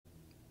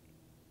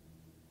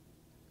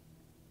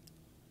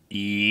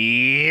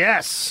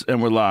Yes,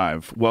 and we're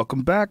live.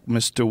 Welcome back,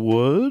 Mr.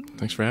 Wood.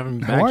 Thanks for having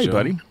me back, How are you, Joe.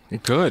 buddy?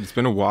 Good. It's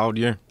been a wild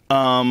year.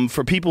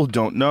 For people who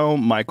don't know,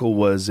 Michael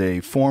was a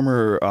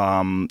former,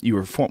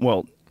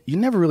 you're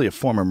never really a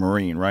former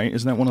Marine, right?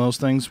 Isn't that one of those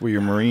things where you're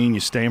Marine,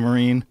 you stay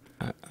Marine?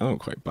 I don't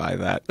quite buy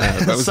that.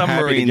 I was Some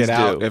happy Marines to get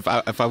out. do.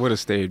 If I would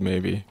have stayed,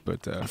 maybe.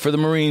 But For the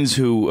Marines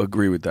who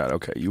agree with that,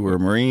 okay, you were a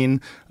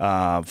Marine,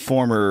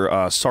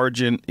 former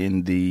sergeant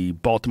in the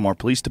Baltimore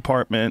Police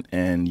Department,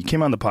 and you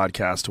came on the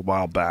podcast a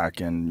while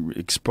back and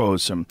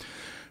exposed some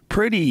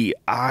pretty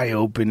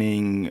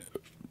eye-opening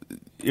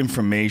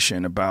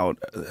information about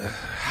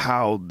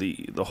how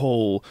the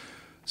whole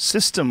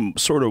system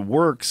sort of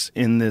works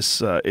in this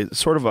it's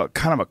sort of a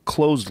kind of a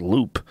closed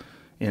loop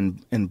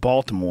in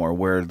Baltimore,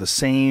 where the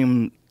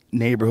same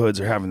neighborhoods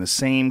are having the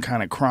same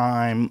kind of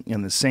crime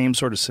and the same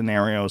sort of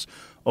scenarios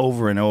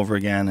over and over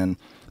again. And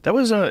that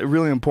was a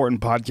really important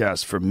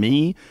podcast for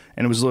me,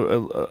 and it was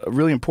a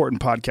really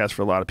important podcast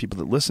for a lot of people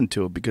that listened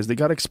to it, because they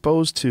got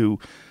exposed to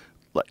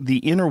the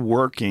inner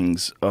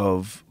workings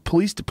of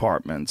police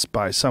departments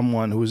by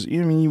someone who was,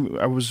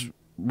 I was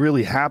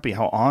really happy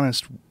how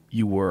honest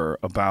you were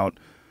about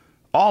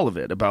all of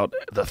it, about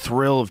the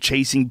thrill of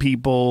chasing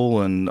people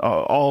and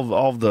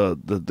all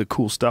the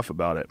cool stuff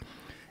about it.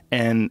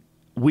 And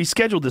we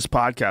scheduled this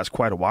podcast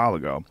quite a while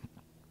ago,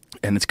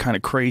 and it's kind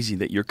of crazy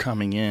that you're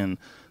coming in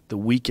the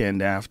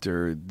weekend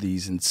after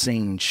these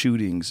insane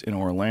shootings in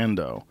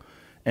Orlando.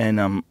 And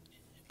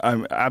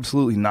I'm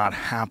absolutely not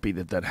happy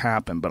that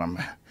happened, but I'm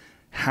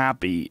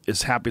happy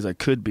as I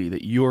could be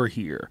that you're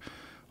here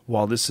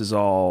while this is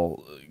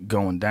all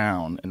going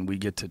down, and we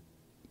get to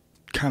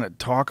kind of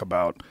talk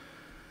about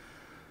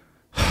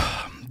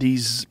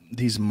these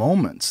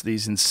moments,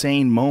 these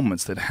insane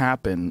moments that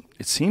happen.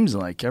 It seems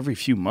like every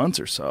few months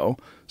or so,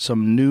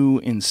 some new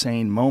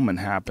insane moment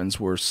happens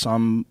where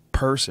some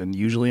person,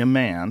 usually a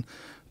man,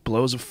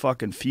 blows a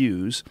fucking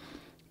fuse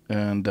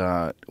and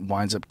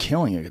winds up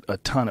killing a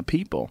ton of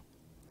people.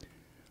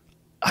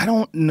 I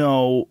don't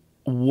know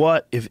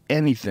what, if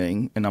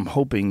anything, and I'm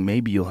hoping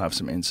maybe you'll have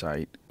some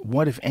insight,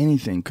 what, if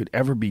anything, could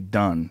ever be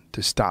done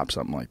to stop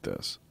something like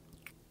this?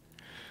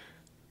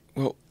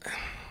 well,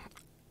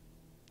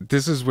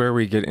 this is where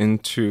we get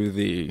into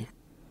the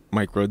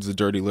Mike Rhodes, the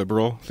dirty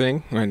liberal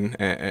thing,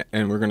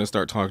 and we're going to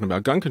start talking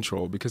about gun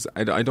control, because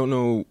I don't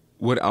know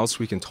what else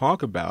we can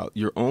talk about.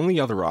 Your only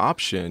other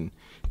option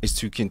is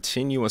to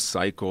continue a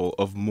cycle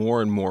of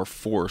more and more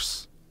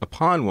force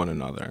upon one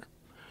another.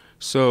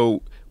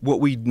 So what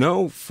we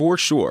know for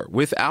sure,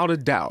 without a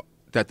doubt,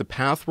 that the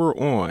path we're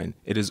on,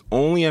 it is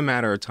only a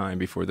matter of time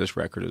before this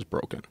record is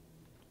broken.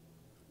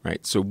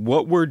 Right? So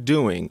what we're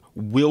doing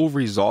will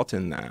result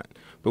in that.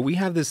 But we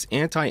have this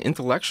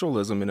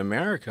anti-intellectualism in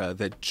America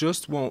that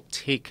just won't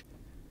take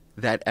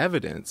that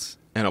evidence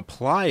and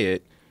apply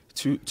it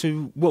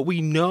to what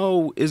we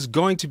know is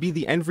going to be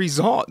the end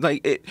result.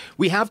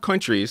 We have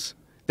countries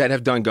that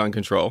have done gun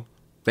control.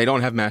 They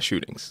don't have mass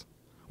shootings.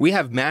 We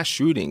have mass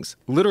shootings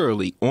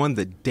literally on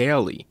the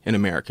daily in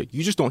America.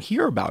 You just don't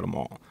hear about them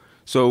all.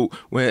 So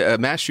when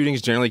mass shooting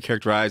is generally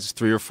characterized as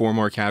 3 or 4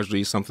 more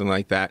casualties, something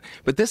like that.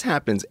 But this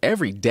happens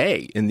every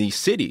day in these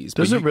cities.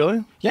 Does it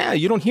really? Yeah,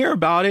 you don't hear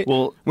about it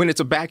when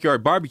it's a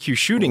backyard barbecue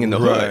shooting in the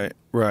hood.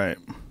 Right.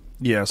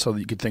 Yeah, so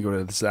you could think of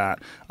it as that.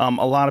 A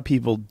lot of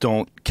people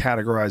don't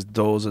categorize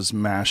those as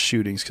mass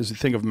shootings, because they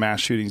think of mass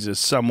shootings as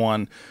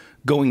someone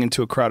going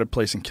into a crowded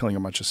place and killing a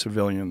bunch of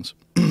civilians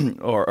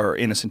or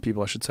innocent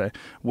people, I should say.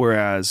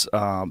 Whereas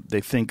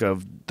they think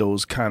of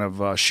those kind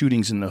of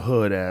shootings in the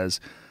hood as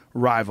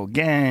rival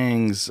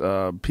gangs,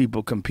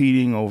 people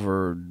competing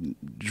over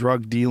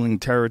drug dealing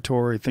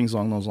territory, things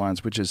along those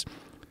lines, which is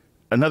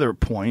another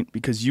point,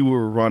 because you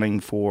were running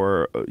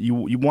for,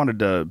 you wanted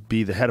to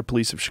be the head of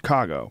police of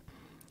Chicago.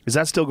 Is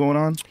that still going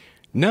on?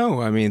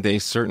 No, I mean, they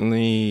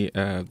certainly,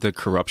 the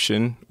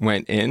corruption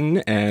went in,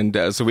 and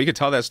so we could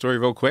tell that story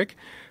real quick.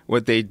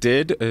 What they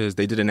did is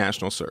they did a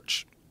national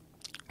search.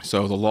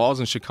 So the laws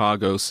in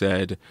Chicago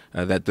said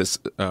that this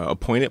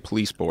appointed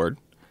police board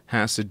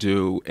has to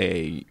do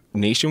a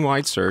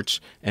nationwide search,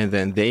 and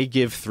then they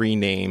give 3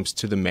 names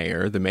to the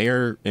mayor. The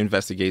mayor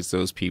investigates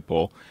those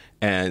people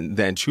and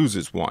then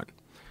chooses one.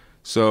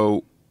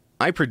 So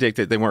I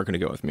predicted they weren't going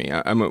to go with me.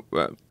 I'm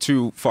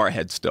too far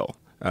ahead still,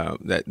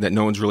 that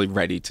no one's really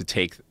ready to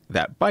take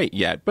that bite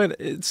yet. But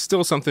it's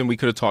still something we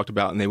could have talked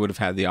about, and they would have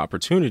had the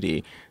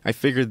opportunity. I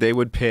figured they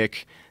would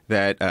pick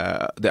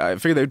I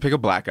figured they would pick a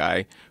black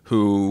guy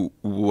who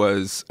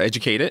was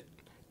educated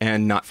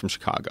and not from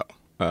Chicago.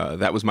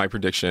 That was my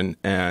prediction,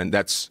 and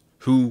that's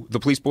who the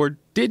police board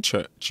did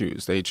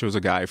choose. They chose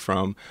a guy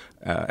from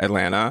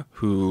Atlanta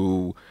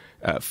who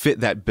fit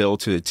that bill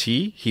to the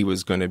T. He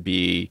was going to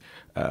be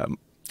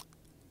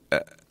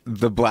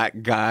the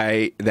black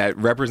guy that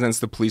represents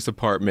the police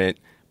department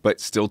but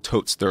still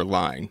totes their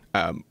line.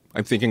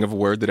 I'm thinking of a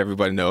word that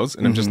everybody knows,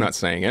 and I'm just not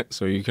saying it,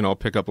 so you can all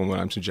pick up on what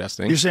I'm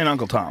suggesting. You're saying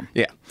Uncle Tom.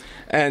 Yeah.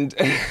 And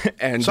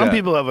some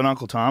people have an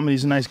Uncle Tom, and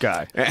he's a nice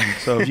guy.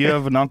 So if you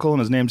have an uncle and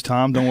his name's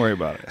Tom, don't worry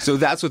about it. So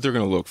that's what they're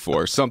going to look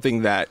for,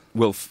 something that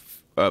will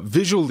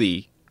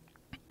visually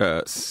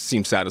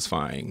seem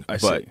satisfying, I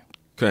but see.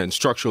 can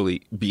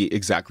structurally be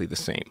exactly the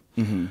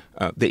same.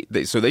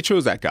 So they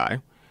chose that guy,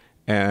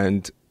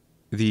 and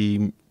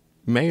the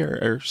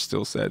mayor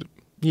still said,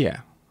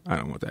 "Yeah, I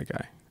don't want that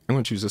guy. I'm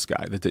going to choose this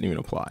guy that didn't even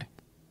apply,"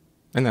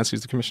 and that's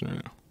who's the commissioner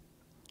now.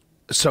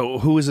 So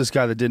who is this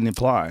guy that didn't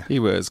apply? He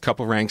was a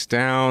couple ranks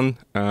down,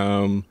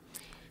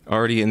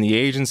 already in the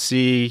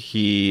agency.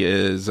 He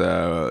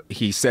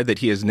said that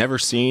he has never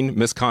seen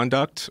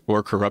misconduct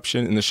or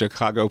corruption in the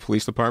Chicago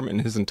Police Department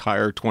in his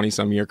entire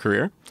 20-some-year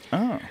career.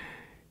 Oh.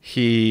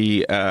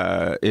 He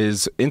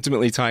is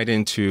intimately tied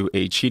into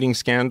a cheating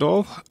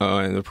scandal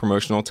in the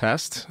promotional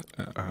test.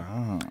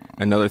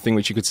 Another thing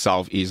which you could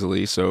solve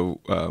easily. So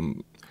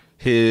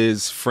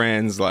his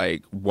friend's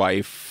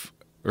wife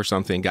or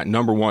something got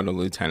number 1 on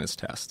the lieutenant's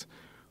test,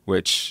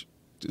 which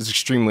is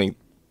extremely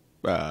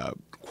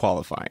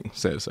qualifying,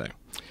 so to say.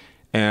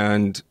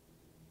 And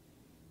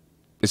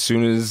as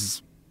soon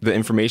as the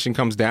information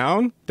comes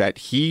down that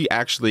he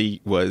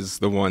actually was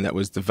the one that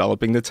was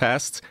developing the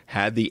test,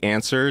 had the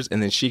answers,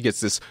 and then she gets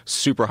this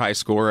super high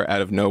score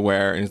out of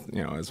nowhere, and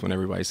it's when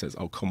everybody says,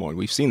 "Oh, come on,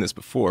 we've seen this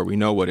before. We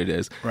know what it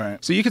is."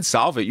 Right. So you could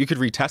solve it. You could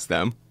retest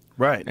them.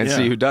 Right. And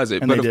see who does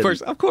it. And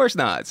but of course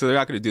not. So they're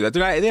not going to do that. They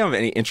don't have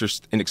any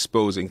interest in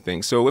exposing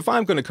things. So if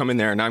I'm going to come in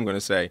there and I'm going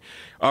to say,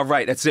 "All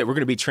right, that's it. We're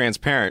going to be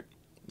transparent,"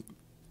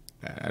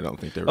 I don't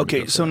think they're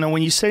Okay, so now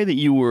when you say that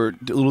you were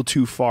a little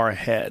too far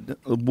ahead,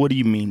 what do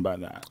you mean by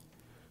that?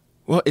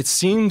 Well, it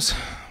seems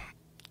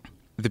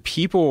the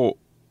people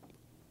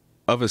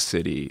of a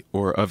city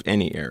or of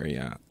any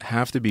area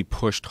have to be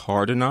pushed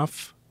hard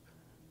enough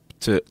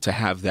to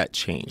have that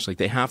change.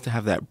 They have to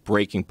have that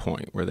breaking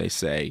point where they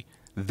say,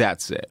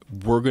 "That's it.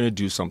 We're going to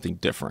do something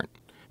different."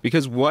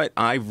 Because what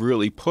I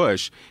really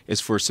push is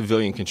for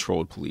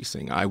civilian-controlled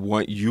policing. I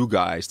want you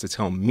guys to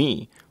tell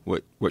me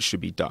what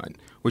should be done,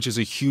 which is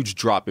a huge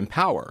drop in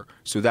power.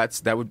 So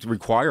that would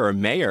require a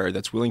mayor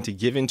that's willing to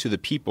give in to the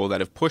people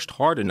that have pushed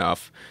hard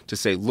enough to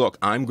say, "Look,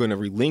 I'm going to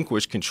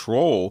relinquish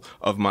control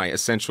of my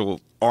essential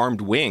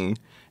armed wing,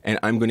 and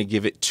I'm going to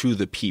give it to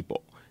the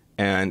people."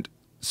 And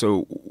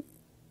so...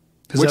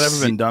 Has that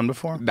ever been done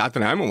before? Not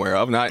that I'm aware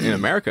of. Not in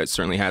America, it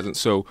certainly hasn't.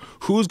 So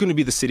who's going to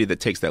be the city that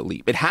takes that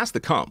leap? It has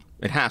to come.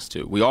 It has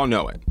to. We all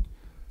know it.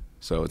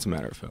 So it's a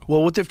matter of who.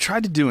 Well, what they've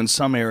tried to do in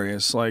some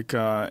areas, like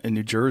in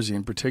New Jersey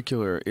in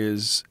particular,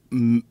 is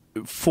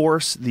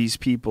force these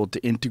people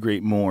to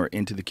integrate more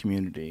into the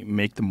community,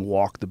 make them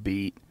walk the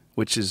beat,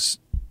 which is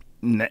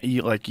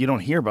you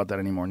don't hear about that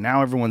anymore.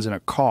 Now everyone's in a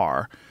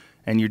car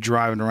and you're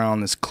driving around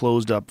this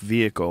closed-up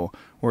vehicle,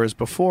 whereas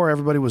before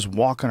everybody was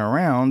walking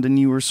around and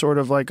you were sort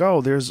of like,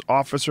 "Oh, there's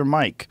Officer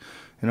Mike.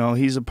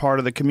 He's a part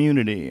of the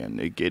community."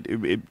 And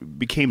it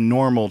became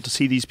normal to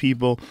see these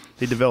people.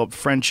 They developed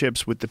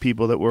friendships with the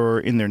people that were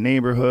in their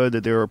neighborhood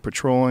that they were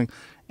patrolling,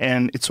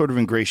 and it sort of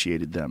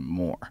ingratiated them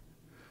more.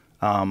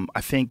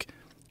 I think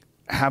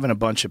having a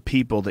bunch of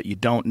people that you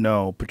don't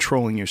know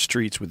patrolling your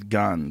streets with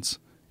guns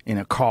in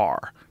a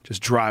car,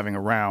 just driving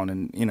around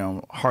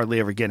and, hardly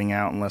ever getting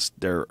out unless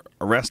they're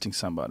arresting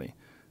somebody.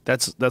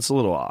 That's a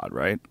little odd,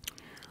 right?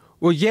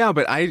 Well, yeah,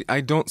 but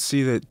I don't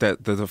see that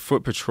the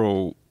foot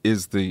patrol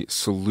is the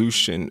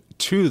solution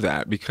to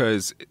that,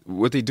 because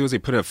what they do is they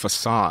put a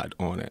facade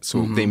on it.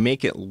 So they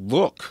make it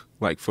look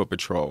like foot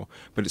patrol,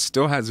 but it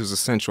still has those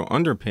essential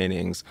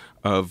underpinnings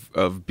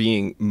of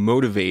being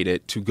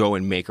motivated to go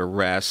and make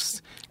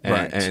arrests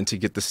and to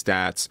get the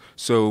stats.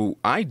 So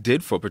I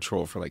did foot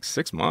patrol for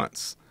 6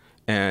 months,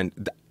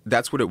 and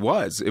that's what it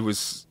was. It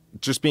was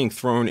just being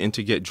thrown in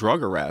to get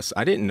drug arrests.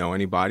 I didn't know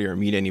anybody or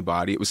meet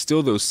anybody. It was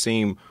still those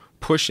same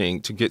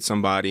pushing to get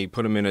somebody,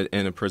 put them in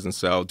a prison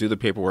cell, do the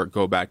paperwork,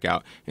 go back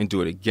out, and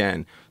do it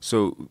again.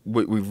 So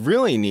what we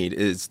really need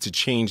is to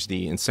change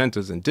the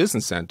incentives and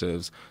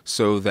disincentives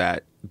so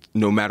that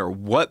no matter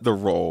what the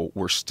role,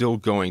 we're still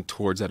going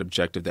towards that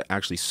objective that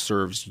actually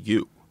serves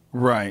you.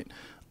 Right.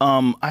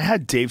 I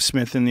had Dave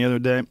Smith in the other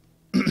day.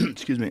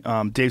 Excuse me.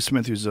 Dave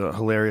Smith, who's a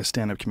hilarious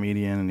stand-up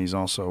comedian, and he's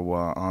also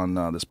on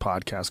this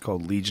podcast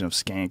called Legion of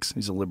Skanks.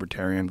 He's a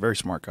libertarian, very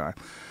smart guy.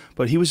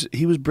 But he was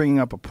bringing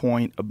up a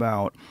point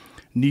about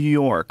New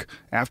York,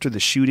 after the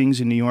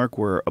shootings in New York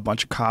where a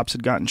bunch of cops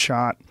had gotten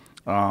shot.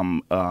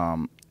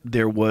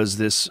 There was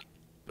this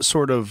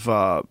sort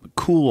of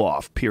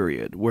cool-off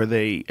period where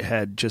they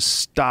had just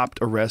stopped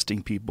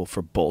arresting people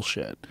for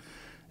bullshit.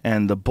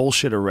 And the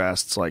bullshit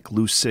arrests, like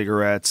loose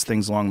cigarettes,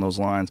 things along those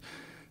lines,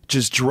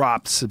 just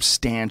dropped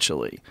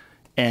substantially.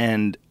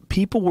 And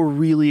people were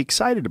really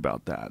excited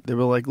about that. They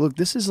were like, "Look,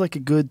 this is like a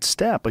good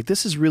step.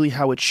 This is really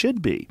how it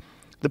should be.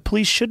 The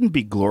police shouldn't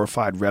be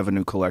glorified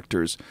revenue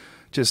collectors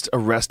just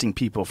arresting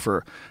people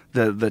for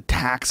the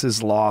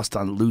taxes lost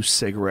on loose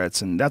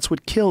cigarettes." And that's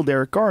what killed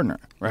Eric Gardner,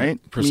 right?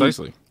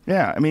 Precisely.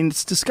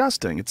 It's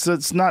disgusting.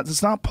 It's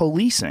not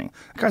policing.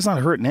 That guy's not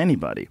hurting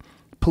anybody.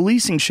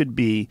 Policing should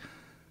be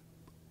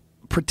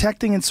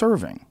protecting and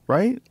serving,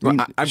 right?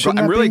 Well,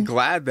 I'm really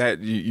glad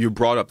that you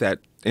brought up that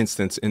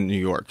instance in New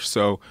York.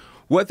 So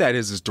what that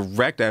is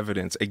direct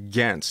evidence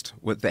against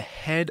what the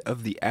head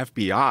of the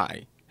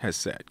FBI has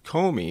said.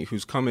 Comey,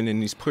 who's coming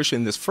in, he's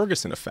pushing this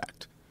Ferguson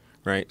effect,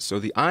 right? So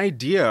the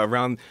idea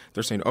around,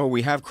 they're saying, oh,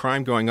 we have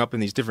crime going up in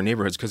these different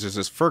neighborhoods because there's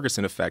this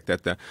Ferguson effect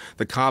that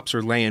the cops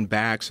are laying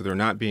back, so they're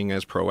not being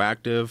as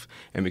proactive.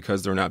 And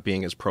because they're not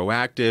being as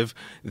proactive,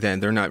 then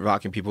they're not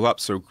locking people up,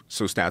 so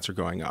stats are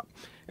going up.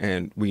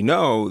 And we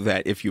know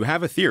that if you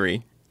have a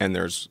theory and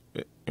there's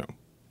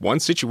one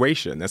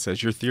situation that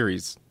says your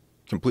theory's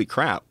complete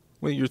crap,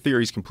 well, your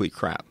theory's complete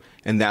crap.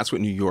 And that's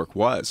what New York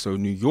was. So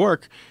New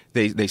York,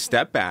 they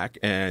stepped back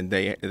and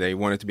they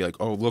wanted to be like,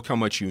 oh, look how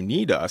much you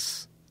need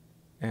us.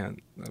 And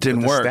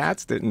didn't work. The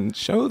stats didn't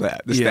show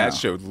that. The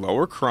stats showed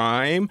lower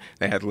crime.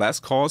 They had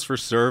less calls for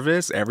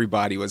service.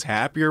 Everybody was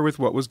happier with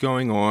what was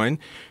going on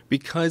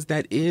because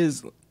that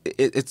is,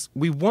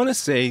 we want to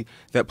say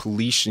that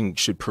policing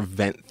should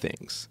prevent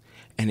things.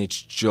 And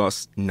it's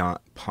just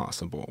not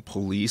possible.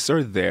 Police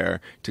are there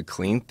to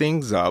clean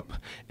things up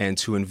and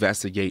to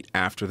investigate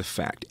after the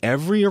fact.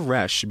 Every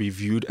arrest should be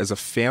viewed as a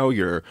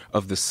failure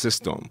of the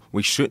system.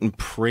 We shouldn't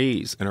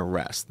praise an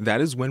arrest.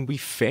 That is when we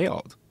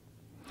failed.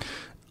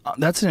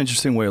 That's an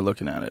interesting way of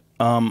looking at it.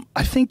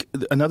 I think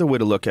another way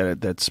to look at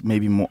it that's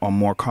maybe on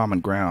more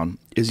common ground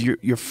is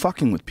you're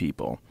fucking with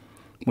people.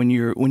 When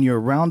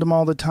you're around them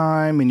all the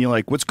time and you're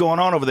like, what's going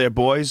on over there,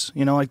 boys?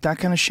 Like that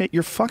kind of shit,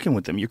 you're fucking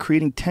with them. You're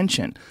creating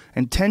tension.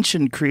 And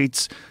tension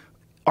creates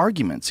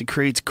arguments. It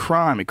creates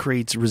crime. It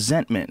creates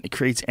resentment. It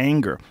creates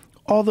anger.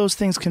 All those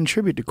things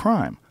contribute to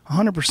crime,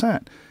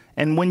 100%.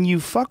 And when you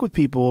fuck with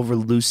people over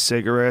loose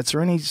cigarettes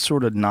or any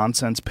sort of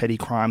nonsense petty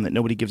crime that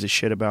nobody gives a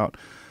shit about,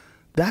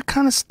 that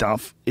kind of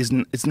stuff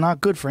it's not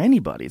good for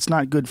anybody. It's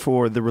not good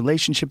for the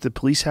relationship the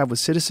police have with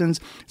citizens.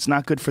 It's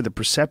not good for the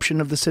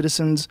perception of the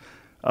citizens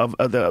of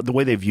the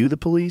way they view the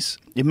police.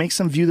 It makes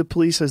them view the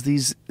police as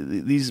these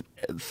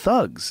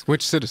thugs.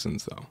 Which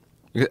citizens,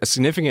 though? A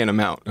significant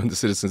amount of the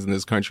citizens in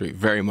this country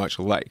very much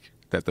like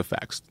that the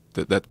facts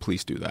that the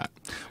police do that.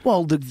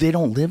 Well, they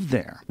don't live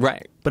there.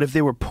 Right. But if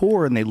they were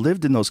poor and they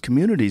lived in those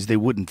communities, they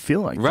wouldn't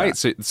feel like that. Right.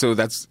 So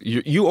that's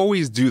you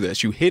always do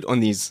this. You hit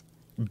on these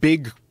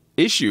big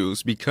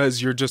issues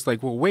because you're just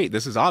like, well, wait,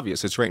 this is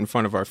obvious. It's right in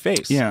front of our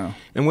face. Yeah.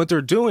 And what they're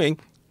doing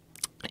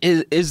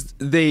is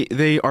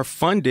they are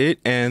funded,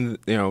 and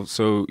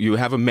so you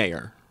have a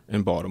mayor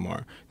in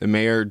Baltimore. The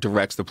mayor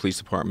directs the police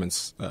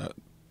department's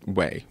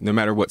way, no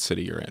matter what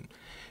city you're in.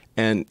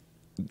 And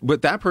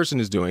what that person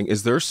is doing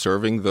is they're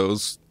serving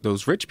those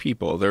rich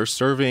people. They're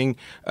serving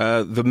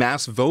the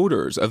mass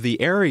voters of the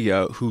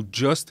area who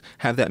just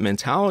have that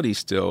mentality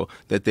still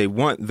that they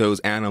want those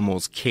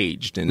animals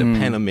caged and to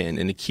pen them in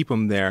and to keep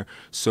them there.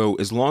 So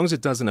as long as it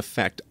doesn't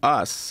affect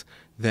us,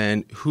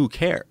 then who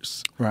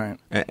cares? Right.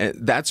 And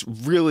that's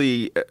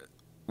really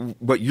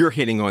what you're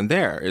hitting on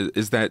there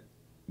is that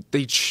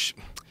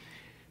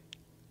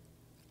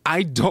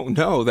I don't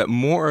know that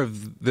more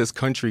of this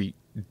country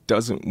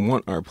doesn't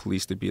want our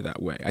police to be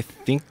that way. I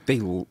think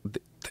they're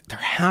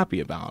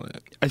happy about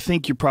it. I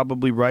think you're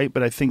probably right,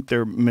 but I think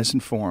they're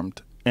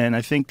misinformed. And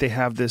I think they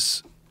have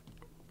this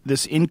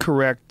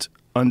incorrect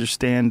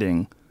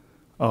understanding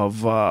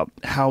of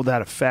how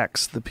that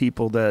affects the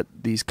people that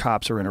these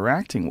cops are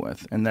interacting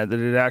with, and that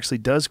it actually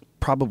does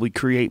probably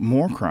create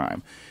more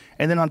crime.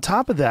 And then on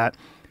top of that,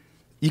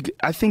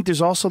 I think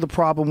there's also the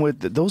problem with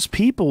those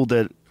people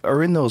that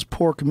are in those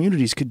poor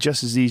communities could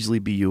just as easily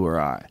be you or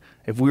I.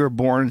 If we were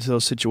born into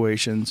those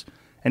situations,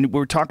 and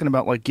we're talking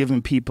about like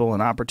giving people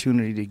an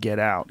opportunity to get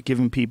out,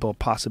 giving people a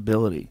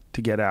possibility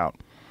to get out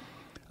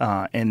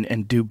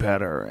and do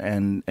better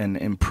and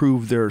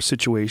improve their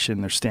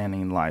situation, their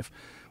standing in life.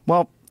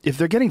 Well, if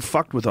they're getting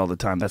fucked with all the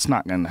time, that's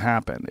not going to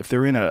happen. If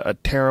they're in a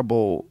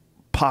terrible,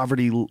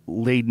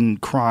 poverty-laden,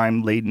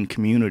 crime-laden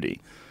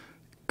community,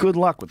 good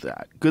luck with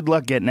that. Good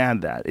luck getting out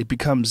of that. It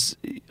becomes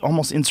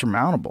almost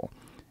insurmountable.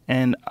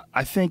 And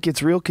I think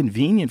it's real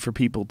convenient for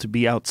people to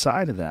be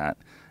outside of that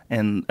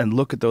and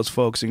look at those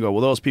folks and go,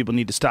 well, those people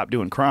need to stop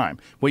doing crime.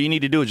 What you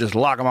need to do is just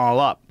lock them all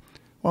up.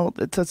 Well,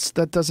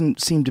 that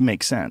doesn't seem to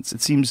make sense.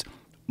 It seems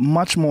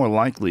much more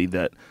likely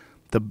that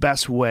the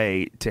best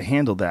way to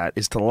handle that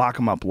is to lock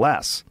them up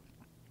less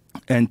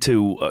and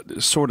to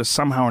sort of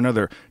somehow or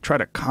another try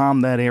to calm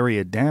that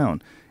area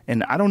down.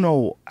 And I don't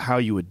know how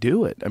you would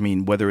do it. I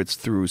mean, whether it's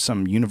through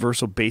some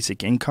universal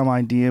basic income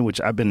idea,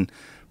 which I've been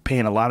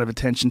paying a lot of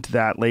attention to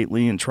that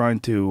lately and trying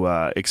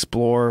to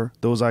explore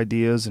those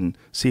ideas and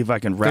see if I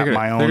can wrap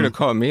my own. They're going to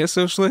call me a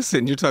socialist,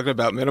 and you're talking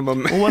about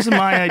minimum. Well, it wasn't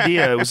my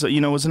idea. It was, it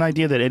was an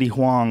idea that Eddie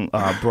Huang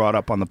brought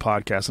up on the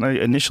podcast, and I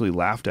initially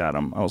laughed at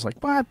him. I was like,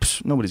 "What?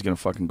 Psh, nobody's going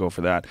to fucking go for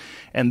that."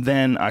 And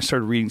then I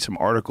started reading some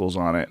articles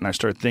on it, and I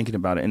started thinking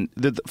about it.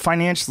 And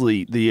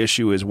financially, the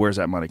issue is where's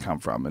that money come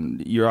from?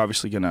 And you're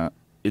obviously going to.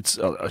 It's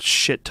a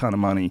shit ton of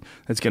money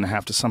that's going to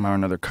have to somehow or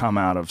another come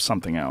out of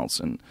something else.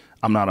 And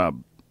I'm not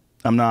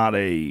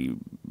a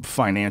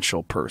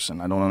financial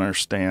person. I don't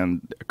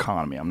understand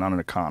economy. I'm not an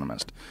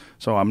economist.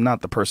 So I'm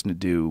not the person to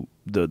do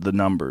the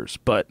numbers.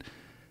 But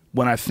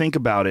when I think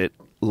about it,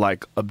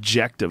 like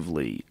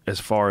objectively, as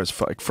far as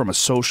from a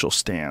social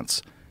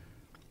stance,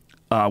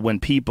 when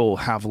people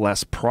have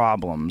less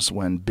problems,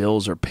 when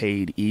bills are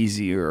paid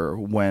easier,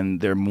 when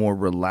they're more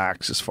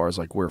relaxed as far as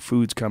like where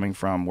food's coming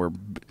from, where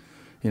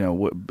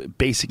what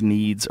basic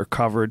needs are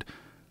covered,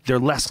 they're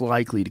less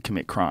likely to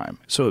commit crime.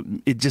 So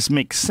it just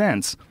makes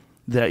sense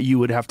that you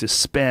would have to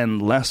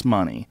spend less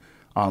money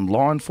on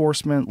law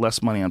enforcement,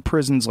 less money on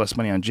prisons, less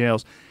money on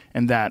jails,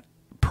 and that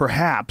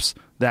perhaps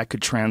that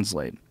could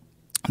translate.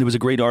 There was a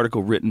great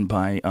article written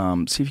by,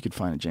 see if you could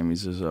find it, Jamie.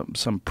 There's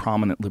some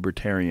prominent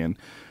libertarian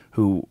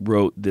who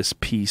wrote this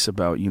piece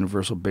about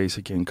universal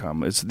basic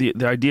income. It's the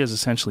idea is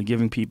essentially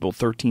giving people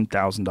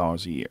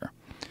 $13,000 a year.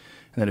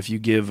 And that if you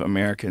give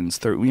Americans,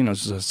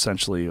 it's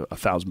essentially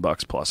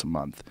 $1,000 plus a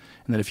month.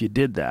 And that if you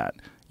did that,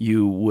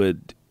 you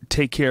would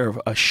take care of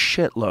a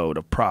shitload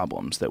of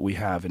problems that we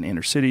have in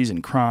inner cities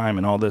and crime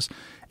and all this.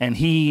 And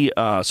he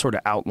sort of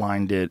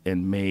outlined it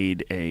and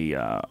made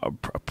a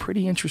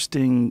pretty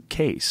interesting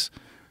case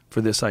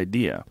for this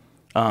idea.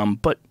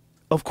 But,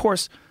 of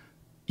course,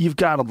 you've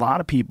got a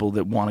lot of people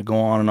that want to go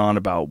on and on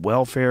about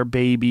welfare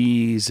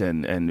babies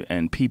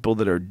and people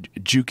that are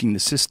juking the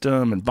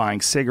system and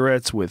buying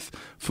cigarettes with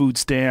food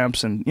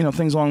stamps and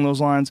things along those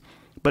lines.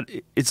 But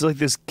it's like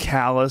this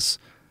callous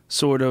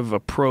sort of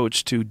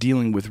approach to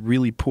dealing with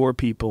really poor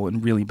people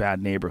in really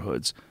bad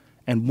neighborhoods.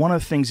 And one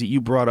of the things that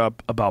you brought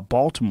up about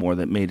Baltimore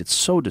that made it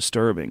so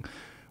disturbing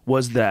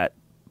was that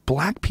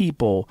black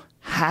people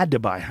had to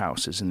buy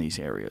houses in these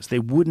areas. They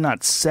would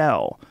not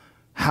sell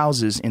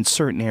houses in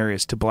certain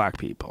areas to black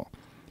people,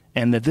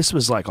 and that this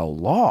was like a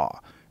law,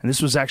 and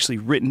this was actually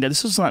written.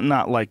 This was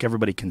not like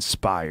everybody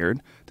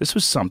conspired. This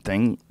was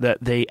something that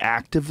they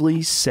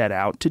actively set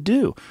out to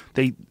do.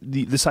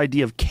 This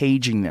idea of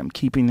caging them,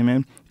 keeping them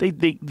in,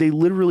 they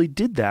literally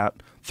did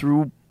that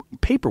through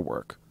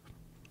paperwork.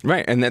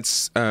 Right, and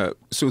that's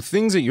so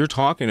things that you're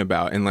talking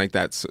about, and like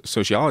that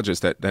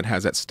sociologist that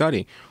has that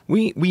study,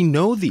 we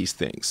know these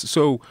things.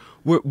 So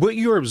what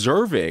you're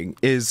observing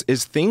is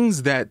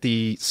things that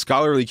the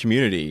scholarly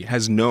community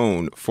has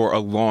known for a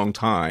long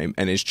time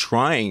and is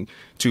trying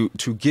to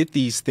get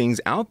these things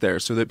out there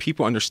so that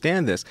people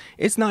understand this.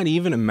 It's not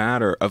even a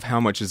matter of how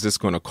much is this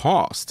going to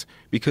cost,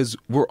 because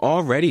we're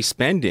already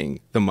spending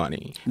the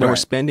money, and we're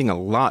spending a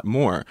lot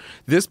more.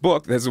 This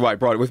book, this is why I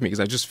brought it with me, because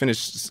I just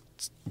finished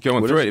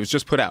going through it. It was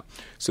just put out.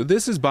 So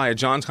this is by a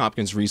Johns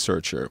Hopkins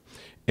researcher,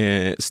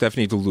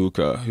 Stephanie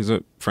DeLuca, who's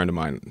a friend of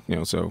mine,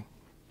 so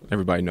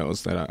everybody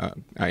knows that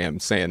I am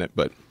saying it.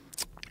 But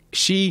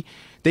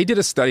they did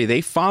a study.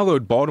 They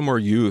followed Baltimore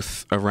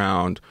youth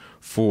around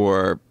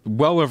for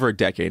well over a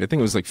decade. I think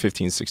it was like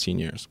 15, 16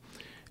 years.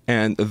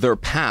 And their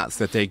paths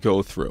that they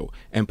go through.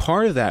 And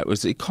part of that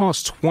was it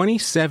costs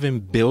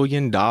 $27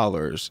 billion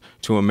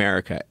to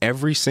America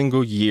every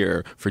single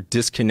year for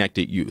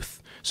disconnected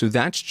youth. So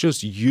that's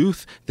just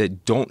youth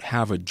that don't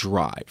have a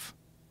drive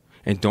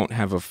and don't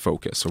have a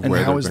focus of and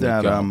where how they're is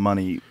going to that go.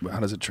 Money? How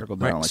does it trickle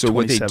down? Right. Like so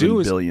what they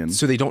do billion. is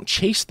so they don't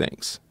chase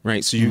things,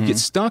 right? So you get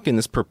stuck in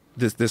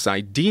this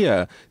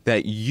idea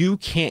that you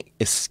can't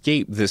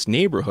escape this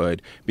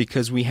neighborhood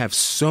because we have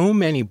so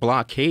many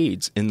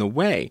blockades in the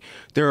way.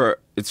 There are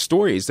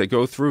stories that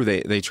go through.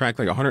 They track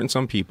like 100 and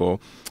some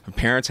people,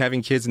 parents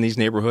having kids in these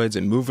neighborhoods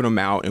and moving them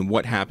out, and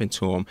what happened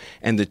to them.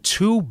 And the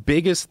two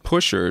biggest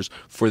pushers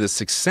for the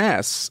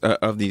success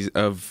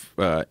of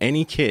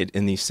any kid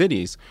in these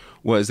cities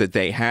was that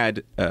they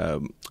had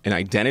an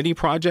identity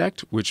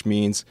project, which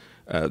means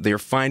they're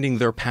finding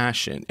their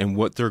passion and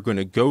what they're going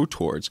to go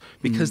towards,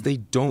 because they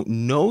don't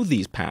know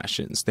these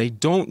passions. They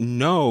don't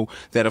know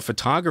that a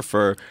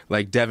photographer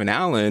like Devin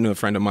Allen, a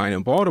friend of mine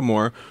in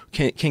Baltimore,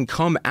 can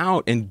come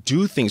out and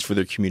do things for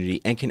their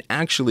community and can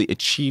actually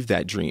achieve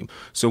that dream.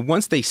 So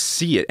once they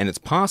see it and it's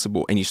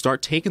possible, and you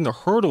start taking the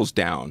hurdles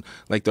down,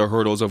 like the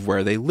hurdles of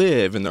where they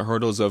live and the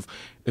hurdles of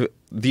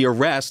the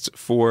arrest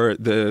for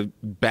the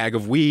bag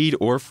of weed,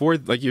 or for,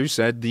 like you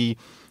said, the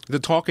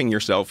talking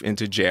yourself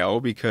into jail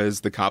because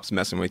the cops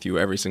messing with you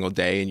every single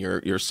day and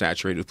you're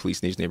saturated with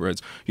police in these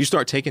neighborhoods. You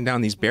start taking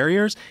down these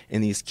barriers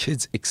and these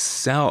kids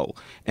excel.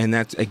 And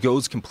it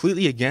goes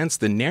completely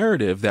against the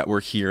narrative that we're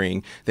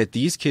hearing that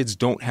these kids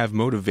don't have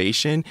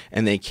motivation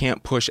and they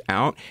can't push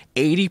out.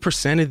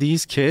 80% of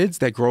these kids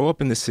that grow up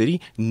in the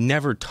city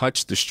never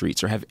touch the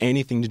streets or have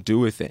anything to do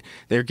with it.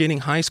 They're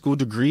getting high school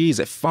degrees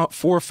at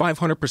 400 or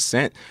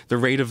 500% the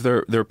rate of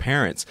their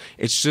parents.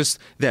 It's just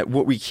that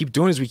what we keep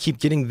doing is we keep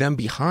getting them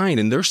behind,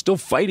 and they're still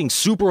fighting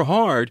super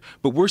hard,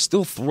 but we're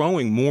still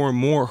throwing more and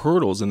more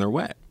hurdles in their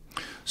way.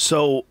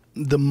 So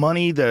the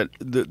money that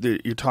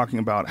you're talking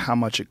about, how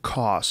much it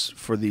costs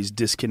for these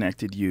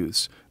disconnected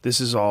youths, this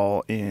is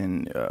all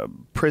in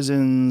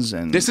prisons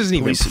and this isn't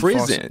even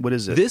prison. What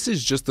is it? This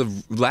is just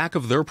the lack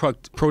of their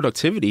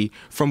productivity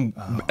from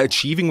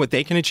achieving what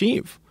they can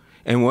achieve.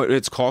 And what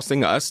it's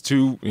costing us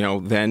to,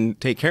 then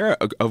take care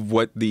of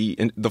what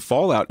the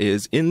fallout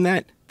is in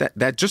that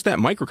just that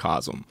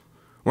microcosm.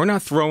 We're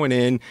not throwing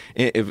in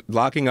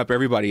locking up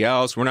everybody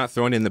else. We're not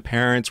throwing in the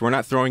parents. We're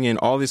not throwing in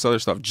all this other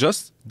stuff.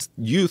 Just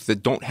youth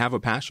that don't have a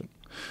passion.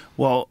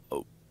 Well,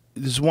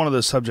 this is one of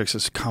the subjects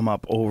that's come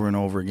up over and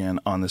over again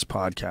on this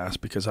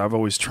podcast, because I've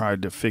always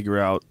tried to figure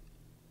out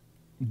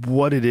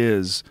what it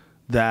is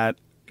that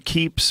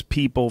keeps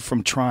people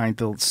from trying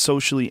to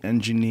socially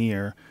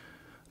engineer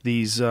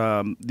these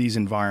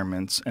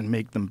environments and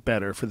make them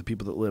better for the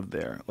people that live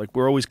there. Like,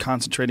 we're always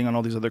concentrating on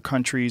all these other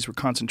countries. We're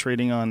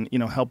concentrating on,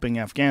 helping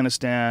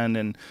Afghanistan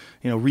and,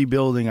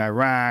 rebuilding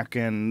Iraq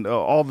and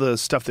all the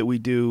stuff that we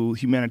do,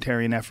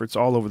 humanitarian efforts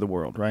all over the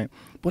world, right?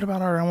 What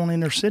about our own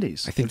inner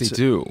cities? I think they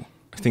do.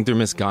 I think they're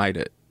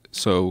misguided.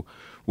 So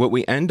what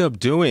we end up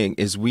doing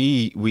is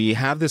we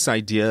have this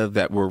idea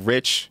that we're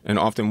rich and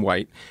often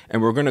white,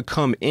 and we're going to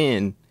come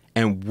in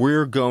and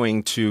we're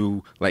going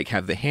to like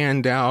have the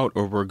handout,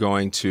 or we're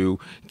going to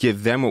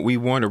give them what we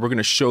want, or we're going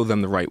to show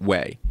them the right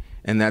way.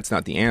 And that's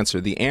not the answer.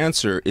 The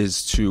answer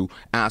is to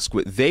ask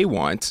what they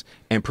want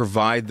and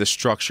provide the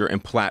structure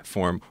and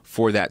platform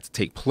for that to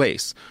take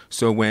place.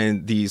 So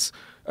when these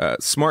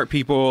smart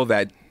people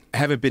that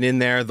haven't been in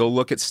there, they'll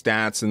look at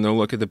stats and they'll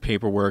look at the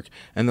paperwork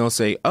and they'll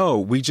say, oh,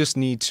 we just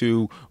need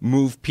to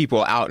move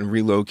people out and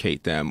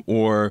relocate them.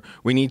 Or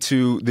we need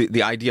to,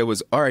 the idea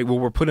was, all right, well,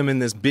 we'll put them in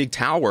this big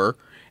tower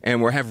and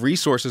we'll have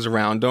resources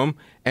around them,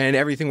 and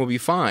everything will be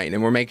fine.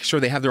 And we'll make sure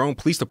they have their own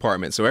police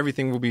department, so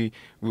everything will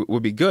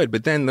be good.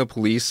 But then the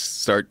police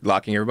start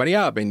locking everybody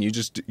up, and you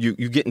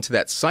get into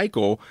that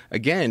cycle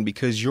again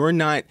because you're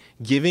not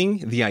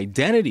giving the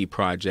identity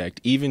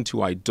project even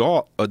to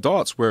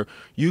adults, where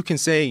you can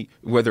say,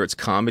 whether it's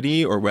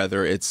comedy or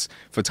whether it's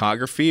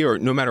photography or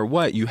no matter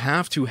what, you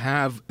have to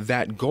have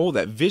that goal,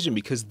 that vision,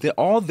 because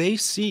all they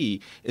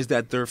see is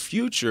that their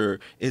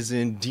future is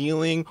in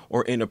dealing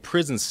or in a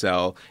prison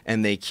cell,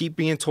 and they keep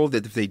being told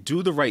that if they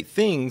do the right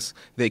things,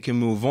 they can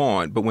move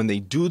on. But when they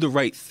do the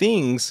right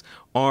things,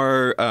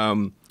 are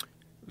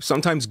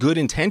sometimes good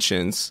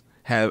intentions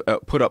have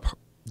put up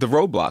the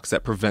roadblocks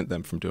that prevent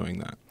them from doing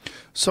that.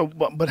 So,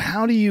 but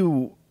how do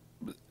you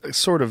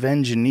sort of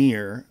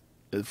engineer,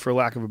 for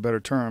lack of a better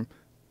term,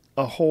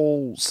 a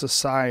whole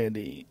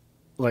society?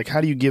 Like,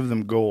 how do you give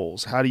them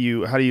goals? How do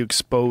you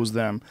expose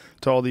them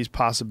to all these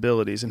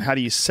possibilities? And how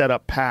do you set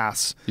up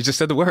paths? You just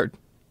said the word.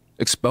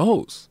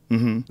 Expose.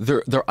 Mm-hmm.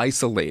 They're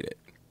isolated.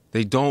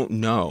 They don't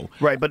know.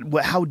 Right,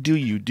 but how do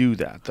you do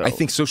that, though? I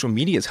think social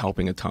media is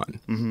helping a ton.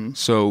 Mm-hmm.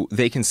 So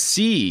they can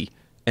see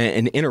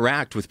and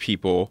interact with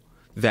people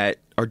that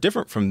are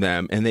different from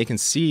them, and they can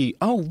see,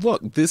 oh,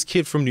 look, this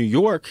kid from New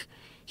York,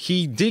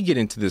 he did get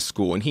into this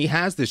school, and he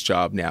has this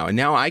job now, and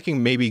now I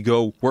can maybe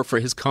go work for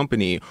his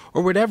company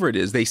or whatever it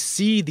is. They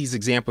see these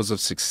examples of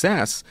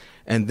success,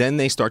 and then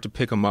they start to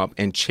pick them up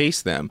and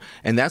chase them.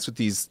 And that's what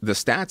the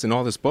stats in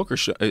all this book are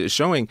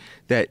showing,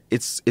 that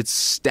it's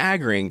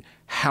staggering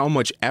how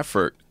much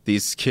effort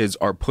these kids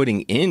are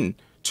putting in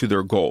to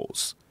their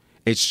goals.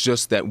 It's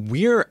just that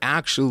we're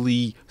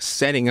actually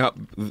setting up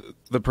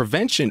the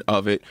prevention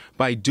of it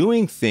by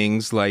doing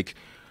things like,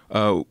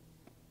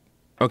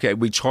 okay,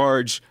 we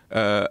charge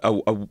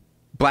a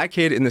black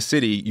kid in the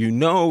city,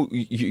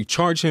 you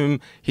charge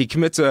him, he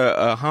commits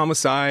a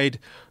homicide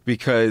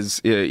because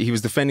he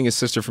was defending his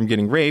sister from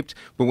getting raped.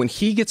 But when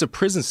he gets a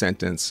prison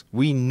sentence,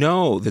 we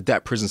know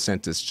that prison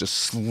sentence just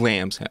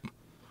slams him.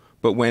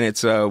 But when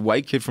it's a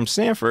white kid from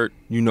Stanford,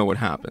 you know what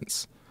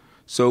happens.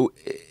 So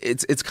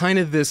it's kind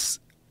of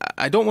this,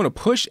 I don't want to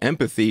push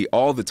empathy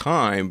all the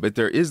time, but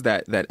there is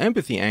that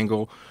empathy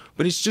angle,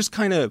 but it's just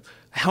kind of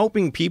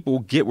helping people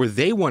get where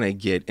they want to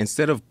get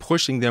instead of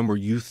pushing them where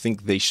you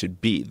think they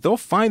should be. They'll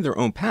find their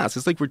own paths.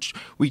 It's like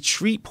we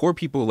treat poor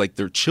people like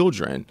they're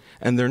children,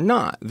 and they're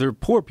not. They're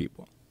poor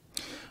people.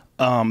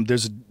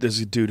 There's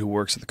a dude who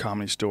works at the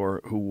Comedy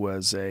Store who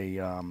was a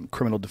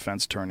criminal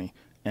defense attorney,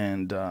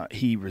 and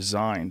he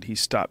resigned. He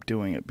stopped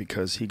doing it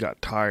because he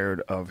got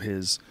tired of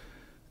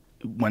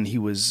when he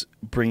was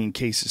bringing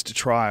cases to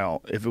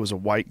trial, if it was a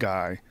white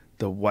guy,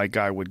 the white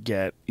guy would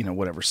get,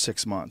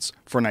 6 months.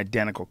 For an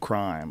identical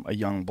crime, a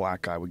young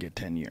black guy would get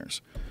 10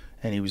 years.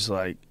 And he was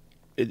like,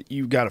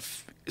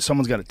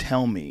 someone's got to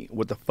tell me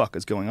what the fuck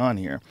is going on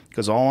here,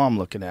 because all I'm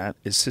looking at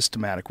is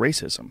systematic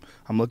racism.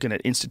 I'm looking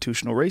at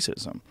institutional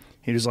racism.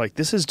 He was like,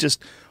 this is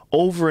just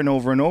over and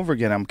over and over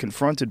again. I'm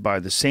confronted by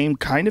the same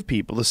kind of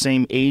people, the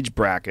same age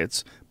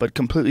brackets, but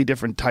completely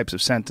different types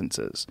of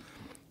sentences.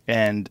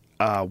 And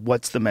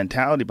what's the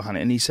mentality behind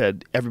it? And he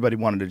said everybody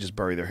wanted to just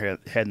bury their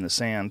head in the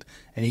sand,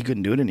 and he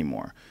couldn't do it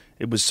anymore.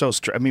 It was so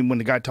when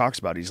the guy talks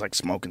about it, he's like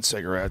smoking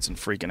cigarettes and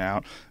freaking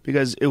out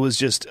because it was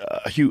just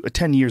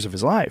 10 years of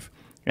his life,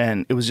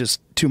 and it was just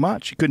too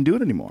much. He couldn't do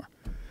it anymore.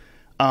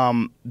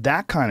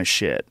 That kind of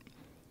shit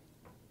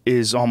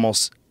is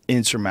almost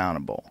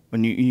insurmountable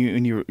when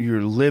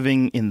you're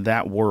living in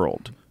that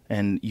world.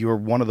 And you're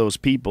one of those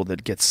people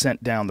that gets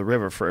sent down the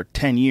river for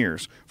 10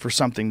 years for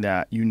something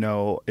that,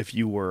 if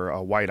you were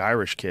a white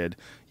Irish kid,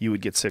 you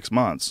would get 6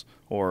 months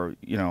or,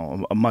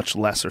 a much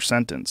lesser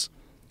sentence.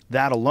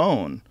 That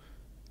alone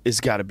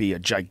has got to be a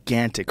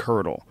gigantic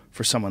hurdle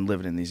for someone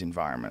living in these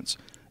environments.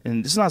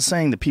 And it's not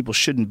saying that people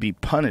shouldn't be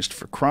punished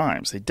for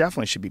crimes. They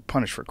definitely should be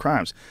punished for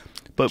crimes.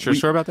 But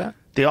sure about that?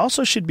 They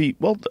also should be,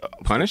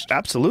 punished?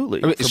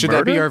 Absolutely. I mean, should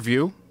that be our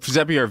view? Should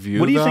that be our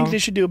view, What do you think they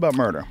should do about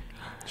murder?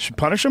 Should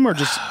punish them or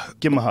just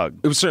give them a hug?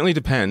 It would certainly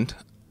depend.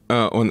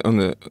 on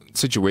the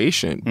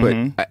situation,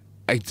 but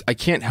I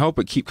can't help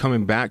but keep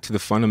coming back to the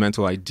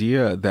fundamental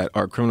idea that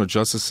our criminal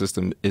justice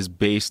system is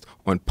based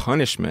on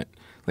punishment.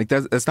 Like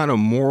that's not a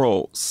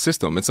moral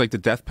system. It's like the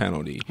death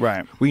penalty.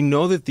 Right. We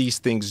know that these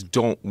things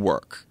don't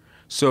work.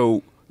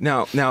 So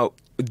now,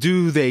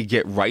 do they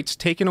get rights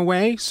taken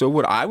away? So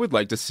what I would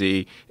like to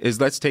see is,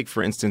 let's take,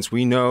 for instance,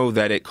 we know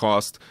that it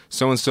costs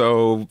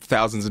so-and-so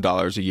thousands of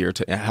dollars a year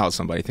to house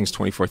somebody. I think it's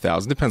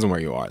 $24,000. Depends on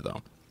where you are,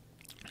 though.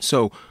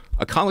 So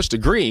a college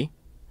degree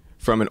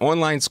from an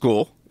online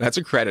school that's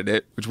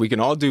accredited, which we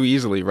can all do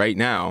easily right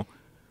now,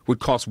 would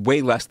cost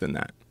way less than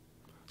that.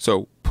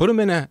 So put them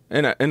in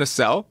a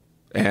cell,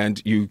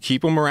 and you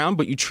keep them around,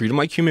 but you treat them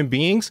like human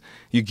beings.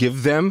 You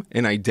give them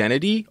an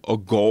identity, a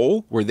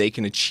goal where they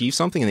can achieve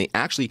something. And they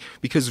actually,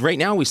 because right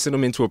now we send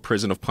them into a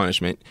prison of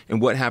punishment.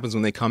 And what happens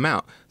when they come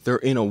out? They're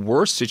in a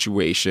worse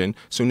situation.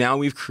 So now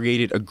we've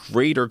created a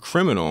greater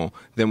criminal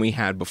than we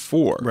had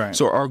before. Right.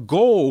 So our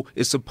goal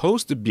is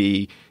supposed to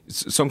be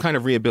some kind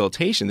of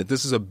rehabilitation, that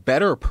this is a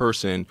better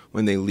person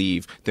when they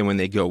leave than when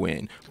they go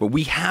in. But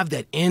we have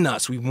that in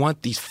us. We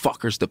want these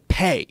fuckers to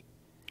pay.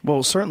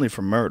 Well, certainly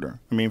for murder.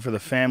 I mean, for the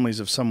families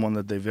of someone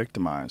that they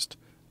victimized,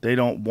 they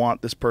don't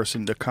want this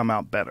person to come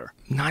out better.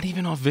 Not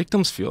even all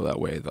victims feel that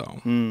way, though.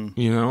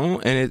 You know,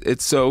 and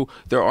it's so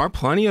there are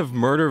plenty of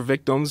murder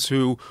victims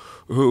who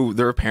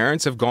their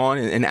parents have gone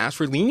and asked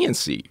for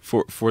leniency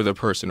for the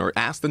person, or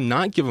asked to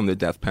not give them the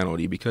death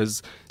penalty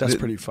because that's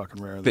pretty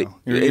fucking rare, though.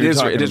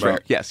 It is rare.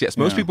 Yes.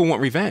 Most people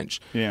want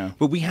revenge. Yeah,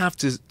 but we have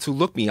to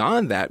look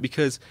beyond that,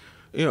 because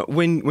you know,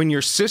 when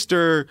your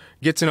sister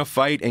gets in a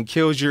fight and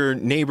kills your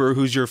neighbor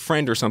who's your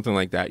friend or something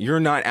like that, you're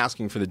not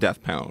asking for the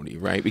death penalty,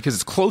 right? Because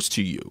it's close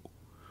to you.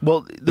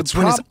 Well,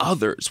 when it's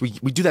others. We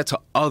do that to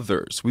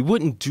others. We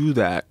wouldn't do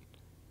that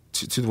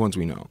to the ones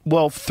we know.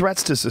 Well,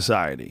 threats to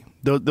society.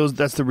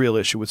 That's the real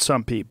issue with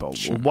some people.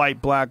 Sure.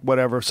 White, black,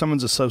 whatever. If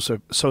someone's a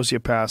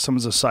sociopath,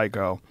 someone's a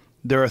psycho,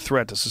 they're a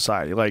threat to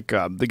society. Like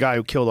the guy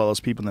who killed all those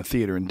people in the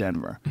theater in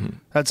Denver.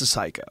 That's a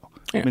psycho.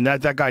 Yeah. I mean,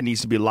 that guy needs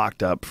to be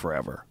locked up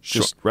forever.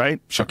 Sure. Right?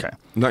 Sure. Okay.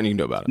 Nothing you can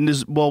do about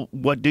it. Well,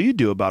 what do you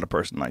do about a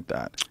person like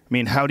that? I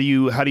mean, how do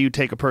you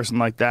take a person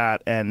like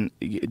that, and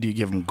do you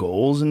give him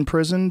goals in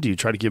prison? Do you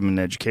try to give him an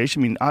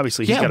education? I mean,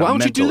 obviously he's got a mental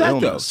illness. Why don't you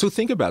do that, though? So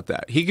think about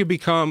that. He could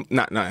become,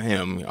 not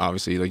him,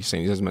 obviously, like you're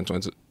saying, he has a mental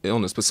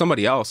illness, but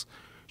somebody else.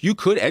 You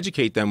could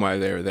educate them while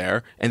they're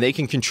there, and they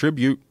can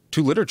contribute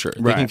to literature.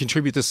 They can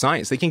contribute to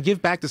science. They can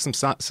give back to some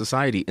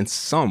society in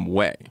some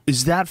way.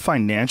 Is that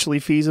financially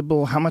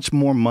feasible? How much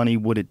more money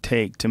would it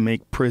take to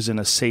make prison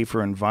a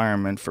safer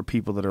environment for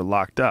people that are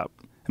locked up?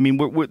 I mean,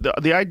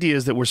 the idea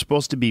is that we're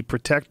supposed to be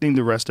protecting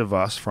the rest of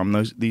us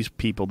from these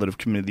people that have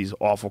committed these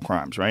awful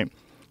crimes, right?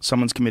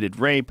 Someone's committed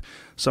rape,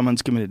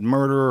 someone's committed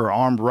murder or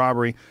armed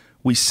robbery.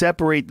 We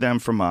separate them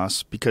from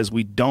us because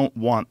we don't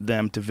want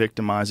them to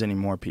victimize any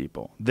more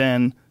people.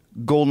 Then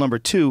goal number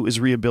 2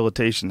 is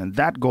rehabilitation, and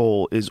that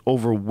goal is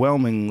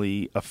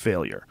overwhelmingly a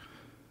failure.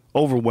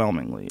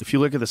 Overwhelmingly. If you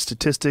look at the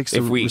statistics,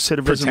 if we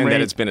recidivism pretend rate,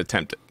 that it's been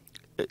attempted.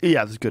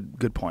 Yeah, that's a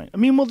good point. I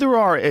mean, well, there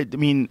are. I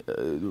mean,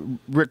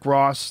 Rick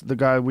Ross, the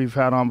guy we've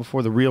had on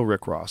before, the real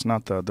Rick Ross,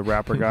 not the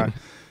rapper guy.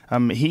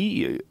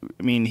 He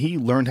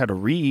learned how to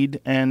read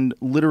and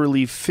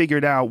literally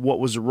figured out what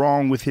was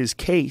wrong with his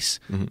case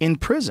in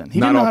prison. He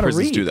Not didn't know all how to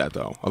prisons read. do that,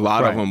 though. A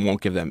lot of them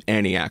won't give them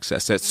any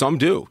access. Some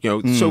do.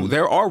 You know, so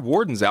there are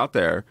wardens out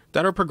there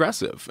that are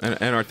progressive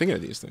and are thinking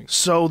of these things.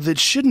 So that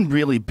shouldn't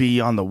really be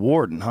on the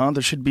warden, huh?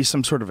 There should be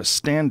some sort of a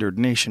standard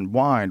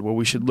nationwide where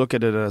we should look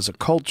at it as a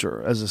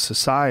culture, as a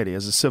society,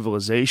 as a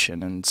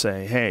civilization, and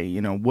say, hey,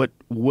 you know,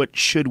 what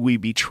should we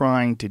be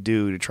trying to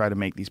do to try to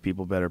make these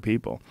people better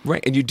people?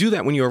 Right, and you do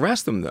that when you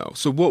arrest them, though.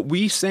 So what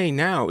we say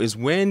now is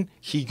when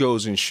he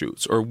goes and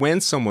shoots or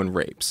when someone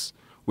rapes,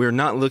 we're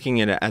not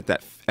looking at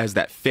that as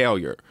that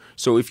failure.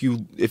 So if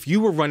you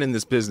were running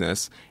this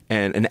business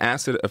and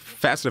a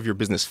facet of your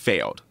business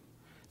failed,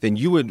 then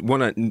you would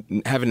want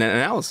to have an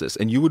analysis,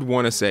 and you would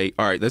want to say,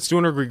 all right, let's do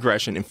a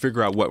regression and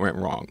figure out what went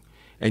wrong.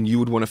 And you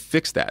would want to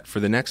fix that for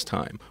the next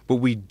time. But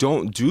we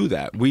don't do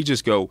that. We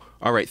just go,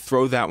 all right,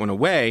 throw that one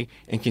away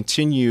and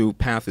continue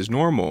path as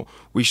normal.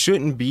 We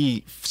shouldn't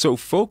be so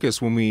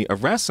focused when we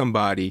arrest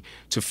somebody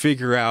to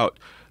figure out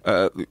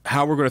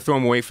how we're going to throw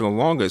them away for the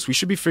longest. We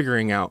should be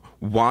figuring out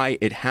why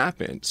it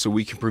happened so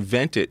we can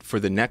prevent it for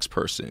the next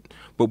person.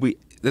 But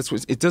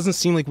it doesn't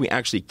seem like we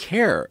actually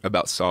care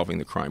about solving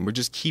the crime. We're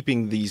just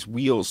keeping these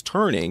wheels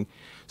turning.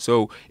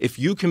 So if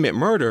you commit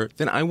murder,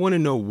 then I want to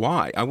know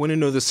why. I want to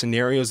know the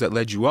scenarios that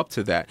led you up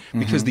to that.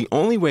 Because the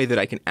only way that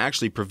I can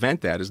actually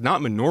prevent that is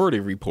not Minority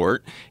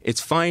Report.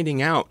 It's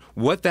finding out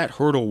what that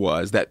hurdle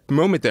was, that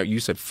moment that you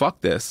said,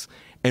 fuck this,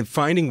 and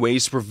finding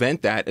ways to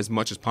prevent that as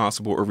much as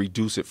possible or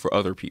reduce it for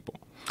other people.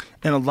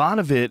 And a lot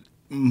of it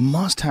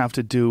must have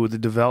to do with the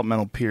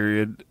developmental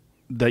period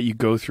that you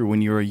go through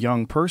when you're a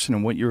young person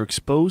and what you're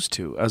exposed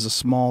to as a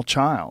small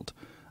child.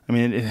 I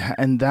mean,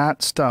 and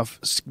that stuff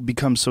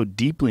becomes so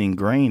deeply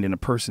ingrained in a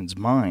person's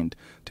mind.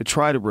 To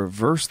try to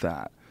reverse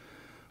that,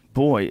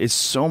 boy, it's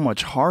so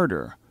much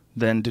harder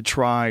than to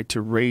try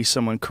to raise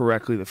someone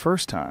correctly the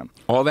first time.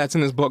 All that's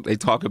in this book. They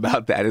talk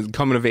about that as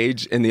coming of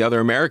age in the other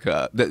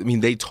America.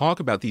 They talk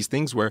about these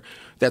things where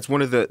that's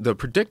one of the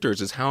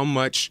predictors is how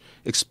much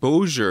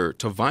exposure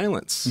to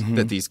violence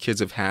that these kids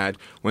have had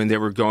when they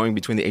were going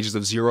between the ages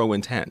of 0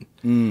 and 10.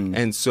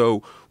 And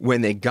so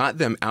when they got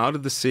them out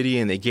of the city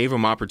and they gave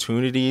them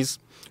opportunities,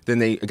 then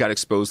they got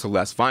exposed to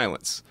less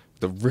violence.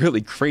 The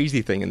really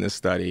crazy thing in this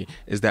study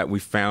is that we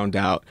found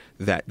out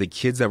that the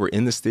kids that were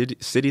in the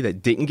city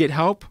that didn't get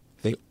help,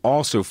 they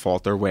also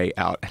fought their way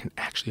out at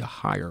actually a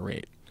higher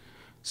rate.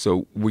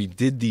 So we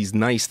did these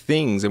nice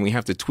things and we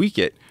have to tweak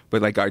it.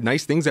 But like our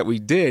nice things that we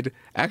did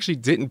actually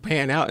didn't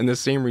pan out in the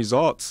same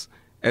results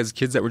as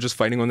kids that were just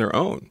fighting on their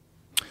own.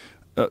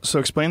 So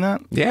explain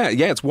that. Yeah,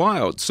 it's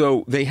wild.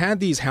 So they had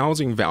these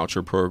housing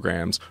voucher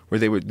programs where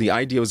the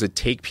idea was to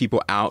take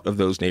people out of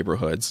those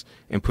neighborhoods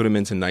and put them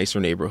into nicer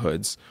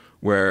neighborhoods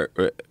where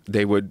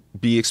they would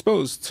be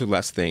exposed to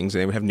less things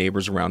and they would have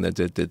neighbors around that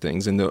did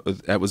things. And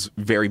that was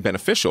very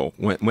beneficial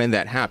when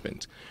that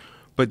happened.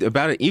 But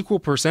about an equal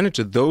percentage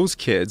of those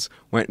kids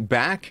went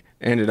back,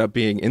 ended up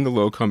being in the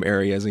low-income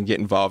areas and get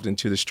involved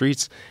into the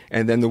streets.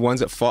 And then the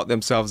ones that fought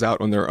themselves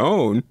out on their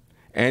own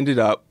ended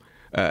up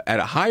at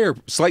a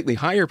slightly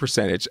higher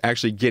percentage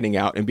actually getting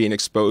out and being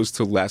exposed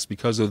to less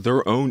because of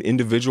their own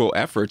individual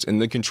efforts in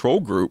the control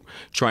group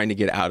trying to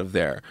get out of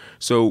there.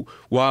 So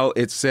while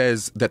it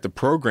says that the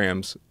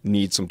programs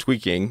need some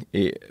tweaking,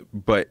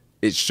 but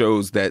it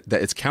shows that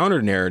it's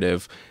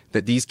counter-narrative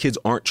that these kids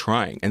aren't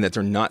trying and that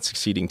they're not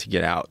succeeding to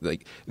get out.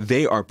 Like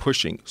they are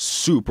pushing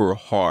super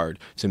hard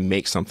to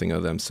make something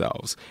of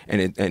themselves.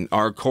 And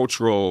our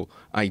cultural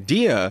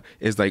idea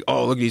is like,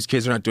 oh, look, these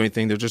kids are not doing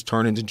anything. They're just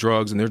turning to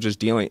drugs and they're just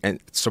dealing.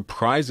 And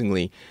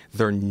surprisingly,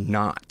 they're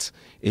not.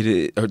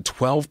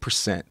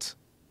 12%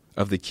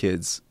 of the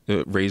kids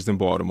raised in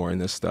Baltimore in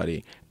this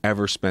study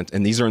ever spent,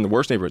 and these are in the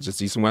worst neighborhoods,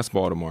 it's East and West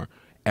Baltimore,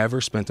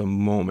 ever spent a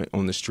moment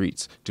on the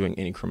streets doing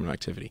any criminal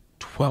activity.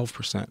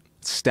 12%.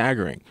 It's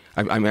staggering.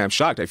 I'm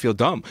shocked. I feel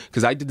dumb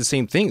because I did the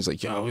same things.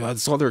 Like,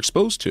 that's all they're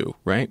exposed to,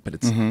 right? But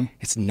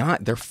it's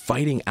not. They're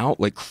fighting out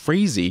like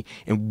crazy,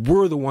 and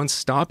we're the ones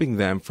stopping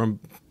them from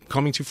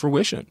coming to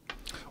fruition.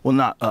 Well,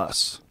 not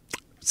us.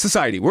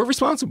 Society. We're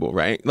responsible,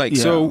 right? Like,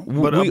 Yeah. so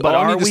but we all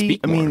are need to we?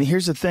 speak I more. mean,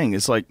 here's the thing.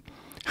 It's like,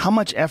 how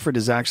much effort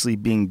is actually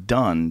being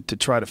done to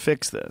try to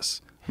fix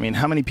this? I mean,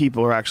 how many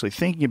people are actually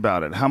thinking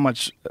about it? How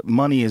much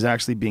money is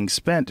actually being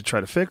spent to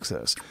try to fix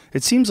this?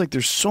 It seems like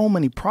there's so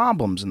many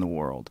problems in the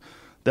world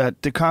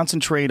that to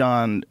concentrate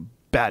on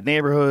bad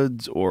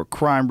neighborhoods or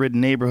crime-ridden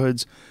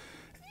neighborhoods,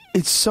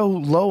 it's so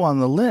low on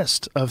the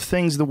list of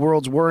things the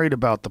world's worried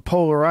about. The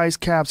polar ice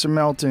caps are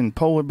melting,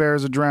 polar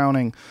bears are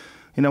drowning.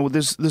 You know,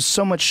 there's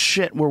so much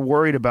shit we're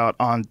worried about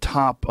on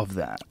top of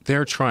that.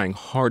 They're trying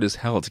hard as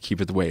hell to keep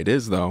it the way it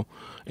is, though.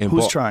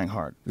 Who's trying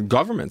hard?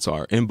 Governments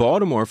are. In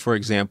Baltimore, for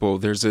example,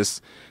 there's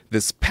this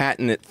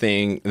patented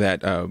thing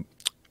that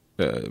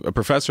a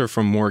professor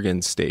from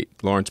Morgan State,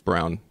 Lawrence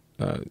Brown,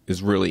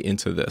 is really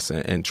into this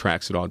and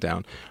tracks it all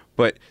down.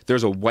 But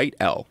there's a white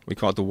L. We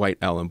call it the white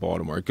L in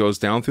Baltimore. It goes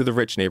down through the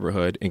rich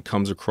neighborhood and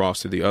comes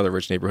across to the other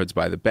rich neighborhoods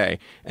by the bay.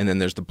 And then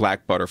there's the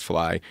black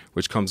butterfly,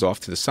 which comes off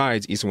to the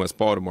sides, East and West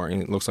Baltimore,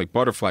 and it looks like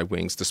butterfly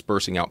wings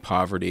dispersing out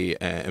poverty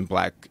and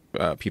black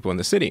people in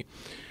the city.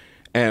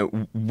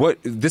 And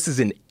this is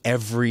in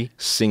every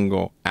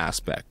single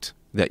aspect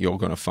that you're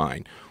going to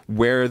find.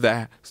 Where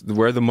the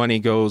money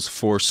goes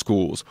for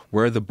schools,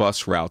 where the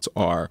bus routes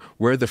are,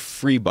 where the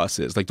free bus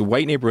is. Like the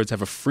white neighborhoods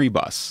have a free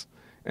bus,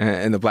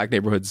 and the black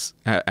neighborhoods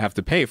have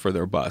to pay for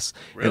their bus.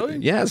 Really?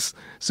 Yes.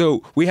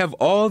 So we have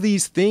all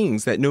these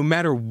things that no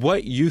matter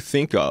what you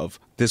think of,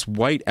 this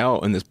white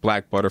L and this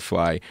black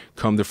butterfly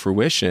come to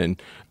fruition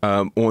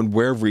on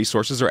where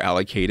resources are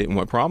allocated and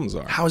what problems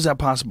are. How is that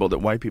possible that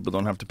white people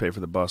don't have to pay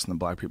for the bus and the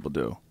black people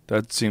do?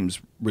 That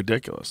seems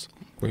ridiculous.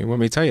 Well, let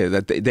me tell you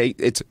that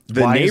it's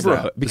the Why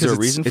neighborhood. is there a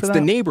reason for it's that?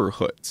 the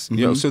neighborhoods.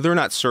 You know, so they're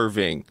not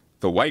serving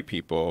the white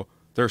people.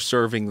 They're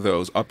serving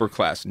those upper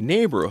class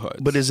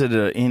neighborhoods. But is it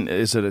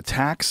a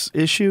tax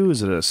issue?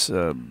 Is it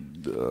a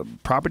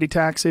property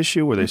tax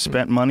issue where they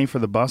spent money for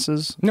the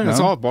buses? No, it's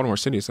all Baltimore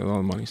City, so all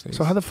the money stays.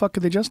 So how the fuck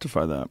could they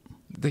justify that?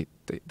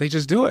 They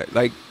just do it,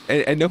 like,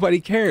 and nobody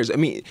cares. I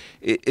mean,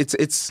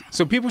 it's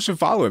so people should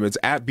follow him. It's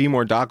at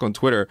BMoreDoc on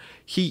Twitter.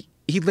 He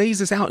lays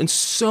this out in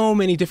so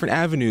many different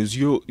avenues.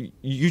 You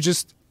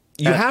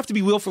have to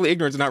be willfully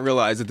ignorant to not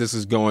realize that this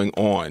is going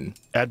on.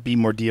 At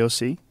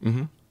BMoreDoc?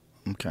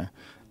 Mm-hmm. Okay.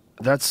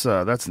 That's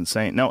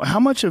insane. Now,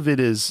 how much of it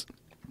is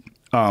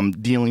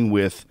dealing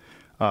with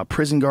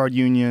prison guard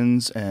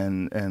unions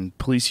and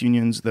police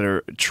unions that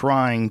are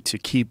trying to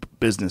keep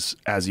business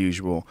as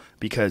usual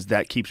because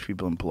that keeps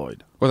people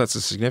employed? Well, that's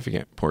a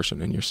significant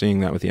portion, and you're seeing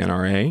that with the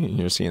NRA, and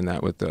you're seeing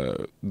that with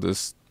the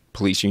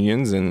police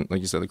unions and, like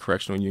you said, the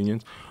correctional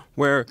unions,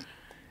 where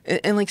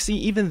and like, see,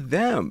 even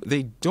them,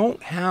 they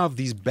don't have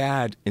these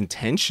bad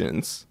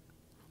intentions,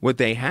 what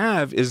they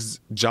have is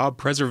job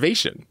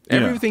preservation.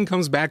 Yeah. Everything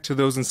comes back to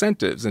those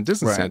incentives and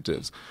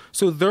disincentives. Right.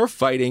 So they're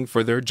fighting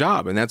for their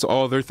job, and that's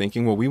all they're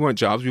thinking. Well, we want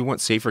jobs. We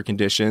want safer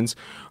conditions.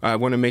 I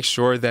want to make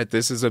sure that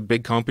this is a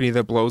big company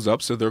that blows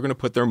up, so they're going to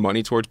put their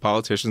money towards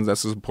politicians that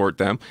support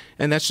them.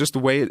 And that's just the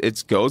way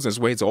it goes. That's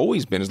the way it's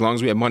always been. As long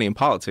as we have money in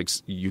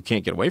politics, you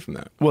can't get away from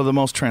that. Well, the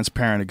most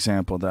transparent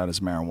example of that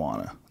is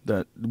marijuana.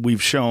 That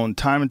we've shown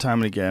time and time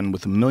and again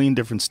with a million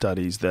different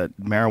studies that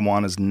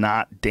marijuana is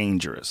not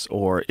dangerous,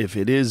 or if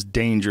it is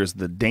dangerous,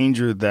 the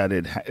danger that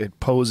it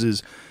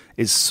poses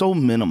is so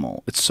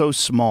minimal, it's so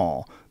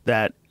small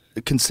that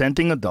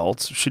consenting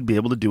adults should be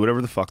able to do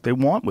whatever the fuck they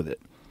want with it.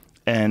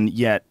 And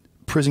yet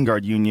prison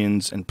guard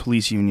unions and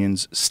police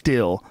unions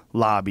still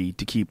lobby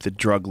to keep the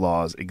drug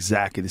laws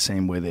exactly the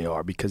same way they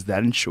are, because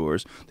that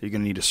ensures that you're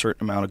going to need a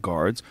certain amount of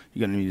guards,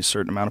 you're going to need a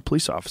certain amount of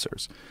police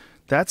officers.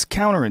 That's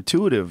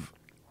counterintuitive.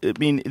 I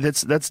mean,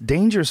 that's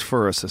dangerous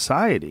for a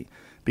society,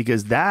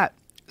 because that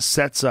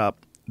sets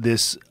up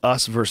this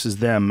us versus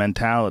them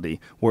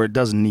mentality where it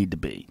doesn't need to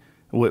be,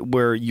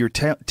 where you're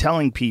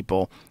telling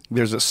people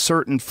there's a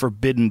certain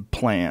forbidden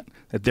plant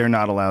that they're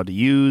not allowed to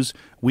use.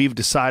 We've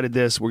decided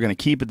this. We're going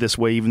to keep it this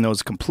way, even though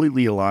it's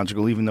completely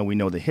illogical, even though we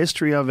know the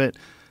history of it,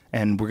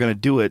 and we're going to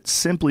do it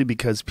simply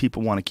because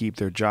people want to keep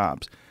their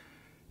jobs.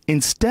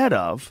 Instead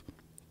of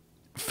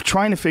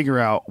trying to figure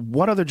out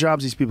what other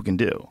jobs these people can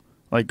do.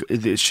 Like,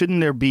 shouldn't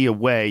there be a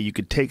way you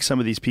could take some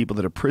of these people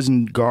that are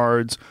prison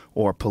guards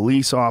or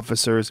police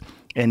officers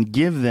and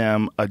give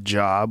them a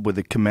job with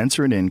a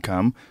commensurate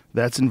income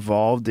that's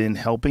involved in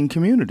helping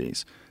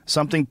communities?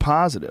 Something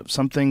positive,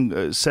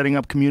 something setting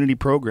up community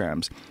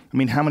programs. I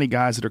mean, how many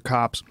guys that are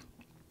cops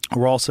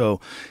are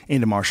also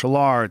into martial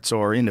arts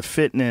or into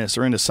fitness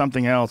or into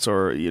something else,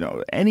 or, you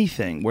know,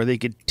 anything where they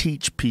could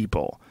teach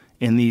people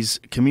in these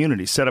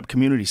communities, set up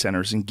community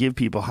centers and give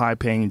people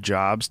high-paying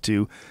jobs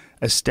to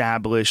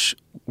establish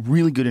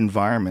really good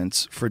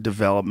environments for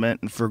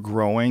development and for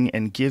growing,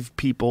 and give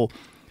people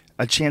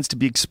a chance to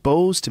be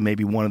exposed to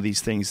maybe one of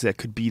these things that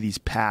could be these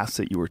paths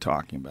that you were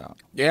talking about.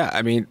 Yeah,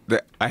 I mean,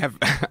 I have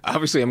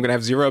obviously I'm going to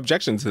have zero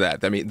objection to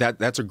that. I mean,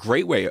 that's a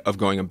great way of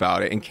going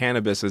about it, and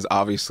cannabis is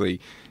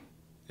obviously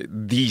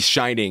the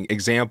shining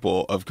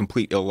example of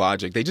complete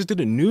illogic. They just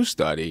did a new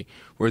study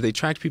where they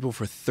tracked people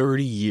for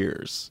 30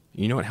 years.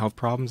 You know what health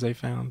problems they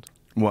found?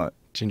 What?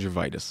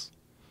 Gingivitis.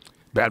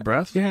 Bad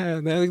breath? Yeah,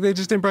 they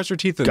just didn't brush their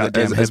teeth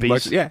Goddamn as hippies.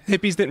 much. Yeah,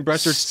 hippies didn't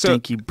brush their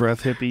stinky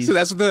breath hippies. So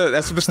that's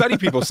what the study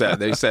people said.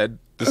 They said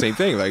the same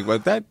thing. Like, well,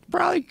 that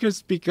probably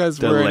just because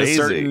They're we're lazy. in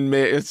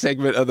a certain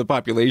segment of the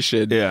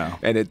population, Yeah.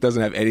 and it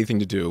doesn't have anything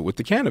to do with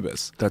the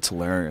cannabis. That's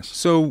hilarious.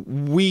 So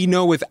we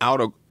know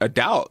without a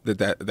doubt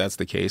that's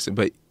the case.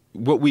 But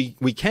what we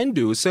can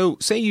do is, so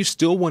say you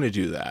still want to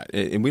do that,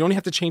 and we don't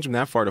have to change them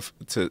that far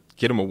to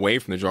get them away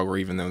from the drug war,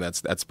 even though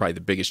that's probably the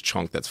biggest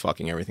chunk that's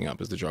fucking everything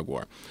up is the drug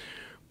war.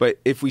 But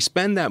if we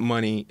spend that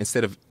money,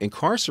 instead of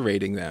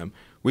incarcerating them,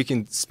 we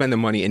can spend the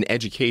money in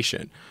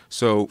education.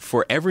 So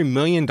for every $1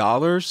 million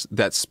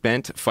that's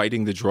spent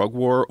fighting the drug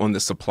war on the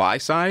supply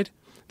side,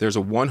 there's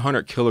a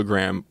 100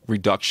 kilogram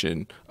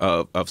reduction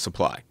of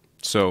supply.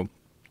 So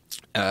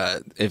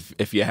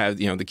if you have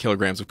the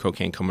kilograms of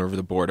cocaine coming over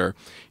the border,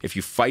 if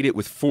you fight it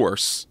with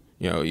force,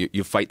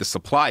 you fight the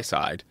supply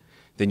side,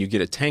 then you get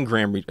a 10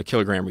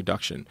 kilogram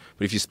reduction.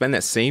 But if you spend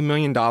that same $1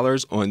 million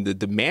on the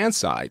demand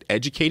side,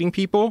 educating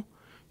people,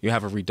 you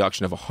have a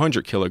reduction of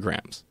 100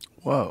 kilograms.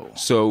 Whoa.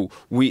 So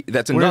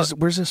that's another.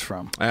 Where's this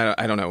from?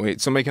 I don't know.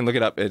 Somebody can look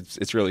it up.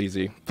 It's really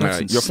easy.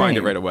 insane. You'll find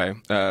it right away.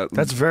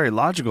 That's very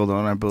logical,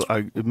 though,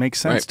 and it makes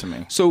sense to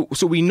me. So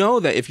we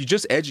know that if you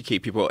just educate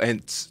people,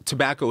 and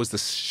tobacco is the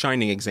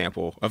shining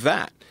example of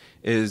that,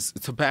 is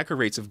tobacco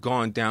rates have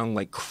gone down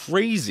like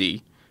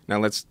crazy. Now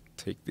let's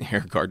take the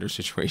Eric Gardner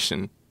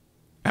situation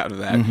out of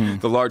that. Mm-hmm.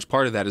 The large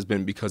part of that has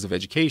been because of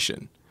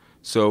education.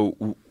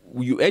 So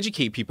you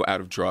educate people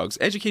out of drugs.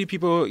 Educated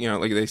people,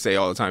 like they say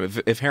all the time,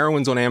 if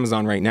heroin's on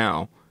Amazon right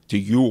now, do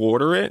you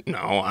order it?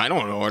 No, I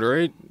don't order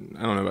it.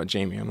 I don't know about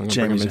Jamie.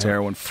 Jamie's a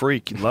heroin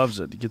freak. He loves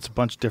it. He gets a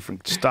bunch of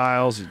different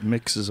styles. He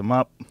mixes them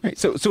up. Right.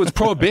 So it's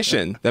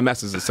prohibition that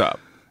messes us up.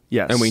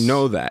 Yes. And we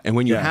know that. And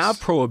when you have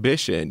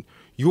prohibition,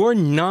 you're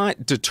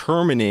not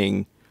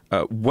determining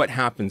what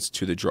happens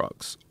to the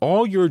drugs.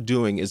 All you're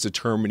doing is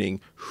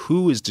determining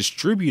who is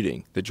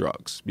distributing the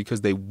drugs,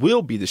 because they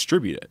will be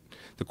distributed.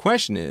 The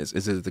question is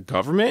it the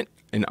government,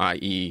 and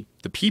i.e.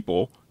 the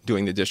people,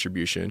 doing the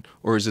distribution,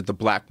 or is it the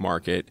black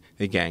market,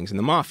 the gangs, and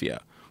the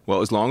mafia?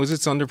 Well, as long as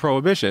it's under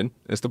prohibition,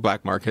 it's the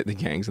black market, the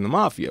gangs, and the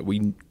mafia.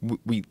 We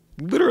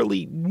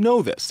literally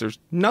know this. There's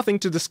nothing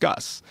to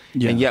discuss.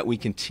 Yeah. And yet we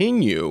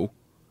continue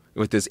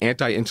with this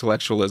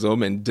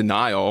anti-intellectualism and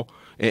denial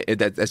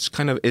that's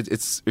kind of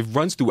it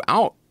runs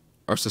throughout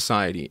our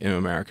society in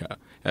America.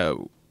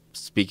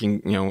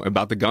 Speaking,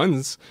 about the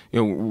guns,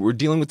 we're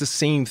dealing with the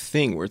same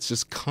thing where it's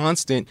just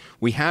constant.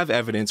 We have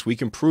evidence, we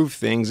can prove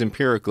things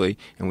empirically,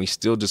 and we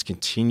still just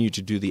continue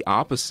to do the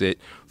opposite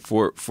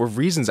for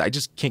reasons I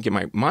just can't get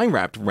my mind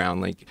wrapped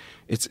around. Like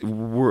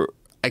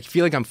I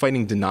feel like I'm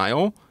fighting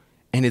denial,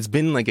 and it's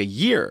been like a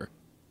year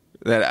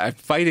that I'm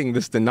fighting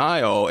this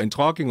denial and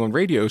talking on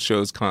radio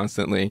shows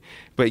constantly,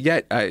 but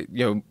yet, a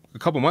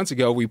couple months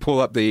ago, we pull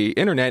up the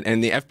internet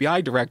and the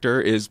FBI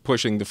director is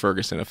pushing the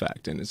Ferguson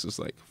effect, and it's just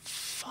like,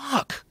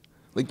 fuck.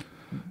 Like,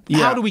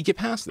 how do we get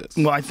past this?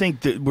 Well, I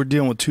think that we're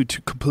dealing with two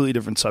completely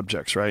different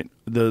subjects, right?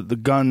 The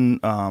gun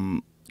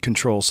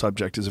control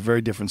subject is a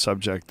very different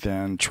subject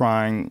than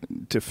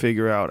trying to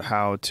figure out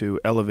how to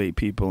elevate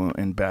people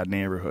in bad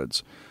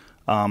neighborhoods.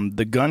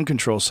 The gun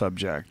control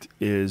subject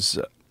is,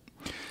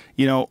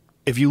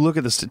 if you look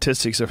at the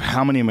statistics of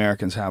how many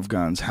Americans have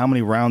guns, how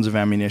many rounds of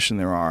ammunition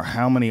there are,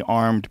 how many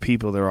armed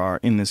people there are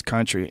in this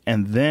country,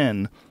 and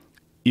then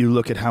you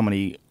look at how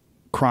many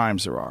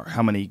crimes there are,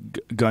 how many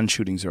gun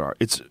shootings there are,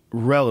 it's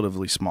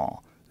relatively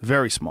small,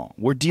 very small.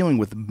 We're dealing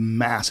with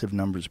massive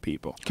numbers of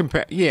people.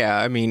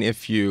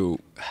 If you...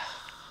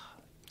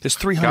 There's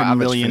 300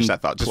 million. Finish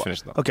that thought. Just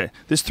finish that. Okay,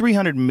 there's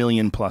 300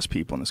 million plus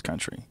people in this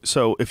country.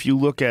 So if you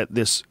look at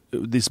this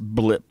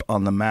blip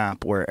on the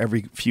map where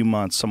every few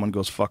months someone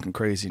goes fucking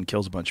crazy and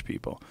kills a bunch of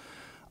people,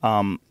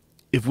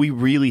 if we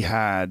really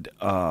had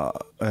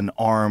an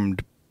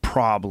armed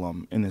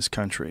problem in this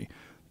country,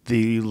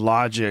 the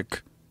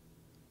logic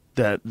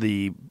that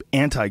the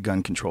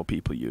anti-gun control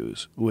people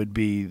use would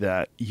be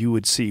that you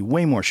would see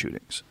way more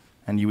shootings,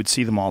 and you would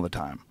see them all the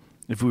time.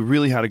 If we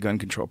really had a gun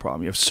control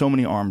problem, you have so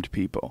many armed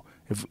people.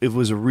 If it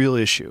was a real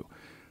issue.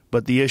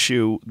 But the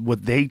issue,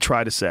 what they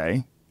try to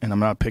say, and I'm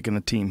not picking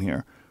a team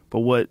here, but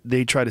what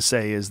they try to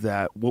say is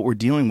that what we're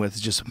dealing with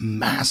is just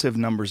massive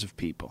numbers of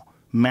people.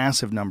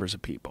 Massive numbers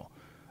of people.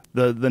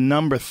 The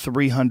number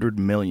 300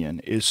 million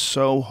is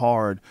so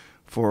hard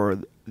for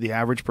the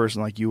average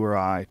person like you or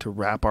I to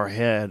wrap our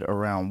head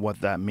around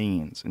what that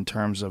means in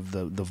terms of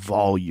the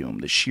volume,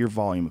 the sheer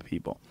volume of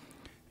people.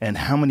 And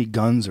how many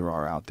guns there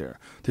are out there.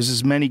 There's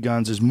as many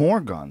guns, there's more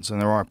guns than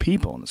there are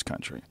people in this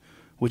country,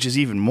 which is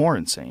even more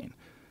insane.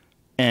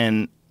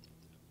 And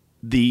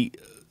the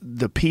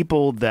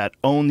people that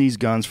own these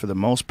guns, for the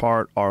most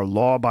part, are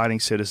law-abiding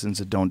citizens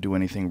that don't do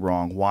anything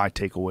wrong. Why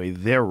take away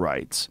their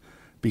rights?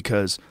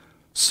 Because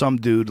some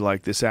dude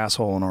like this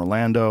asshole in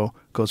Orlando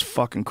goes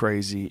fucking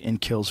crazy and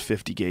kills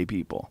 50 gay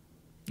people.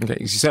 Okay,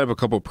 you set up a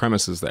couple of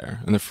premises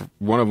there. And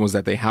one of them was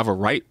that they have a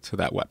right to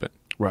that weapon.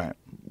 Right.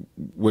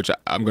 Which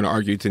I'm going to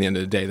argue to the end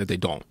of the day that they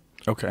don't.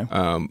 Okay.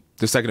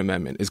 The Second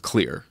Amendment is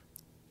clear.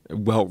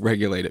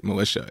 Well-regulated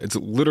militia. It's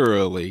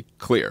literally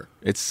clear.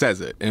 It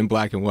says it in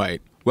black and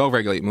white.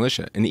 Well-regulated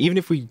militia. And even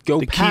if we go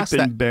past that...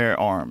 keep and bear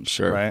arms,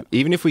 sure, right?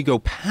 Even if we go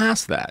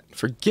past that,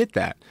 forget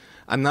that.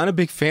 I'm not a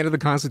big fan of the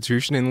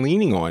Constitution and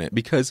leaning on it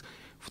because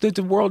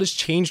the world has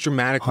changed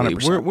dramatically.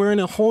 100%. We're in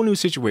a whole new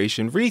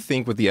situation.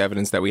 Rethink with the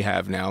evidence that we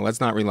have now. Let's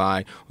not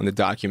rely on the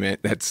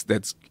document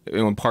that's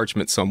on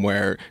parchment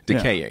somewhere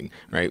decaying,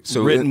 right?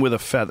 So written with a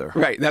feather.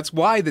 Right. That's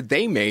why that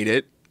they made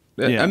it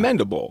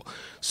amendable.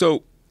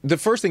 So the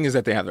first thing is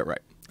that they have the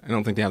right. I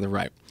don't think they have the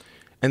right.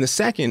 And the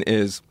second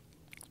is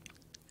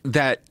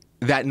that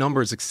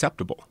number is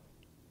acceptable.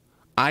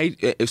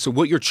 So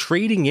what you're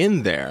trading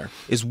in there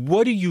is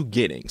what are you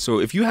getting? So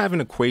if you have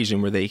an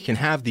equation where they can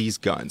have these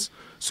guns,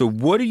 so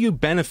what are you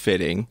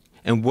benefiting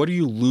and what are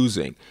you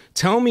losing?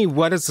 Tell me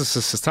what as a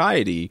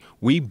society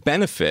we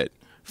benefit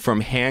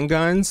from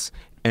handguns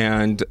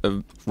and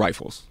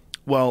rifles.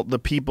 Well, the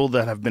people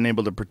that have been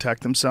able to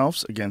protect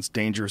themselves against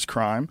dangerous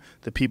crime,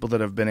 the people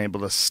that have been able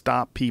to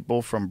stop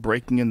people from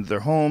breaking into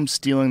their homes,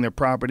 stealing their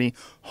property,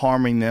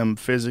 harming them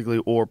physically,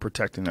 or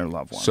protecting their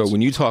loved ones. So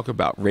when you talk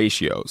about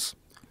ratios,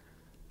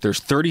 there's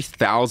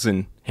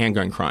 30,000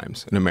 handgun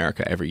crimes in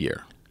America every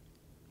year,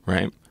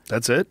 right?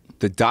 That's it?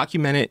 The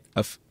documented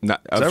of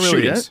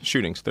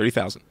shootings,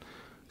 30,000.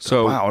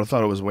 So wow, I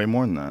thought it was way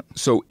more than that.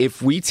 So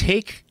if we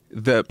take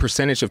the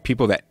percentage of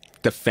people that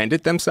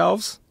defended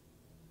themselves,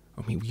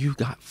 I mean, you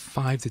got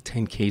 5 to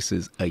 10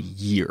 cases a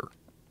year.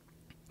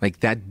 Like,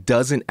 that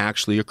doesn't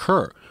actually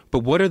occur. But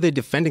what are they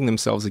defending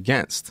themselves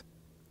against?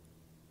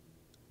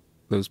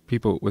 Those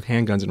people with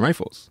handguns and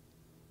rifles.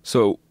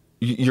 So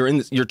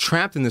you're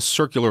trapped in this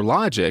circular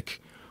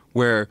logic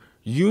where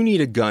you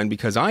need a gun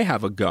because I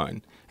have a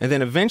gun. And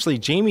then eventually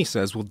Jamie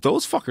says, well,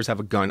 those fuckers have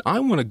a gun. I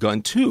want a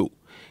gun too.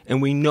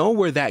 And we know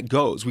where that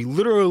goes. We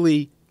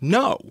literally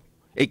know.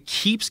 It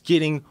keeps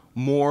getting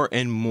more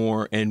and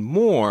more and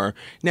more.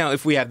 Now,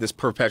 if we have this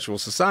perpetual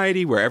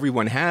society where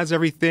everyone has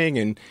everything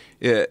and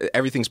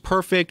everything's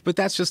perfect, but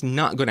that's just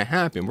not going to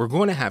happen. We're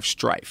going to have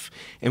strife.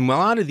 And a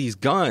lot of these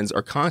guns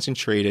are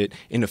concentrated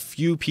in a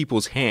few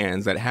people's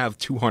hands that have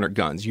 200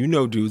 guns. You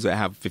know dudes that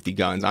have 50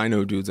 guns. I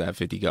know dudes that have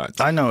 50 guns.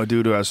 I know a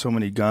dude who has so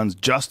many guns.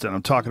 Justin,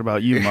 I'm talking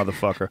about you,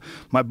 motherfucker.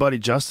 My buddy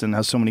Justin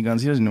has so many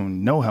guns, he doesn't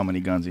even know how many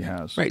guns he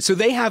has. Right, so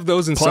they have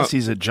those in Plus,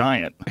 he's a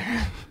giant.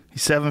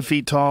 He's 7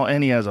 feet tall,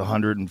 and he has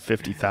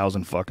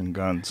 150,000 fucking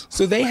guns.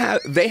 So they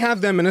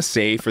have them in a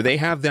safe, or they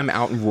have them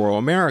out in rural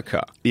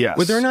America. Yes.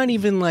 But they're not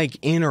even, like,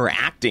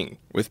 interacting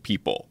with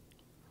people,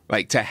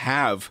 like, to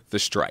have the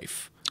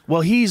strife.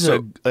 Well, he's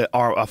a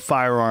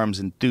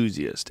firearms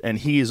enthusiast, and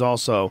he is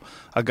also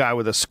a guy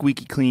with a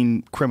squeaky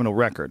clean criminal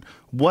record.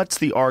 What's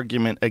the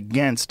argument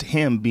against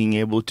him being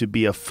able to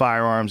be a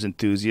firearms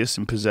enthusiast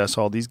and possess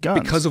all these guns?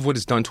 Because of what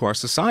it's done to our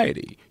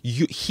society.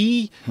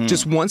 He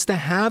just wants to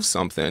have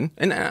something,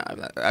 and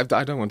I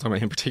don't want to talk about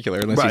him in particular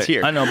unless he's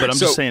here. I know, but I'm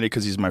just saying it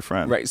because he's my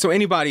friend. Right. So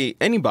anybody,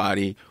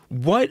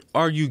 what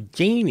are you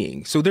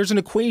gaining? So there's an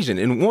equation.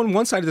 And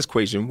one side of this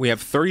equation, we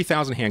have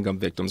 30,000 handgun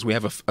victims. We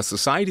have a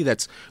society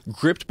that's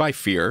gripped by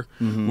fear.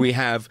 We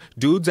have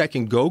dudes that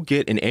can go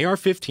get an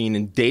AR-15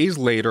 and days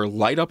later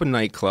light up a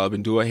nightclub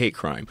and do a hate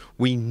crime.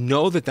 We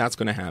know that that's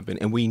going to happen.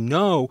 And we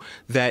know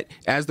that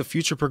as the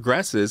future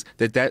progresses,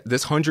 that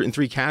this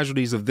 103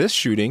 casualties of this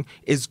shooting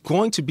is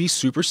going to be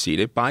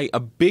superseded by a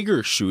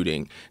bigger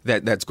shooting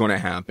that's going to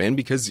happen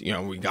because,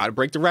 we got to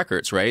break the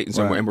records, right? And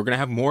so and we're going to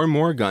have more and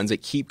more guns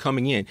that keep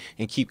coming in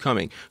and keep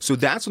coming. So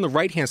that's on the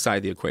right-hand side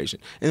of the equation.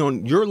 And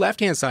on your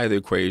left-hand side of the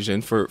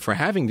equation for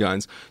having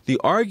guns, the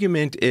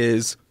argument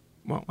is,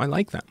 well, I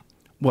like them.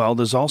 Well,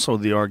 there's also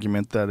the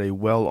argument that a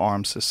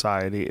well-armed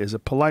society is a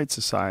polite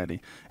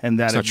society, and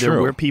that if there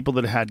were people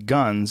that had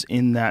guns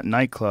in that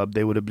nightclub,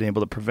 they would have been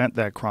able to prevent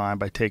that crime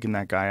by taking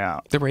that guy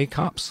out. There were 8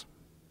 cops.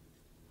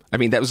 I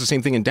mean, that was the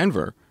same thing in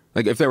Denver.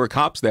 Like, if there were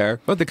cops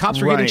there, but the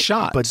cops were getting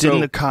shot. But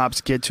didn't the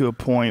cops get to a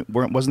point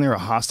where wasn't there a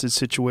hostage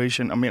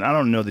situation? I mean, I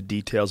don't know the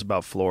details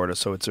about Florida,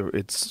 so it's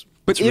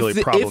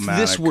really problematic. If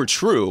this were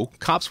true,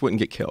 cops wouldn't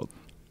get killed.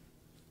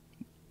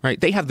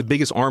 Right? They have the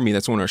biggest army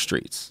that's on our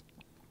streets.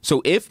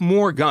 So if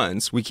more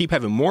guns, we keep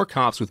having more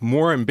cops with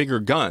more and bigger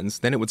guns,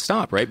 then it would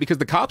stop, right? Because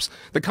the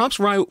cops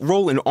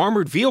roll in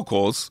armored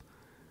vehicles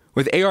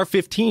with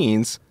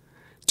AR-15s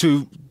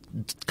to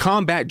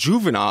combat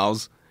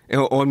juveniles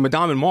on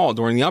Madame and Mall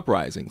during the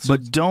uprisings.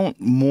 But don't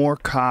more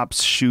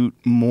cops shoot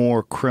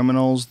more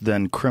criminals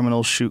than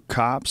criminals shoot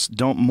cops?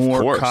 Don't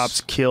more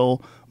cops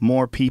kill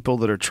more people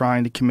that are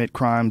trying to commit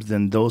crimes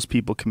than those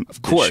people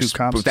that shoot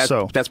cops?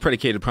 But that's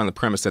predicated upon the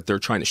premise that they're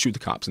trying to shoot the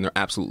cops, and they're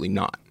absolutely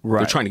not. Right.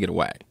 They're trying to get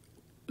away.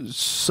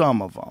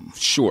 Some of them.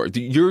 Sure.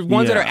 Your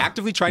ones that are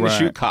actively trying to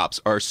shoot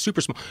cops are super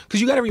small. Because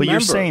you got to remember. But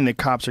you're saying that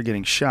cops are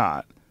getting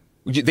shot.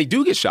 They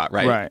do get shot,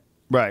 right?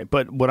 Right.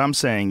 But what I'm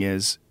saying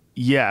is,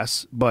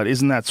 yes, but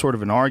isn't that sort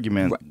of an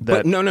argument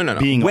that no.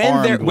 being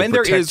armed will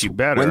protect you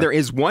better? When there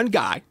is one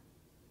guy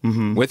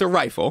with a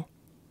rifle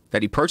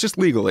that he purchased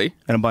legally.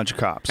 And a bunch of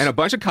cops.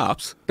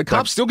 The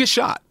cops still get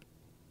shot.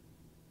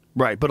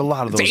 Right, but a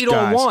lot of those guys. It's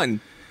 8-on-1.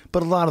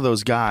 But a lot of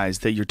those guys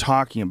that you're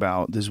talking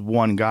about, there's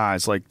one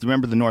guy's like,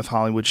 remember the North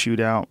Hollywood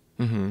shootout?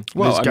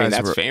 Well, I mean,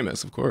 that's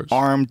famous, of course.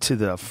 Armed to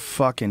the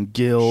fucking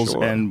gills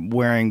and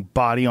wearing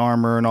body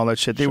armor and all that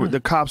shit. The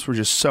cops were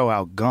just so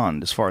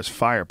outgunned as far as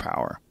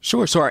firepower.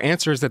 Sure. So our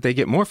answer is that they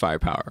get more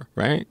firepower,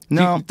 right?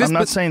 No, I'm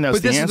not saying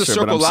that's the answer. But this is the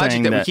circle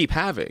logic that we keep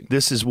having.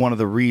 This is one of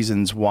the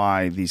reasons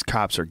why these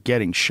cops are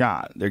getting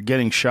shot. They're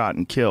getting shot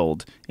and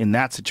killed in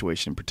that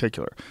situation in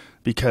particular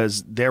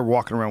because they're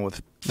walking around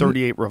with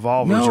 38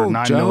 revolvers or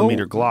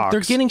 9mm Glocks.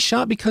 They're getting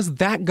shot because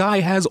that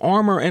guy has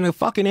armor and a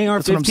fucking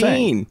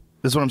AR-15.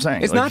 That's what I'm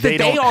saying. It's not that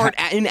they aren't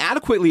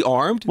inadequately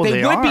armed. Well,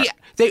 they would be.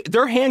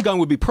 Their handgun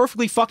would be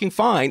perfectly fucking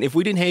fine if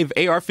we didn't have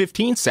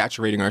AR-15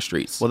 saturating our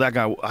streets. Well, that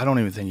guy, I don't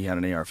even think he had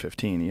an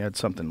AR-15. He had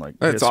something like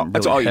that's all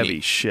you heavy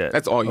need. Shit.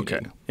 That's all you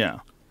need. Yeah.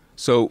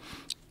 So,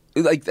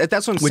 like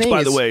that's what I'm saying. Which,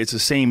 by the way, it's the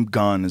same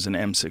gun as an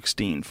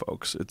M16,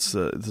 folks. It's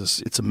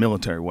a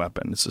military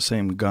weapon. It's the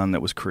same gun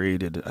that was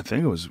created. I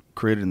think it was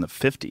created in the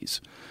 50s.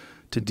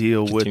 To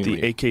deal with the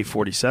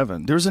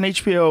AK-47. There was an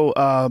HBO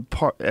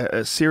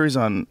a series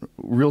on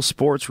Real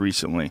Sports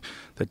recently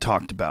that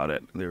talked about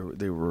it.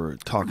 They were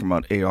talking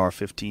about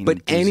AR-15.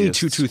 But any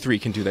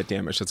 .223 can do that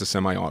damage. That's a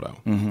semi-auto.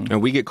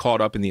 And we get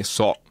caught up in the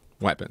assault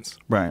weapons.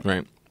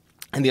 Right.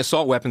 And the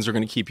assault weapons are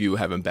going to keep you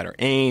having better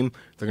aim.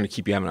 They're going to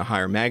keep you having a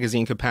higher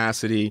magazine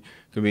capacity.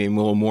 Going to be a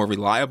little more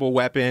reliable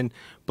weapon.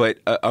 But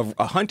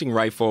a hunting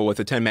rifle with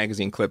a 10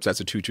 magazine clips,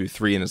 that's a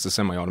 .223, and it's a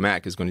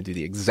semi-automatic, is going to do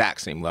the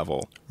exact same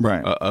level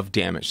of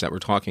damage that we're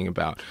talking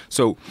about.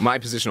 So my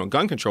position on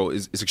gun control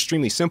is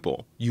extremely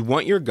simple. You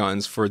want your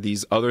guns for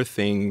these other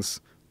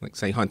things, like,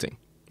 say, hunting,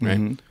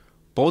 right?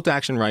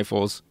 Bolt-action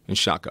rifles and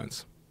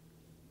shotguns.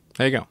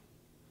 There you go.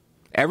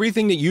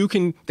 Everything that you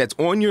can, that's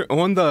on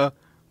the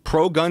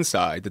pro-gun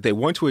side that they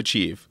want to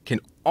achieve can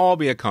all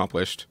be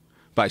accomplished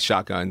by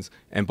shotguns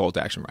and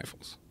bolt-action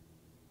rifles.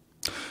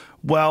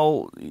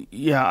 Well,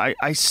 yeah,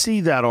 I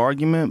see that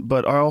argument,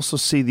 but I also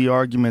see the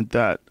argument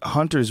that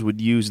hunters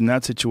would use in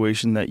that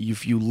situation, that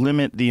if you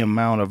limit the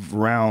amount of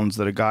rounds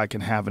that a guy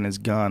can have in his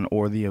gun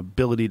or the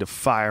ability to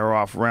fire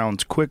off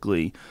rounds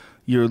quickly,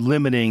 you're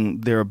limiting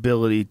their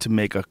ability to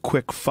make a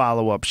quick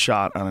follow-up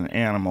shot on an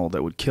animal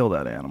that would kill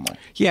that animal.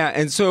 Yeah,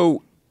 and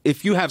so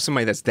if you have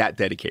somebody that's that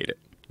dedicated,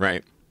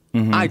 right,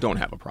 I don't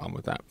have a problem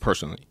with that,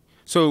 personally.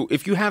 So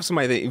if you have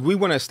somebody that we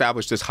want to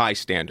establish this high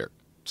standard,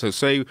 so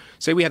say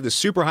we have this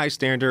super high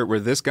standard where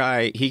this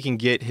guy, he can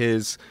get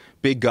his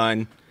big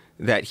gun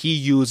that he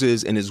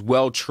uses and is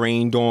well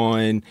trained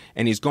on,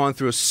 and he's gone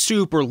through a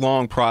super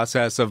long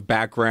process of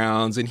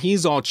backgrounds, and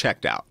he's all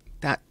checked out.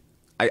 That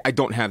I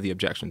don't have the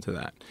objection to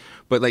that.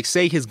 But like,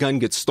 say his gun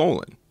gets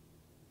stolen,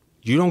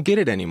 you don't get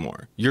it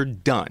anymore. You're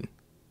done.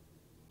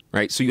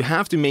 right? So you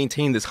have to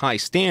maintain this high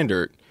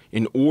standard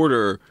in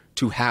order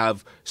to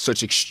have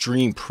such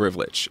extreme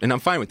privilege. And I'm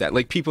fine with that.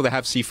 Like people that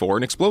have C4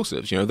 and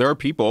explosives. You know, there are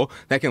people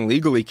that can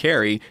legally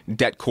carry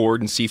det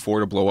cord and C4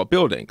 to blow up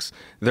buildings.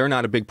 They're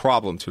not a big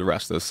problem to the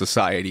rest of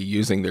society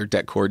using their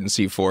det cord and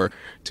C4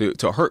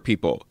 to hurt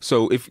people.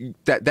 So if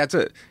that's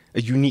a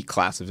unique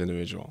class of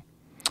individual.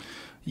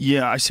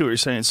 Yeah, I see what you're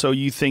saying. So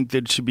you think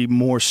there should be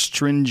more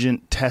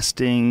stringent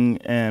testing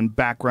and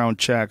background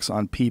checks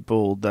on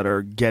people that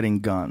are getting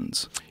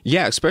guns?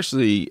 Yeah,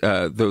 especially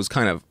those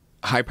kind of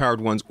high-powered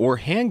ones or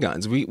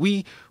handguns.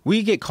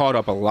 We get caught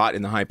up a lot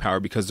in the high power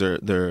because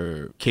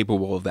they're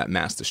capable of that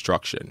mass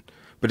destruction.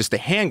 But it's the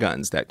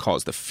handguns that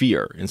cause the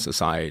fear in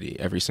society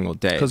every single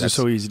day. Because they're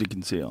so easy to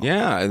conceal.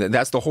 Yeah, and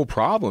that's the whole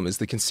problem is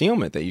the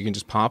concealment, that you can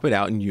just pop it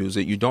out and use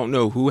it. You don't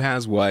know who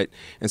has what.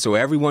 And so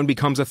everyone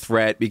becomes a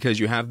threat because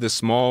you have this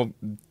small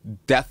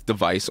death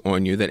device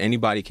on you that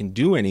anybody can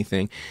do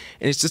anything.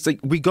 And it's just like,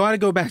 we got to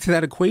go back to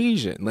that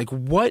equation. Like,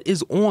 what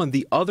is on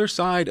the other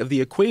side of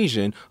the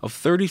equation of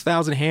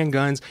 30,000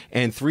 handguns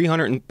and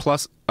 300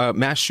 plus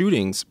mass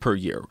shootings per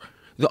year?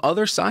 The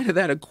other side of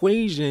that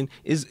equation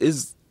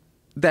is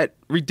that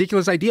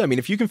ridiculous idea. I mean,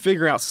 if you can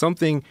figure out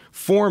something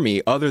for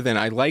me other than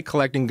I like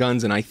collecting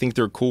guns and I think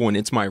they're cool and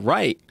it's my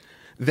right,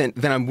 then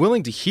I'm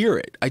willing to hear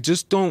it. I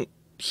just don't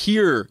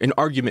hear an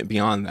argument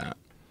beyond that.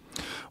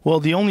 Well,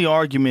 the only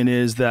argument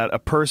is that a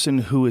person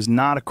who is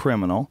not a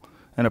criminal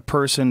and a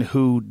person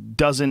who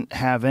doesn't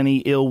have any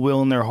ill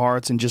will in their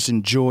hearts and just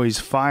enjoys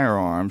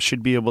firearms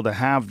should be able to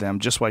have them,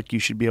 just like you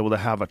should be able to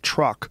have a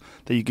truck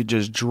that you could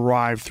just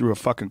drive through a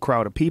fucking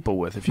crowd of people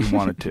with if you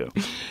wanted to.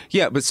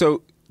 Yeah, but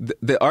so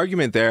the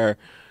argument there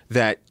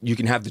that you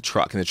can have the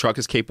truck and the truck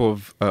is capable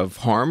of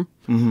harm,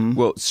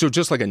 well, so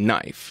just like a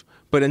knife.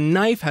 But a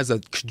knife has a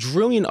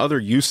quadrillion other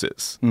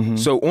uses.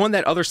 So on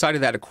that other side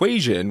of that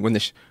equation, when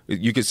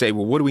you could say,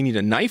 well, what do we need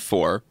a knife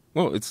for?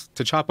 Well, it's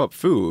to chop up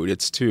food.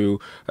 It's to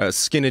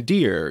skin a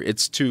deer.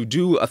 It's to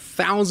do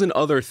 1,000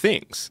 other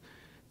things.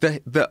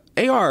 The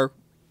AR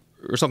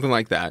or something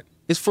like that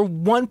is for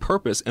one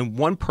purpose and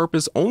one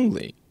purpose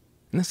only.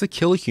 And that's to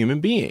kill a human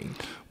being.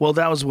 Well,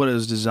 that was what it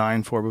was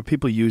designed for, but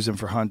people use them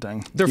for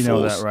hunting. They're you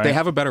fools. know that, right? They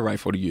have a better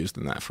rifle to use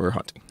than that for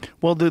hunting.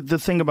 Well, the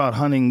thing about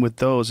hunting with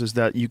those is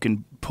that you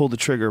can pull the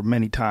trigger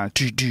many times,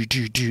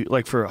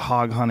 like for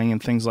hog hunting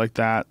and things like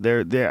that.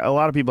 A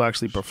lot of people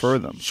actually prefer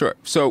them. Sure.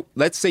 So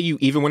let's say you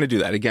even want to do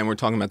that. Again, we're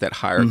talking about that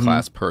higher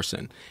class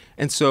person.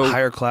 And so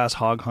higher class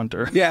hog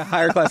hunter. Yeah,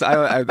 higher class.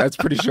 That's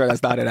pretty sure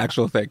that's not an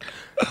actual thing.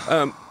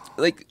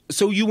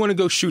 So you want to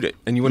go shoot it,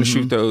 and you want to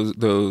shoot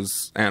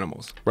those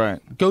animals. Right.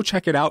 Go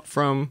check it out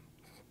from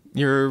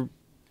your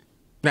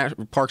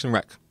Parks and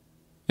Rec,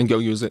 and go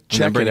use it.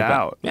 Check it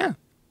out. Yeah.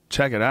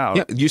 Check it out.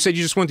 Yeah. You said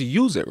you just wanted to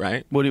use it,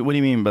 right? What do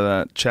you mean by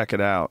that? Check it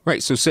out.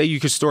 Right. So say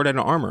you could store it at an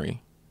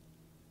armory.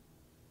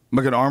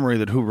 Like an armory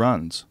that who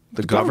runs?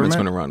 The government's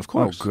going to run, of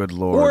course. Oh, good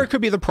Lord. Or it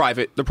could be the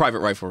private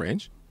rifle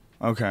range.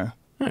 Okay.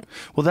 Right.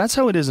 Well, that's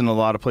how it is in a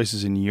lot of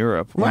places in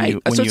Europe. Right.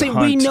 So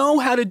we know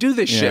how to do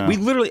this shit. Yeah. We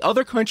literally,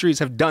 other countries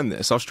have done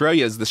this.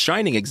 Australia is the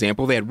shining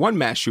example. They had one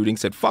mass shooting,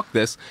 said, fuck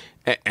this,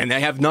 and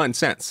they have none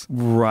since.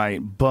 Right.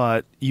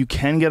 But you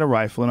can get a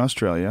rifle in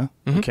Australia,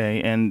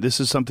 okay? And this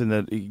is something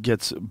that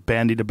gets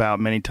bandied about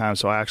many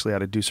times, so I actually had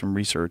to do some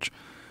research.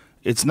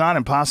 It's not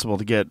impossible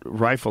to get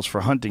rifles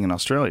for hunting in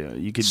Australia.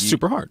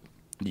 Super hard.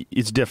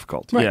 It's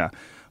difficult, right. Yeah.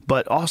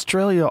 But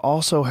Australia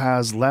also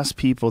has less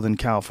people than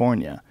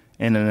California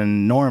and an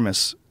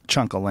enormous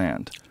chunk of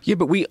land. Yeah,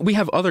 but we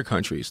have other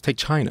countries. Take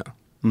China.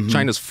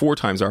 China's 4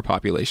 times our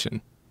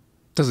population.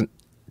 Doesn't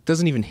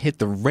even hit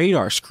the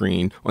radar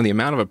screen on the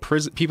amount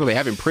of people they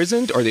have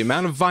imprisoned or the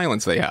amount of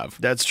violence they have.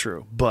 That's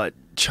true. But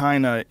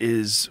China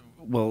is,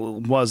 well,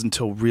 it was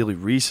until really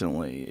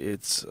recently,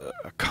 it's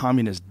a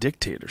communist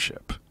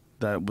dictatorship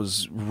that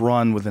was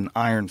run with an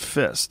iron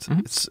fist.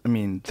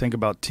 Think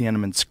about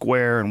Tiananmen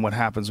Square and what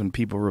happens when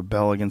people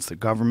rebel against the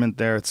government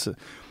there. It's a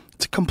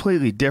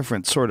completely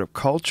different sort of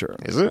culture.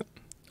 Is it?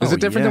 Is it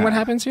different than what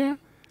happens here?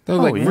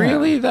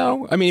 Really,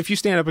 though? I mean, if you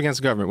stand up against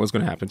the government, what's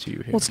going to happen to you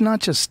here? Well, it's not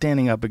just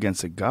standing up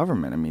against the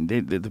government. I mean,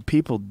 the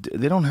people,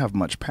 they don't have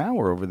much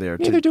power over there.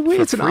 Neither do we.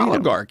 It's an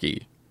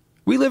oligarchy.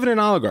 We live in an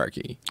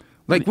oligarchy.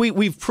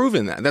 We've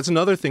proven that. That's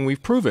another thing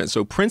we've proven.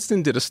 So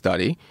Princeton did a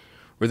study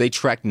where they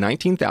tracked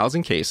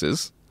 19,000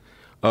 cases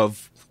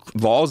of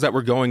laws that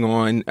were going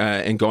on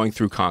and going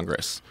through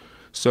Congress.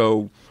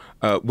 So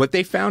what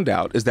they found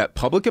out is that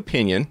public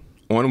opinion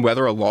on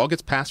whether a law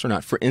gets passed or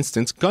not, for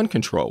instance, gun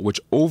control, which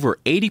over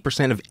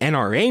 80% of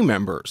NRA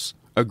members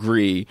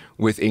agree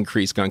with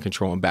increased gun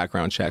control and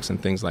background checks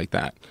and things like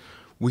that.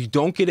 We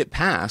don't get it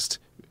passed,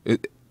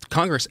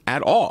 Congress,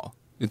 at all.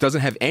 It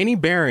doesn't have any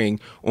bearing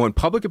on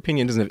public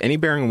opinion, doesn't have any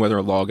bearing on whether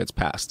a law gets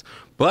passed.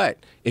 But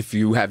if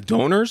you have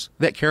donors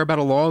that care about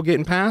a law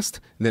getting passed,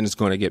 then it's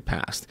going to get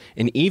passed.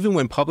 And even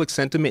when public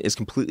sentiment is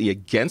completely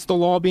against the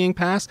law being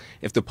passed,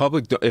 if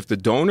the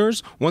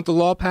donors want the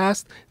law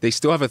passed, they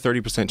still have a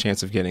 30%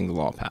 chance of getting the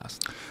law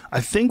passed.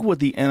 I think what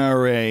the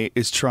NRA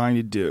is trying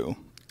to do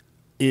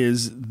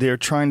is they're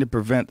trying to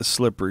prevent the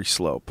slippery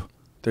slope.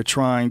 They're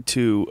trying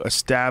to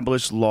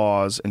establish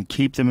laws and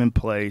keep them in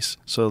place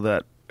so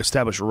that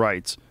establish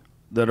rights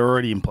that are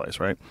already in place,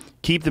 right?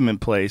 Keep them in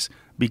place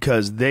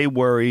because they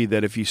worry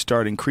that if you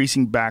start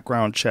increasing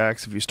background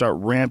checks, if you start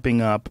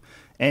ramping up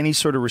any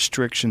sort of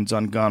restrictions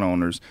on gun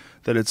owners,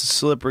 that it's a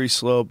slippery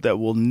slope that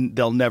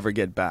they'll never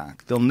get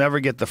back. They'll never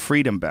get the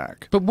freedom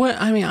back. But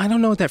I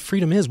don't know what that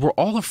freedom is. We're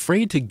all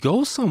afraid to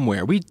go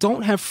somewhere. We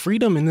don't have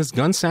freedom in this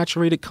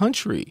gun-saturated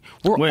country.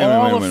 We're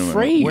all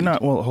afraid. We're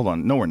not. Well, hold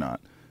on. No, we're not.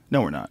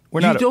 No, we're not.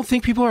 You don't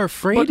think people are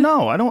afraid? But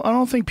no, I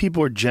don't think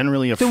people are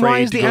generally afraid. Then why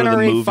is to the go to the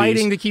NRA movies.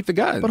 fighting to keep the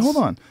guns? But hold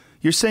on.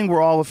 You're saying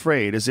we're all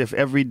afraid, as if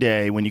every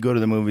day when you go to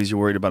the movies you're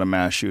worried about a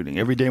mass shooting.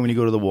 Every day when you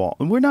go to the wall.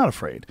 And we're not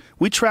afraid.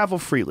 We travel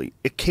freely.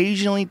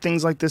 Occasionally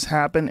things like this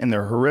happen, and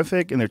they're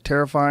horrific and they're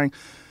terrifying.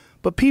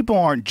 But people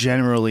aren't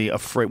generally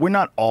afraid. We're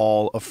not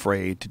all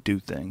afraid to do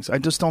things. I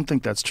just don't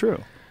think that's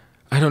true.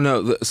 I don't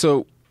know.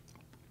 So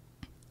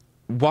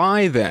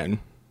why then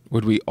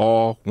would we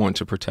all want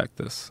to protect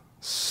this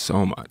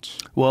so much?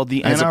 Well,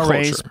 the As a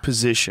NRA's culture.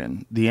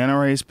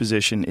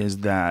 position is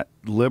that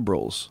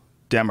liberals,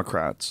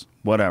 Democrats,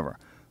 whatever,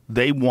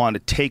 they want to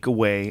take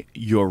away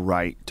your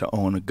right to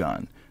own a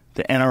gun.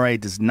 The NRA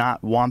does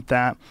not want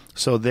that,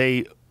 so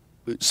they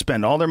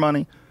spend all their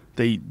money,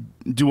 they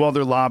do all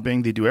their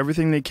lobbying, they do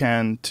everything they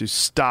can to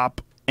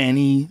stop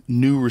any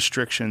new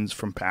restrictions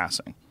from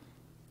passing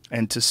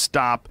and to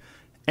stop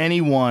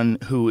anyone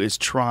who is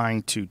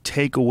trying to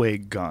take away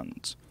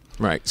guns.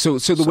 Right. So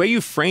the way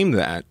you frame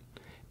that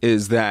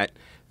is that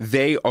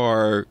they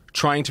are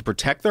trying to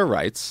protect their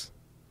rights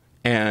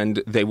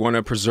and they want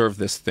to preserve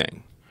this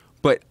thing.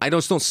 But I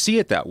just don't see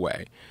it that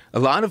way. A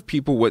lot of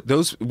people,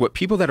 what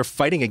people that are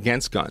fighting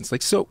against guns,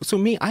 like so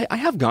me, I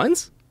have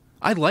guns.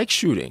 I like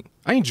shooting.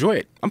 I enjoy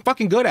it. I'm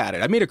fucking good at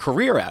it. I made a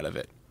career out of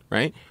it,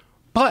 right?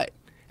 But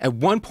at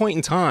one point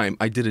in time,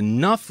 I did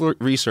enough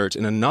research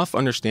and enough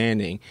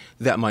understanding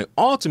that my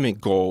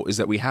ultimate goal is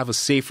that we have a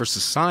safer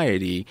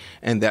society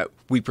and that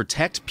we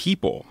protect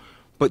people.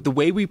 But the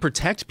way we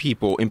protect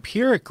people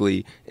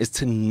empirically is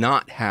to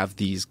not have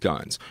these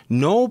guns.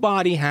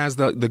 Nobody has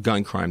the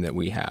gun crime that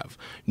we have.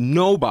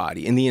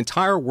 Nobody in the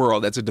entire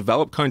world that's a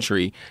developed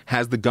country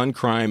has the gun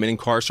crime and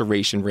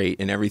incarceration rate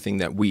and everything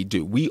that we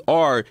do. We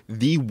are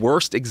the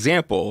worst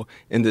example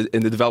in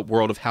the developed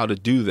world of how to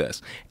do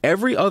this.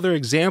 Every other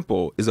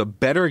example is a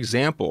better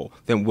example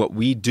than what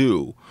we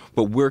do.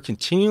 But we're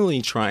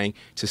continually trying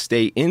to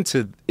stay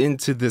into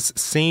this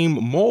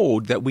same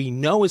mold that we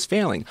know is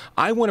failing.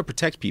 I want to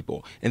protect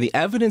people. And the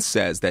evidence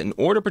says that in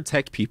order to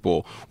protect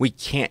people, we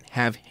can't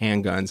have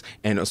handguns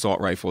and assault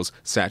rifles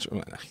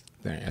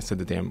I said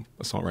the damn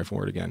assault rifle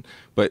word again.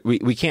 But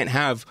we can't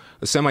have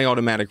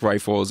semi-automatic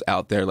rifles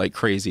out there like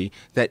crazy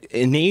that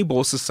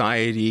enable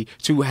society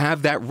to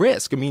have that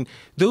risk. I mean,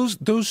 those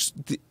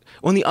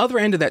on the other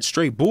end of that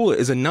stray bullet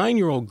is a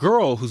 9-year-old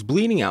girl who's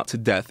bleeding out to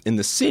death in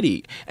the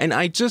city. And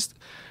I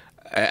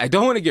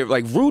don't want to get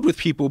like rude with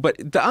people, but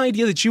the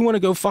idea that you want to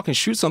go fucking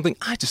shoot something,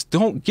 I just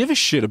don't give a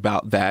shit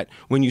about that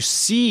when you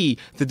see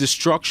the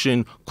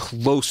destruction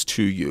close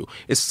to you.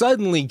 It's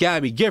suddenly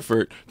Gabby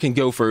Gifford can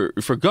go for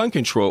gun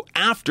control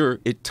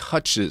after it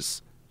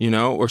touches,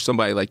 or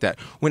somebody like that.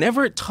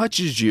 Whenever it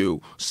touches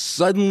you,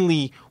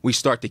 suddenly we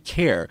start to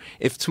care.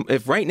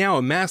 If right now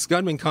a masked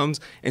gunman comes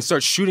and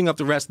starts shooting up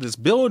the rest of this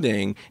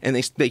building and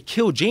they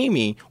kill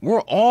Jamie,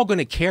 we're all going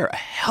to care a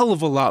hell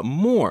of a lot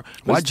more.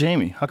 Why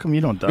Jamie? How come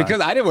you don't die?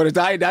 Because I didn't want to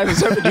die. You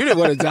didn't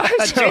want to die.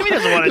 So Jamie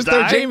doesn't want to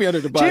die. Throw Jamie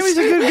under the bus. Jamie's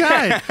a good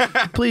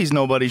guy. Please,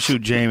 nobody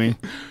shoot Jamie.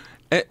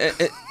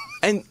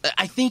 And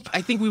I think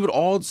we would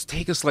all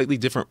take a slightly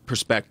different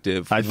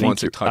perspective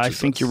once it touches us. I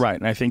think you're right.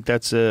 And I think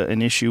that's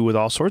an issue with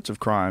all sorts of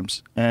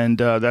crimes. And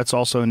that's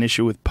also an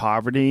issue with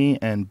poverty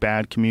and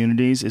bad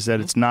communities, is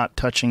that it's not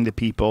touching the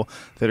people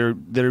that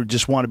are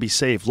just want to be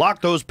safe.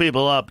 Lock those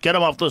people up. Get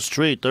them off the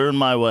street. They're in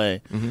my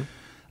way.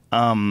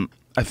 Mm-hmm.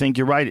 I think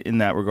you're right in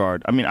that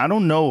regard. I mean, I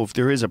don't know if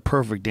there is a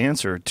perfect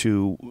answer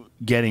to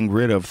getting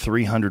rid of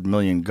 300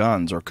 million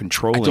guns or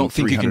controlling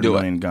 300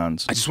 million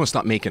guns. I just want to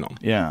stop making them.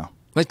 Yeah.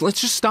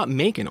 Let's just stop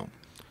making them.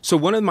 So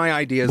one of my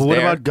ideas. But what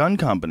about gun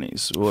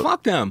companies?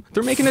 Fuck them.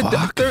 They're making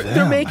How dare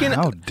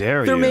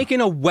They're you? making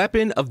a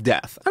weapon of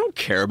death. I don't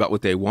care about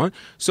what they want.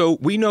 So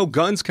we know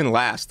guns can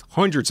last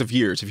hundreds of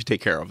years if you take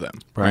care of them.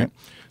 Right.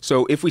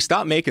 So if we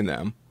stop making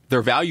them,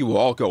 their value will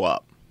all go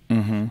up.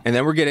 Mm-hmm. And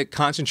then we're going to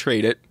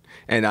concentrate it.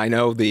 And I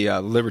know the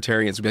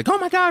libertarians will be like, oh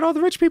my God, all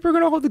the rich people are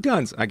going to hold the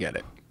guns. I get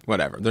it.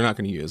 Whatever. They're not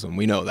going to use them.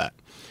 We know that.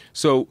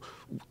 So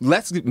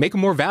let's make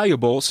them more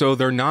valuable so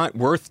they're not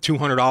worth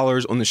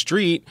 $200 on the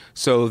street,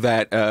 so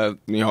that a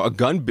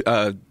gun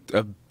a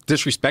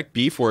disrespect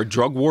beef or a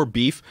drug war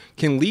beef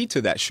can lead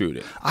to that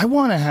shooting. I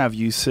want to have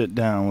you sit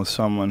down with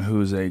someone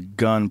who's a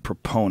gun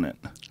proponent.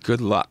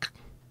 Good luck.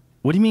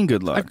 What do you mean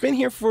good luck? I've been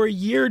here for a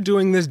year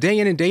doing this day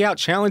in and day out,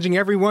 challenging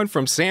everyone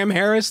from Sam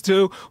Harris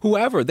to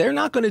whoever. They're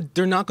not going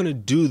to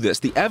do this.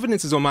 The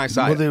evidence is on my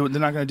side. Well, they're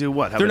not going to do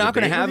what? They're not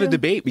going to have a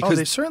debate because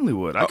they certainly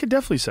would. I could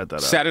definitely set that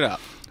up. Set it up.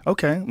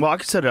 Okay. Well, I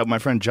could set it up with my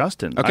friend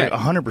Justin. Okay.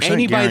 100%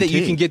 Anybody that you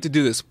guarantee. can get to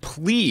do this,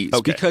 please.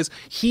 Okay. Because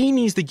he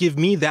needs to give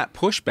me that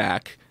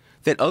pushback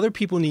that other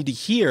people need to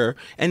hear.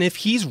 And if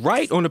he's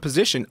right on a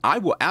position, I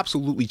will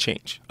absolutely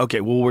change. Okay,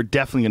 well, we're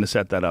definitely going to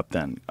set that up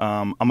then.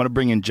 I'm going to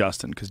bring in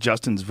Justin because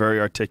Justin's very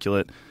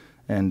articulate,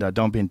 and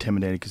don't be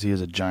intimidated because he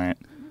is a giant.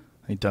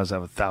 He does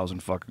have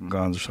 1,000 fucking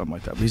guns or something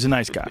like that. But he's a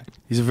nice guy.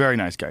 He's a very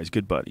nice guy. He's a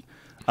good buddy.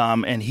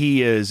 And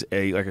he is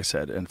like I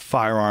said, a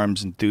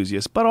firearms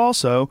enthusiast, but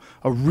also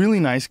a really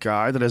nice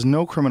guy that has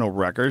no criminal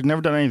record,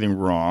 never done anything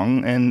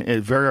wrong, and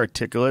is very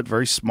articulate,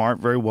 very smart,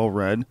 very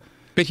well-read.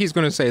 But he's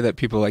going to say that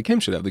people like him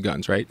should have the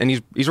guns, right? And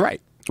he's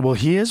right. Well,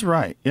 he is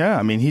right. Yeah,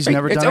 I mean, he's Right.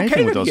 never It's done okay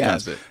anything with that those he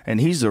guns. has it.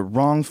 And he's the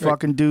wrong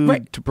fucking dude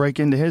Right. to break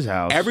into his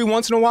house. Every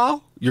once in a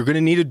while, you're going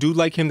to need a dude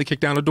like him to kick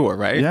down a door,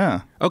 right?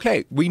 Yeah.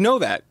 Okay, we know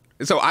that.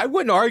 So I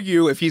wouldn't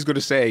argue if he's going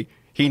to say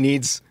he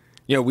needs,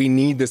 we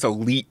need this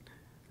elite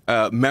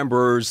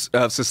members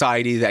of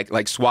society that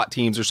like SWAT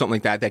teams or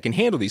something like that can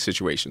handle these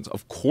situations.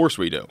 Of course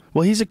we do.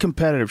 Well, he's a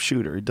competitive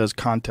shooter. He does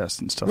contests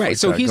and stuff Right. like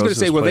So that. he's Goes going to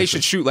say, those well, they places.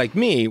 should shoot like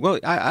me. Well,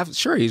 I'm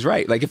sure he's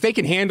right. Like if they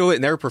can handle it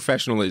and they're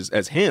professional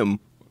as him,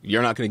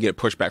 you're not going to get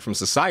pushback from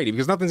society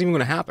because nothing's even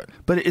going to happen.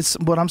 But it's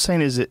what I'm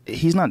saying is that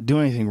he's not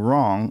doing anything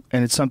wrong,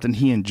 and it's something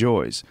he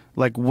enjoys.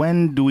 Like,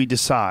 when do we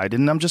decide?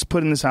 And I'm just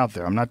putting this out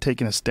there. I'm not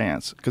taking a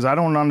stance because I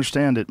don't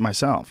understand it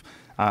myself.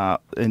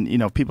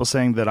 And people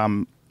saying that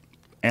I'm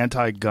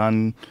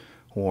anti-gun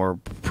or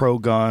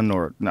pro-gun,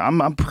 or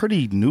I'm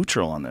pretty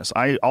neutral on this.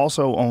 I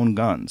also own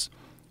guns,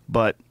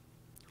 but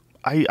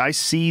I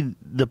see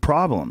the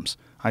problems.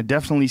 I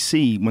definitely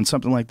see when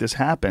something like this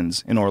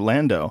happens in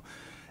Orlando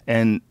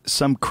and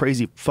some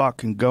crazy fuck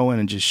can go in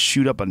and just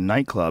shoot up a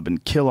nightclub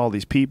and kill all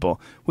these people.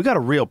 We got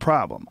a real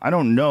problem. I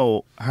don't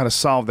know how to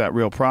solve that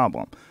real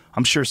problem.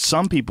 I'm sure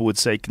some people would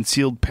say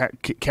concealed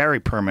carry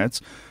permits,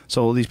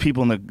 so these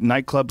people in the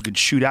nightclub could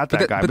shoot out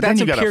that guy. But then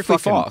that's you got a empirically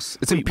fucking false.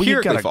 It's you got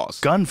empirically a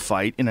false.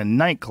 gunfight in a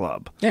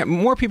nightclub. Yeah,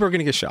 more people are going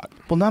to get shot.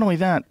 Well, not only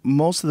that,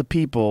 most of the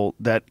people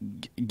that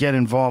get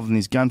involved in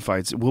these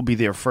gunfights will be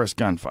their first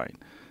gunfight.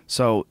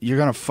 So you're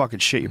going to fucking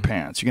shit your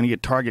pants. You're going to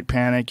get target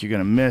panic. You're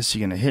going to miss. You're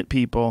going to hit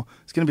people.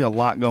 It's going to be a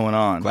lot going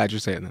on. Glad you're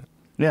saying that.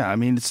 Yeah, I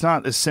mean, it's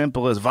not as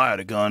simple as if I had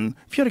a gun.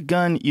 If you had a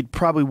gun, you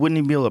probably wouldn't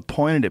even be able to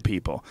point it at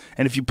people.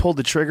 And if you pulled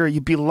the trigger,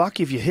 you'd be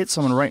lucky if you hit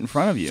someone right in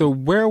front of you. So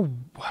where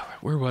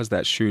was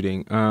that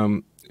shooting?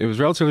 It was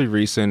relatively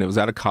recent. It was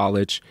at a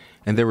college,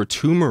 and there were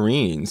 2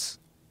 Marines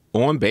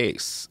on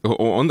base,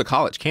 on the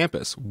college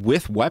campus,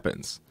 with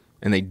weapons,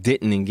 and they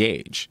didn't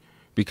engage.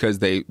 Because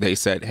they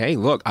said, hey,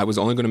 look, I was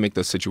only going to make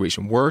the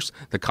situation worse.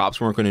 The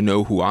cops weren't going to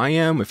know who I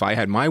am. If I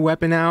had my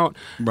weapon out,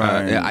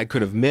 I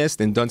could have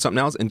missed and done something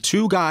else. And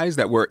 2 guys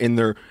that were in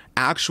their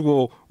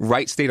actual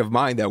right state of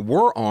mind that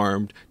were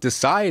armed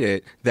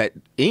decided that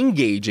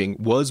engaging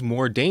was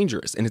more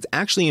dangerous. And it's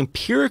actually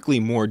empirically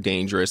more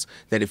dangerous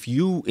that if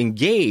you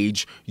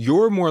engage,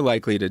 you're more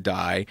likely to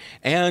die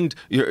and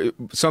you're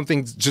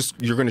going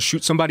to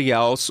shoot somebody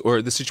else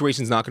or the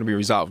situation's not going to be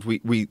resolved.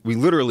 We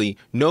literally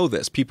know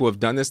this. People have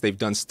done this. They've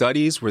done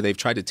studies where they've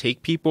tried to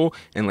take people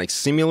and like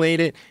simulate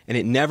it and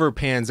it never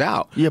pans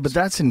out. Yeah, but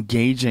that's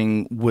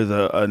engaging with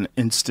an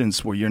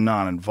instance where you're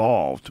not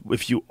involved.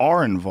 If you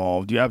are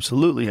involved, you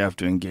absolutely have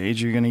to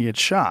engage. You're going to get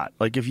shot.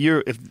 Like if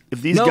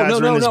these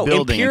guys are in this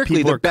building and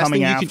people are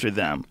coming after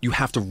them, you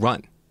have to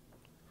run.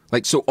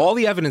 Like so, all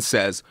the evidence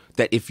says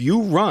that if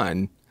you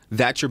run,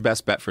 that's your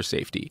best bet for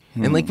safety.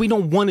 And like we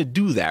don't want to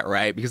do that,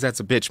 right? Because that's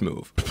a bitch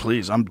move.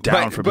 Please, I'm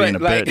down for being a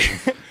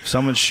bitch. If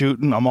someone's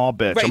shooting, I'm all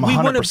bitch. Right, I'm 100% we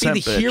want to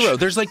be the bitch. hero.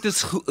 There's like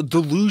this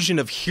delusion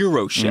of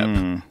heroship,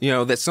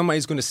 that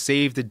somebody's going to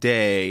save the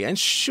day. And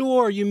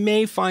sure, you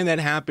may find that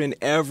happen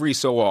every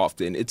so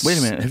often. Wait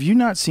a minute. Have you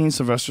not seen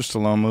Sylvester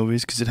Stallone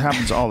movies? Because it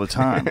happens all the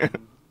time.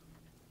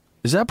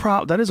 Is that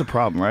that is a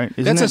problem, right?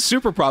 That's a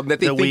super problem that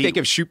they think they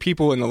can shoot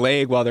people in the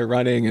leg while they're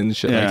running and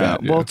shit like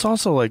that. Well, it's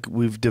also like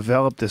we've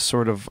developed this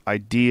sort of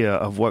idea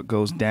of what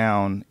goes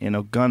down in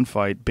a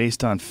gunfight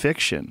based on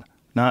fiction,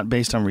 not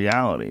based on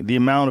reality. The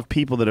amount of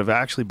people that have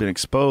actually been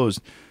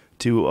exposed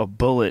to a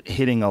bullet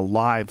hitting a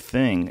live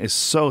thing is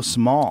so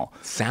small.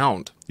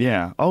 Sound.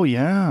 Yeah. Oh,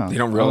 yeah. They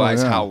don't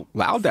realize how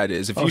loud that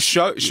is. If you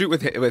shoot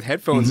with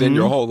headphones in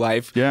your whole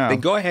life, then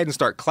go ahead and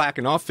start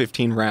clacking off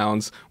 15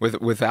 rounds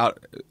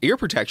without ear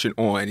protection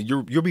on.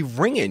 You'll be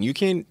ringing. You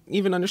can't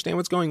even understand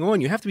what's going on.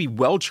 You have to be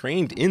well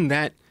trained in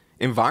that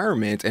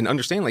environment and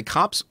understand like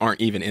cops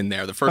aren't even in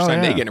there the first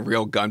time they get in a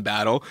real gun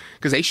battle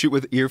because they shoot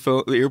with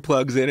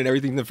earplugs in and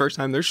everything. The first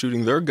time they're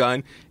shooting their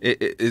gun,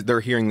 they're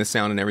hearing the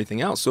sound and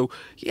everything else. So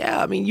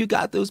yeah, I mean, you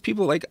got those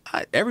people like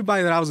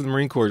everybody that I was in the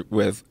Marine Corps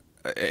with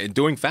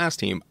doing fast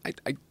team.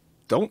 I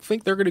don't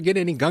think they're going to get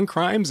any gun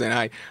crimes, and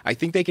I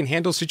think they can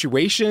handle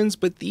situations,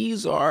 but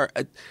these are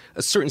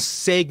a certain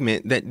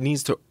segment that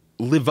needs to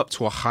live up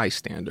to a high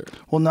standard.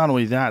 Well, not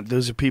only that,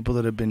 those are people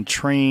that have been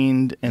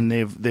trained and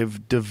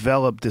they've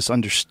developed this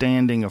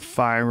understanding of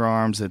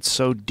firearms that's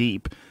so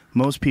deep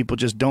Most people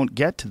just don't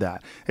get to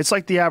that. It's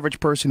like the average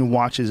person who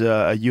watches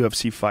a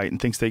UFC fight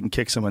and thinks they can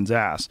kick someone's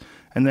ass.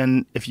 And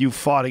then if you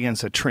fought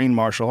against a trained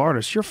martial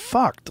artist, you're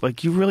fucked.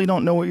 Like, you really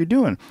don't know what you're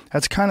doing.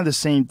 That's kind of the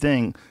same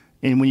thing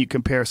when you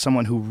compare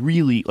someone who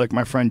really, like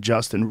my friend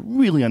Justin,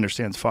 really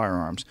understands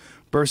firearms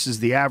versus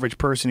the average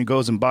person who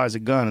goes and buys a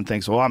gun and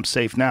thinks, well, I'm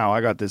safe now.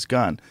 I got this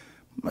gun.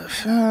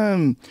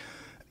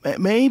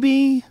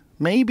 Maybe,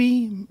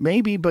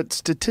 but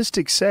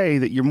statistics say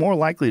that you're more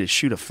likely to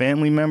shoot a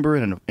family member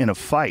in a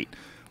fight.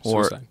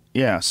 Or, suicide.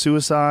 Yeah,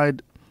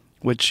 suicide,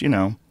 which,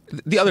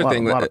 the other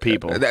thing, a lot of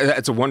people.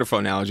 That's a wonderful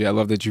analogy. I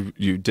love that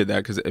you did that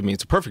because, I mean,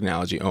 it's a perfect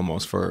analogy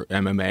almost for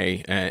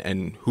MMA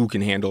and who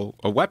can handle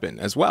a weapon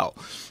as well.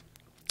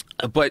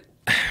 But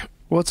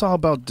well, it's all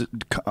about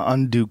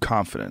undue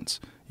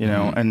confidence,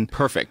 and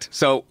perfect.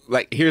 So,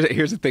 like,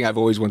 here's the thing I've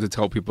always wanted to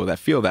tell people that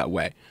feel that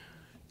way.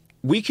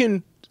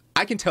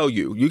 I can tell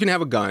you can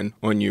have a gun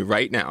on you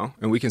right now,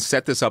 and we can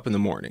set this up in the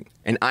morning.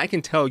 And I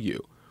can tell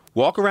you,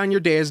 walk around your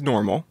day as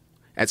normal.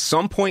 At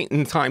some point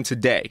in time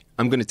today,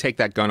 I'm going to take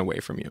that gun away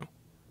from you,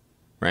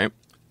 right?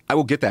 I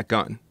will get that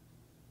gun.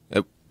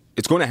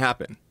 It's going to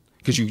happen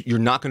because you're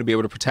not going to be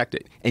able to protect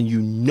it. And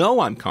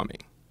I'm coming.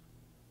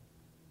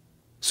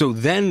 So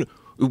then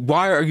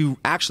why are you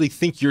actually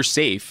think you're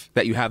safe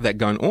that you have that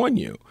gun on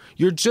you?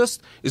 You're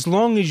just, as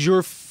long as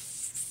you're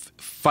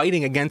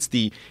fighting against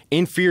the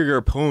inferior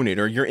opponent,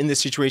 or you're in this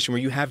situation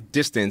where you have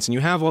distance and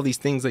you have all these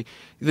things, like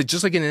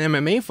just like in an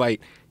MMA fight,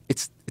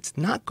 it's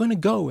not going to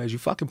go as you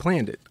fucking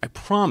planned it. I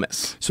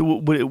promise. So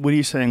what are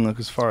you saying, look,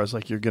 as far as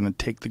like you're going to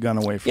take the gun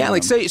away from them? Yeah,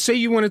 like say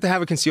you wanted to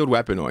have a concealed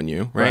weapon on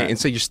you, right? And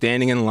say you're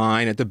standing in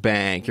line at the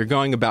bank, you're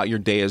going about your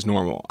day as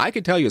normal. I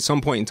could tell you at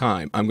some point in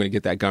time, I'm going to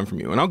get that gun from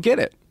you, and I'll get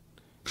it.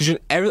 Because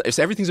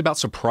everything's about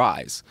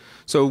surprise.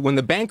 So when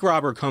the bank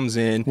robber comes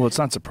in... Well, it's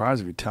not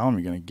surprising if you tell him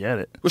you're going to get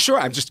it. Well, sure,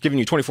 I'm just giving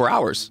you 24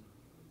 hours.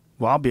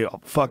 Well, I'll be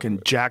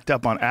fucking jacked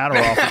up on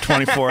Adderall for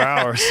 24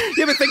 hours.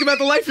 Yeah, but think about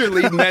the life you're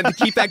leading, man, to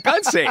keep that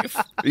gun safe.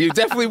 You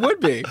definitely would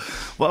be.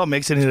 Well, it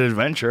makes it an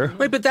adventure.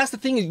 Right, but that's the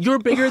thing. You're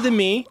bigger than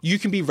me. You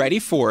can be ready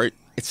for it.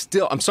 It's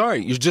still... I'm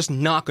sorry. You're just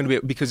not going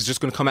to be... Because it's just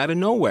going to come out of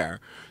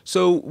nowhere.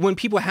 So when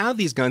people have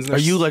these guns... Are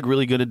you like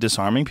really good at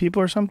disarming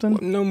people or something?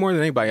 Well, no more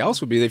than anybody else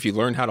would be if you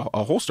learned how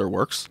a holster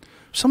works.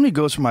 If somebody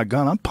goes for my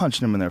gun, I'm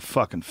punching them in their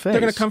fucking face. They're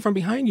going to come from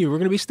behind you. We're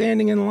going to be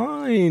standing in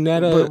line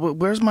at a... But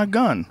where's my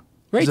gun?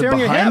 Right Is there it on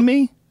your behind hip.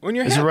 me? On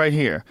your Is hip. it right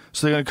here?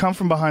 So they're going to come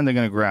from behind, they're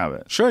going to grab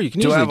it. Sure, you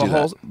can easily do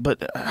that.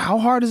 But how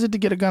hard is it to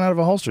get a gun out of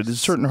a holster? There's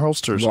certain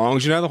holsters. As long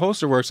as you know how the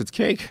holster works, it's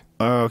cake.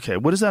 Okay.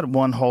 What is that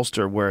one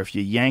holster where if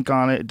you yank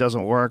on it, it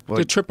doesn't work?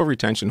 The triple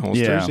retention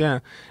holsters, yeah.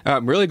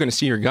 I'm really going to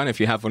see your gun if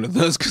you have one of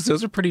those, because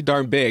those are pretty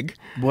darn big.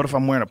 What if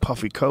I'm wearing a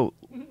puffy coat?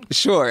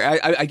 Sure.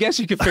 I guess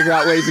you could figure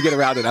out ways to get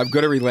around it. I'm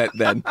going to relent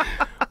then.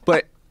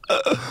 But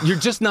you're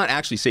just not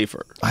actually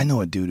safer. I know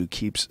a dude who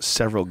keeps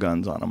several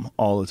guns on him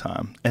all the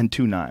time and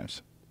 2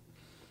 knives.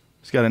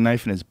 He's got a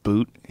knife in his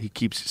boot. He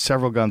keeps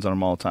several guns on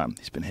him all the time.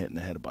 He's been hit in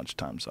the head a bunch of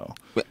times, though.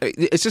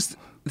 It's just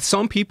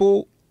some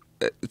people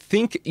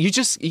think you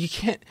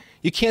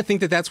can't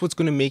think that that's what's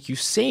going to make you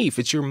safe.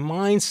 It's your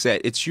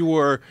mindset. It's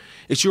your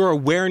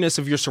awareness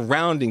of your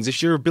surroundings.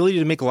 It's your ability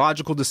to make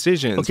logical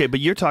decisions. Okay, but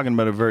you're talking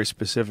about a very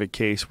specific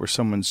case where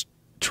someone's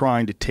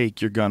trying to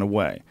take your gun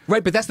away.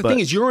 Right, but that's the thing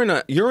is you're in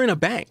a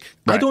bank.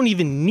 Right. I don't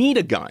even need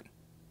a gun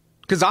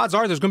because odds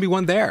are there's going to be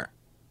one there.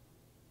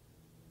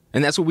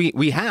 And that's what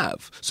we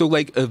have. So,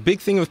 like, a big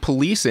thing with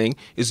policing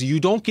is you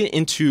don't get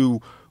into,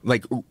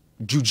 like,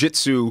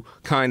 jiu-jitsu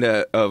kind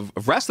of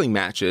wrestling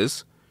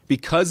matches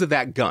because of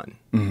that gun,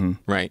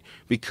 right?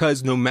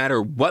 Because no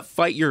matter what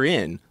fight you're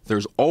in,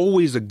 there's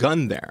always a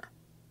gun there.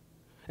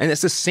 And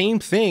it's the same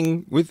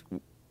thing with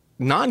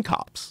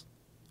non-cops,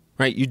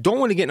 right? You don't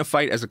want to get in a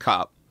fight as a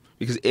cop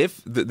because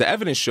if the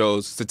evidence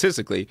shows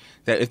statistically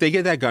that if they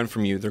get that gun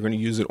from you, they're going to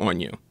use it on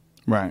you.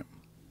 Right.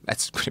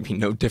 That's going to be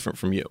no different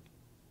from you.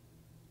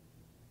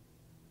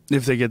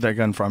 If they get that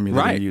gun from you,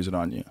 they're going Right. to use it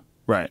on you.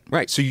 Right.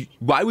 Right. So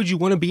why would you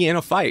want to be in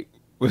a fight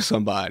with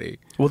somebody?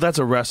 Well, that's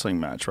a wrestling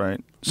match,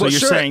 right? So Well, you're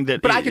sure, saying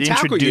that but I could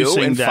tackle you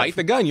and fight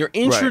the gun. You're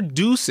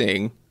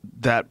introducing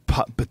that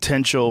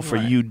potential for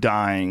you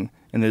dying,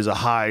 and there's a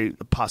high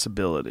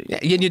possibility. Yeah,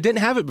 and you didn't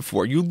have it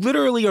before. You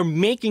literally are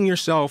making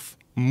yourself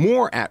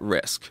more at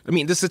risk. I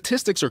mean, the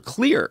statistics are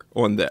clear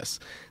on this,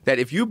 that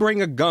if you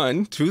bring a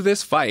gun to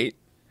this fight,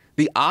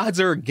 the odds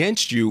are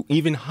against you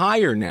even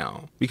higher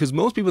now, because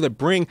most people that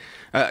bring,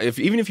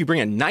 even if you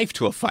bring a knife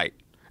to a fight,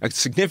 a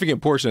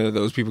significant portion of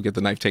those people get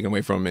the knife taken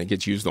away from them and it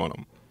gets used on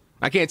them.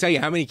 I can't tell you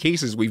how many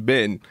cases we've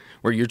been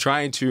where you're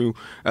trying to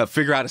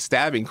figure out a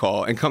stabbing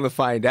call and come to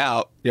find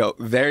out,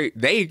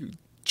 they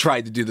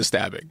tried to do the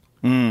stabbing,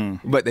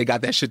 but they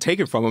got that shit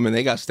taken from them and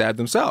they got stabbed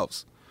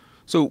themselves.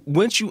 So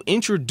once you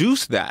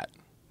introduce that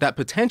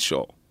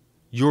potential,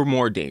 you're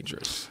more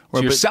dangerous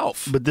to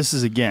yourself. But this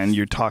is, again,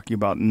 you're talking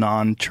about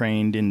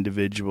non-trained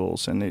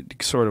individuals, and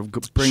it sort of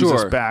brings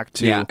us back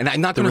to and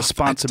I'm not the gonna,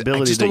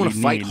 responsibility I just that don't want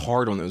you to fight need.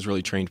 hard on those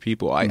really trained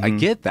people. I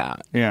get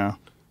that. Yeah.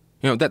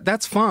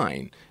 That's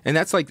fine. And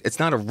that's like, it's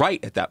not a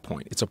right at that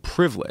point. It's a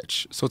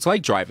privilege. So it's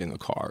like driving the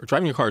car.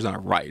 Driving your car is not a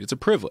right. It's a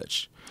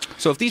privilege.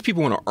 So if these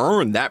people want to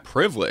earn that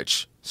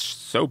privilege,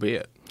 so be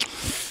it.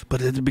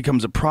 But it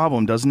becomes a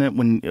problem, doesn't it,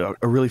 when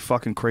a really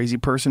fucking crazy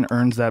person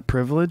earns that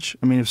privilege?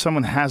 I mean, if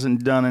someone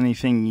hasn't done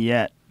anything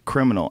yet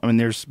criminal, I mean,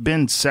 there's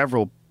been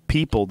several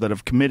people that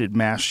have committed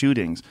mass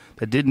shootings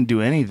that didn't do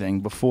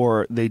anything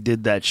before they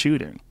did that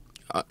shooting.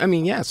 I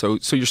mean, yeah, so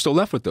you're still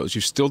left with those.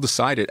 You still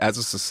decided as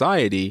a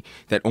society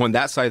that on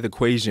that side of the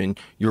equation,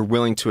 you're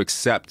willing to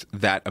accept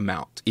that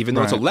amount. Even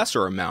though it's a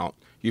lesser amount,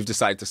 you've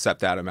decided to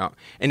accept that amount.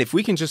 And if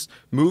we can just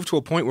move to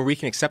a point where we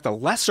can accept a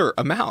lesser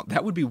amount,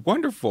 that would be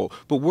wonderful.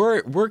 But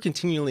we're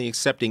continually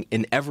accepting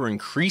an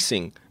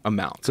ever-increasing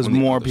amount. Because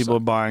more people are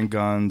buying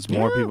guns,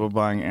 more people are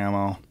buying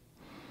ammo.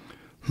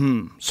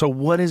 So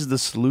what is the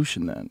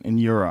solution then, in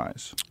your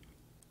eyes?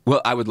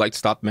 Well, I would like to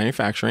stop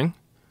manufacturing.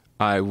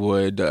 I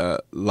would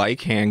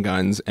like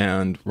handguns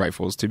and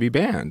rifles to be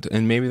banned,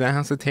 and maybe that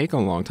has to take a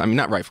long time. I mean,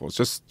 not rifles,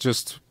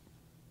 just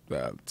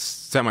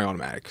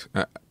semi-automatic.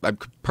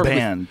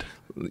 Banned,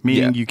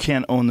 meaning you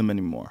can't own them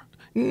anymore.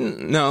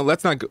 No,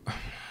 let's not go.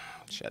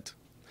 Shit.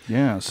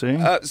 Yeah, see?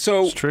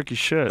 So it's tricky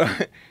shit.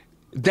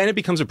 Then it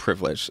becomes a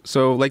privilege.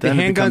 So, like then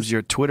the handguns, it becomes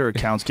your Twitter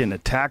account's getting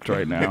attacked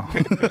right now.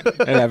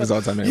 It happens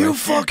all the time. Anyway. You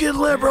fucking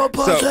liberal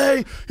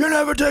pussy! You're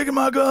never taking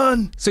my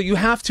gun. So you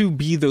have to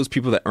be those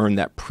people that earn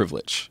that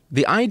privilege.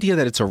 The idea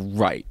that it's a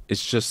right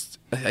is just.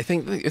 I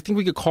think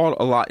we could call it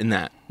a lot in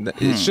that.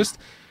 It's just.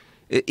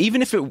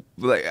 Even if it,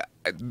 like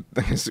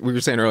we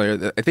were saying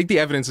earlier, I think the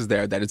evidence is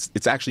there that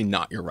it's actually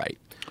not your right.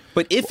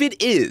 But if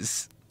it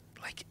is,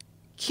 like,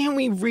 can't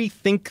we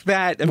rethink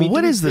that? I mean,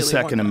 what is the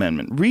Second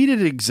Amendment? Read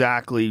it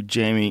exactly,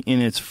 Jamie,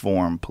 in its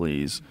form,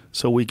 please,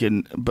 so we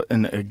can.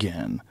 And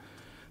again,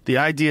 the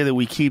idea that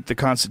we keep the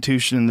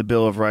Constitution and the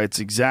Bill of Rights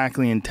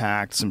exactly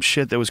intact, some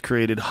shit that was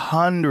created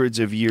hundreds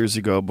of years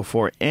ago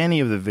before any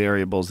of the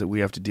variables that we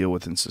have to deal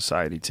with in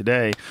society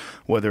today,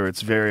 whether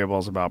it's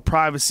variables about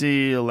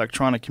privacy,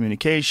 electronic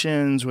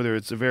communications, whether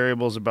it's the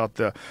variables about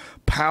the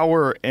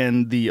power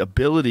and the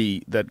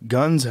ability that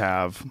guns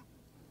have.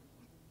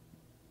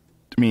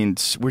 I mean,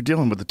 we're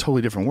dealing with a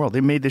totally different world.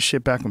 They made this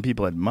shit back when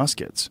people had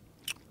muskets.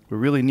 We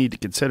really need to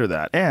consider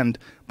that. And,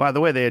 by the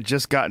way, they had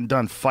just gotten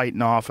done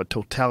fighting off a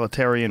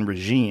totalitarian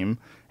regime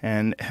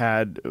and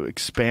had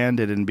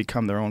expanded and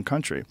become their own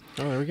country.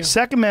 Oh, there we go.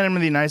 Second Amendment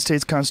of the United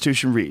States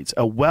Constitution reads,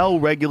 a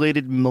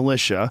well-regulated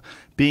militia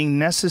being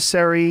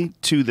necessary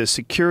to the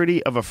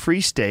security of a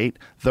free state,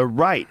 the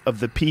right of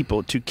the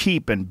people to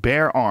keep and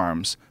bear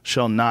arms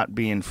shall not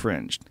be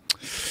infringed.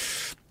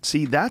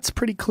 See, that's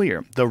pretty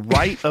clear. The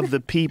right of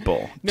the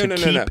people to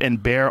keep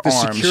and bear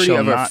arms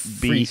shall not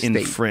be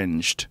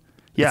infringed.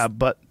 Yeah,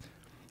 but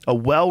a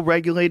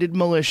well-regulated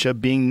militia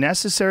being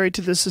necessary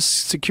to the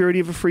security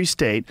of a free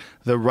state,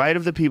 the right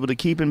of the people to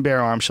keep and bear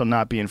arms shall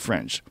not be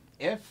infringed.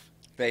 If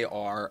they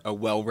are a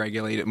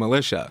well-regulated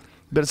militia.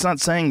 But it's not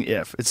saying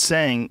if. It's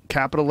saying,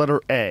 capital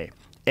letter A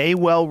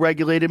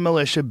well-regulated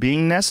militia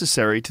being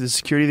necessary to the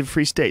security of the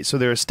free state. So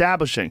they're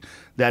establishing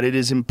that it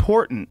is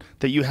important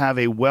that you have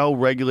a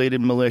well-regulated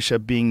militia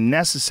being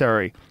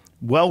necessary.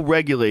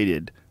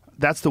 Well-regulated,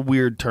 that's the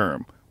weird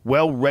term.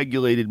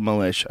 Well-regulated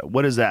militia.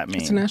 What does that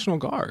mean? It's a National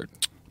Guard.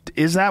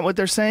 Is that what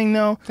they're saying,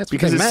 though? That's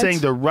because it's saying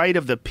the right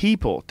of the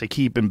people to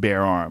keep and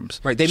bear arms.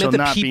 Right. They meant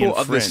the people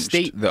of the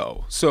state,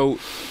 though. So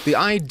the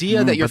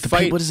idea that you're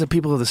fighting. What does the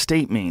people of the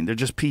state mean? They're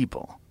just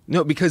people.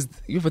 No,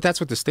 but that's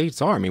what the states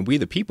are. I mean, we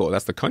the people.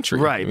 That's the country.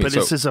 Right. But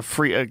this is a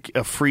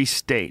free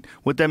state.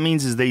 What that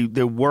means is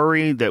they're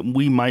worried that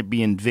we might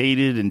be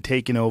invaded and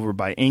taken over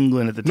by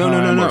England at the time.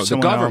 No. The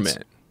government.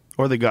 Else.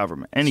 Or the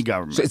government. Any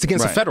government. So it's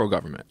against the federal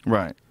government.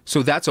 Right.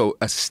 So that's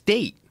a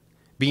state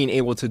being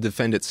able to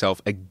defend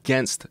itself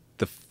against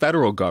the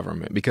federal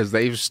government because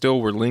they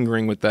still were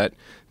lingering with that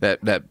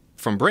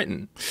from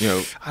Britain.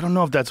 I don't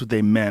know if that's what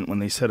they meant when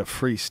they said a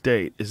free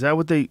state. Is that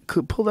what they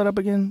could pull that up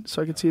again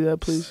so I could see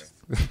that, please?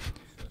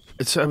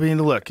 It's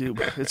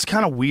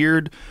kind of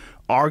weird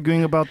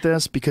arguing about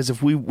this because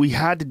if we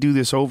had to do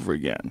this over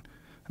again,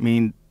 I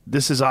mean,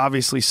 this is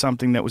obviously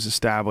something that was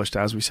established,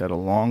 as we said, a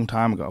long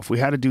time ago. If we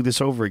had to do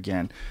this over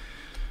again,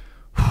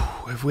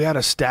 if we had to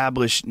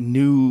establish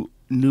new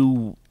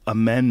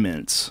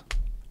amendments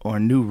or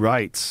new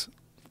rights,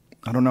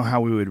 I don't know how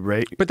we would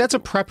rate. But that's a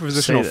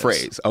prepositional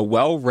phrase, a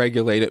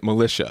well-regulated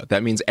militia.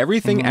 That means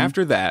everything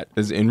after that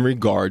is in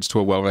regards to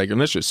a well-regulated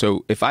militia.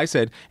 So if I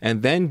said,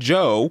 and then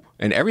Joe,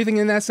 and everything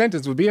in that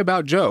sentence would be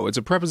about Joe, it's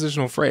a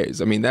prepositional phrase.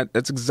 I mean,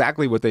 that's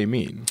exactly what they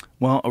mean.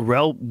 Well, a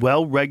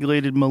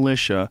well-regulated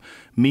militia,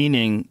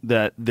 meaning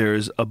that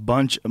there's a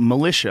bunch of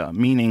militia,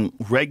 meaning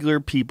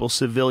regular people,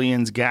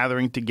 civilians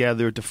gathering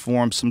together to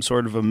form some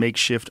sort of a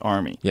makeshift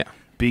army. Yeah.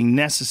 Being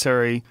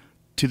necessary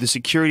to the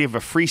security of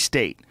a free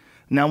state.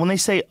 Now, when they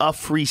say a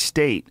free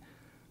state,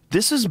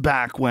 this is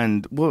back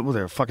when, what were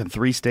there, fucking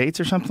 3 states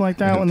or something like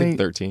that? I think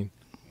 13.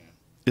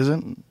 Is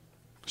it?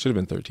 Should have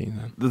been 13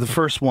 then. The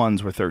first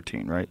ones were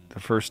 13, right? The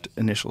first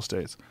initial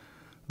states.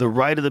 The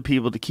right of the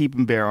people to keep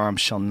and bear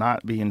arms shall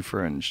not be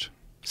infringed.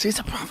 See, it's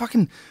a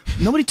fucking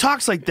nobody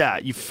talks like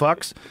that. You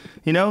fucks.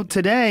 You know,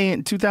 today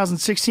in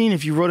 2016,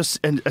 if you wrote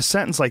a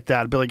sentence like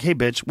that, I'd be like, "Hey,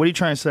 bitch, what are you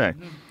trying to say?"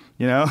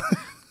 You know.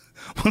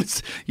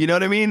 You know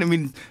what I mean? I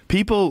mean,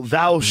 people,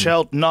 thou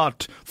shalt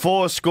not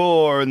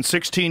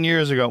 16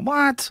 years ago.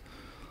 What?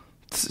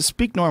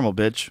 Speak normal,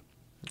 bitch.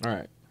 All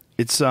right.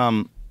 It's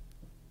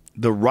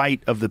the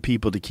right of the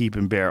people to keep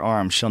and bear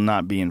arms shall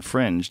not be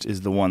infringed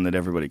is the one that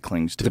everybody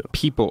clings to. The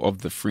people of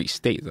the free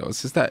state, though.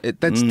 It's just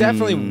that's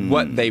definitely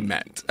what they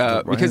meant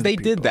because they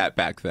did that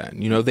back then.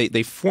 You know,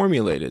 they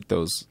formulated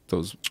those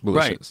militias.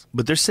 Right,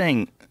 but they're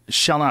saying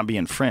shall not be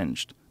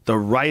infringed. The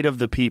right of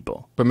the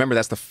people. But remember,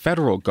 that's the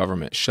federal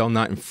government shall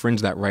not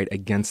infringe that right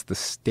against the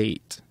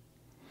state.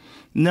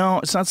 No,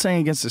 it's not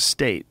saying against the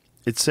state.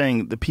 It's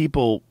saying the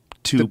people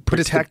to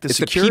protect the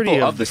security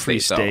of the free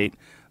state.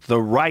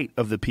 The right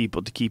of the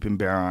people to keep and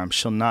bear arms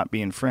shall not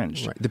be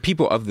infringed. Right. The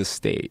people of the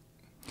state.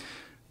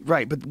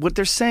 Right, but what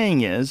they're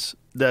saying is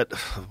that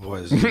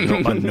was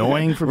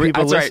annoying for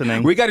people listening.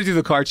 Right. We got to do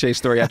the car chase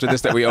story after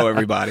this that we owe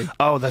everybody.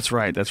 Oh, that's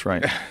right. That's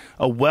right.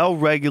 A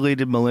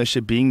well-regulated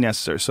militia being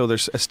necessary. So they're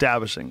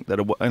establishing that.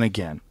 And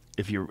again,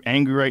 if you're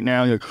angry right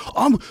now, you're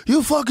like,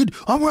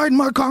 I'm riding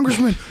my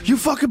congressman. You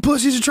fucking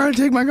pussies are trying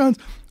to take my guns.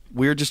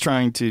 We're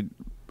trying to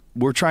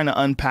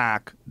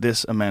unpack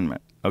this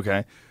amendment.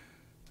 Okay.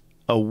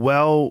 A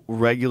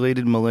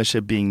well-regulated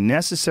militia being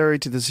necessary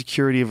to the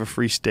security of a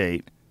free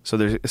state. So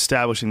they're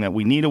establishing that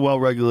we need a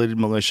well-regulated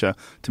militia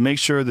to make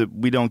sure that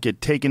we don't get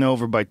taken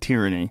over by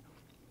tyranny.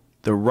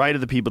 The right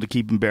of the people to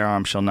keep and bear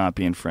arms shall not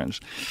be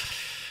infringed.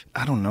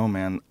 I don't know,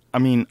 man. I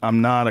mean,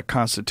 I'm not a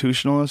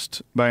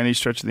constitutionalist by any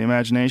stretch of the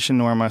imagination,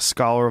 nor am I a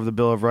scholar of the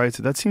Bill of Rights.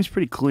 That seems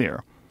pretty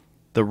clear.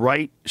 The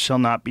right shall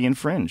not be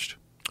infringed.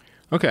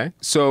 Okay,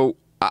 so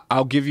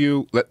I'll give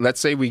you, let's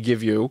say we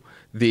give you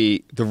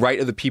the right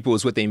of the people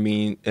is what they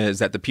mean is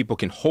that the people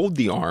can hold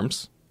the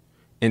arms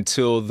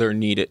until they're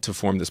needed to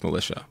form this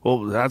militia.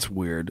 Well, that's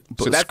weird.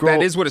 But so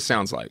that is what it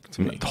sounds like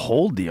to me.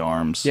 Hold the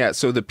arms. Yeah,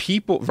 so the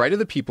people, right of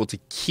the people to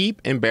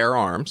keep and bear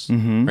arms,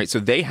 right? So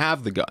they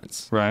have the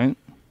guns. Right.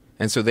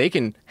 And so they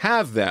can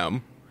have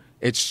them.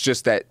 It's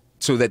just that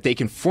so that they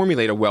can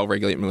formulate a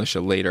well-regulated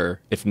militia later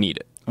if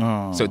needed.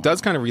 Oh. So it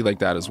does kind of read like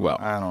that as well.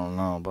 I don't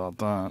know about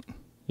that.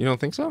 You don't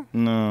think so?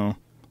 No.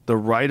 The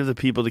right of the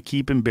people to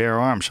keep and bear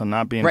arms shall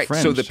not be infringed.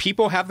 Right, so the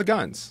people have the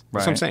guns.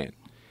 That's what I'm saying.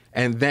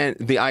 And then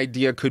the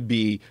idea could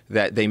be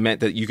that they meant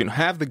that you can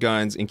have the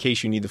guns in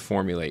case you need to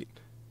formulate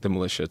the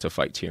militia to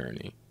fight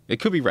tyranny.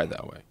 It could be read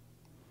that way.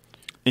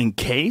 In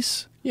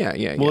case?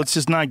 Yeah. Well, it's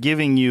just not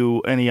giving you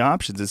any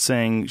options. It's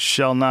saying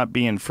shall not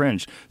be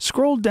infringed.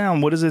 Scroll down.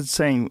 What is it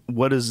saying?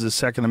 What does the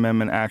Second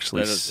Amendment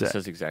actually say? It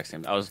says the exact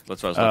same. That's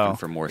what I was looking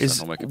for more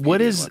stuff on Wikipedia.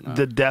 What is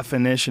the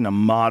definition, a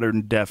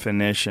modern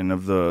definition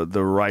of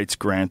the rights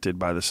granted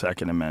by the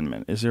Second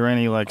Amendment? Is there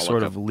any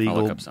sort of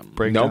legal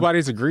breakdown?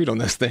 Nobody's agreed on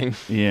this thing.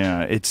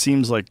 Yeah, it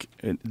seems like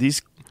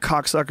these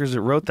cocksuckers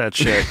that wrote that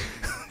shit,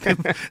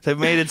 they've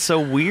made it so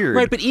weird.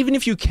 Right, but even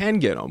if you can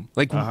get them,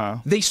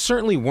 they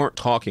certainly weren't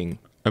talking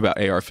about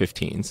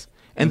AR-15s,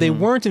 and they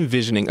weren't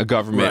envisioning a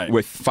government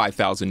with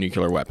 5,000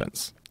 nuclear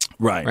weapons.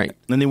 Right.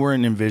 And they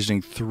weren't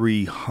envisioning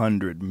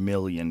 300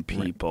 million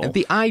people and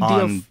the idea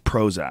on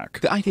Prozac.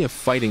 The idea of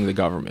fighting the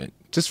government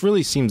just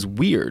really seems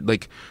weird.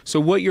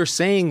 So what you're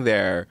saying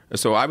there,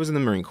 so I was in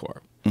the Marine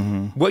Corps.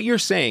 What you're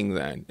saying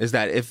then is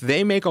that if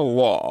they make a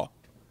law,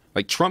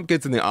 like Trump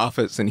gets in the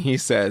office and he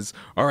says,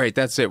 all right,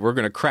 that's it, we're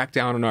going to crack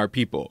down on our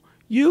people.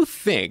 You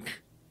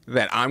think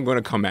that I'm going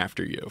to come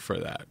after you for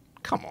that?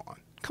 Come on.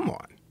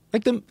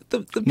 Like the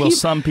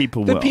some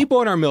people will. The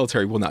people in our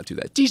military will not do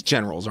that. These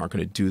generals aren't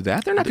going to do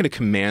that. They're not going to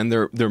command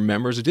their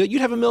members to do that. You'd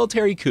have a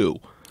military coup.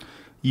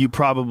 You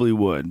probably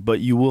would,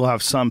 but you will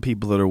have some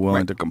people that are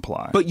willing to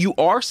comply. But you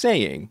are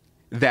saying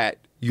that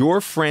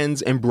your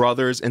friends and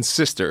brothers and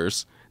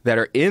sisters that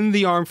are in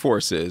the armed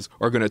forces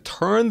are going to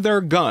turn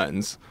their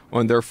guns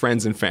on their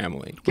friends and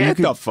family. Get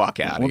the fuck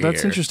out of here. Well,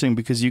 that's interesting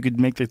because you could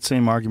make the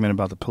same argument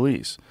about the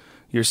police.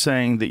 You're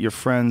saying that your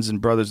friends and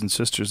brothers and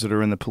sisters that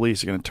are in the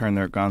police are going to turn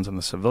their guns on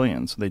the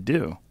civilians. They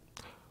do.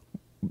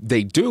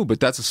 They do, but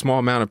that's a small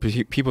amount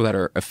of people that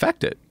are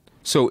affected.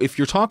 So if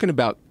you're talking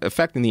about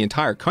affecting the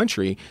entire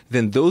country,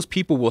 then those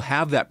people will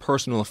have that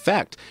personal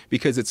effect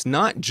because it's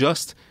not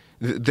just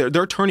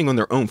they're turning on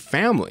their own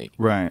family.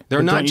 Right.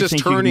 They're not just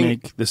turning. You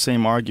make the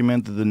same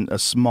argument that a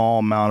small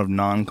amount of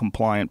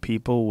non-compliant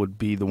people would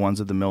be the ones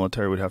that the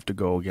military would have to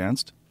go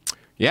against?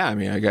 Yeah, I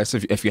mean, I guess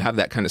if you have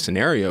that kind of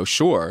scenario,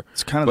 sure.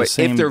 It's kind of but the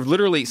same. If they're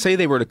literally, say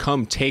they were to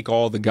come take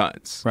all the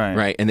guns,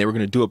 right, and they were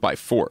going to do it by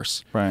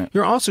force, right.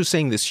 You're also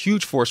saying this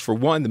huge force for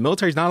one, the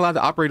military's not allowed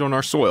to operate on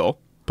our soil.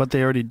 But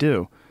they already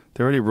do.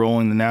 They're already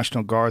rolling the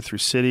National Guard through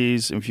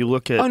cities. If you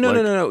look at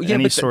no. Yeah,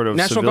 any but sort of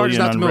National Guard is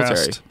not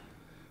unrest,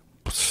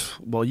 the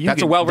military. Well,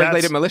 that's a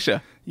well-regulated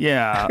militia.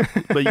 Yeah,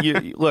 but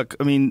you look.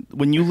 I mean,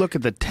 when you look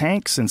at the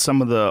tanks and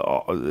some of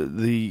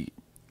the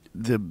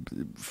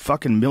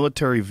fucking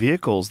military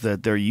vehicles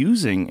that they're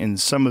using in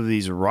some of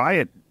these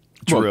riot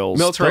drills.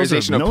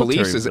 Militarization of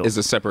police is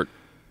a separate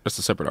That's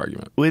a separate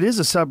argument. Well, it is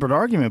a separate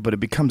argument, but it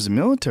becomes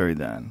military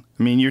then.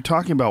 I mean, you're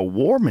talking about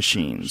war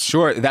machines.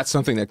 Sure, that's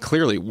something that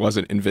clearly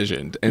wasn't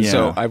envisioned. And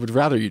so I would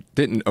rather you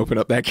didn't open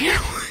up that can.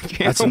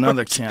 That's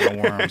another can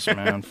of worms,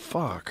 man.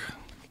 Fuck.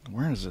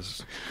 Where is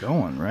this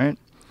going, right?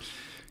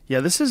 Yeah,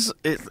 this is,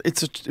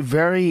 it's a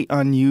very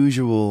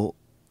unusual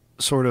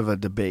sort of a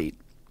debate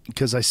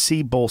because I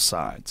see both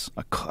sides.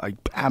 I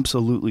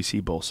absolutely see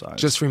both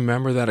sides. Just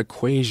remember that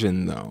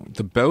equation, though.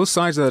 Both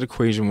sides of that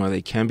equation, while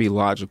they can be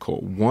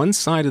logical, one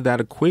side of that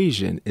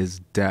equation is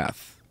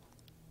death.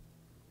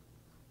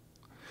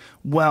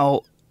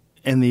 Well,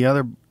 and the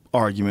other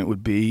argument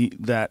would be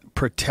that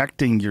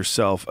protecting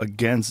yourself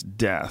against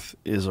death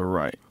is a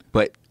right.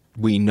 But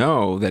we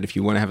know that if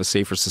you want to have a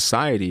safer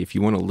society, if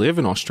you want to live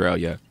in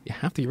Australia, you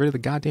have to get rid of the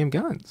goddamn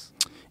guns.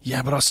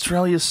 Yeah, but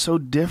Australia is so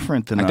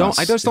different than us.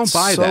 I just don't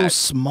buy that. It's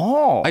so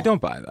small. I don't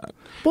buy that.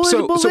 Well,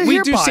 so we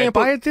do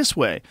sample. Buy it this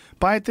way.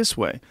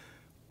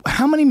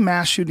 How many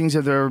mass shootings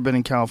have there ever been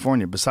in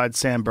California besides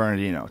San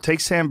Bernardino? Take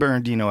San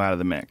Bernardino out of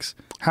the mix.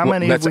 How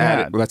many have we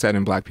had? Let's add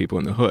in black people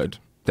in the hood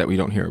that we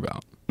don't hear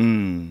about.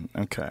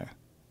 Okay.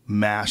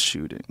 Mass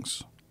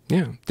shootings.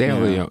 Yeah,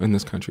 daily in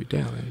this country,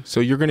 daily. So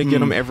you're going to get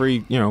them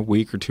every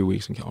week or 2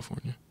 weeks in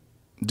California.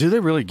 Do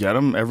they really get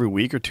them every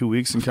week or 2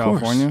 weeks in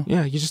California?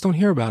 Yeah, you just don't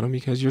hear about them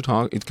because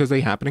because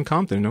they happen in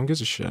Compton. No one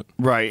gives a shit.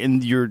 Right,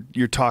 and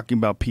you're talking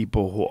about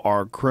people who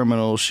are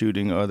criminals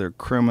shooting other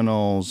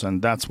criminals,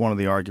 and that's one of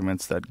the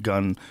arguments that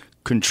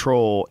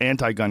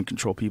anti-gun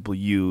control people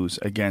use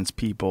against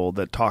people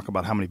that talk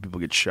about how many people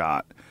get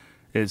shot.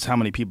 Is how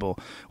many people,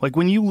 like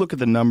when you look at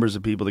the numbers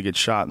of people that get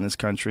shot in this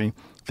country,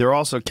 they're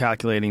also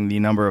calculating the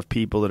number of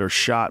people that are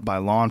shot by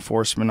law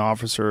enforcement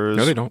officers.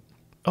 No, they don't.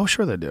 Oh,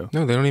 sure they do.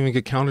 No, they don't even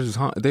get counted as,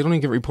 they don't even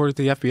get reported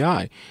to the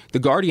FBI. The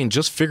Guardian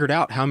just figured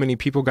out how many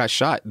people got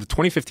shot. The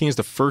 2015 is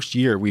the first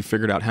year we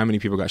figured out how many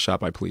people got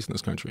shot by police in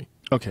this country.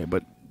 Okay,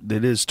 but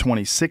it is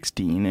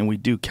 2016 and we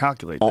do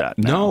calculate that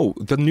now. No,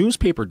 the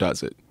newspaper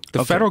does it.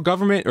 The federal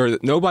government or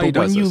nobody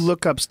does this. But when you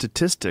look up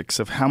statistics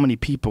of how many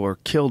people are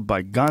killed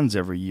by guns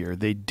every year,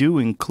 they do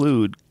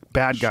include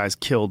bad guys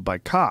killed by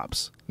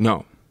cops.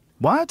 No.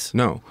 What?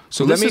 No.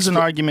 So this is an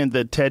argument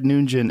that Ted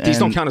Nugent These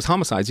don't count as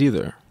homicides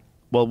either.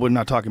 Well, we're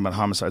not talking about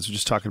homicides. We're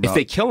just talking about if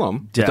they kill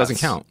them, deaths. It doesn't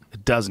count.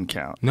 It doesn't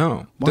count.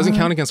 No. It doesn't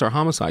count against our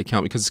homicide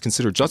count because it's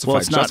considered justified.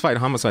 Well, justified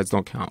homicides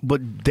don't count.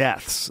 But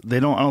deaths, I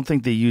don't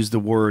think they use the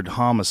word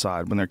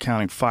homicide when they're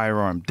counting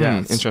firearm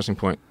deaths. Interesting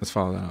point. Let's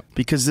follow that up.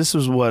 Because this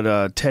is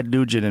what Ted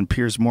Nugent and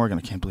Piers Morgan,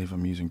 I can't believe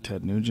I'm using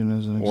Ted Nugent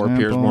as an example. Or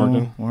Piers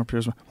Morgan.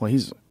 Well,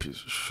 he's a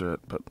piece of shit,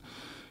 but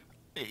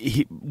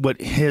what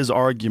his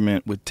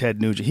argument with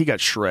Ted Nugent, he got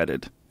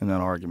shredded in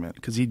that argument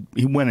because he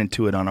went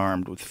into it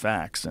unarmed with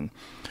facts, and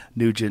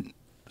Nugent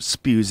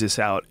spews this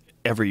out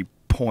every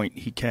point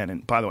he can.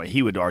 And by the way,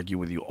 he would argue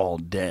with you all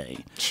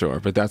day. Sure,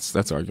 but that's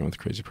arguing with a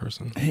crazy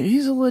person.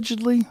 He's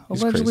allegedly a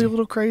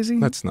little crazy.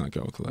 Let's not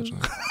go with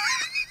allegedly.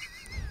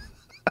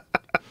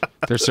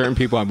 There's certain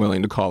people I'm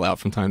willing to call out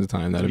from time to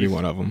time. That'd be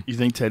one of them. You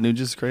think Ted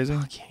Nugent's crazy?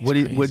 What do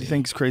you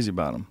think is crazy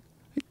about him?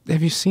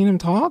 Have you seen him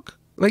talk?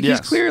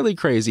 He's clearly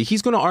crazy.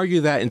 He's going to argue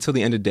that until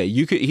the end of the day.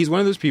 He's one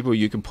of those people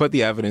you can put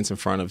the evidence in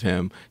front of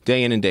him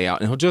day in and day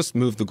out, and he'll just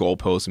move the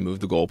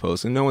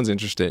goalposts, and no one's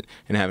interested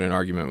in having an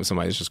argument with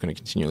somebody that's just going to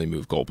continually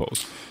move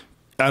goalposts.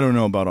 I don't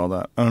know about all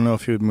that. I don't know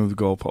if he would move the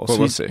goalposts. Well,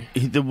 we'll see.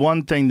 The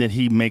one thing that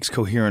he makes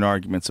coherent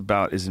arguments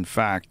about is, in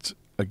fact,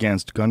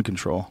 against gun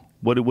control.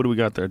 What do we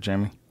got there,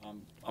 Jamie?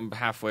 I'm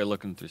halfway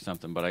looking through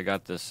something, but I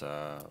got this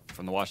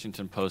from the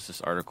Washington Post,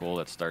 this article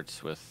that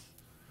starts with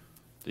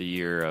the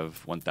year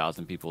of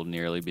 1,000 people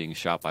nearly being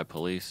shot by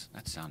police.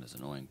 That sound is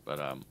annoying,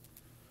 but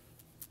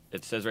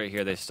it says right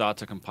here, they sought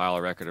to compile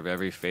a record of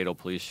every fatal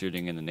police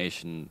shooting in the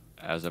nation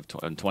as of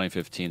in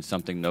 2015,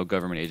 something no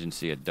government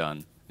agency had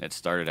done. It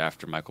started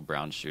after Michael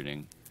Brown's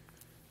shooting.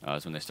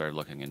 Is when they started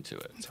looking into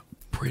it. So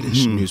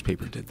British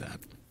newspaper did that.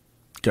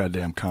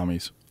 Goddamn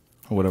commies,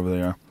 or whatever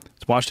they are.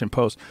 It's Washington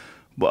Post.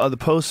 Well, the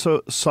Post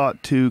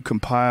sought to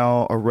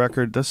compile a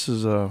record. This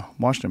is a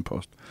Washington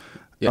Post.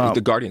 Yeah,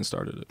 the Guardian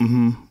started it.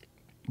 Mm-hmm.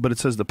 But it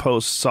says the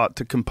Post sought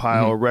to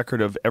compile a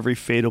record of every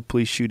fatal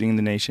police shooting in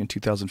the nation in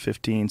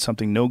 2015,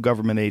 something no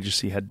government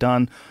agency had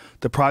done.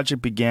 The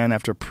project began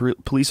after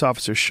police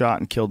officers shot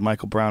and killed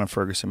Michael Brown in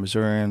Ferguson,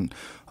 Missouri in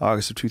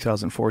August of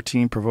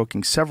 2014,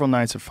 provoking several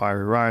nights of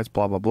fiery riots,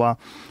 blah, blah, blah.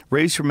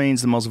 Race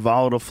remains the most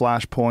volatile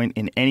flashpoint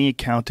in any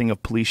accounting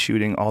of police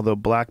shooting. Although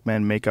black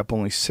men make up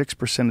only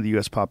 6% of the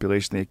U.S.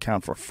 population, they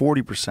account for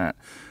 40%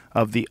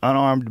 of the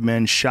unarmed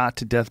men shot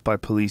to death by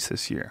police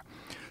this year.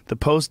 The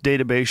Post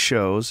database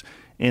shows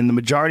in the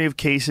majority of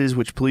cases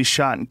which police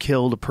shot and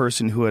killed a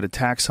person who had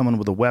attacked someone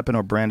with a weapon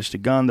or brandished a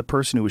gun, the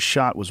person who was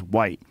shot was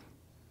white.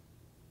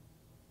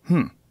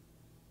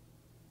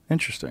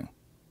 Interesting.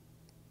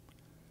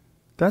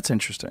 That's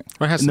interesting.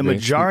 In the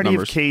majority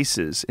of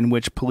cases in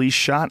which police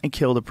shot and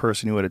killed a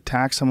person who had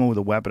attacked someone with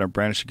a weapon or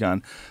brandished a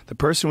gun, the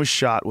person who was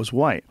shot was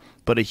white.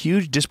 But a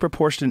huge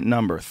disproportionate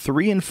number,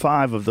 3 in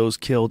 5 of those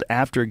killed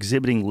after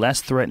exhibiting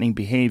less threatening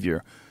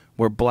behavior,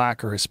 were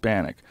black or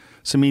Hispanic.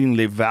 So meaning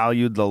they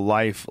valued the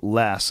life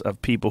less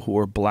of people who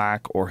were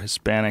black or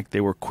Hispanic. They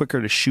were quicker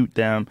to shoot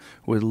them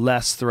with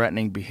less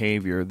threatening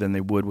behavior than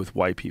they would with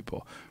white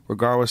people.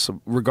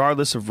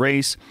 Regardless of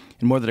race,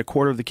 in more than a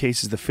quarter of the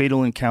cases, the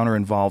fatal encounter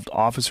involved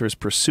officers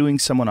pursuing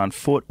someone on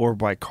foot or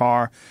by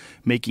car,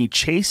 making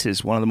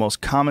chases one of the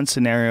most common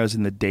scenarios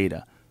in the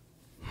data.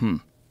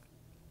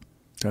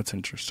 That's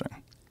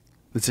interesting.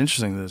 It's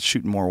interesting that it's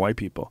shooting more white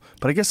people.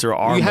 But I guess there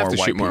are more white people. You have to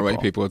shoot more white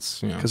people.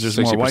 It's, because there's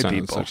more white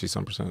people.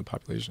 60-some percent of the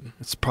population.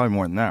 It's probably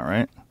more than that,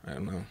 right? I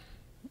don't know.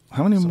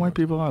 How many white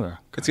people are there?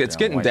 It's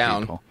getting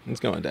down. People. It's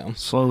going down.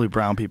 Slowly,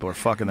 brown people are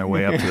fucking their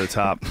way up to the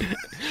top.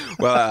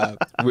 Well,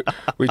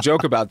 we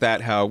joke about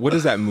that. What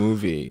is that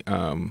movie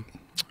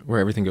where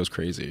everything goes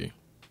crazy?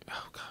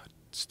 Oh, God.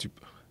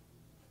 Stupid.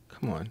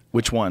 Come on.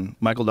 Which one?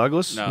 Michael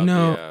Douglas?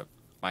 No.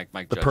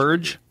 Mike The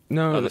Purge?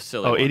 No. The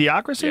silly one.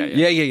 Idiocracy?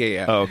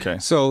 Yeah. Oh, okay.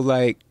 So,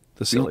 like,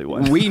 the silly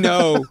one. we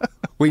know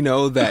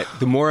that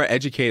the more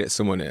educated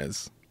someone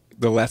is,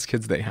 the less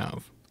kids they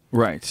have.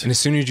 Right. And as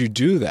soon as you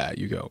do that,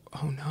 you go,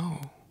 oh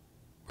no,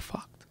 we're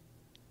fucked.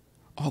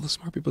 All the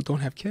smart people don't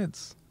have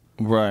kids.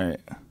 Right.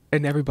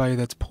 And everybody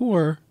that's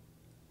poor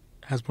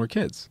has more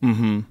kids.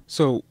 Mm-hmm.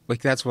 So,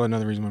 like, that's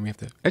another reason why we have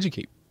to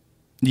educate.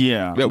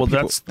 Yeah. Well,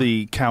 that's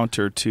the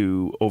counter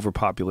to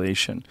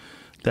overpopulation.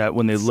 That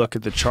when they look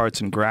at the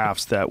charts and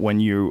graphs, that when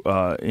you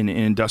in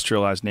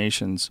industrialized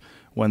nations,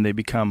 when they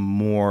become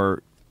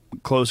more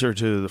closer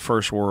to the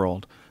first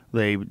world,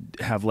 they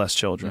have less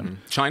children.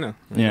 Mm-hmm. China.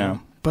 Yeah.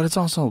 But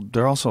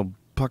they're also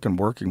fucking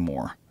working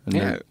more and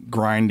they're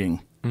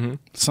grinding. Mm-hmm.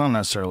 It's not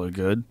necessarily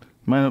good.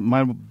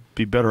 Might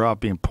be better off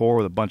being poor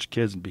with a bunch of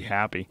kids and be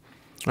happy.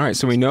 All right,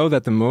 so we know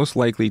that the most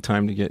likely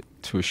time to get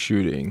to a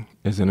shooting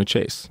is in a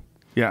chase.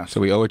 Yeah.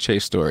 So we owe a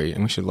chase story,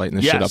 and we should lighten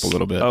this shit up a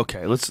little bit.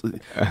 Okay, so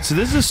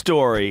this is a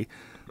story.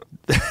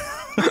 This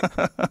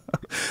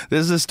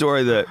is a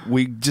story that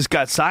we just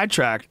got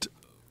sidetracked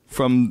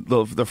from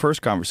the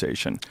first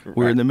conversation.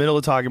 We were in the middle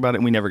of talking about it,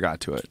 and we never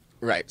got to it.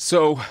 Right.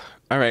 So,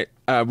 all right,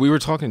 we were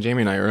talking,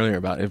 Jamie and I, earlier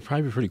about it. It'd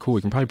probably be pretty cool.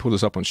 We can probably pull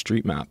this up on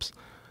street maps.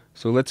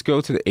 So let's go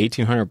to the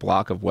 1800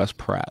 block of West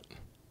Pratt.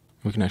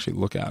 We can actually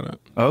look at it.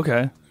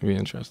 Okay. It'd be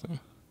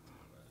interesting.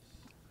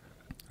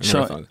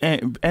 So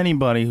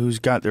anybody who's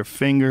got their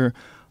finger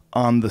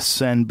on the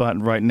send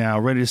button right now,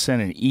 ready to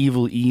send an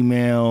evil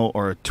email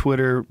or a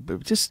Twitter,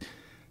 just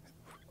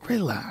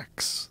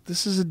relax.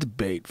 This is a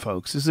debate,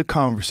 folks. This is a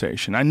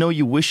conversation. I know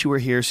you wish you were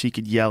here so you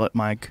could yell at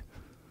Mike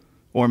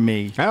or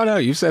me. I don't know.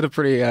 You said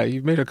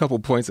you made a couple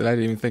points that I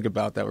didn't even think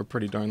about that were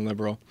pretty darn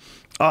liberal.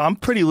 I'm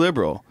pretty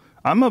liberal.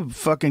 I'm a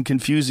fucking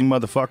confusing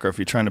motherfucker if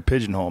you're trying to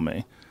pigeonhole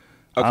me.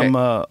 Okay. I'm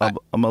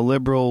a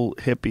liberal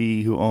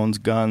hippie who owns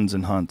guns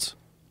and hunts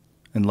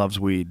and loves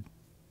weed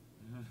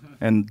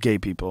and gay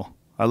people.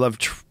 I love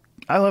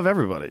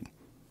everybody.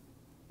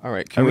 All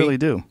right. I really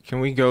do. Can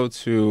we go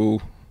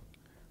to...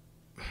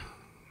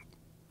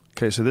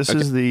 Okay, so this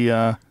is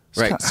the...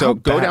 right, so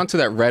go down to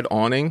that red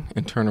awning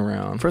and turn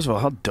around. First of all,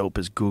 how dope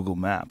is Google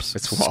Maps?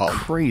 It's wild.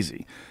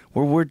 Crazy.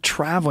 We're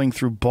traveling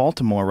through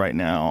Baltimore right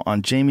now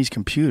on Jamie's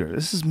computer.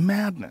 This is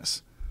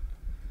madness.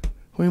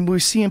 I mean, we're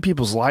seeing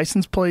people's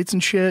license plates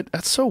and shit.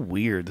 That's so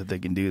weird that they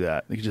can do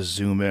that. They can just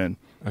zoom in.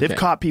 Okay. They've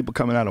caught people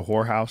coming out of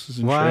whorehouses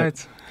and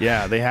shit.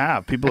 Yeah, they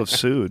have. People have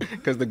sued.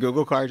 Because the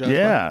Google car drove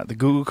by? The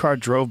Google car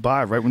drove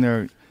by right when they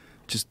were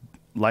just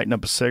lighting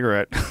up a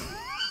cigarette.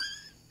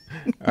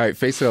 All right,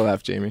 face to the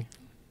left, Jamie.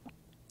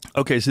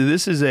 Okay, so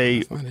this is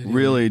a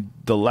really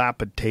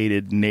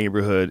dilapidated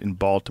neighborhood in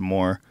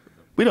Baltimore.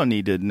 We don't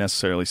need to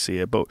necessarily see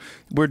it, but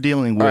we're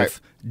dealing with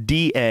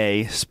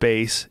DA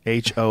space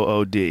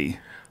HOOD.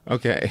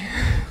 Okay.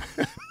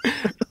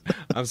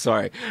 I'm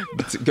sorry.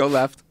 Go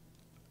left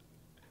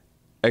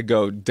and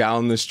go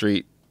down the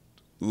street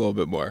a little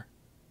bit more.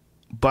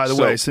 By the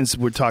way, since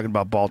we're talking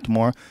about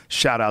Baltimore,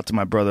 shout out to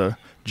my brother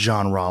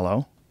John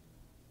Rollo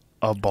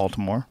of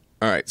Baltimore.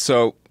 All right,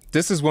 so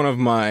this is one of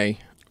my...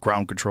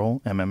 Ground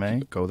control,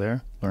 MMA, go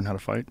there, learn how to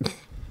fight. All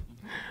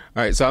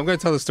right, so I'm going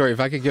to tell the story.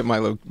 If I could get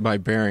my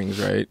bearings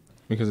right,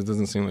 because it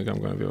doesn't seem like I'm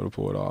going to be able to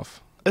pull it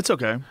off. It's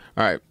okay. All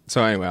right,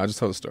 so anyway, I'll just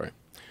tell the story.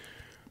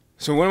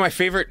 So one of my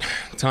favorite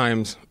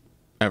times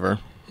ever,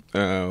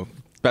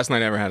 best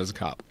night I ever had as a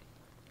cop.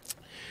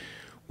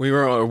 We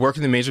were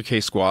working the major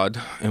case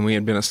squad, and we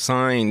had been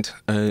assigned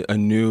a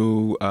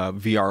new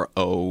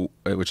VRO,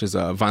 which is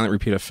a violent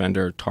repeat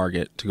offender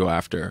target to go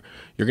after.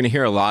 You're going to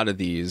hear a lot of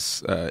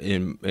these.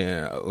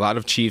 A lot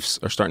of chiefs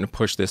are starting to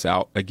push this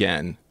out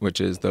again, which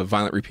is the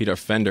violent repeat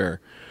offender,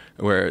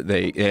 where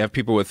they have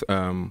people with.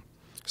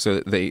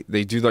 So they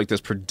do like this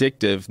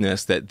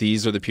predictiveness that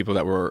these are the people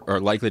that are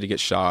likely to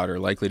get shot or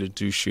likely to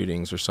do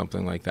shootings or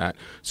something like that.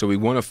 So we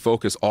want to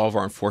focus all of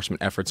our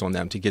enforcement efforts on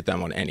them to get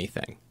them on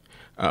anything.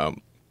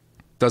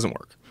 Doesn't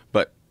work.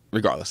 But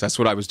regardless, that's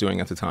what I was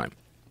doing at the time.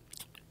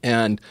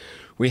 And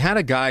we had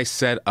a guy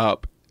set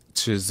up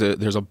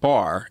there's a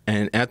bar,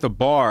 and at the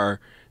bar,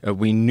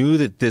 we knew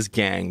that this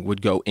gang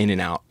would go in and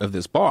out of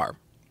this bar.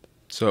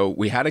 So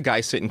we had a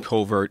guy sit in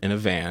covert in a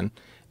van,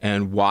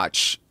 and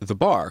watch the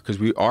bar, because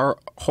our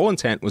whole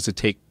intent was to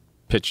take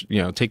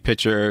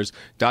pictures,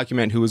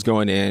 document who was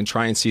going in,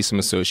 try and see some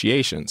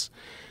associations.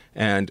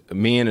 And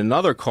me and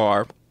another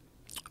car,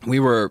 we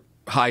were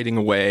hiding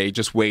away,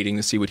 just waiting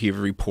to see what he would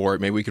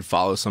report. Maybe we could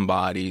follow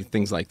somebody,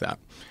 things like that.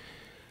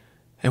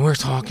 And we're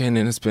talking,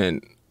 and it's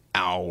been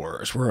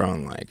hours. We're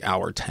on like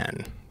hour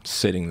 10,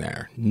 sitting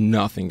there,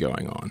 nothing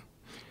going on.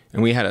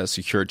 And we had a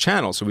secure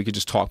channel, so we could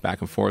just talk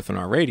back and forth on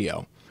our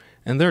radio.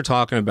 And they're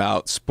talking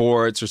about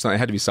sports or something. It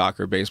had to be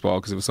soccer or baseball,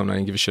 because it was something I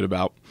didn't give a shit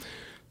about.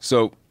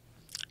 So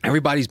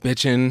everybody's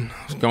bitching,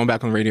 going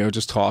back on the radio,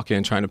 just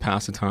talking, trying to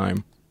pass the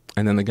time.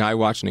 And then the guy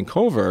watching in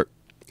covert,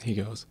 he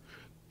goes,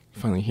 you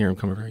finally hear him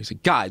come over. He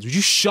said, guys, would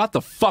you shut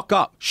the fuck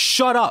up?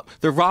 Shut up.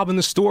 They're robbing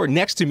the store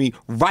next to me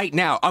right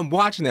now. I'm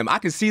watching them. I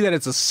can see that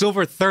it's a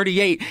silver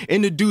 38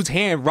 in the dude's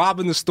hand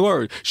robbing the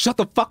store. Shut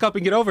the fuck up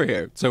and get over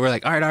here. So we're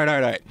like, all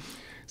right.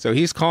 So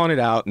he's calling it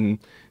out, and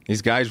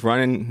these guys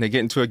running, they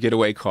get into a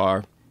getaway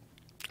car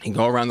and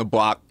go around the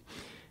block,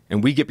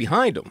 and we get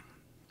behind them.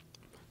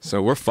 So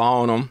we're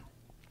following them,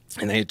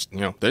 and they,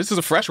 this is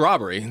a fresh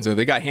robbery. So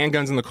they got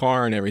handguns in the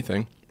car and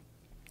everything.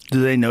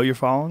 Do they know you're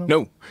following them?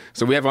 No.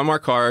 So we have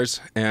unmarked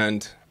cars,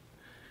 and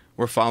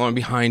we're following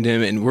behind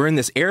him, and we're in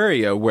this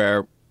area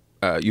where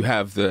you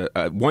have the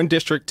one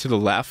district to the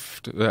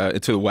left, to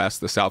the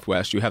west, the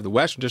southwest. You have the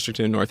western district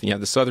to the north, and you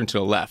have the southern to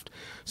the left.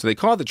 So they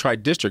call it the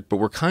tri-district, but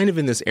we're kind of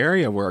in this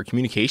area where our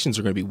communications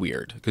are going to be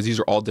weird, because these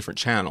are all different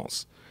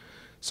channels.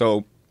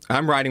 So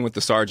I'm riding with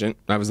the sergeant.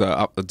 I was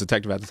a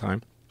detective at the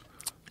time.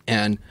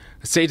 And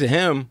I say to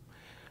him,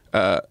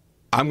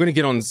 I'm going to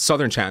get on the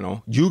southern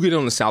channel. You get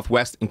on the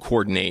southwest and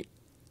coordinate.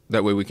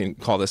 That way we can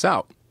call this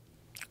out.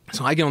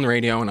 So I get on the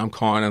radio, and I'm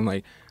calling. I'm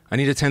like, I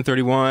need a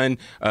 1031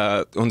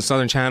 on the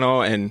southern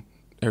channel. And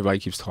everybody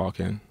keeps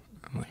talking.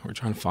 I'm like, we're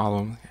trying to follow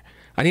him.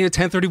 I need a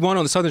 1031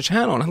 on the southern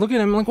channel. And I look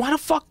at him, I'm like, why the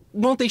fuck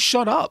won't they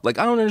shut up? Like,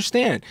 I don't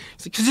understand.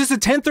 He's like, because it's a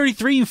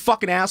 1033, you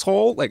fucking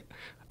asshole. Like,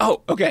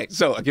 oh, okay.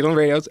 So I get on the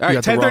radios. All right,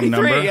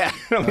 1033. Yeah.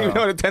 I don't even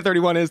know what a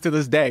 1031 is to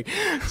this day.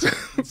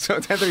 So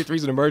 1033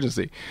 is an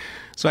emergency.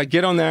 So I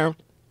get on there,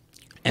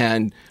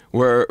 and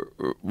we're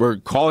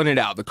calling it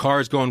out. The car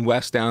is going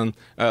west down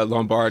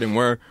Lombard, and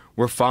we're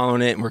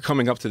following it, and we're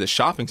coming up to the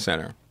shopping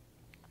center.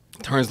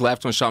 Turns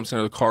left on the shopping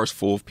center. The car is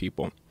full of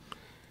people.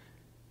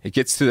 It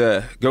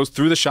goes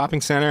through the shopping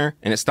center,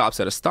 and it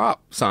stops at a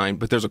stop sign,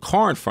 but there's a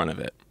car in front of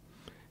it.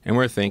 And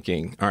we're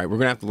thinking, all right, we're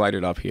going to have to light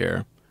it up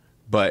here.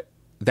 But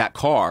that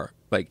car,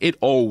 like, it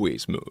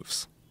always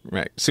moves,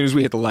 right? As soon as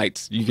we hit the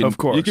lights, you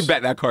can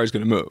bet that car is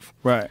going to move.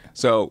 Right.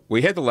 So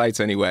we hit the lights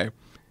anyway,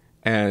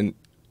 and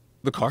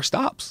the car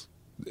stops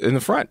in the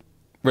front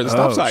where the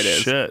stop sign is.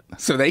 Shit.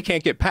 So they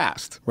can't get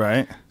past.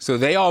 Right. So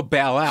they all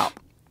bail out.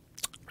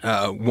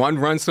 One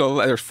runs to the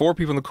left. There's 4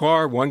 people in the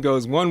car. One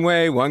goes one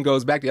way, one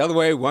goes back the other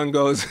way, one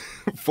goes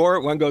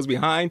forward, one goes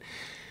behind.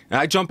 And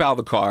I jump out of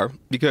the car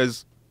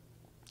because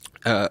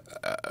all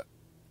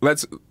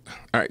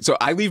right, so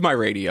I leave my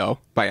radio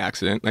by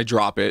accident. I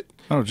drop it.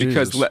 Oh,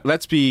 Jesus. Because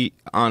let's be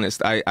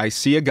honest. I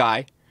see a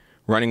guy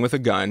running with a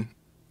gun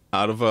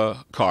out of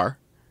a car,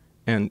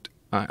 and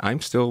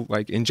I'm still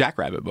like in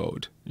jackrabbit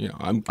mode.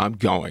 I'm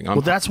going.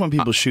 Well, that's when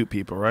people shoot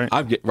people, right?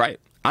 I'm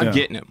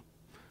getting him.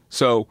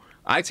 So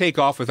I take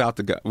off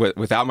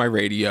without my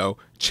radio,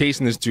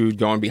 chasing this dude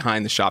going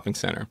behind the shopping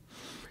center.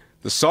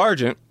 The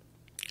sergeant,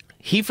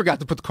 he forgot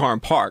to put the car in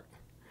park.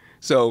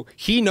 So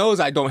he knows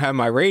I don't have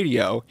my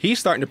radio. He's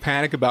starting to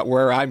panic about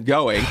where I'm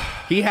going.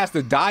 He has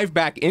to dive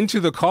back into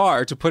the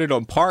car to put it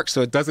on park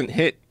so it doesn't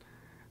hit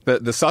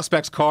the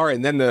suspect's car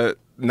and then the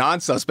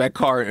non-suspect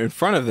car in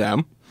front of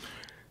them.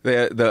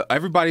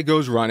 Everybody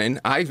goes running.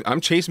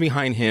 I'm chasing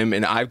behind him,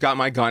 and I've got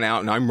my gun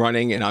out, and I'm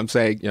running, and I'm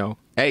saying,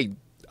 hey,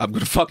 I'm going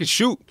to fucking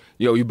shoot.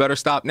 You better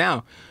stop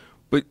now.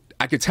 But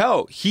I could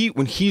tell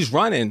when he's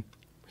running,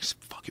 he's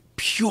fucking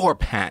pure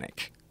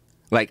panic.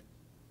 Like,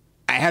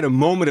 I had a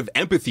moment of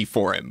empathy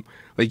for him.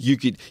 Like,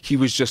 he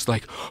was just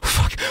like,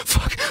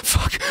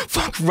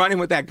 fuck, running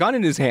with that gun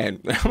in his hand.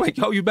 I'm like,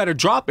 yo, you better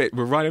drop it.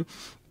 We're running.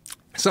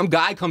 Some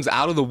guy comes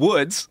out of the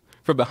woods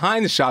from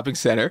behind the shopping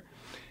center.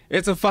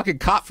 It's a fucking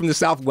cop from the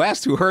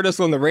Southwest who heard us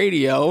on the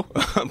radio,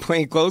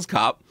 playing clothes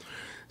cop.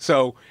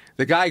 So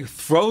the guy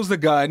throws the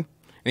gun,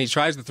 and he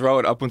tries to throw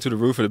it up onto the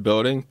roof of the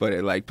building, but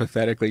it like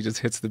pathetically just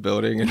hits the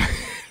building and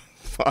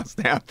falls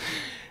down.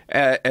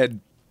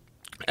 And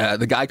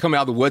the guy coming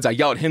out of the woods, I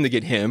yell at him to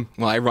get him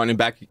while I run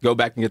and go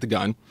back and get the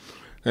gun.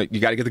 You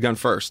got to get the gun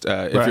first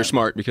if you're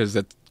smart, because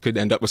that could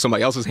end up with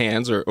somebody else's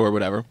hands or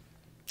whatever.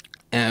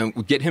 And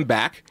we get him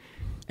back.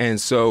 And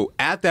so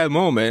at that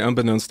moment,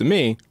 unbeknownst to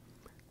me,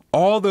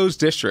 all those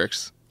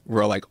districts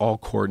were like all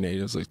coordinated.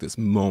 It was like this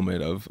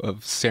moment of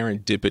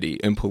serendipity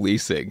in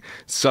policing.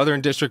 Southern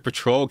District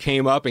Patrol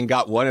came up and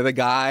got one of the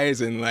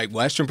guys, and like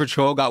Western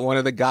Patrol got one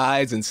of the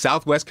guys, and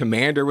Southwest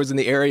Commander was in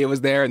the area,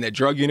 was there, and the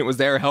drug unit was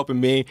there helping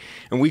me.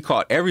 And we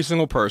caught every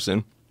single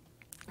person,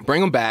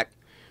 bring them back.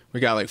 We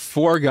got like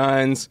 4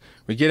 guns.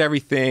 We get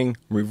everything.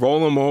 We roll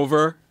them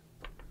over.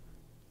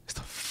 It's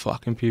the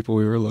fucking people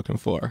we were looking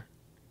for.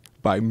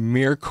 by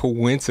mere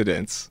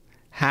coincidence,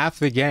 half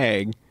the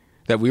gang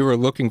that we were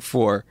looking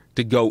for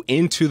to go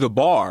into the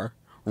bar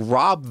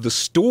robbed the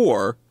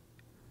store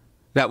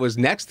that was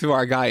next to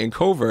our guy in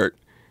covert,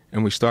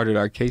 and we started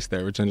our case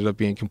there, which ended up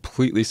being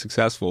completely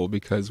successful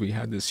because we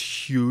had this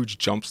huge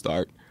jump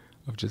start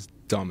of just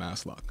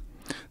dumbass luck.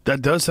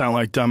 That does sound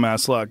like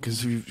dumbass luck,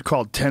 because you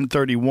called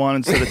 1031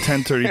 instead of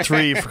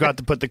 1033. You forgot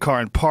to put the car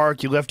in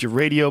park. You left your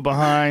radio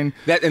behind.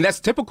 And that's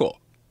typical,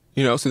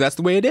 so that's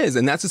the way it is.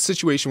 And that's a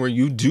situation where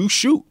you do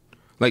shoot.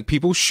 Like,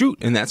 people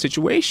shoot in that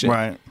situation.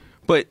 Right.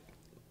 But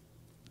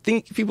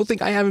people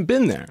think I haven't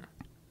been there.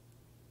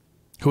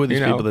 Who are these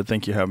people that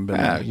think you haven't been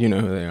there? You know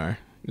who they are.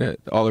 They're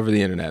all over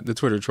the internet, the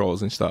Twitter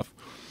trolls and stuff.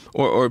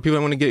 Or people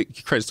that want to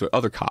get credits to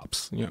other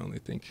cops. They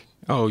think,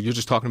 oh, you're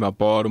just talking about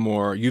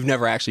Baltimore. You've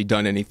never actually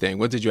done anything.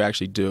 What did you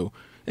actually do?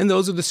 And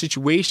those are the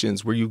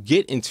situations where you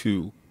get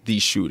into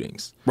these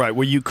shootings. Right,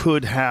 where you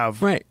could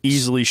have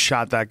easily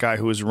shot that guy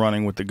who was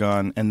running with the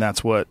gun, and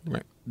that's what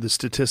the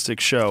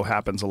statistics show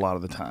happens a lot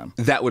of the time.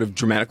 That would have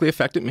dramatically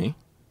affected me,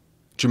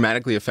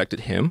 dramatically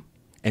affected him,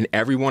 and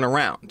everyone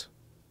around.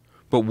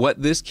 But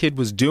what this kid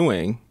was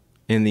doing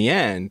in the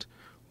end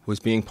was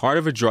being part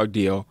of a drug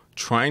deal,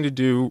 trying to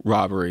do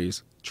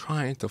robberies,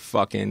 trying to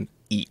fucking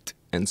eat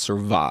and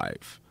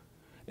survive.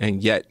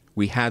 And yet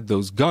we had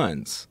those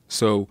guns.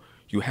 So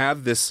you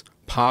have this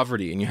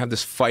poverty and you have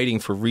this fighting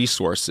for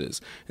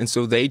resources. And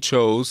so they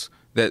chose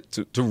that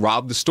to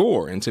rob the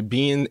store and to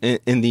be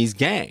in these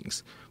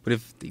gangs. But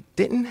if they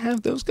didn't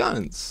have those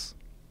guns,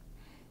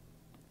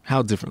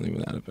 how differently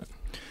would that have been?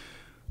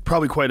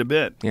 Probably quite a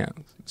bit. Yeah.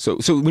 So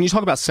when you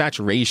talk about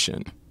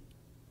saturation,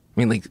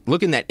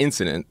 look in that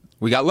incident.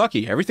 We got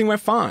lucky. Everything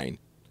went fine.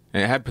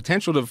 And it had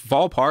potential to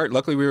fall apart.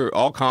 Luckily, we were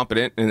all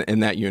competent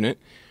in that unit.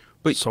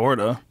 But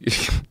sorta.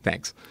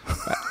 Thanks.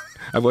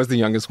 I was the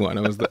youngest one.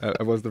 I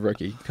was the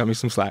rookie. Cut me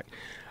some slack.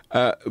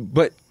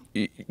 But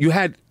you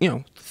had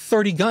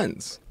 30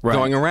 guns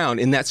going around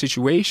in that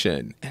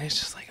situation, and it's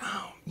just like,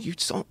 oh, you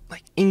just don't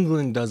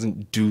England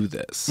doesn't do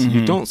this. Mm-hmm.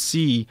 You don't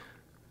see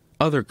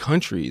other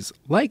countries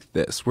like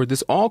this, where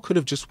this all could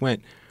have just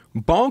went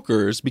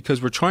bonkers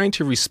because we're trying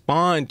to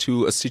respond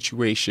to a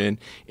situation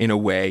in a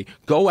way,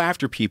 go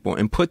after people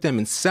and put them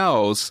in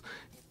cells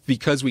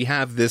because we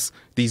have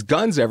these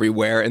guns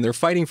everywhere and they're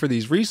fighting for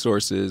these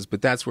resources.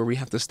 But that's where we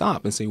have to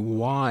stop and say,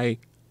 why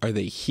are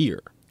they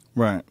here?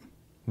 Right.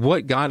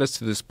 What got us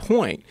to this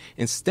point?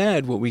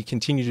 Instead, what we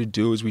continue to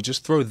do is we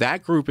just throw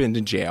that group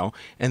into jail,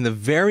 and the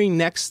very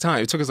next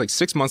time, it took us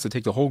 6 months to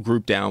take the whole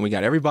group down. We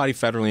got everybody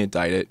federally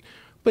indicted.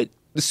 But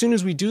as soon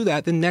as we do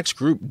that, the next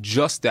group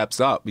just steps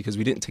up because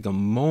we didn't take a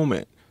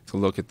moment to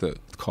look at the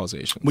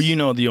causation.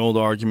 Well, the old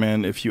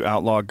argument, if you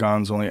outlaw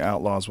guns, only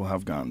outlaws will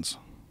have guns.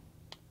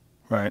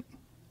 Right?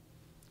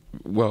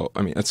 Well,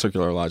 that's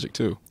circular logic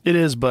too. It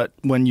is, but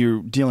when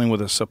you're dealing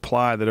with a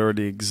supply that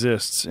already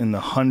exists in the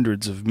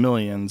hundreds of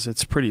millions,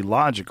 it's pretty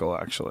logical,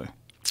 actually.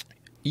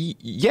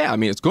 Yeah,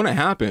 it's going to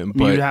happen.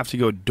 But you'd have to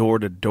go door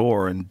to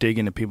door and dig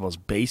into people's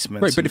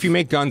basements. Right, but if you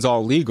make guns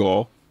all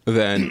legal,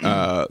 then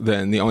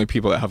the only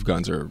people that have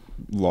guns are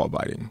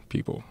law-abiding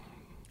people.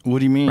 What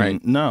do you mean?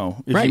 Right.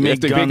 No. If you make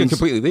guns, it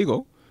completely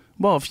legal.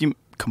 Well, if you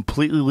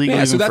completely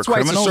legal so that's for why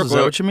criminals, it's is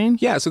that what you mean?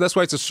 Yeah, so that's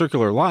why it's a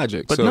circular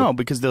logic. But no,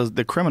 because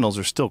the criminals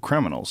are still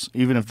criminals,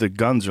 even if the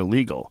guns are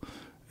legal.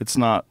 It's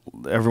not,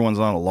 everyone's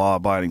not a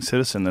law-abiding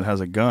citizen that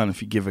has a gun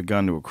if you give a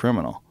gun to a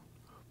criminal.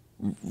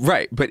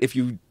 Right, but if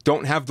you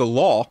don't have the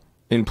law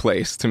in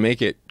place to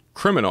make it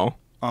criminal,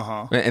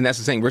 and that's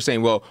the thing, we're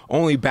saying, well,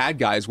 only bad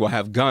guys will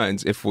have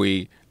guns if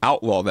we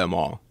outlaw them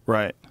all.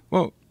 Right.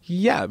 Well,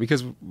 yeah,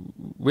 because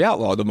we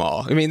outlawed them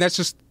all. That's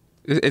just,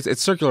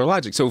 it's circular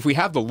logic. So if we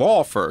have the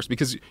law first,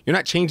 because you're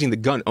not changing the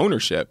gun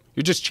ownership,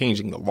 you're just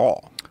changing the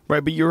law.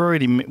 Right, but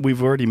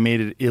we've already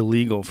made it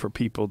illegal for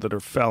people that are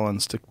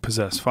felons to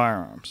possess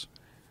firearms.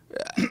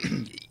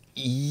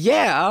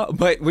 Yeah,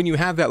 but when you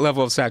have that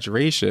level of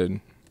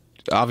saturation,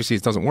 obviously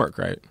it doesn't work,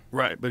 right?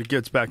 Right, but it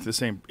gets back to the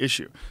same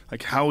issue.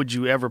 How would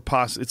you ever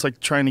possibly... It's like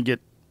trying to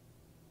get...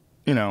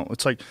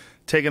 it's like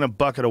taking a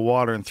bucket of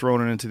water and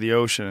throwing it into the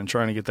ocean and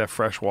trying to get that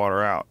fresh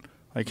water out.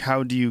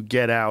 How do you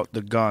get out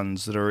the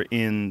guns that are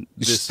in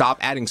this... Just stop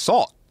adding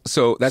salt.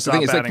 So that's the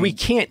thing. It's we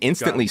can't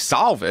instantly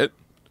solve it.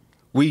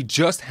 We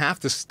just have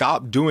to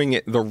stop doing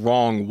it the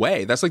wrong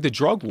way. That's like the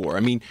drug war.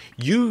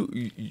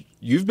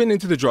 You've been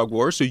into the drug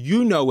war, so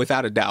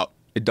without a doubt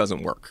it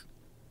doesn't work.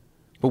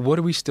 But what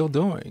are we still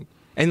doing?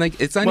 And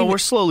it's not. Well, we're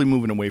slowly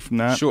moving away from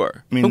that.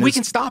 Sure, but we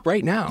can stop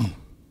right now.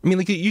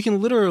 You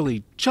can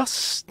literally just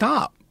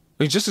stop.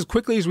 Just as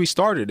quickly as we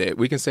started it,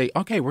 we can say,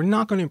 okay, we're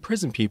not going to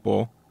imprison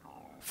people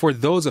for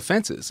those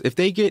offenses. If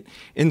they get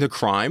into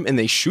crime and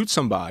they shoot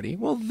somebody,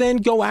 well, then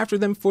go after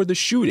them for the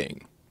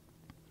shooting.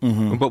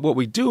 Mm-hmm. But what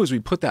we do is we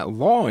put that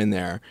law in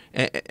there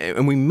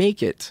and we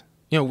make it,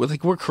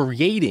 we're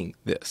creating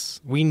this.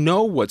 We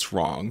know what's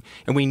wrong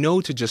and we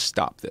know to just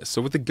stop this.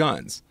 So with the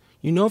guns,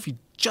 if you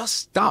just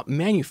stop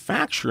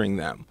manufacturing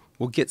them,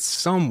 we'll get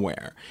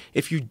somewhere.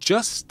 If you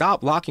just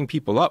stop locking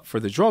people up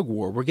for the drug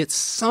war, we'll get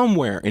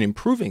somewhere in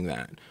improving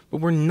that. But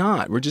we're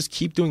not. We're just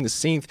keep doing the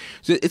same.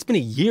 So it's been a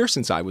year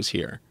since I was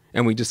here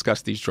and we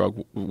discussed these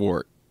drug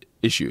war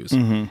issues.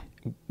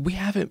 We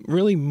haven't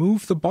really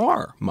moved the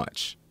bar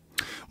much.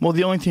 Well,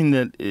 the only thing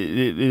that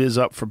it is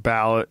up for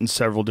ballot in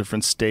several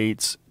different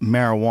states,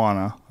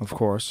 marijuana, of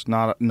course,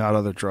 not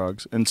other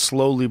drugs. And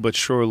slowly but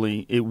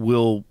surely, it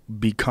will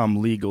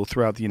become legal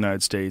throughout the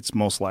United States,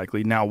 most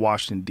likely. Now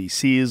Washington,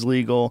 D.C. is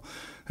legal.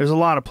 There's a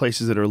lot of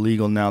places that are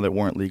legal now that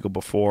weren't legal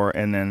before.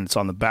 And then it's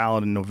on the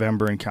ballot in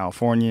November in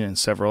California and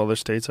several other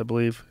states, I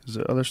believe. Is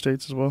it other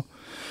states as well?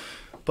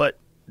 But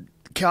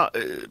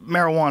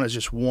marijuana is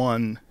just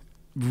one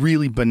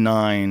really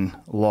benign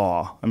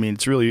law. I mean,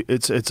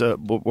 it's a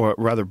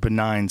rather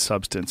benign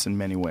substance in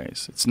many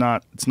ways. It's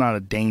not a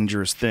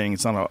dangerous thing.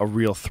 It's not a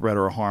real threat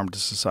or a harm to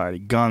society.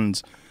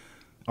 Guns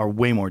are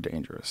way more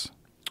dangerous.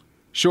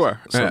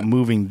 Sure. So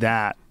moving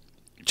that,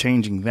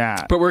 changing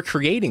that. But we're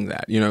creating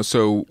that,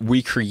 so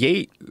we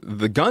create,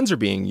 the guns are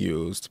being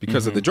used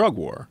because of the drug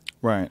war.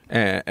 Right.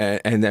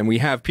 And then we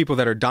have people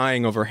that are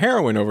dying over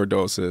heroin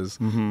overdoses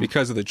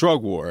because of the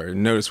drug war.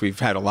 And notice we've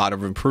had a lot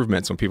of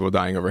improvements on people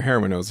dying over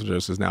heroin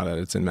overdoses now that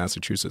it's in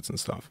Massachusetts and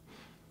stuff.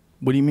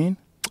 What do you mean?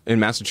 In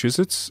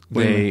Massachusetts,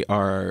 they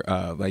are,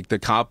 like the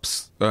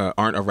cops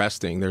aren't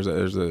arresting. There's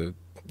a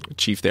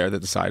chief there that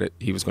decided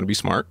he was going to be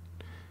smart.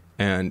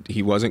 And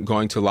he wasn't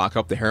going to lock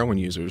up the heroin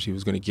users. He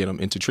was going to get them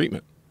into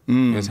treatment.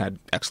 He has had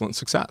excellent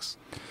success.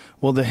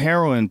 Well, the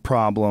heroin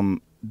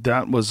problem,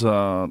 that was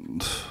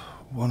one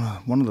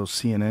of those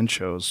CNN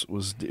shows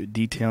was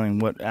detailing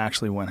what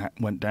actually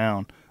went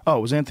down. Oh,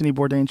 it was Anthony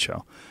Bourdain's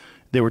show.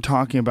 They were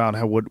talking about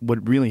how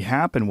what really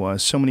happened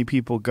was so many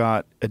people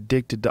got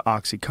addicted to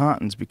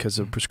OxyContins because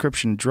of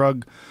prescription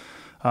drug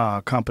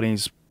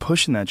companies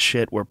pushing that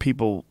shit where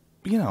people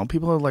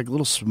are like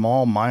little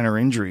small minor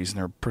injuries and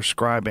they're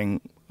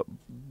prescribing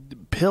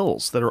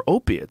pills that are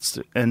opiates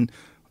and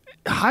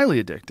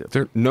highly addictive.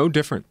 They're no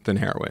different than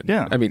heroin.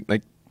 Yeah. I mean,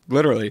 like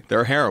literally,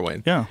 they're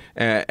heroin. Yeah.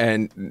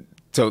 And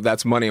so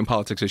that's money and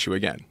politics issue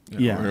again.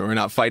 Yeah. We're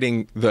not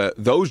fighting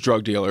those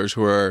drug dealers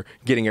who are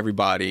getting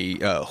everybody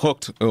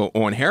hooked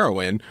on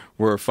heroin.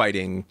 We're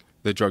fighting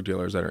the drug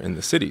dealers that are in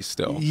the cities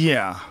still.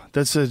 Yeah,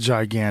 that's a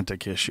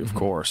gigantic issue, of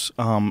course.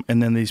 And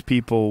then these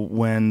people,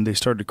 when they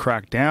started to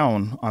crack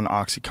down on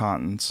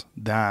OxyContins,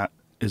 that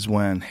is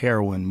when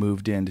heroin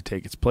moved in to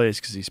take its place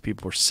because these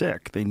people were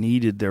sick. They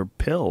needed their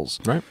pills.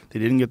 Right. They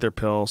didn't get their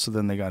pills, so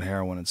then they got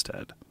heroin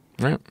instead.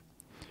 Right.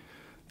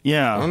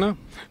 Yeah. I don't know.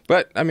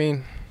 But, I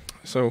mean,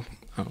 so...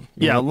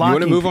 you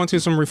want to move on to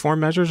some reform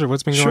measures or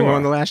what's been going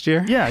on the last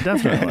year? Yeah,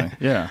 definitely.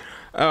 Yeah.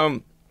 All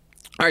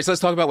right, so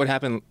let's talk about what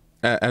happened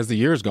as the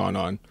year's gone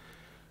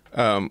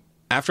on.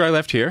 After I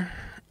left here,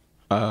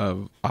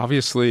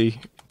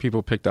 obviously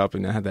people picked up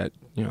and had that,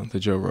 the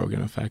Joe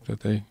Rogan effect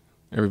that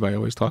everybody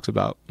always talks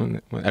about. When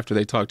after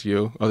they talk to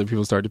you, other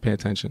people started to pay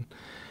attention.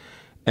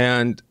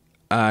 And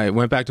I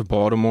went back to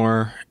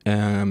Baltimore,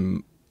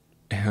 and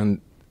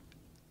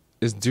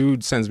this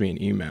dude sends me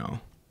an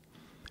email.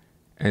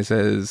 And it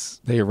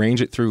says they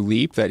arrange it through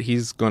Leap that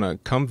he's going to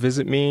come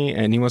visit me,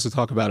 and he wants to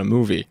talk about a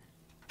movie.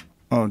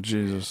 Oh,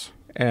 Jesus.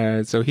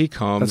 And so he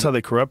comes. That's how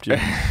they corrupt you.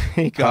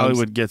 He comes.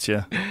 Hollywood gets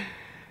you.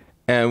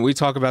 And we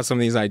talk about some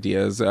of these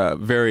ideas,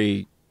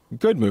 very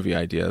good movie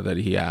idea that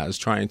he has,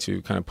 trying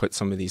to kind of put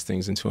some of these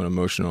things into an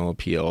emotional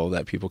appeal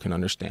that people can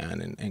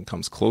understand and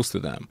comes close to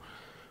them.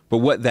 But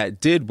what that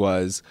did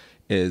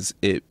is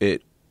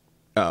it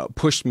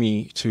pushed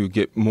me to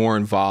get more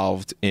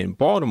involved in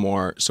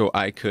Baltimore so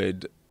I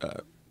could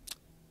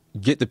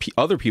get the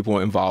other people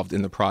involved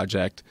in the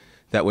project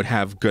that would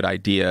have good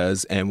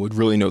ideas and would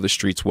really know the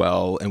streets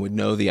well and would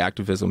know the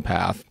activism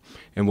path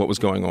and what was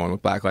going on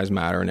with Black Lives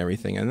Matter and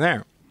everything in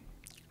there.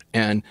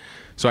 And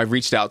so I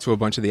reached out to a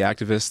bunch of the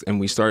activists and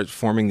we started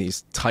forming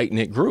these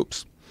tight-knit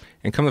groups.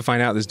 And come to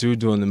find out, this dude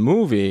doing the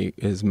movie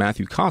is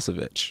Matthew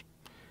Kosovich.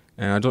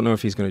 And I don't know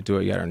if he's going to do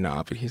it yet or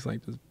not, but he's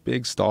like this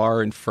big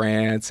star in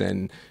France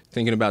and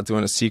thinking about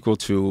doing a sequel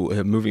to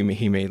a movie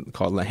he made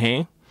called La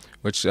Haine,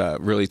 which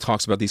really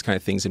talks about these kind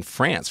of things in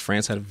France.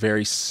 France had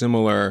very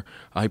similar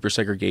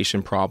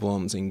hypersegregation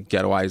problems and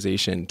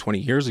ghettoization 20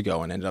 years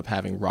ago and ended up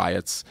having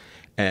riots.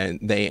 And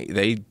they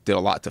did a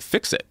lot to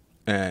fix it.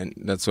 And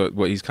that's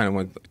what he's kind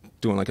of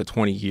doing, like a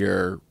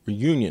 20-year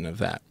reunion of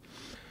that.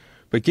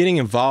 But getting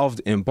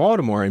involved in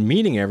Baltimore and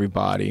meeting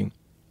everybody,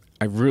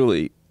 I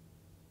really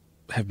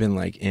have been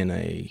like in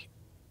a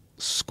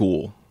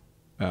school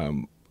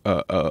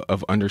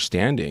of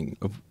understanding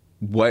of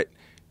what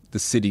the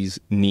cities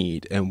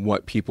need and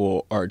what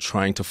people are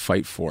trying to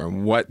fight for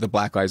and what the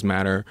Black Lives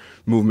Matter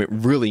movement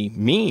really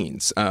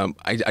means.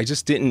 I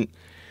just didn't.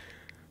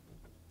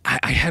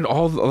 I had a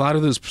lot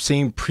of those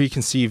same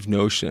preconceived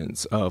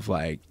notions of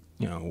like,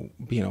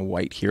 being a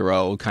white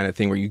hero kind of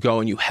thing where you go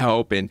and you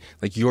help and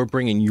like you're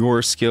bringing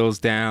your skills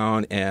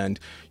down and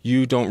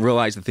you don't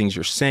realize the things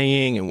you're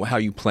saying and how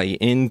you play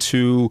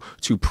into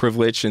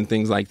privilege and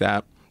things like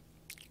that.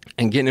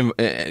 And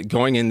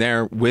going in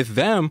there with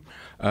them,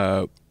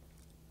 I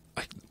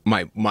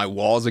my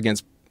walls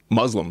against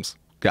Muslims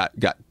got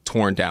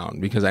torn down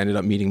because I ended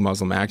up meeting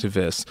Muslim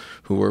activists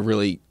who were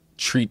really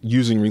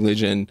using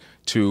religion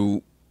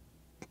to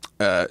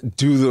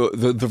do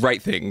the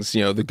right things,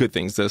 the good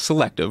things, the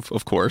selective,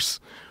 of course,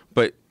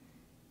 but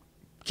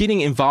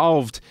getting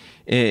involved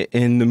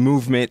in the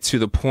movement to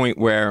the point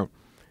where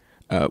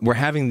we're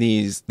having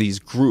these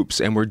groups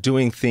and we're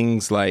doing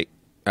things like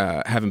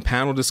having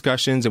panel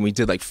discussions, and we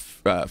did like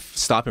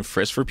stop and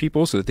frisk for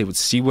people so that they would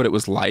see what it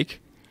was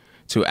like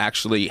to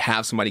actually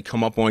have somebody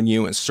come up on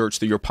you and search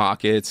through your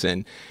pockets.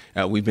 And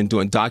we've been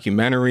doing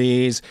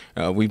documentaries.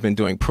 We've been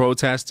doing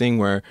protesting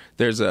where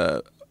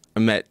I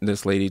met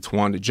this lady,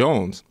 Tawanda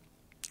Jones,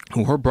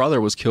 who her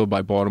brother was killed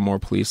by Baltimore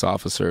police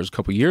officers a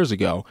couple years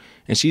ago.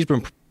 And she's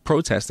been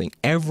protesting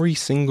every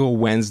single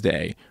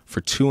Wednesday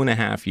for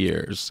 2.5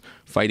 years,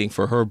 fighting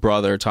for her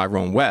brother,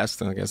 Tyrone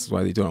West. And I guess that's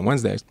why they do it on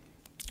Wednesdays.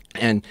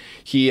 And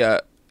he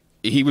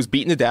was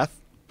beaten to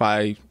death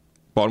by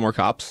Baltimore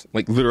cops,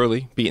 like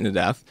literally beaten to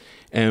death.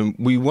 And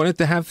we wanted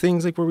to have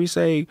things like where we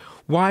say,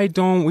 why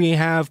don't we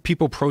have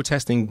people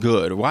protesting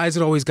good? Why is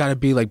it always got to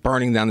be like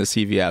burning down the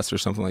CVS or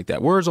something like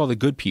that? Where's all the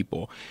good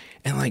people?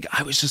 And like,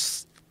 I was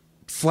just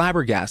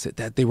flabbergasted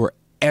that they were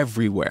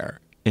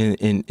everywhere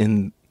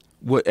in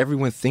what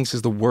everyone thinks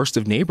is the worst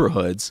of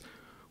neighborhoods,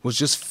 was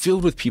just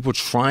filled with people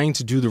trying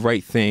to do the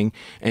right thing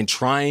and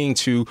trying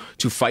to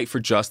fight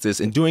for justice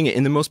and doing it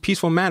in the most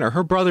peaceful manner.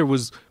 Her brother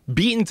was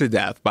beaten to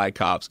death by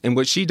cops, and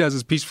what she does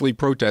is peacefully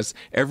protest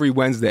every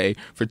Wednesday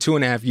for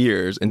 2.5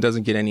 years and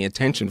doesn't get any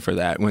attention for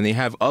that. When they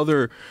have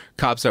other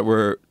cops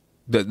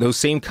those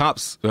same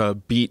cops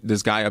beat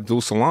this guy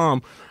Abdul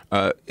Salam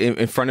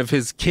in front of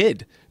his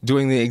kid,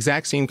 doing the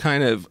exact same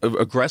kind of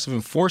aggressive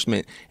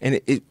enforcement.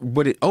 And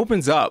what it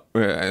opens up,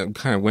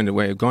 kind of winded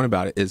way of going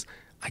about it, is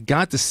I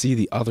got to see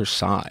the other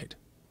side.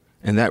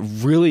 And that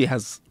really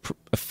has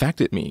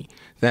affected me.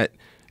 That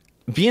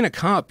being a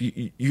cop,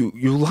 you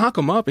lock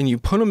them up and you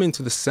put them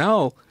into the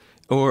cell,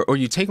 or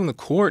you take them to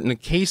court and the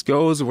case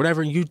goes or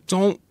whatever, and you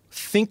don't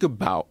think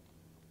about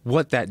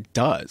what that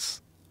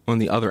does on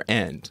the other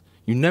end.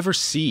 You never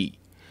see.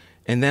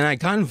 And then I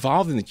got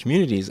involved in the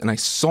communities and I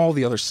saw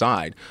the other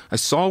side. I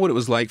saw what it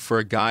was like for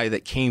a guy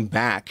that came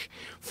back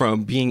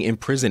from being in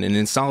prison and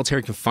in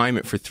solitary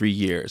confinement for 3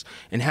 years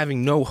and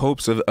having no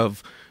hopes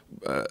of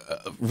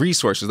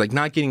resources, like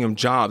not getting him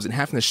jobs and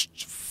having to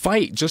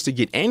fight just to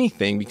get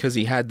anything because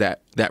he had that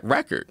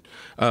record.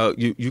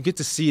 You get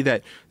to see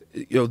that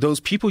those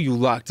people you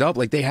locked up,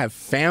 like they have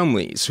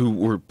families who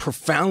were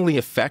profoundly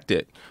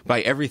affected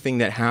by everything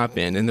that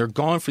happened, and they're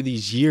gone for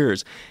these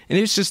years. And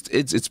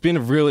it's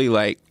been really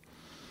like,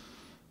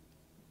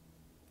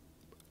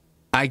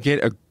 I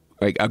get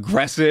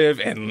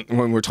aggressive, and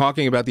when we're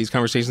talking about these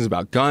conversations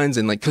about guns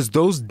and like, because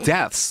those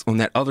deaths on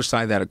that other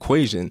side of that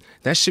equation,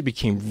 that shit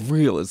became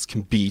real as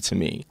can be to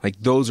me. Like,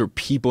 those are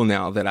people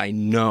now that I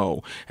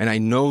know, and I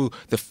know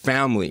the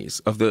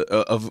families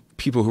of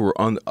people who were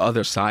on the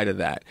other side of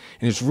that,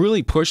 and it's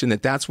really pushing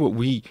that. That's what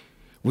we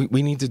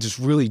need to just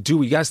really do.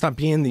 We got to stop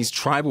being these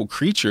tribal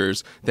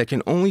creatures that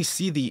can only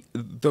see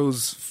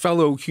those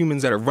fellow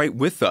humans that are right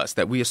with us,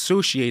 that we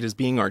associate as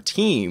being our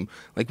team.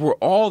 Like, we're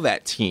all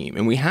that team,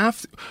 and we have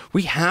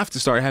to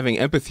start having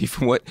empathy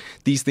for what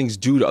these things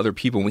do to other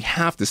people. And we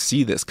have to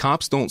see this.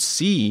 Cops don't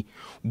see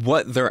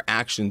what their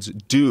actions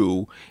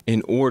do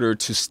in order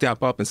to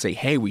step up and say,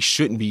 hey, we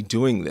shouldn't be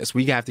doing this.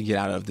 We have to get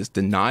out of this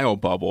denial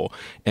bubble.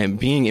 And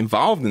being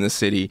involved in the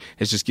city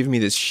has just given me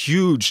this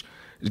huge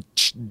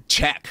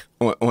check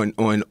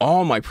on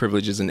all my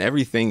privileges and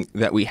everything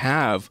that we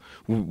have.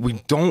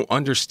 We don't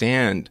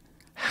understand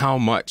how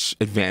much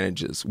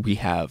advantages we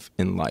have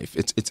in life.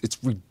 It's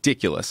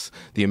ridiculous,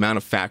 the amount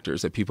of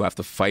factors that people have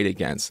to fight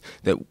against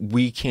that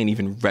we can't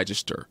even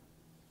register.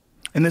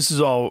 And this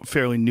is all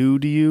fairly new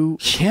to you?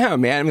 Yeah,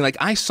 man. I mean, like,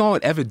 I saw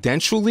it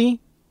evidentially,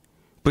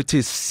 but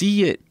to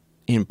see it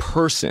in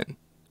person,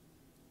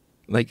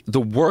 like the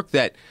work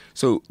that,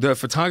 so the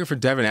photographer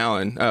Devin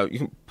Allen, you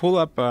can pull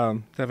up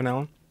Devin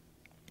Allen.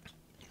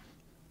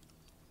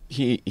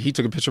 He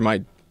took a picture of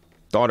my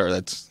daughter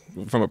that's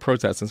from a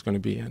protest that's going to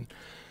be in.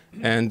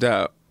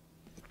 And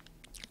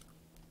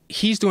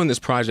he's doing this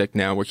project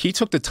now where he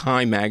took the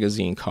Time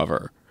magazine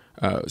cover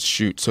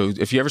shoot. So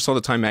if you ever saw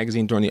the Time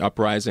magazine during the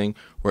uprising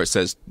where it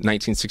says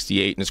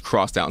 1968 and it's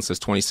crossed out and says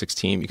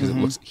 2016 because it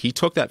looks, he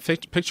took that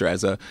picture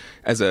as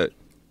a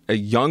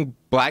young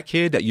black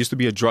kid that used to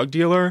be a drug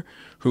dealer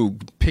who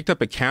picked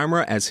up a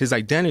camera as his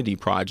identity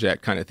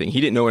project kind of thing. He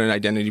didn't know what an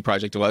identity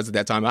project was at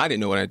that time. I didn't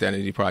know what an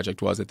identity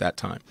project was at that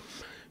time.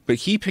 But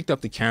he picked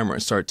up the camera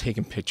and started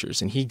taking pictures,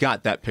 and he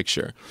got that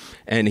picture.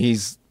 And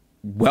he's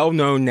well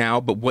known now,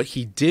 but what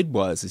he did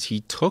was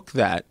he took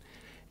that,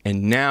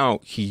 and now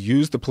he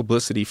used the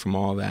publicity from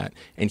all that,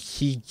 and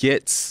he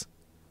gets,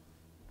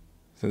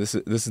 so this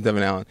is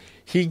Devin Allen,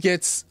 he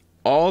gets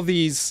all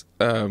these,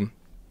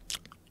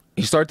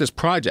 he started this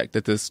project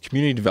at this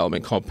community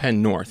development called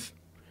Penn North.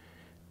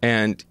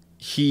 And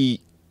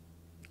he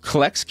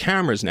collects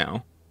cameras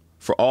now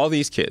for all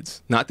these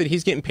kids. Not that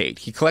he's getting paid.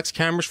 He collects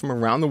cameras from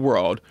around the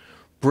world,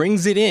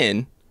 brings it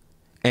in,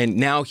 And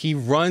now he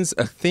runs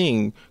a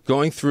thing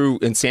going through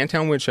in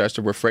Sandtown,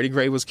 Winchester, where Freddie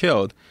Gray was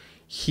killed.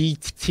 He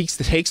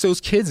takes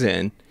those kids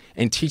in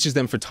and teaches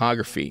them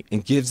photography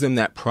and gives them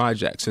that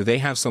project so they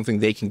have something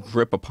they can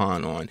grip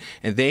upon on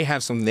and they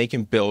have something they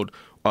can build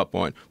up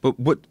on. But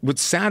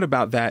what's sad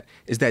about that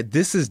is that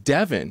this is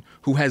Devin,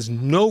 who has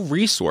no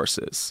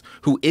resources,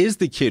 who is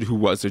the kid who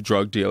was a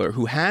drug dealer,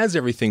 who has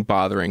everything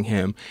bothering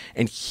him,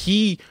 and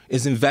he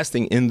is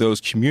investing in those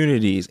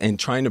communities and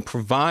trying to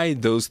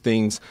provide those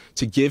things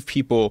to give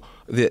people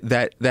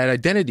that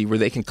identity where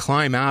they can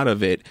climb out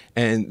of it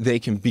and they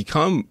can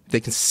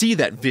see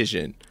that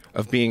vision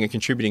of being a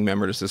contributing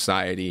member to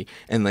society.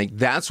 And like,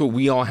 that's what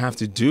we all have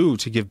to do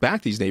to give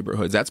back these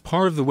neighborhoods. That's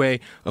part of the way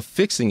of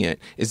fixing it,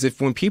 is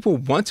if when people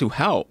want to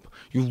help,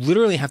 you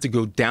literally have to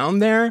go down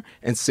there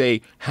and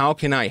say, how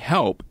can I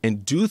help?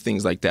 And do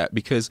things like that.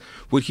 Because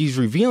what he's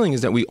revealing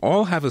is that we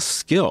all have a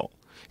skill.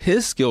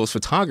 His skill is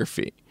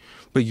photography.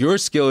 But your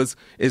skill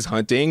is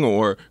hunting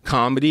or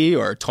comedy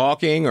or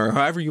talking or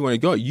however you want to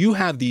go. You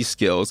have these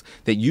skills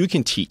that you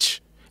can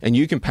teach and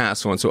you can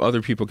pass on so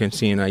other people can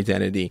see an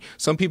identity.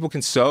 Some people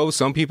can sew,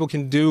 some people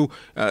can do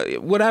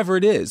whatever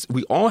it is.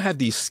 We all have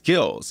these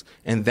skills,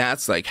 and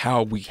that's like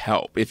how we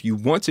help. If you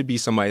want to be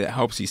somebody that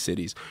helps these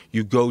cities,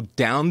 you go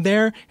down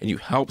there and you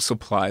help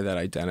supply that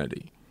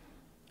identity.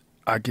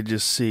 I could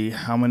just see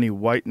how many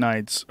white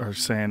knights are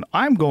saying,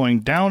 I'm going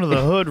down to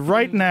the hood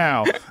right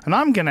now, and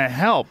I'm going to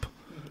help.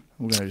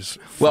 I'm going to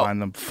just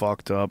find them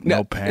fucked up,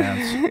 no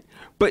pants,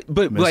 but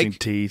missing like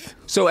teeth.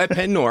 So at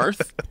Penn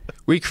North,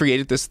 we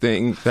created this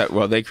thing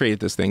they created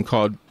this thing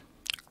called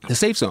the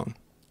Safe Zone.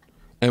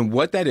 And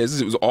what that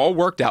is it was all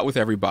worked out with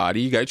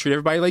everybody. You got to treat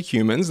everybody like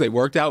humans. They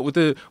worked out with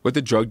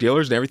the drug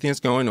dealers and everything that's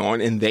going on,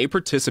 and they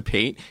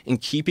participate in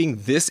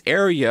keeping this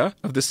area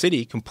of the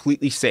city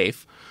completely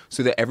safe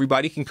so that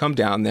everybody can come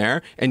down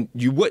there. And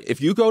if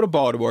you go to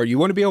Baltimore, you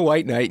want to be a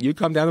white knight, you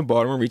come down to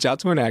Baltimore, reach out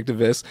to an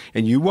activist,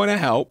 and you want to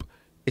help.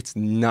 It's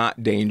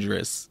not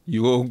dangerous.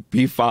 You will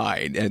be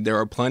fine. And there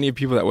are plenty of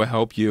people that will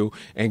help you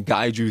and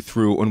guide you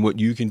through on what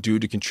you can do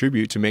to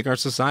contribute to make our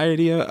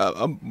society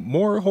a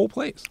more whole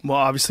place. Well,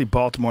 obviously,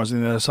 Baltimore's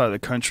on the other side of the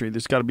country.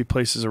 There's got to be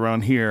places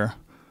around here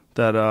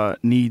that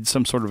need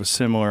some sort of a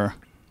similar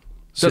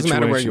situation. Doesn't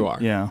matter where you are.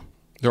 Yeah.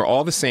 They're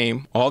all the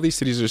same. All these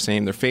cities are the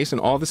same. They're facing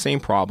all the same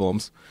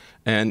problems.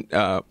 And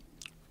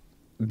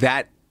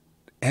that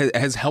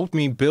has helped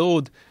me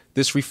build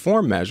this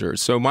reform measure.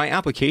 So my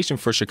application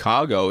for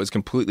Chicago is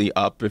completely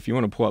up. If you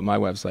want to pull up my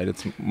website,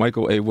 it's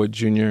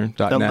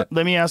michaelawoodjr.net. Now,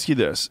 let me ask you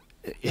this.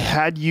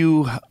 Had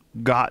you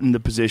gotten the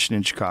position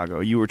in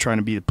Chicago, you were trying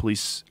to be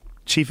the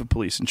chief of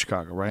police in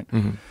Chicago, right?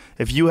 Mm-hmm.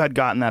 If you had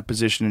gotten that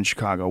position in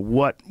Chicago,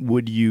 what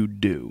would you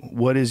do?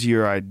 What is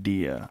your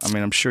idea? I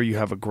mean, I'm sure you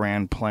have a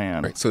grand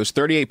plan. Right. So there's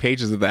 38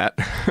 pages of that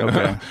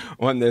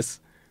on this.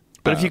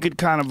 But if you could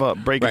kind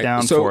of break it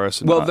down for us.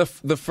 Well,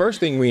 the first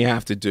thing we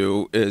have to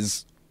do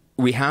is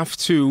we have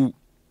to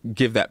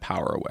give that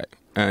power away.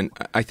 And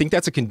I think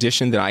that's a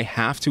condition that I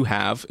have to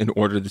have in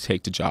order to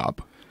take the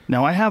job.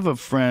 Now, I have a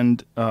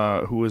friend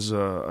who was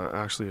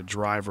actually a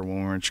driver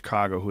when we were in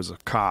Chicago, who was a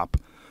cop.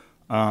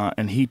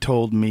 And he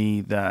told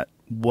me that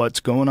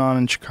what's going on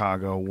in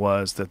Chicago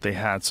was that they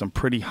had some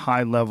pretty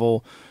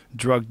high-level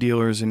drug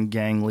dealers and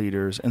gang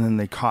leaders, and then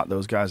they caught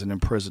those guys and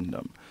imprisoned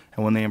them.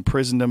 And when they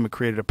imprisoned them, it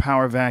created a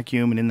power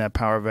vacuum, and in that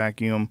power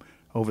vacuum,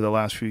 over the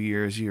last few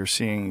years, you're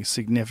seeing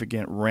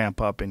significant ramp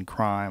up in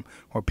crime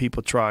where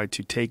people try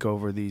to take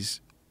over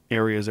these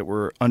areas that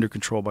were under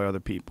control by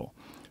other people.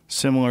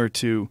 Similar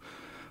to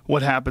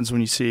what happens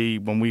when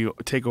we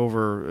take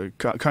over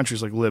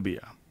countries like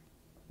Libya.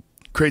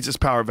 Creates this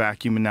power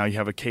vacuum, and now you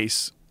have a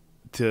case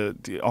to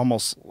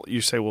almost, you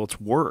say, well, it's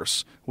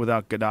worse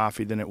without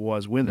Gaddafi than it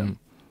was with him.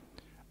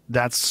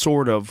 That's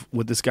sort of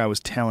what this guy was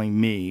telling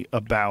me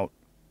about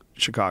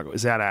Chicago.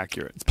 Is that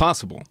accurate? It's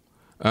possible.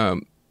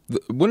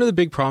 One of the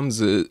big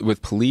problems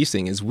with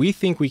policing is we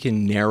think we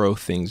can narrow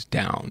things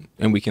down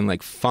and we can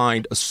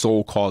find a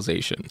sole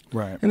causation.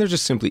 Right. And there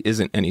just simply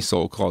isn't any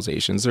sole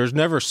causations. There's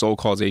never sole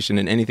causation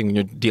in anything when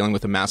you're dealing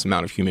with a mass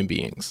amount of human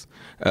beings.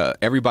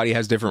 Everybody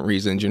has different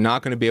reasons. You're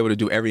not going to be able to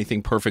do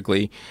everything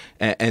perfectly.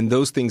 And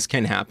those things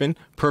can happen.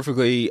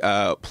 Perfectly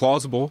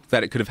plausible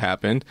that it could have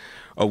happened.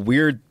 A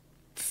weird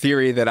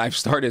theory that I've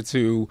started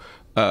to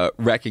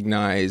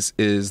recognize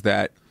is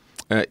that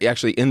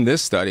actually in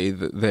this study,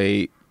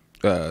 the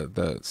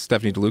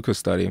Stephanie DeLuca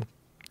study,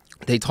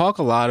 they talk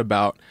a lot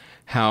about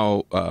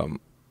how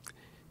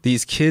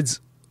these kids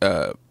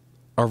are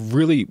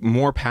really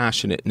more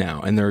passionate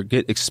now, and they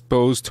get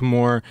exposed to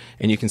more,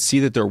 and you can see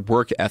that their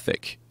work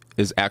ethic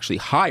is actually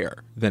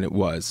higher than it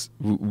was.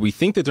 We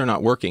think that they're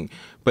not working,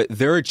 but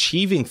they're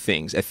achieving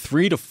things at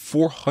 300% to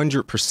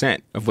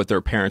 400% of what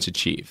their parents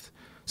achieved.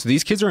 So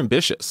these kids are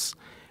ambitious.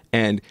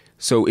 And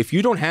so if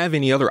you don't have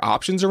any other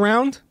options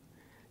around,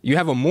 you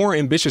have a more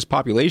ambitious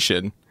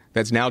population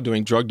that's now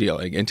doing drug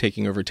dealing and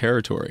taking over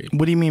territory.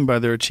 What do you mean by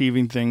they're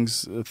achieving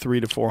things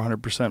 300% to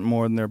 400%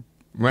 more than their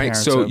right?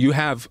 parents So have? you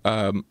have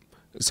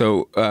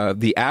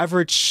the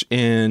average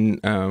in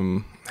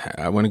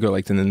I want to go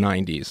in the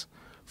 90s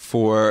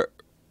for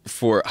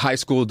high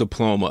school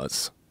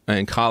diplomas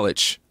and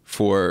college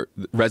for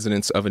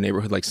residents of a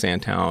neighborhood like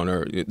Sandtown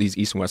or these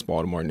East and West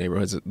Baltimore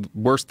neighborhoods,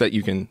 worst that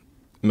you can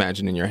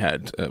imagine in your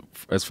head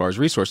as far as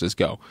resources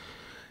go.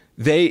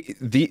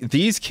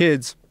 These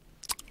kids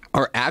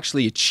are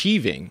actually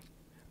achieving.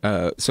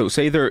 So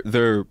say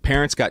their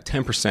parents got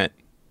 10%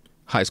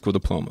 high school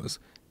diplomas.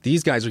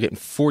 These guys are getting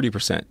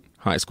 40%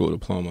 high school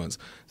diplomas.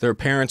 Their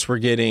parents were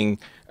getting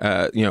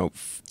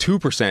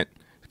 2%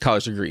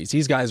 college degrees.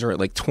 These guys are at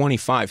like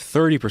 25,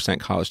 30%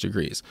 college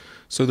degrees.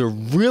 So they're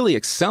really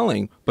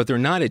excelling, but they're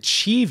not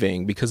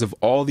achieving because of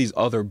all these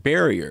other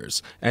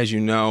barriers, as you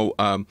know.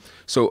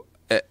 So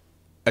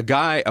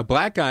a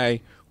black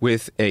guy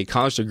with a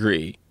college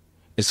degree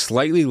is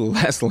slightly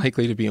less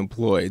likely to be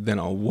employed than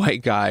a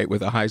white guy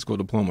with a high school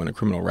diploma and a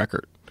criminal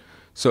record.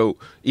 So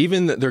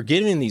even they're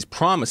getting these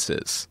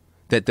promises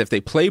that if they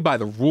play by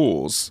the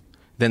rules,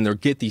 then they'll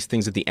get these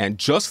things at the end,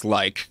 just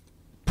like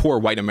poor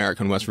white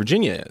America in West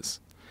Virginia is.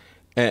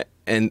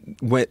 And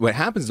what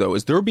happens, though,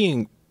 is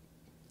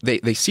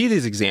they see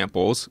these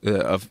examples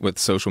with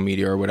social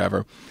media or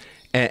whatever,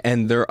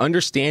 and they're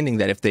understanding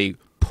that if they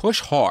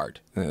push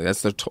hard,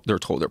 they're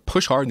told, they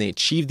push hard and they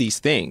achieve these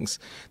things,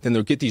 then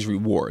they'll get these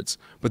rewards.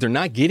 But they're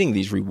not getting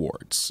these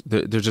rewards.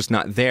 They're just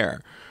not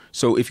there.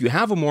 So if you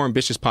have a more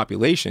ambitious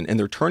population and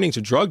they're turning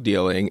to drug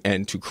dealing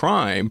and to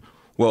crime,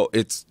 well,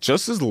 it's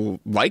just as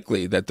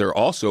likely that they're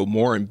also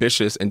more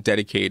ambitious and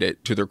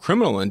dedicated to their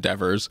criminal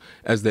endeavors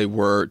as they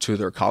were to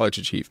their college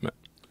achievement.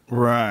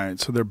 Right.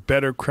 So they're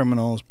better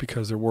criminals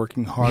because they're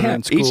working harder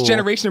in school. Each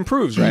generation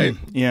improves, right?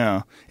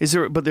 Yeah. Is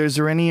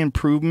there any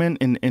improvement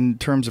in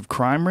terms of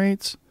crime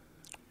rates?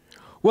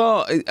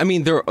 Well, I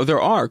mean,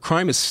 there are.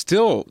 Crime is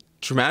still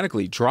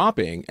dramatically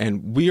dropping,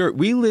 and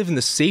we live in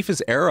the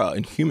safest era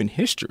in human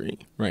history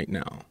right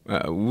now.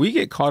 We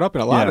get caught up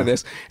in a lot of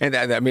this, and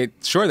I mean,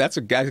 sure, I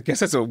guess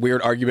that's a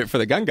weird argument for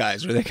the gun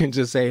guys, where they can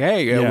just say,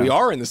 "Hey, we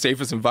are in the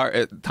safest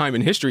time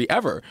in history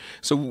ever."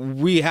 So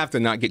we have to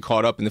not get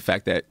caught up in the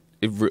fact that,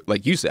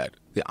 like you said,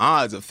 the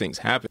odds of things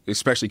happen,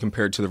 especially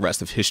compared to the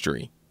rest of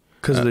history,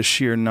 because of the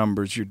sheer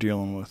numbers you're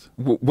dealing with.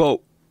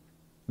 Well,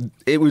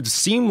 it would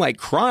seem like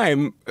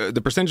crime,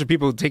 the percentage of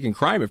people taking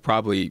crime have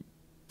probably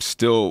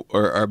still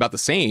are about the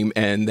same,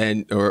 and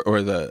then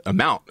or the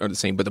amount are the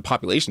same, but the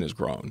population has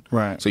grown.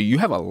 Right. So you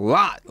have a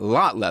lot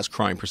less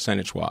crime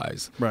percentage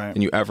wise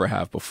than you ever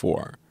have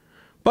before.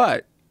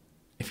 But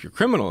if your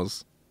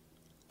criminals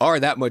are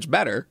that much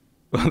better,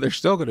 well, they're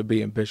still going to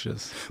be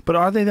ambitious. But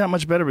are they that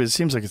much better? But it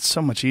seems like it's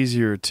so much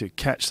easier to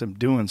catch them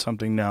doing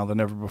something now than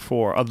ever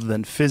before, other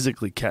than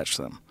physically catch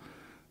them.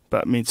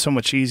 But I mean, it's so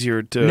much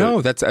easier to...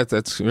 No,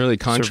 that's really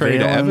contrary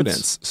to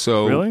evidence.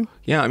 So, really?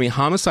 Yeah, I mean,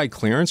 homicide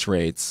clearance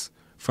rates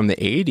from the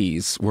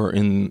 80s were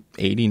in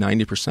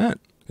 80-90%.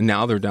 And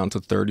now they're down to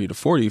 30 to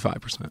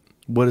 45%.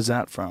 What is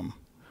that from?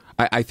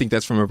 I think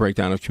that's from a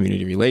breakdown of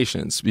community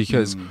relations,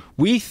 because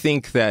we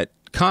think that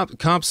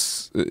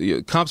cops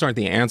aren't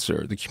the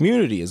answer. The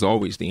community is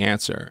always the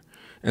answer.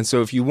 And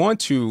so if you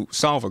want to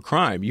solve a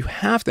crime, you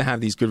have to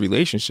have these good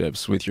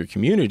relationships with your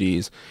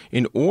communities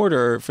in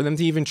order for them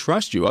to even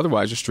trust you.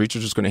 Otherwise, the streets are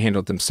just going to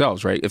handle it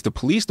themselves, right? If the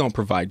police don't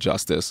provide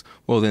justice,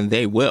 well, then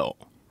they will.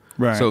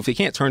 Right. So if they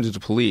can't turn to the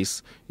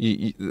police,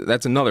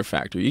 that's another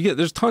factor.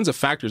 There's tons of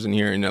factors in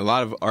here, and a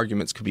lot of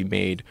arguments could be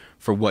made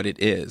for what it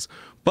is.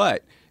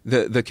 But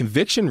the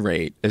conviction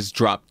rate has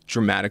dropped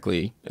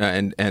dramatically,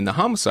 and the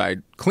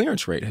homicide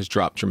clearance rate has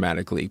dropped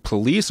dramatically.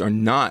 Police are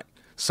not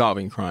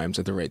solving crimes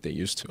at the rate they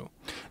used to.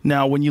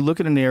 Now, when you look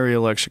at an area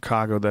like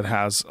Chicago that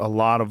has a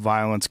lot of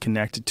violence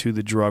connected to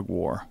the drug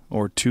war,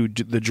 or to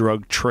the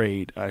drug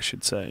trade, I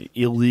should say,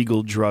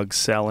 illegal drug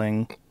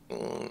selling...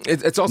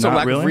 It's also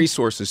lack of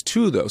resources,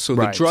 too, though. So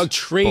the drug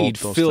trade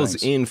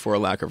fills in for a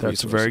lack of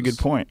resources. That's a very good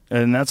point.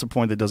 And that's a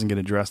point that doesn't get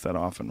addressed that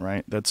often,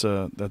 right? That's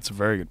a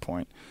very good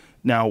point.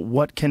 Now,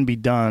 what can be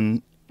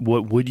done,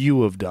 what would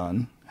you have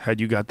done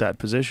had you got that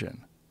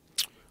position?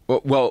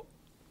 Well,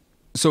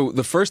 so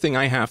the first thing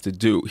I have to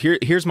do,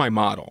 here's my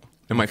model.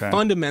 And my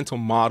fundamental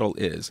model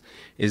is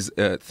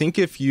think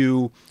if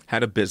you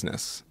had a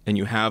business and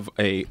you have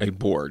a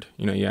board,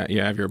 you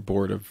have your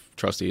board of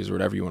trustees or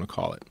whatever you want to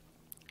call it.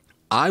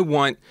 I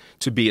want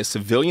to be a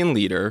civilian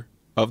leader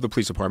of the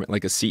police department,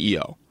 like a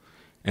CEO.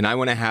 And I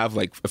want to have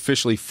like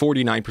officially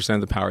 49% of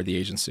the power of the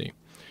agency.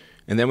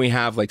 And then we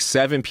have like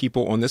 7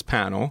 people on this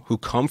panel who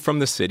come from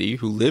the city,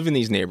 who live in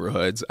these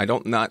neighborhoods.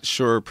 Not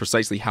sure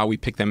precisely how we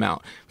pick them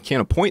out. We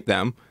can't appoint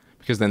them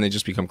because then they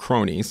just become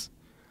cronies.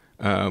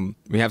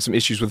 We have some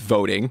issues with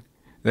voting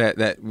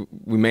that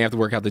we may have to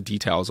work out the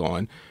details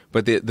on.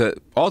 But the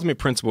ultimate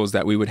principle is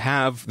that we would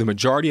have the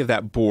majority of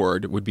that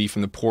board would be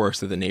from the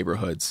poorest of the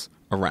neighborhoods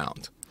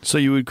around. So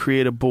you would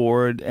create a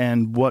board,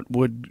 and what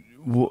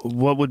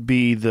would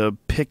be the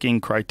picking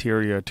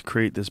criteria to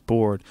create this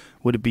board?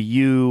 Would it be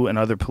you and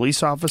other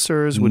police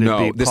officers? Would it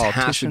be this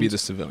politicians? has to be the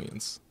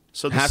civilians.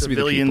 So the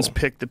civilians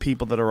pick the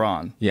people that are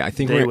on. Yeah, I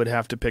think they would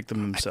have to pick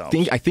them themselves.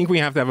 I think we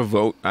have to have a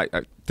vote. I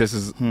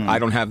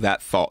don't have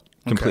that thought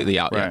completely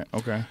out yet.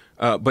 Okay.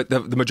 But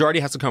the majority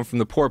has to come from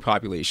the poor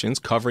populations,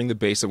 covering the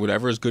base that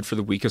whatever is good for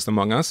the weakest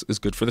among us is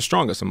good for the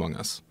strongest among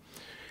us.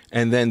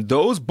 And then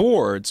those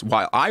boards,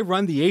 while I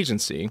run the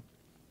agency,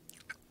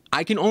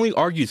 I can only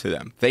argue to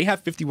them. They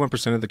have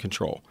 51% of the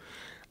control.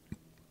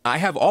 I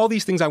have all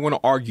these things I want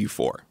to argue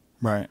for.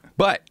 Right.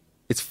 But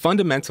it's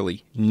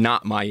fundamentally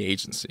not my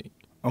agency.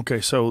 Okay,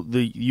 so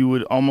you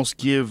would almost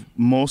give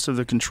most of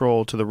the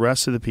control to the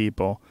rest of the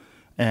people,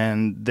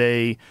 and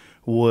they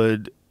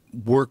would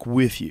work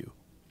with you.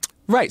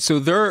 Right. So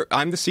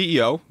I'm the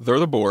CEO. They're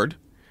the board.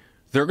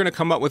 They're going to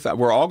come up with that.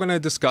 We're all going to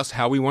discuss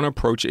how we want to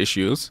approach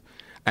issues.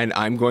 And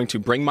I'm going to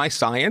bring my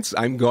science.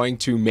 I'm going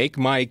to make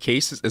my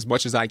case as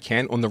much as I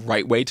can on the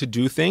right way to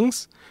do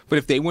things. But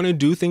if they want to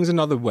do things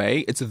another way,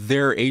 it's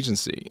their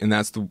agency. And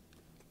that's what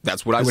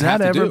I would have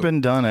to do. Has that ever been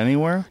done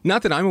anywhere?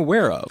 Not that I'm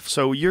aware of.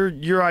 So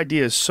your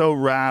idea is so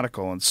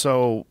radical and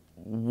so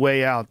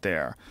way out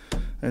there.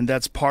 And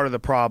that's part of the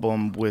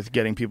problem with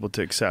getting people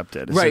to accept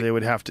it. Right. So they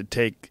would have to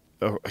take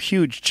a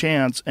huge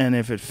chance. And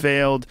if it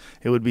failed,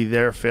 it would be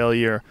their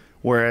failure.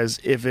 Whereas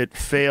if it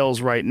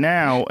fails right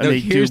now and they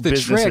do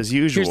business as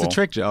usual. Here's the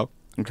trick, Joe.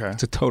 Okay.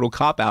 It's a total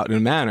cop-out in a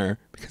manner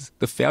because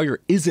the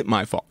failure isn't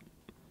my fault.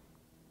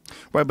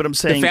 Right, but I'm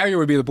saying the failure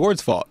would be the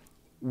board's fault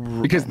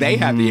because they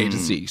have the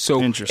agency.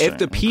 So if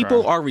the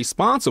people are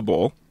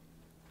responsible,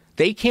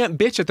 they can't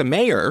bitch at the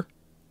mayor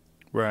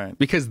right,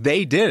 because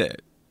they did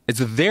it. It's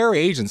their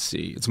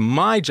agency. It's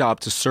my job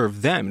to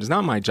serve them. It's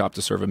not my job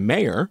to serve a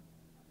mayor.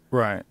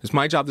 Right. It's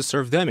my job to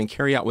serve them and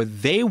carry out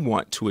what they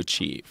want to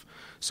achieve.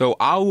 So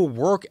I will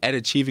work at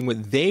achieving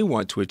what they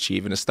want to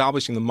achieve and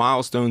establishing the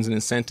milestones and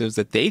incentives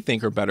that they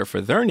think are better for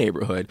their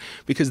neighborhood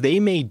because they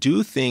may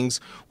do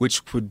things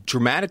which would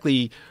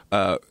dramatically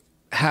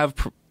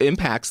have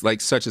impacts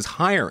such as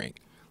hiring.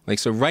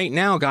 So right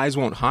now, guys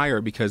won't hire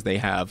because they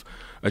have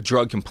a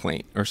drug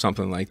complaint or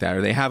something like that,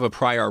 or they have a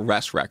prior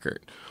arrest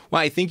record.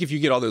 Well, I think if you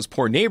get all those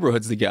poor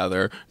neighborhoods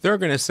together, they're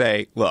going to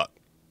say, look,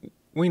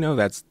 we know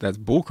that's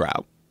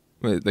bullcrap.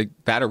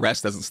 That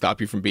arrest doesn't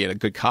stop you from being a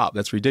good cop.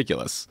 That's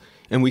ridiculous.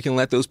 And we can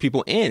let those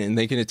people in, and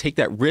they can take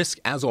that risk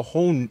as a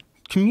whole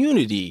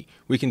community.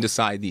 We can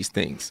decide these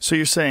things. So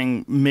you're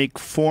saying make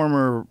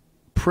former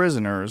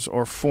prisoners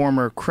or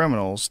former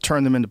criminals,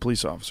 turn them into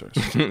police officers?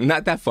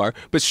 Not that far,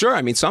 but sure.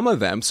 I mean, some of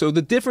them. So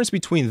the difference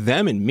between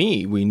them and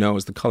me, we know,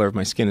 is the color of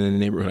my skin in the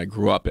neighborhood I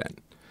grew up in.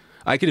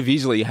 I could have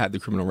easily had the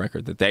criminal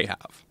record that they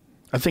have.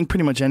 I think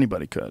pretty much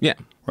anybody could. Yeah.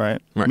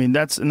 Right? I mean,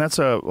 that's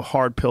a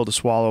hard pill to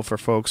swallow for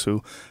folks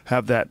who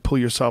have that pull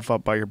yourself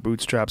up by your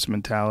bootstraps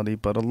mentality.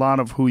 But a lot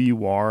of who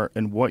you are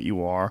and what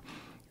you are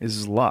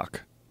is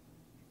luck.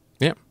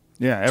 Yeah.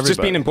 Yeah, everybody. It's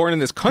just being born in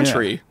this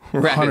country,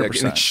 we're at an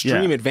 100%.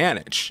 extreme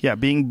advantage. Yeah,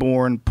 being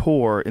born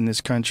poor in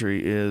this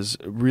country is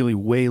really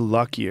way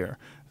luckier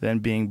than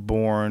being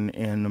born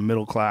in the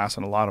middle class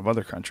in a lot of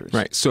other countries.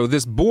 Right. So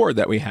this board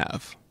that we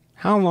have,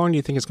 how long do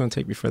you think it's going to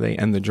take before they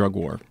end the drug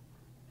war?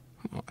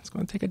 Well, it's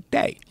going to take a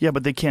day. Yeah,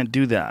 but they can't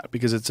do that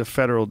because it's a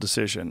federal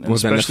decision. And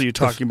especially you're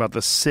talking about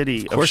the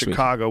city of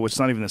Chicago, which is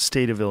not even the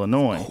state of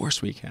Illinois. Of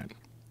course we can.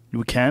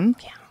 We can?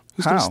 Yeah.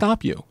 Who's going to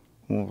stop you?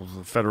 Well,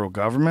 the federal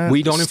government?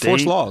 We don't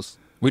enforce laws.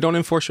 We don't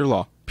enforce your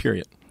law,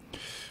 period.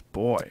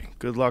 Boy,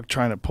 good luck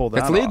trying to pull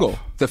that off. It's legal.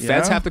 The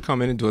feds have to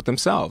come in and do it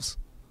themselves.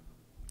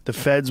 The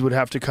feds would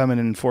have to come in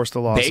and enforce the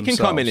laws themselves. They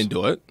can come in and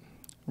do it.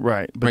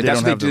 Right, but they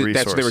don't have the resources.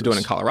 That's what they were doing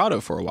in Colorado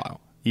for a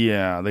while.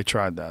 Yeah, they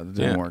tried that. It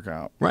didn't work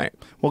out. Right.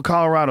 Well,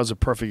 Colorado's a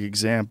perfect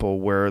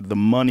example where the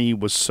money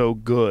was so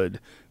good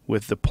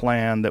with the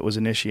plan that was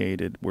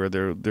initiated, where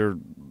they're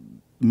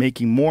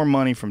making more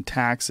money from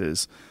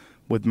taxes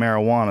with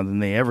marijuana than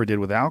they ever did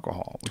with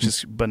alcohol, which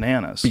is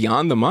bananas.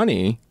 Beyond the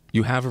money,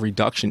 you have a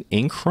reduction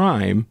in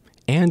crime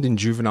and in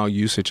juvenile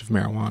usage of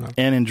marijuana.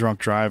 And in drunk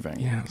driving.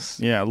 Yes.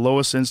 Yeah,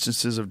 lowest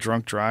instances of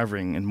drunk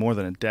driving in more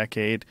than a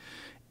decade.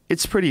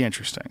 It's pretty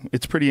interesting.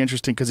 It's pretty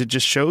interesting because it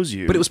just shows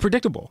you. But it was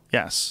predictable.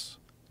 Yes.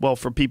 Well,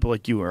 for people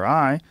like you or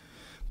I,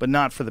 but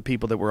not for the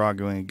people that were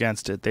arguing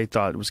against it. They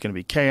thought it was going to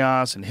be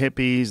chaos and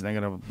hippies, and they're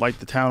going to light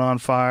the town on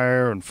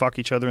fire and fuck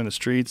each other in the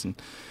streets. And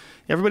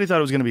everybody thought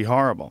it was going to be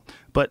horrible.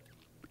 But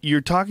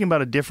you're talking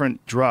about a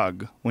different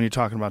drug when you're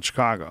talking about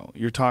Chicago.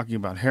 You're talking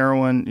about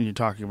heroin, and you're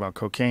talking about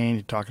cocaine,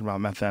 you're talking about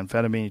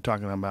methamphetamine, you're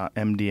talking about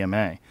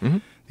MDMA. Mm-hmm.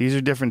 These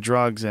are different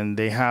drugs, and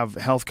they have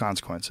health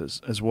consequences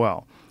as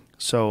well.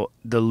 So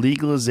the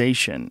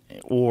legalization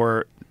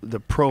or the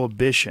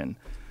prohibition,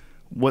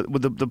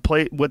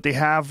 what they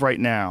have right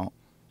now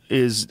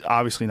is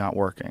obviously not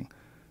working.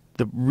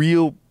 The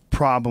real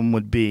problem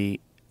would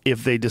be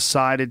if they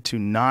decided to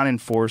not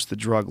enforce the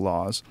drug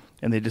laws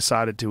and they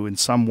decided to in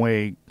some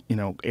way,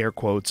 air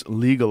quotes,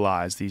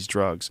 legalize these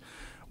drugs.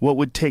 What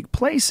would take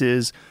place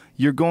is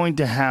you're going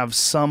to have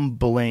some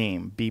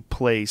blame be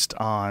placed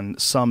on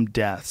some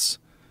deaths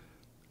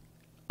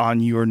on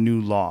your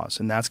new laws,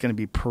 and that's going to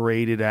be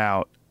paraded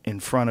out in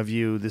front of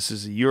you.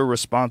 You're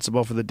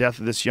responsible for the death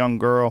of this young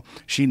girl.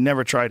 She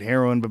never tried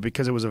heroin, but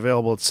because it was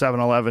available at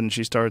 7-Eleven,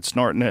 she started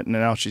snorting it, and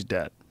now she's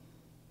dead.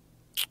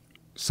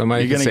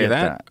 Somebody can say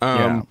that.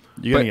 Yeah,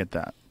 you're going to get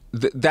that.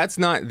 that's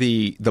not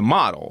the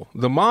model.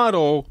 The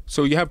model,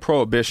 so you have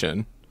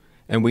prohibition,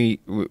 and like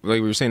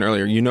we were saying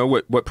earlier, you know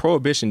what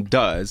prohibition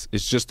does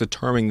is just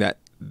determining that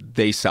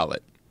they sell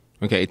it.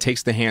 Okay, it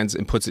takes the hands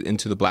and puts it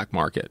into the black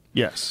market.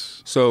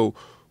 Yes. So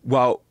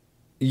while,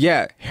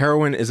 yeah,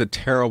 heroin is a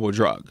terrible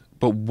drug,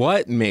 but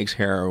what makes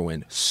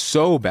heroin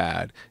so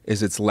bad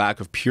is its lack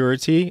of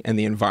purity and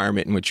the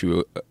environment in which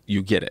you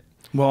get it.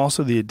 Well,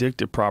 also the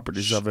addictive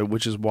properties of it,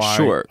 which is why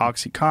Sure.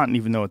 OxyContin,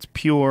 even though it's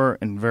pure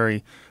and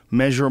very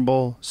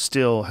measurable,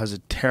 still has a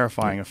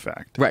terrifying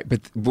effect. Right,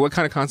 but what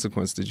kind of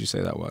consequence did you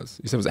say that was?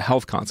 You said it was a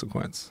health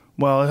consequence.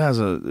 Well, it has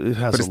But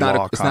it's a not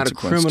law it's not a consequence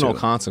criminal to it.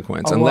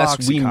 consequence Oh, well,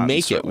 unless we OxyContin make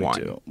it certainly one.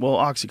 do. Well,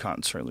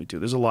 OxyContin certainly do.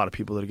 There's a lot of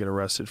people that get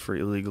arrested for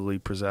illegally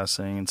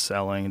possessing and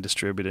selling and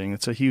distributing.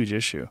 It's a huge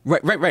issue.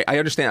 Right. I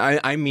understand.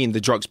 I mean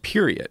the drugs,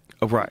 period.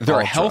 Oh, right. They're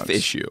All a health drugs.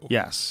 issue.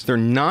 Yes. They're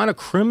not a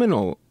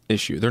criminal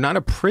issue. They're not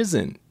a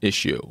prison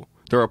issue.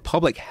 They're a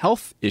public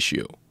health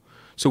issue.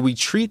 So we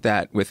treat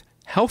that with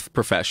health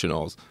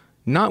professionals,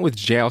 not with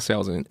jail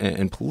cells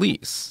and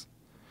police.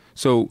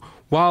 So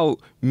while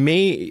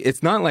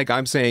it's not like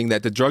I'm saying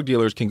that the drug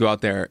dealers can go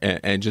out there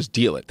and just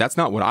deal it. That's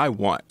not what I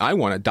want. I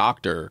want a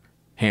doctor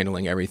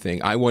handling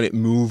everything. I want it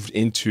moved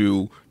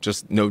into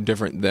just no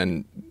different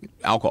than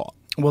alcohol.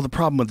 Well, the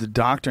problem with the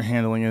doctor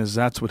handling it is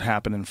that's what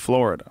happened in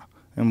Florida.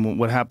 And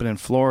what happened in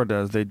Florida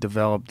is they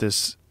developed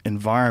this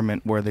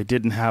environment where they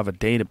didn't have a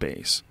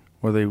database,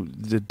 where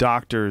the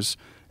doctors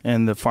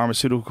and the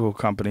pharmaceutical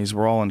companies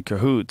were all in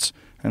cahoots.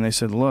 And they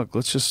said, look,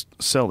 let's just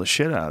sell the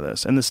shit out of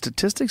this. And the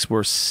statistics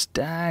were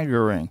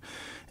staggering.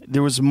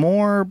 There was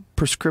more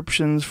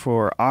prescriptions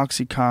for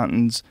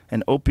OxyContins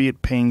and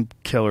opiate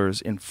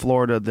painkillers in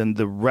Florida than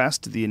the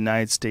rest of the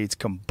United States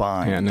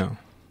combined. Yeah, no.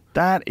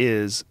 That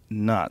is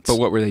nuts. But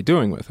what were they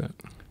doing with it?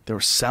 They were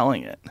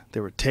selling it. They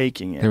were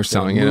taking it. They were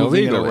selling it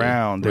moving illegally. It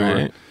around. They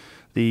Right. were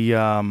the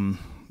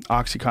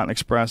OxyContin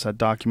Express, that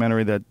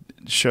documentary that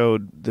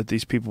showed that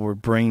these people were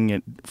bringing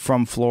it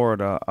from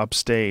Florida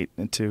upstate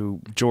into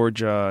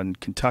Georgia and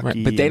Kentucky.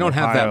 Right. But they don't and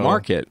have that Ohio.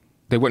 market.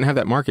 They wouldn't have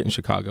that market in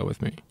Chicago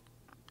with me.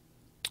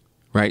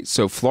 Right?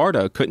 So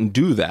Florida couldn't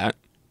do that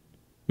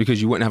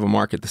because you wouldn't have a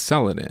market to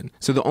sell it in.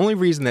 So the only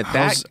reason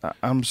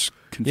I'm just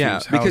confused. Yeah,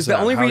 How because is the that?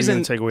 only How are you reason-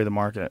 gonna take away the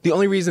market. the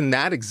only reason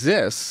that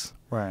exists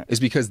Right. is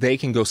because they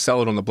can go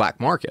sell it on the black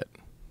market.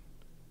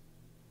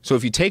 So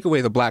if you take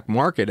away the black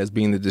market as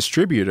being the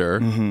distributor,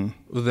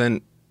 well,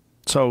 then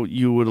So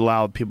you would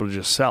allow people to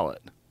just sell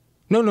it.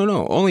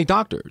 no, only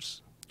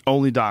doctors.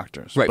 Only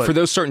doctors. Right, But- for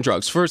those certain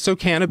drugs. So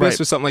cannabis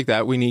Right. or something like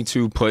that, we need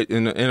to put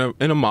in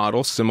a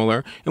model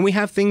similar. And we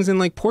have things in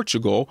like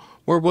Portugal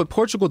where what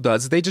Portugal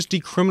does is they just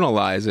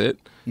decriminalize it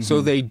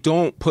so they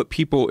don't put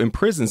people in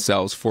prison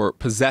cells for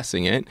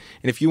possessing it.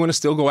 And if you want to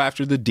still go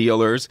after the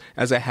dealers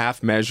as a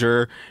half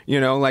measure,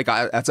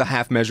 that's a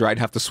half measure I'd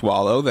have to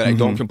swallow that I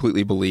don't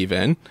completely believe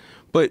in.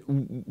 But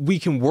we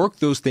can work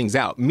those things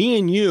out. Me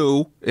and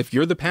you, if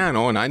you're the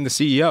panel and I'm the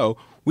CEO,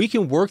 we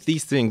can work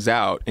these things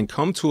out and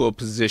come to a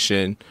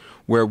position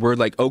where we're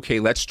like, okay,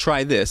 let's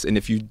try this. And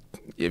if you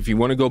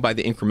want to go by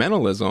the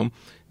incrementalism,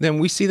 then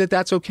we see that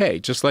that's okay.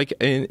 Just like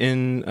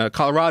in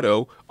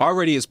Colorado,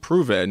 already is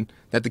proven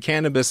that the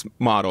cannabis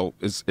model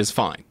is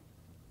fine,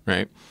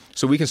 right?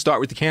 So we can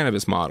start with the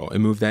cannabis model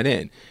and move that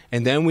in.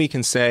 And then we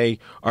can say,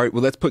 all right,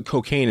 well, let's put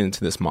cocaine into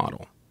this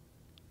model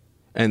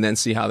and then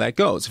see how that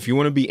goes. If you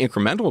want to be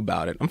incremental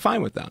about it, I'm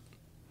fine with that.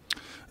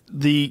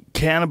 The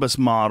cannabis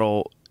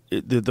model,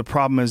 the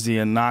problem is the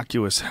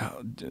innocuous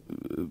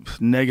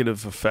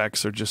negative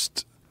effects are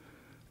just,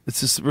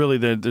 it's just really,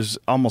 there's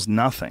almost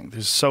nothing.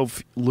 There's so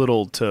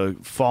little to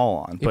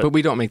fall on. But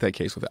we don't make that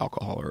case with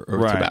alcohol or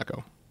Right.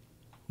 tobacco.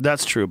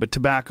 That's true, but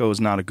tobacco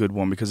is not a good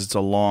one because it's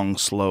a long,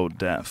 slow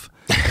death.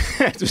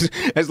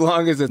 as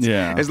long as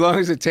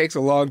it takes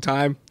a long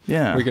time,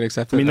 Yeah, we can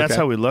accept it. I mean, that's Okay.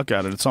 how we look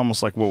at it. It's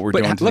almost like what we're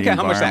But doing to look the at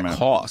how much that environment.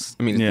 costs.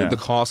 I mean, Yeah. the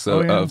cost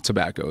of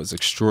tobacco is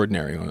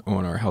extraordinary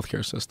on our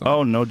healthcare system.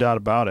 Oh, no doubt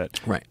about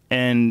it. Right.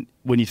 And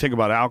when you think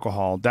about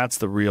alcohol, that's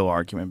the real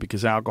argument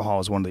because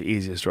alcohol is one of the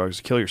easiest drugs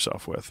to kill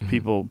yourself with. Mm-hmm.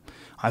 People,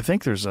 I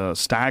think there's a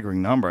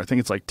staggering number. I think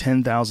it's like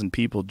 10,000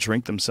 people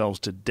drink themselves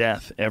to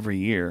death every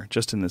year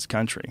just in this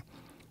country,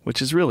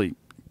 which is really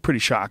pretty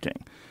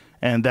shocking.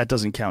 And that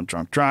doesn't count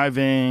drunk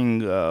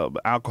driving,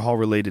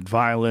 alcohol-related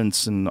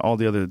violence, and all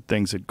the other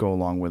things that go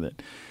along with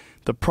it.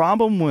 The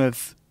problem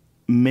with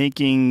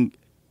making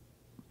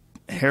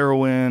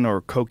heroin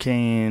or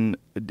cocaine,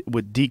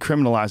 with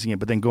decriminalizing it,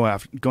 but then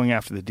going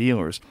after the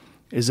dealers,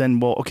 is then,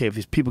 well, okay, if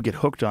these people get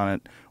hooked on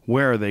it,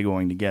 where are they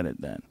going to get it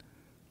then?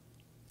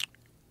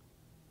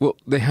 Well,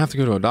 they have to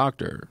go to a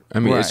doctor. I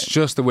mean, it's Right.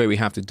 just the way we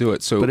have to do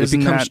it. So But it isn't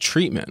becomes that-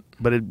 treatment.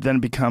 But it then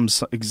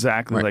becomes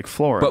exactly Right. like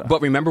Florida.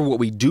 But remember what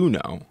we do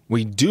know.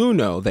 We do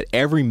know that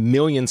every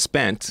million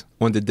spent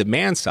on the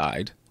demand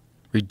side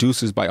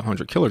reduces by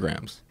 100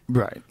 kilograms.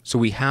 right. So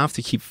we have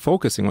to keep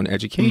focusing on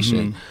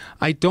education.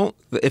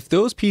 Mm-hmm. If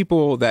those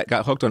people that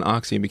got hooked on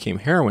Oxy and became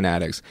heroin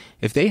addicts,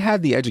 if they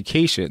had the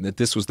education that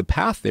this was the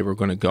path they were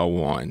going to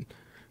go on,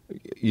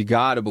 you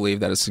got to believe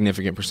that a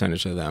significant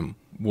percentage of them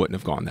wouldn't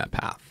have gone that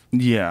path.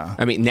 Yeah.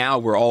 I mean, now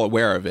we're all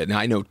aware of it. And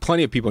I know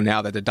plenty of people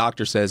now that the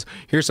doctor says,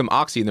 here's some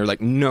oxy. And they're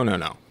like, no.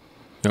 No,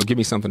 give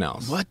me something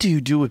else. What do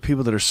you do with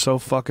people that are so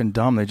fucking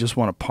dumb they just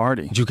want to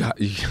party?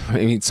 I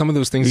mean, some of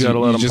those things You got to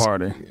let them just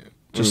party.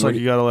 Just like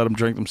you got to let them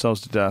drink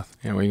themselves to death.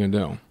 Yeah, what are you going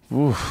to do?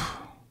 Oof.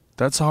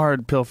 That's a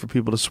hard pill for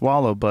people to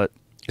swallow, but...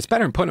 It's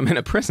better than putting them in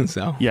a prison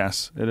cell.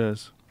 Yes, it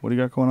is. What do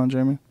you got going on,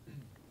 Jamie?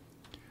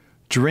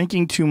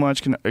 Drinking too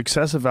much,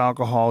 excessive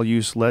alcohol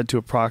use led to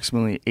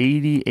approximately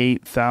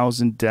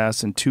 88,000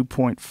 deaths and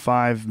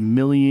 2.5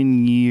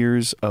 million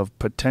years of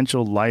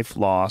potential life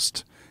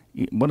lost.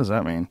 What does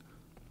that mean?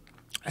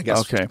 I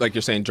guess, okay. Like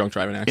you're saying, drunk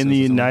driving accidents. In the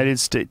United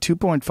States,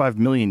 2.5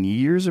 million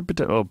years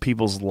of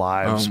people's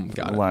lives.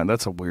 Got it.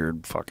 That's a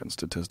weird fucking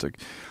statistic.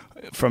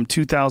 From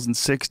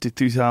 2006 to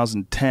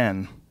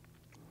 2010,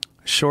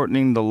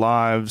 shortening the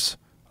lives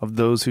of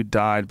those who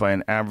died by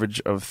an average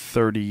of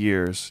 30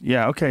 years.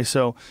 Yeah, okay,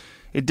 so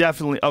it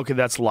definitely,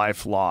 that's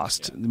life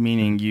lost,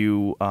 meaning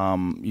you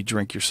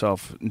drink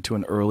yourself into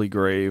an early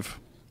grave.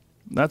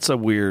 That's a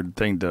weird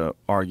thing to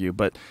argue,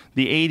 but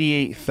the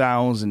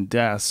 88,000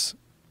 deaths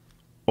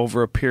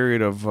over a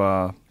period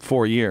of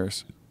 4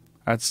 years,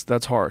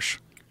 that's harsh.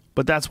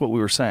 But that's what we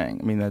were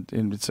saying. I mean,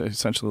 it's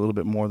essentially a little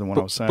bit more than what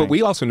I was saying. But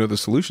we also know the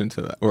solution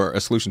to that, or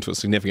a solution to a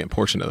significant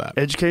portion of that.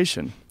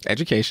 Education.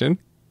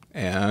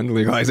 And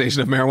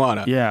legalization of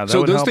marijuana. Yeah, that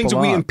so would those help things a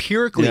we lot.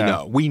 empirically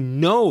know. We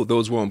know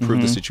those will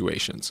improve the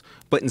situations.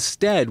 But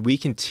instead, we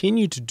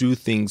continue to do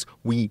things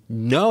we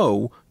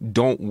know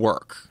don't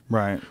work.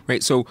 Right.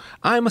 So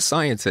I'm a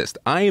scientist.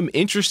 I am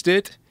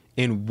interested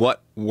in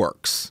what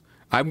works.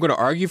 I'm going to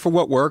argue for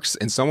what works,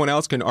 and someone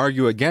else can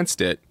argue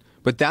against it.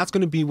 But that's going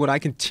to be what I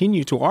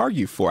continue to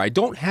argue for. I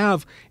don't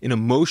have an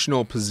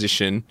emotional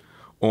position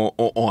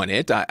on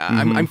it.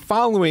 I'm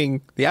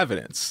following the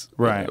evidence.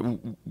 Right.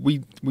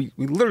 We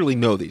literally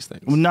know these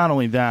things. Well, not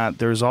only that,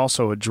 there's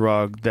also a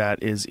drug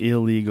that is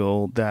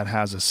illegal that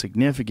has a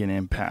significant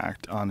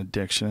impact on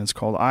addiction. It's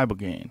called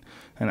Ibogaine.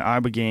 And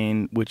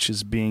Ibogaine, which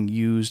is being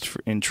used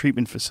in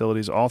treatment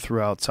facilities all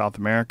throughout South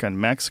America and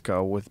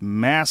Mexico with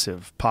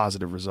massive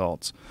positive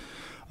results,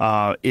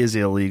 is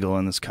illegal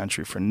in this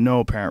country for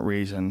no apparent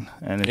reason.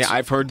 And it's,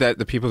 I've heard that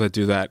the people that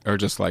do that are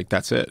just like,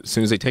 that's it. As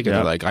soon as they take it,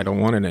 they're like, I don't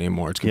want it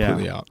anymore. It's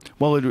completely out.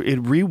 Well,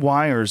 it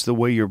rewires the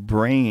way your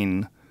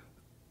brain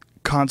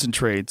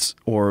concentrates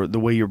or the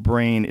way your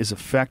brain is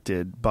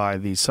affected by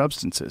these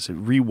substances.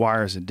 It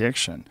rewires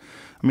addiction.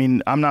 I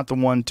mean, I'm not the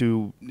one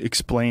to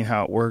explain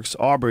how it works.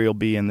 Aubrey will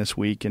be in this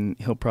week, and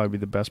he'll probably be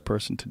the best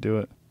person to do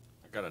it.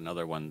 I got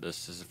another one.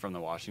 This is from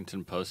the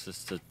Washington Post.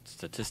 This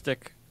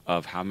statistic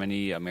of how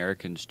many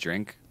Americans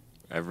drink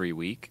every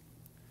week.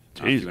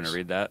 If you want to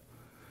read that.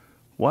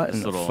 What this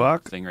in the little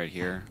fuck? thing right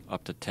here,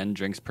 up to 10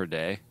 drinks per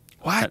day.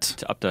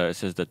 What? It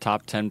says the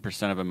top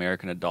 10% of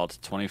American adults,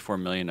 24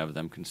 million of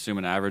them, consume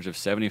an average of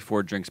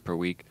 74 drinks per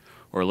week,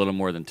 or a little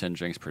more than 10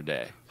 drinks per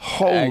day.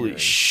 Holy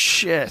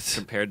shit.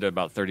 Compared to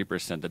about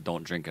 30% that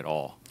don't drink at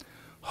all.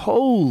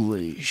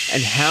 Holy shit.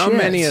 And how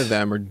many of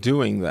them are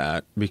doing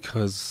that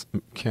because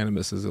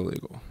cannabis is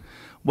illegal?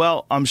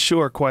 Well, I'm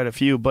sure quite a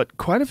few, but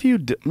quite a few,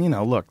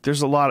 look,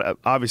 there's a lot of,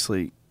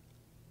 obviously,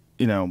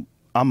 I'm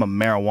a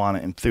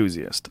marijuana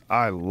enthusiast.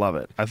 I love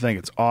it. I think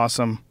it's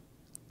awesome.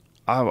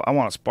 I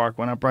want to spark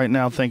one up right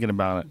now thinking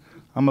about it.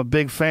 I'm a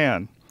big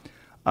fan.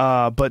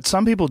 But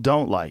some people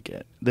don't like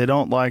it. They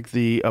don't like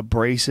the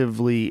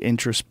abrasively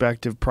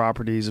introspective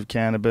properties of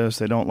cannabis.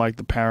 They don't like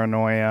the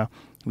paranoia.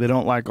 They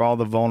don't like all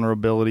the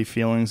vulnerability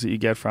feelings that you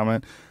get from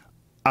it.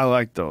 I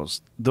like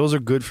those. Those are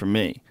good for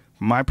me.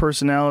 My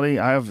personality,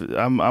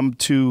 I'm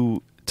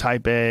too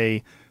type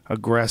A,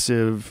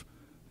 aggressive.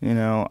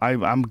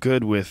 I'm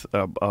good with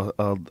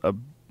a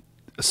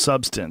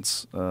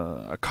substance,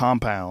 a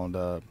compound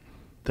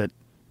that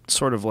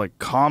sort of like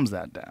calms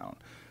that down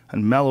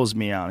and mellows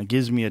me out and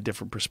gives me a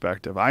different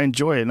perspective. I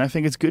enjoy it, and I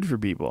think it's good for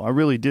people. I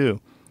really do.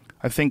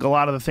 I think a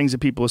lot of the things that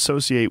people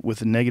associate with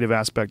the negative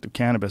aspect of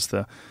cannabis,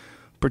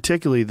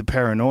 particularly the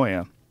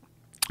paranoia,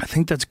 I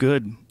think that's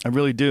good. I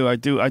really do. I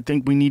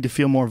think we need to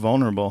feel more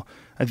vulnerable.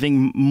 I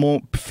think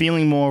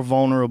feeling more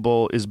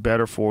vulnerable is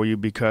better for you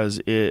because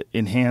it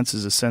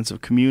enhances a sense of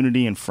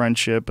community and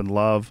friendship and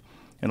love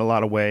in a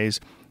lot of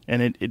ways,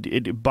 and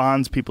it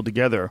bonds people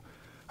together.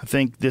 I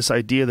think this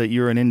idea that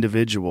you're an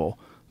individual,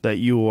 that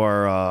you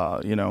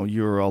are,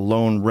 you're a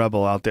lone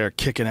rebel out there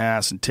kicking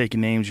ass and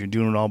taking names, you're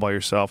doing it all by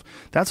yourself,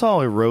 that's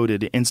all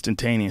eroded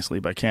instantaneously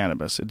by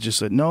cannabis. It just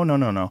said,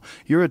 no.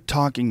 You're a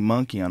talking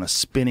monkey on a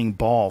spinning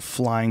ball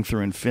flying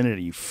through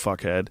infinity, you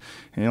fuckhead.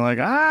 And you're like,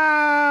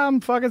 I'm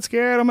fucking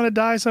scared. I'm going to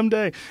die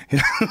someday.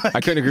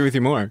 I couldn't agree with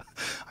you more.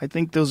 I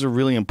think those are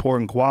really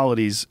important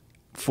qualities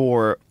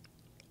for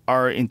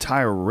our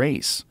entire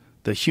race,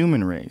 the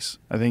human race.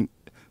 I think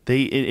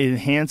it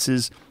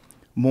enhances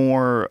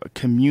more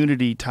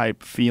community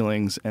type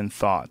feelings and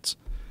thoughts.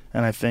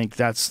 And I think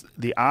that's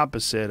the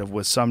opposite of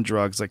what some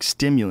drugs like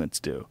stimulants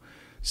do.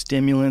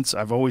 Stimulants,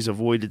 I've always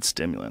avoided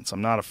stimulants.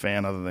 I'm not a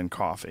fan other than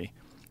coffee.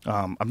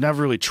 I've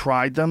never really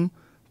tried them,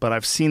 but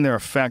I've seen their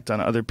effect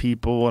on other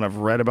people, and I've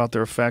read about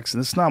their effects,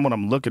 and it's not what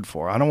I'm looking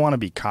for. I don't want to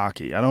be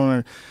cocky. I don't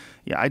want to.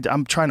 Yeah,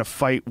 I'm trying to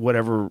fight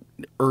whatever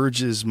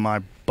urges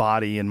my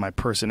body and my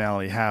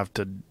personality have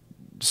to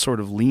sort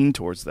of lean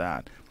towards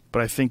that.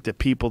 But I think that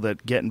people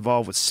that get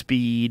involved with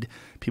speed,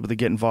 people that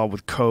get involved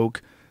with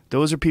coke,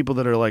 those are people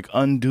that are like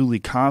unduly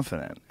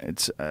confident.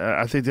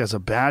 I think that's a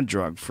bad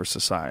drug for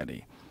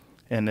society,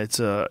 and it's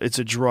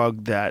a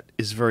drug that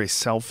is very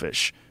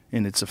selfish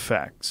in its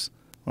effects.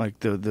 Like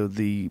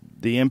the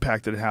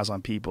impact that it has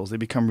on people, they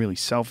become really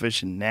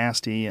selfish and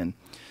nasty, and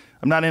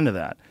I'm not into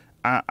that.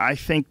 I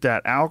think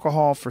that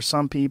alcohol for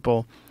some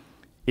people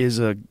is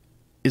an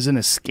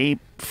escape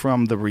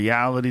from the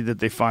reality that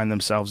they find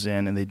themselves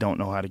in, and they don't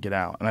know how to get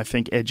out. And I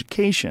think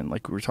education,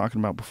 like we were talking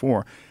about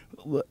before,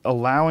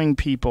 allowing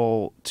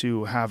people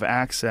to have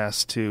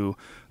access to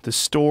the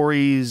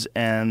stories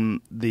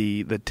and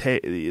the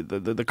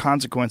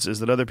consequences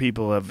that other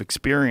people have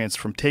experienced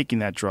from taking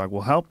that drug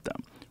will help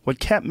them. What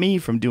kept me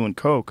from doing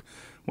coke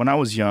when I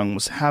was young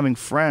was having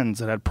friends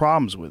that had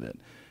problems with it.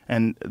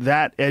 And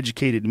that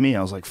educated me.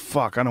 I was like,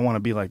 fuck, I don't want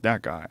to be like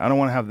that guy. I don't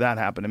want to have that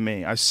happen to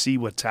me. I see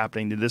what's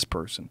happening to this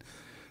person.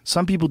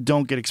 Some people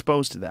don't get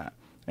exposed to that.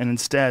 And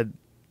instead,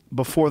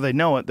 before they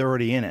know it, they're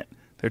already in it.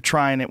 They're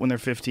trying it when they're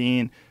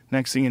 15.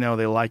 Next thing you know,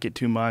 they like it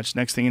too much.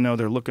 Next thing you know,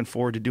 they're looking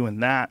forward to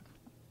doing that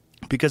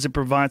because it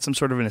provides some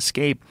sort of an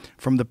escape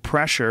from the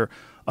pressure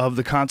of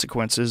the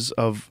consequences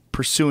of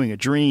pursuing a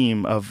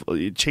dream, of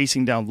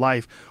chasing down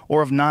life,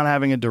 or of not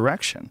having a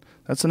direction.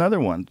 That's another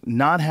one.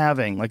 Not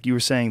having, like you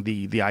were saying,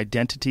 the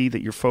identity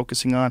that you're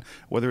focusing on,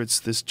 whether it's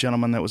this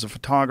gentleman that was a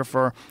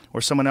photographer or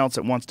someone else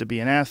that wants to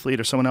be an athlete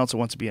or someone else that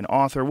wants to be an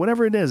author,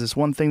 whatever it is, it's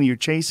one thing that you're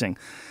chasing.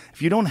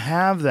 If you don't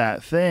have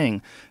that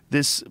thing,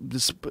 this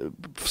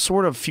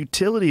sort of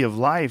futility of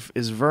life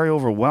is very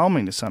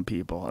overwhelming to some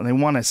people, and they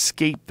want to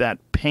escape that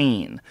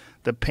pain,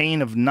 the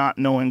pain of not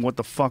knowing what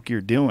the fuck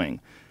you're doing.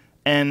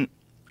 And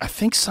I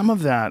think some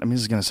of that, I mean,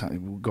 this is going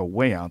to go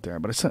way out there,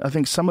 but I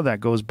think some of that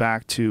goes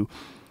back to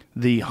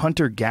the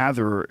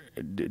hunter-gatherer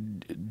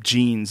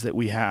genes that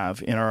we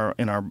have in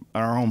our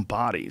own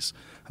bodies.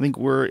 I think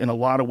in a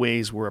lot of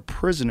ways, we're a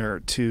prisoner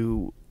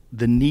to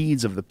the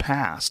needs of the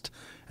past.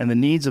 And the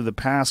needs of the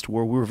past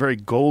were we were very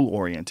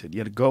goal-oriented. You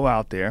had to go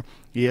out there.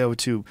 You had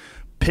to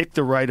pick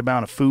the right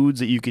amount of foods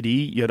that you could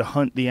eat. You had to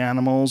hunt the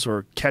animals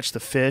or catch the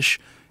fish.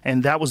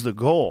 And that was the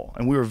goal.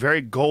 And we were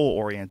very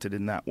goal-oriented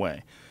in that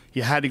way.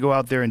 You had to go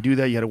out there and do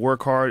that. You had to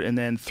work hard. And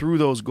then through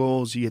those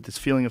goals, you get this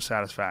feeling of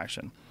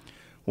satisfaction.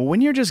 Well,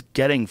 when you're just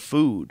getting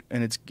food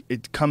and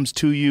it comes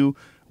to you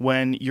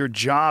when your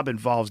job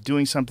involves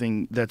doing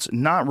something that's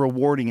not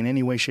rewarding in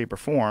any way, shape, or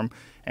form,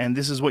 and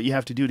this is what you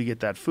have to do to get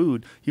that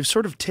food, you've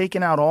sort of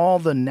taken out all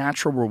the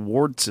natural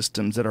reward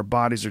systems that our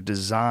bodies are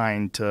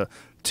designed to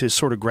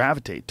sort of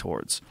gravitate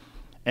towards.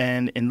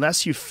 And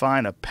unless you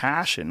find a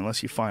passion,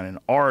 unless you find an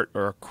art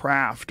or a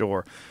craft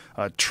or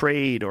a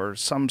trade or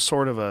some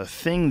sort of a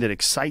thing that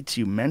excites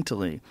you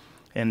mentally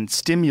and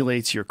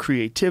stimulates your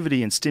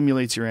creativity and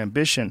stimulates your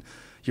ambition,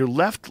 you're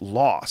left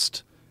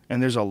lost.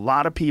 And there's a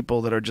lot of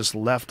people that are just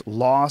left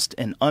lost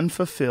and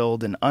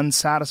unfulfilled and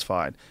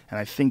unsatisfied. And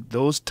I think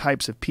those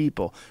types of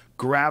people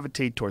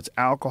gravitate towards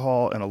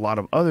alcohol and a lot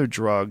of other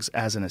drugs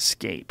as an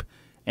escape.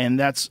 And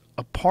that's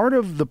a part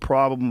of the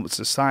problem with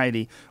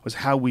society was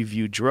how we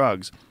view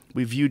drugs.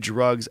 We view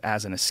drugs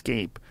as an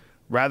escape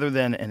rather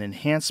than an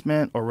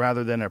enhancement or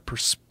rather than a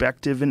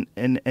perspective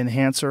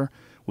enhancer.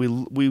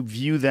 We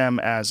view them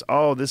as,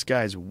 oh, this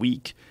guy's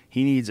weak.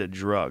 He needs a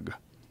drug.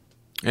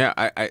 Yeah,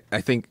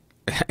 I think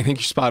you're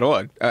spot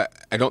on.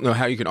 I don't know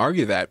how you can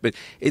argue that, but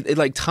it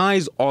like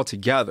ties all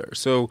together.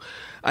 So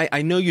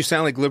I know you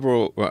sound like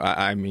liberal. Well,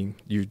 I mean,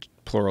 you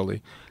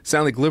plurally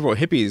sound like liberal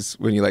hippies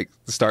when you like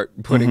start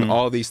putting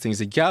all these things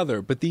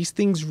together, but these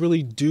things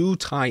really do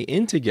tie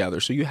in together.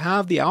 So you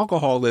have the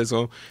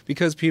alcoholism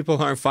because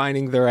people aren't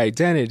finding their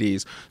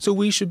identities. So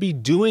we should be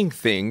doing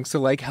things to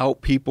like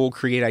help people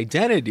create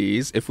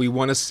identities if we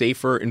want a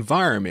safer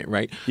environment,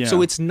 right? Yeah.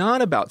 So it's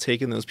not about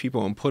taking those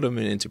people and put them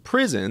into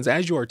prisons,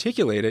 as you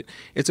articulate it.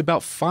 It's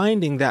about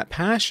finding that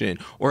passion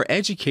or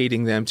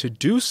educating them to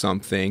do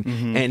something.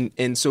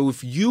 And so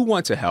if you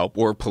want to help,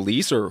 or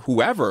police or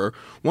whoever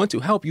want to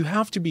help, you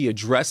have to be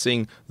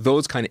addressing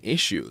those kind of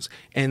issues.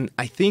 And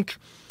I think,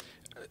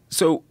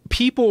 so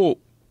people,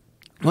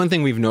 one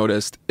thing we've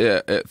noticed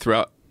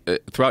throughout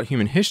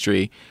human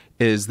history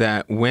is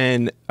that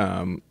when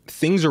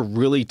things are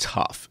really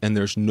tough and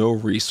there's no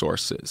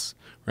resources,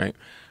 right?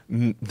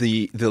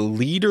 The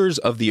leaders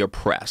of the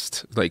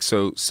oppressed, like,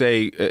 so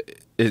say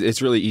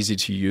it's really easy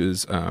to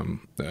use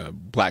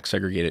black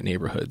segregated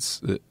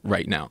neighborhoods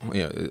right now.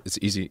 You know, it's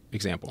an easy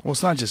example. Well,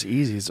 it's not just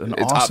easy. It's an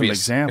awesome obvious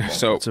example.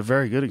 So, it's a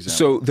very good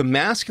example. So the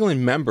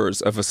masculine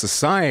members of a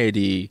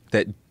society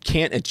that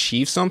can't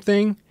achieve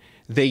something,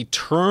 they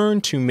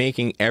turn to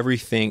making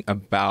everything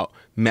about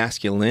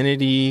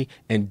masculinity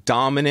and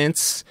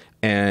dominance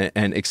and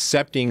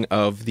accepting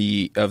of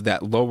that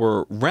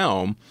lower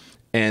realm.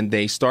 And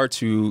they start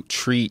to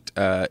treat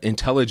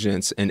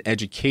intelligence and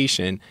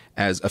education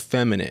as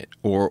effeminate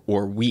or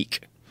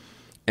weak.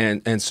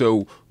 And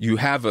so you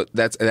have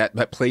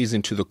that plays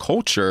into the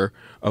culture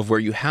of where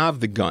you have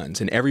the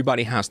guns and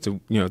everybody has to,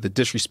 the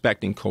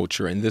disrespecting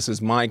culture and this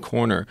is my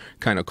corner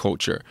kind of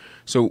culture.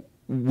 So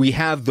we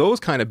have those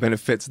kind of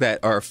benefits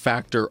that are a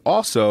factor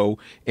also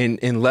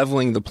in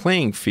leveling the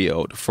playing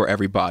field for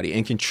everybody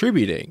and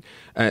contributing.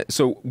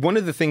 So one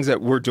of the things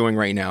that we're doing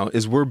right now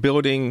is we're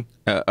building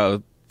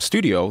a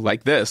studio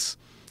like this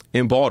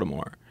in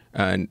Baltimore.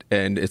 And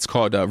it's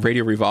called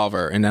Radio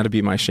Revolver, and that'll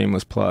be my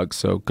shameless plug.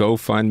 So go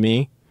fund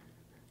me,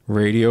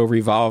 Radio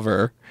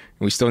Revolver.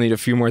 And we still need a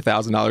few more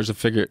 $1,000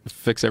 to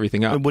fix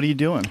everything up. What are you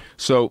doing?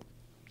 So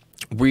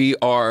we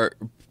are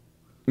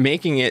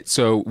making it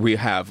so we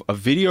have a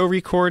video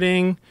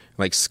recording,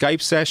 like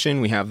Skype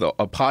session. We have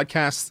a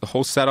podcast, the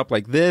whole setup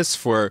like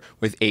this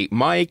with 8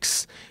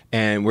 mics,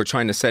 and we're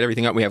trying to set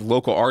everything up. We have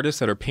local artists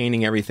that are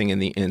painting everything in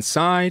the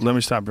inside. Let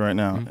me stop you right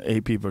now.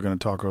 8 people are going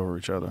to talk over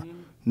each other.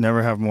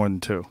 Never have more than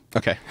 2.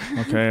 Okay.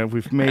 Okay.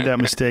 We've made that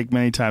mistake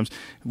many times.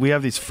 We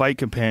have these fight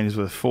companions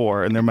with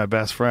 4, and they're my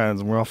best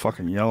friends, and we're all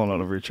fucking yelling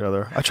over each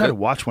other. I tried to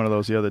watch one of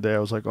those the other day. I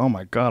was like, oh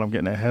my God, I'm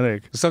getting a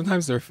headache.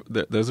 Those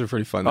are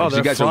pretty fun. Oh,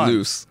 you guys fun. are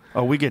loose.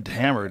 Oh, we get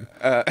hammered.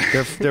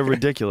 They're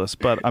ridiculous.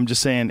 But I'm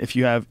just saying, if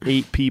you have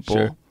 8 people,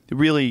 Sure.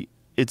 really,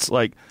 it's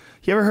like,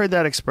 you ever heard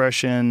that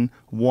expression,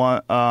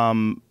 one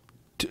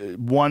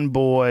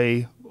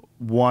boy,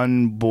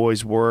 one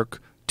boy's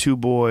work, 2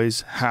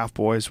 boys, half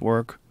boys'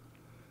 work?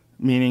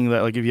 Meaning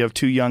that, like, if you have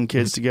 2 young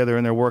kids together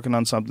and they're working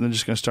on something, they're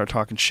just going to start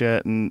talking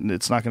shit and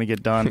it's not going to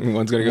get done.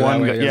 One's going to go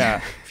that way.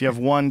 Yeah. If you have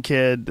 1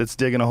 kid that's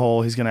digging a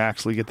hole, he's going to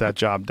actually get that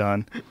job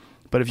done.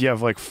 But if you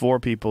have, like,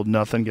 4 people,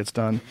 nothing gets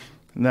done.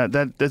 And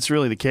that's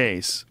really the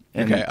case.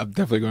 And Okay, I'm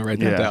definitely going to write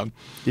that down.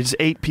 It's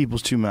 8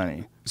 people's too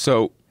many.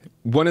 So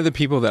one of the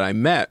people that I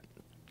met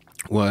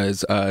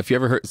was, if you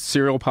ever heard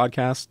Serial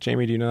Podcast,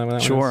 Jamie, do you know that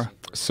one? Sure.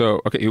 So,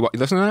 okay, you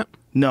listen to that?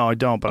 No, I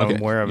don't, but Okay.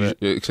 I'm aware of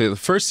it. So the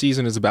first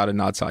season is about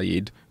Anad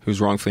Saeed,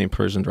 who's wrongfully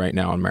imprisoned right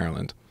now in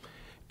Maryland.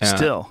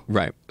 Still.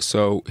 Right.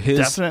 So his...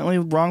 Definitely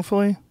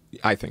wrongfully?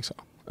 I think so.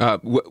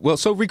 Well,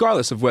 so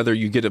regardless of whether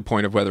you get a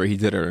point of whether he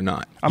did it or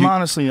not. I'm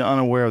honestly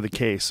unaware of the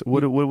case.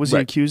 What was he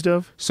Right. accused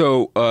of?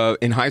 So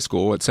in high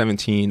school at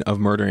 17 of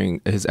murdering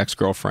his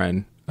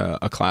ex-girlfriend,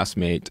 a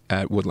classmate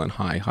at Woodland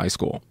High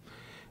School.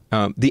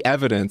 The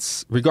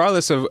evidence,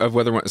 regardless of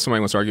whether somebody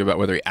wants to argue about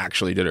whether he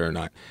actually did it or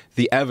not,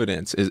 the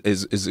evidence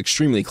is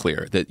extremely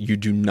clear that you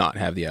do not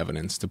have the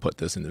evidence to put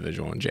this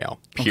individual in jail,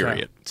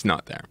 period. Okay. It's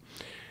not there.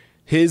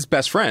 His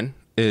best friend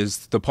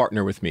is the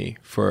partner with me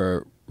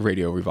for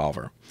Radio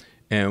Revolver.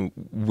 And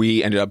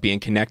we ended up being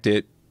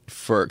connected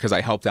because I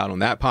helped out on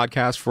that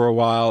podcast for a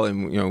while.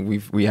 And,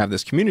 we have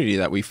this community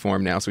that we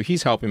formed now. So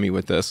he's helping me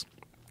with this.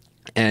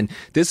 And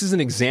this is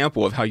an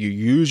example of how you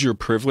use your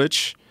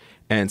privilege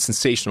and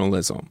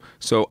sensationalism.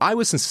 So I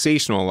was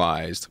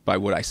sensationalized by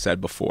what I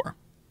said before,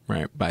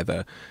 right? By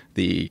the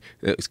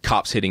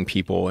cops hitting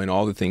people and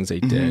all the things they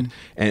did.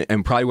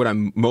 And probably what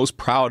I'm most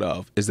proud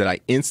of is that I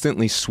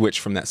instantly switched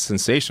from that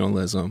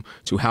sensationalism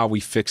to how we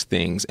fix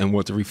things and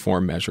what the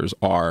reform measures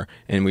are.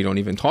 And we don't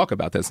even talk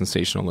about that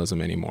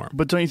sensationalism anymore.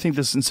 But don't you think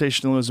the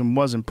sensationalism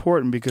was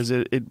important because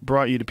it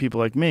brought you to people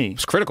like me?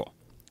 It's critical.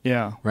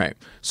 Yeah. Right.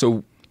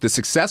 So the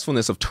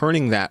successfulness of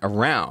turning that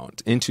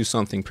around into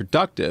something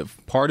productive,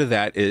 part of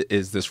that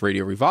is this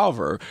Radio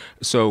Revolver.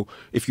 So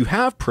if you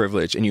have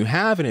privilege and you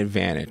have an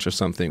advantage or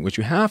something, what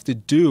you have to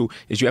do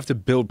is you have to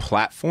build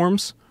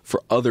platforms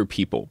for other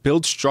people,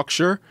 build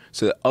structure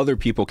so that other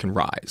people can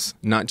rise,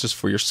 not just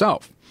for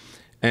yourself.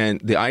 And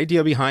the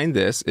idea behind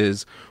this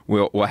is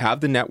we'll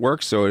have the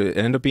network, so it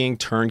end up being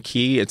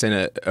turnkey. It's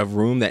in a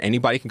room that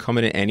anybody can come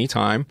in at any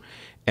time.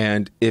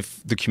 And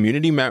if the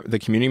community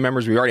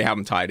members, we already have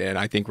them tied in.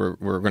 I think we're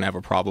going to have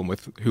a problem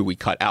with who we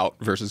cut out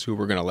versus who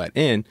we're going to let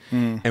in.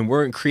 And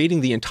we're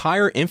creating the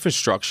entire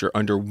infrastructure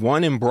under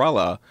one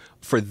umbrella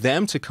for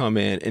them to come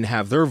in and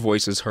have their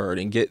voices heard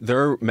and get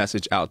their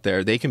message out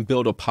there. They can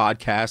build a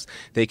podcast.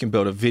 They can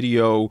build a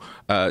video,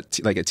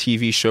 like a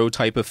TV show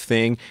type of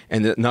thing.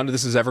 And none of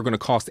this is ever going to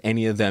cost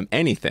any of them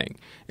anything.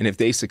 And if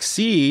they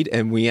succeed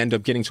and we end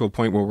up getting to a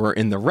point where we're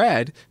in the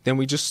red, then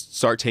we just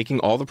start taking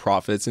all the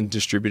profits and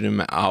distributing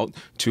them out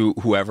to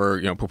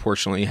whoever,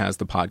 proportionally has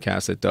the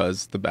podcast that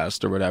does the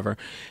best or whatever.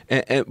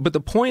 But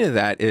the point of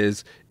that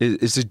is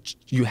that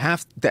you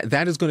have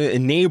that is going to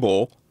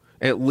enable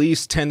at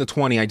least 10 to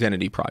 20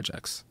 identity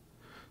projects.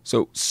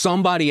 So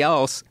somebody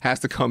else has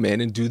to come in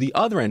and do the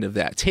other end of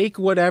that. Take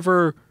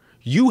whatever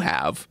you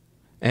have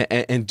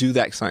and do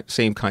that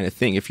same kind of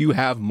thing. If you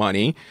have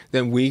money,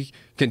 then we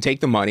can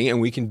take the money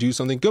and we can do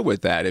something good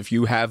with that. If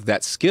you have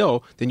that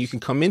skill, then you can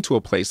come into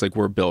a place like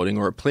we're building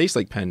or a place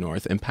like Penn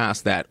North and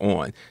pass that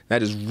on.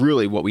 That is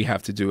really what we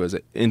have to do as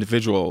an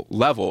individual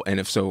level. And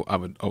if so, I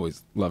would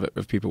always love it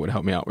if people would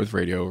help me out with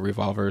Radio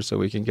Revolver so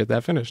we can get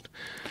that finished.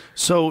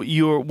 So what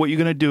you're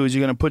going to do is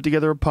you're going to put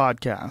together a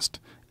podcast.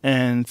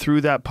 And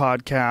through that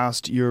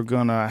podcast, you're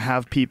going to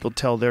have people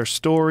tell their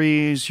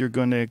stories. You're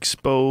going to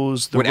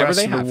expose the Whatever rest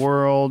they of have. the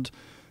world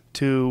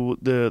to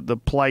the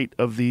plight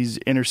of these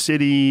inner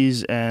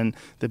cities and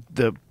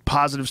the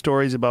positive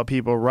stories about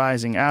people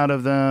rising out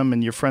of them,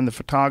 and your friend the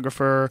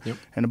photographer,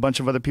 and a bunch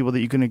of other people that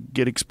you're going to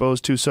get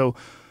exposed to. So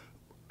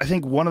I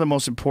think one of the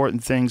most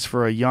important things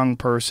for a young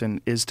person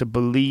is to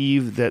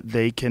believe that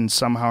they can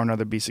somehow or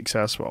another be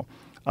successful.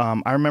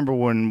 I remember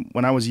when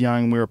I was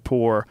young, we were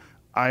poor.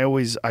 I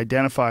always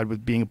identified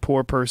with being a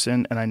poor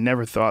person, and I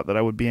never thought that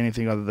I would be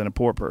anything other than a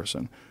poor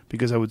person,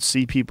 because I would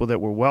see people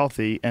that were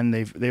wealthy, and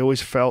they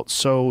always felt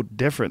so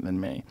different than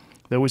me.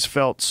 They always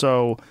felt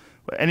so.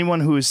 Anyone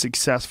who is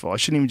successful, I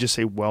shouldn't even just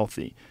say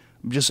wealthy,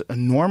 just a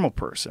normal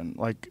person,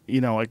 like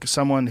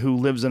someone who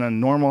lives in a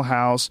normal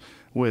house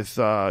with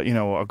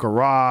a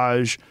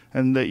garage,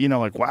 and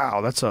like, wow,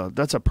 that's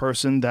a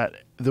person that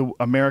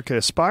America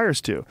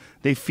aspires to.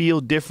 They feel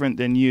different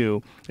than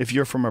you if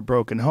you're from a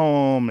broken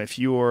home, if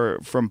you're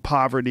from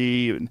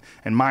poverty.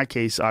 In my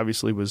case,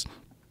 obviously, was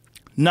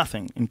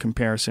nothing in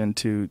comparison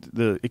to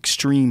the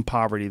extreme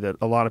poverty that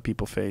a lot of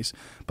people face.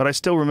 But I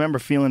still remember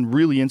feeling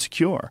really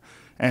insecure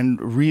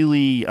and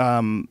really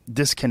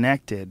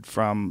disconnected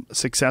from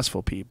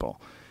successful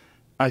people.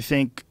 I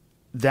think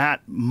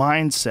that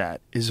mindset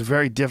is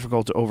very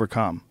difficult to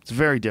overcome. It's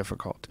very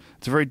difficult.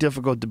 It's very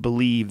difficult to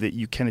believe that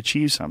you can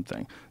achieve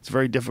something. It's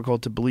very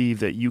difficult to believe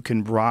that you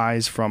can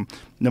rise from,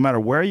 no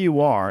matter where you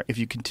are, if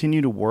you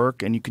continue to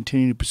work and you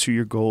continue to pursue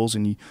your goals,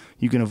 and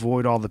you can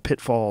avoid all the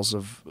pitfalls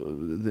of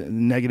the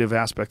negative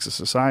aspects of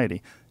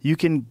society, you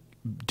can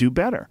do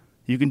better.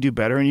 You can do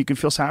better, and you can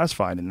feel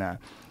satisfied in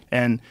that.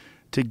 And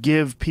to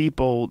give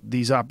people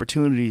these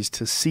opportunities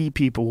to see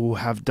people who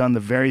have done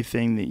the very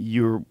thing that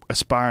you're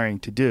aspiring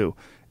to do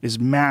is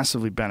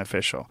massively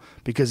beneficial,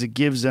 because it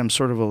gives them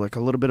sort of a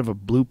little bit of a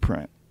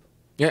blueprint.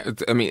 Yeah,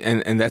 I mean,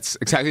 and that's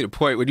exactly the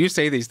point. When you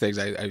say these things,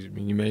 I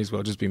mean, you may as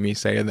well just be me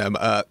saying them.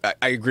 I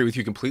agree with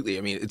you completely.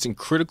 I mean, it's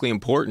critically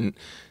important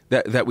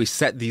that we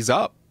set these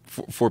up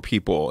for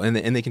people, and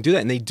they can do that,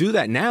 and they do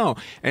that now.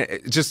 And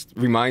it just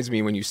reminds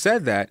me, when you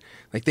said that,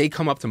 like, they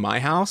come up to my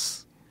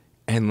house,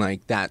 and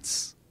like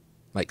that's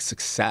like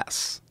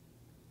success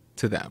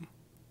to them.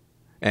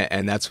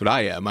 And that's what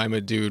I am. I'm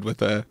a dude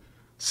with a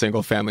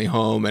single family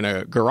home and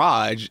a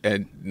garage,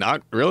 and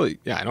not really,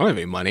 I don't have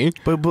any money.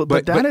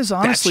 But that is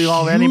honestly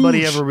all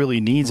anybody ever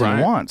really needs and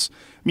wants.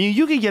 I mean,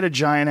 you could get a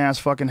giant ass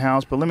fucking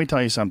house, but let me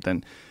tell you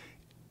something.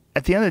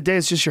 At the end of the day,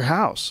 it's just your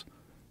house.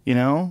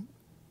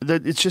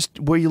 That it's just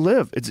where you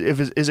live.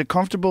 Is it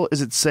comfortable?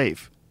 Is it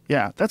safe?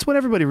 Yeah, that's what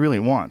everybody really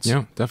wants.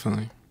 Yeah,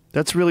 definitely.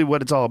 That's really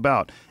what it's all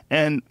about.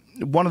 And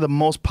one of the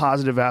most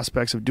positive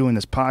aspects of doing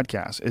this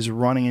podcast is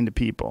running into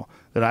people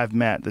that I've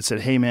met that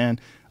said, hey, man,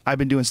 I've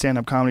been doing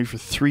stand-up comedy for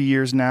 3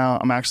 years now.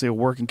 I'm actually a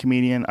working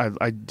comedian.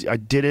 I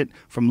did it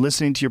from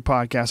listening to your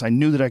podcast. I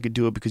knew that I could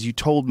do it because you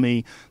told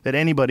me that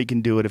anybody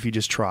can do it if you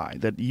just try.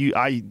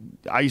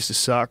 I used to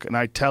suck, and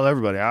I tell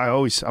everybody I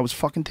was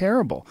fucking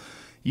terrible.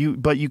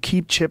 But you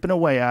keep chipping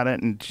away at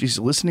it, and just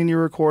listening to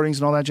your recordings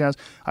and all that jazz.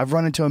 I've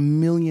run into 1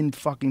 million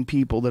fucking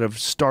people that have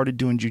started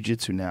doing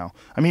jiu-jitsu now.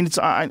 I mean, it's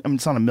not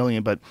 1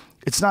 million, but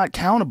it's not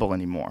countable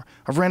anymore.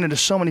 I've ran into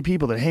so many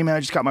people that, hey man, I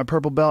just got my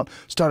purple belt,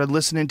 started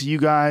listening to you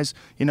guys,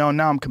 now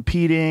I'm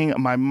competing.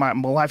 My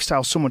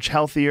lifestyle's so much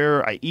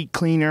healthier. I eat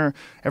cleaner.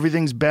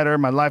 Everything's better.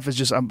 My life is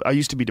just, I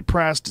used to be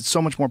depressed. It's so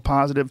much more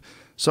positive.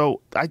 So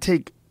I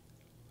take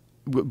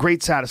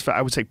great satisfaction.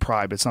 I would say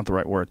pride, but it's not the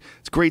right word.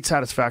 It's great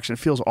satisfaction. It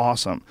feels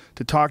awesome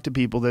to talk to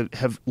people that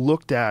have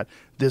looked at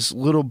this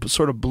little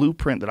sort of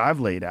blueprint that I've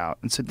laid out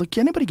and said, look,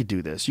 anybody could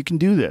do this. You can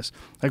do this.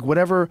 Like,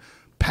 whatever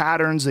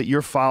patterns that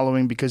you're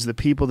following because the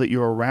people that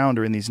you're around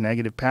are in these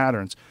negative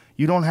patterns,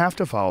 you don't have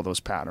to follow those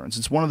patterns.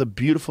 It's one of the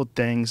beautiful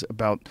things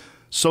about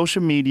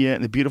social media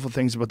and the beautiful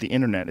things about the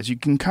internet is you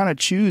can kind of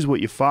choose what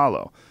you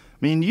follow. I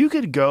mean, you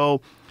could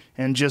go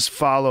and just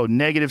follow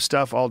negative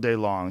stuff all day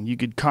long. You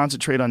could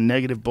concentrate on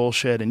negative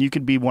bullshit, and you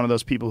could be one of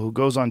those people who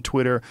goes on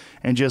Twitter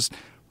and just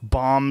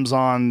bombs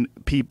on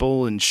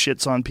people and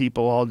shits on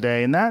people all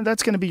day, and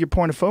that's going to be your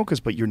point of focus,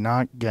 but you're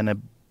not going to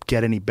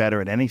get any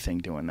better at anything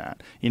doing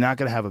that. You're not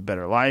going to have a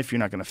better life. You're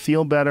not going to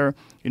feel better.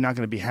 You're not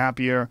going to be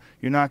happier.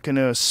 You're not going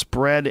to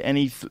spread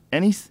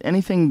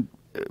anything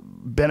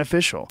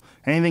beneficial,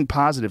 anything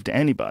positive to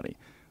anybody.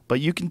 But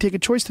you can take a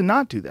choice to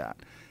not do that.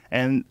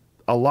 And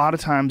a lot of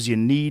times you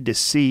need to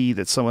see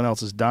that someone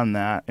else has done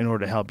that in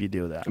order to help you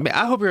do that. I mean,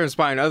 I hope you're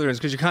inspiring others,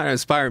 because you're kind of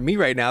inspiring me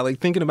right now, like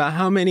thinking about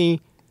how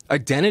many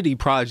identity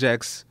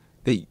projects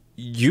that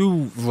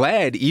you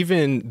led,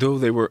 even though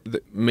they were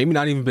maybe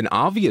not even been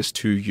obvious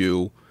to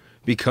you,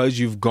 because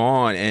you've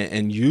gone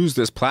and used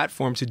this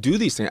platform to do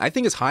these things. I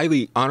think it's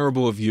highly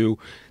honorable of you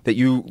that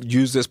you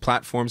use this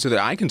platform so that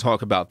I can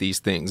talk about these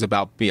things,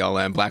 about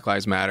BLM, Black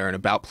Lives Matter, and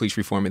about police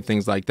reform and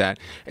things like that.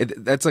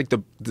 That's like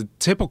the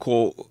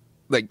typical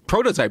like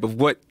prototype of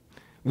what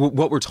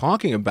we're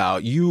talking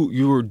about.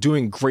 You were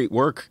doing great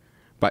work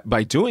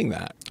by doing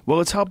that. Well,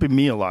 it's helping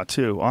me a lot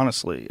too,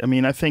 honestly. I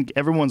mean, I think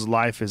everyone's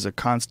life is a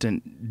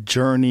constant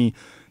journey.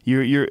 I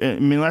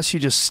mean, unless you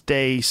just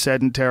stay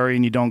sedentary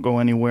and you don't go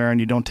anywhere and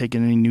you don't take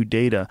in any new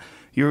data,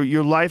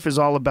 your life is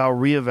all about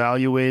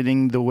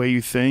reevaluating the way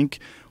you think,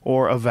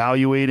 or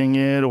evaluating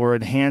it or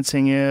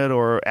enhancing it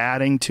or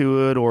adding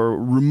to it or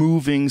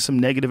removing some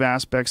negative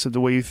aspects of the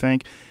way you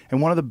think.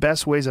 And one of the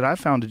best ways that I've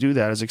found to do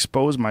that is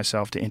expose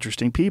myself to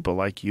interesting people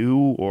like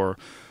you or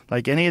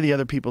like any of the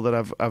other people that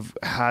I've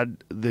had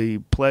the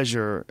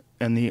pleasure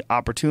and the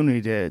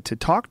opportunity to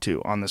talk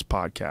to on this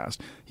podcast.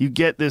 You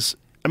get this.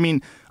 I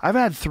mean, I've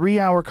had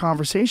 3-hour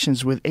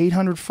conversations with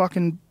 800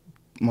 fucking,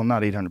 well,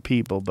 not 800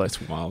 people, but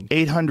That's wild.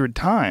 800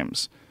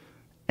 times.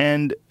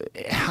 And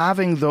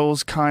having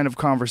those kind of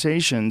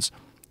conversations,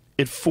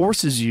 it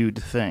forces you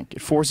to think.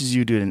 It forces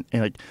you to, and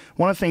like,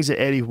 one of the things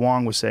that Eddie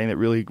Huang was saying that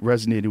really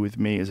resonated with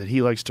me is that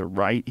he likes to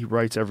write. He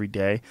writes every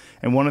day.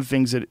 And one of the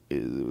things that, the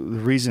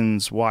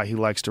reasons why he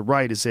likes to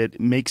write is that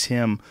it makes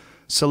him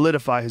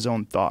solidify his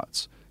own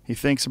thoughts. He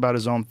thinks about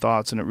his own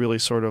thoughts, and it really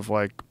sort of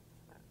like,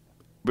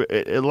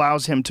 it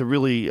allows him to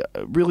really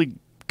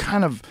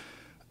kind of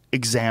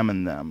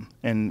examine them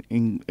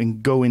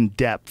and go in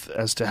depth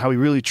as to how he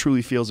really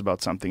truly feels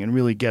about something and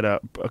really get a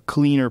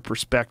cleaner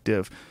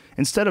perspective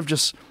instead of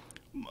just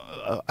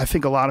I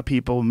think a lot of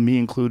people, me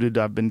included,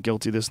 I've been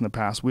guilty of this in the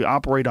past, we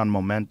operate on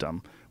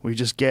momentum. We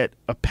just get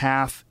a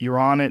path, you're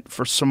on it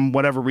for some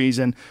whatever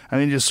reason, and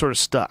then you're just sort of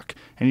stuck.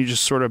 And you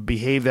just sort of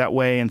behave that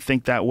way and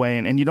think that way,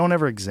 and you don't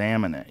ever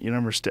examine it. You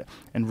never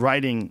and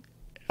writing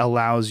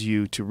allows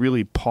you to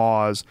really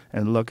pause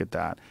and look at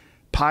that.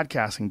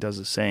 Podcasting does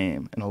the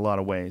same in a lot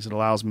of ways. It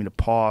allows me to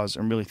pause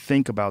and really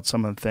think about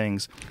some of the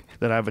things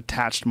that I've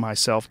attached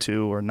myself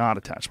to or not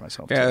attached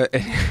myself to.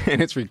 Yeah,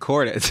 and it's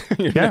recorded.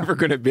 You're never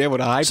going to be able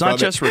to hide from it.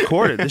 It's not just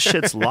recorded. This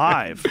shit's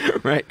live.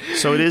 Right.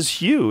 So it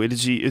is you.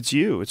 It's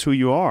you. It's who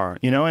you are,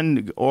 you know,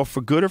 and or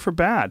for good or for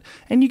bad.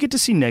 And you get to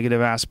see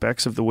negative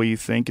aspects of the way you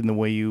think and the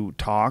way you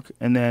talk,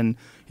 and then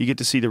you get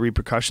to see the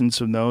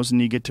repercussions of those,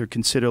 and you get to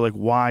consider, like,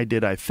 why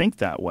did I think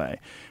that way?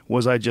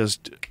 Was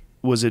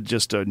it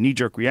just a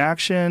knee-jerk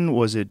reaction?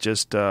 Was it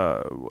just,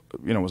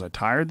 was I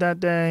tired that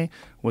day?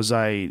 Was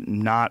I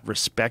not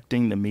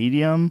respecting the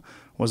medium?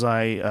 Was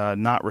I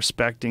not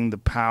respecting the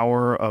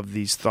power of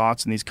these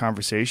thoughts and these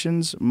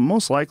conversations?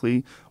 Most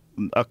likely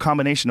a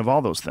combination of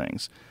all those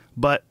things.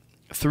 But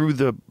through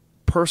the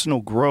personal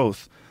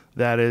growth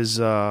that has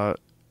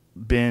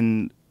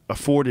been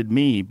afforded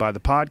me by the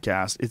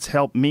podcast, it's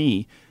helped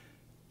me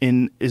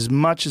in as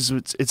much as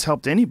it's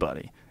helped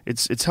anybody.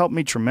 It's helped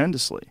me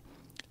tremendously.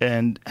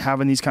 And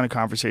having these kind of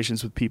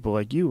conversations with people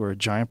like you are a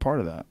giant part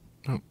of that.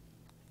 Oh,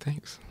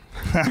 thanks.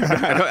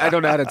 I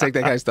don't know how to take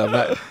that kind of stuff.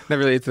 Not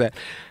really into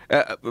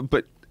that.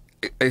 But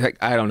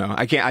I don't know.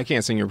 I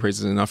can't sing your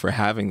praises enough for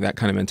having that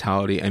kind of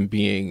mentality and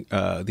being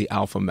the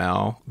alpha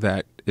male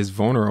that is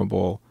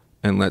vulnerable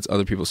and lets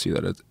other people see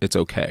that it's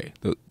okay.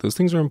 Those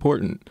things are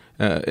important.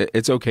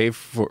 It's okay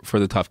for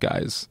the tough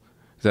guys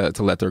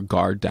to let their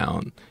guard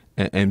down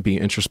and be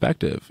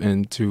introspective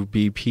and to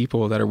be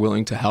people that are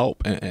willing to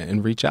help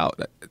and reach out.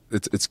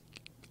 It's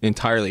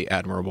entirely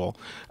admirable.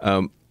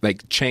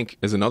 Like Cenk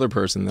is another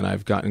person that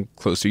I've gotten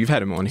close to. You've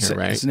had him on here,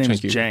 right? His name is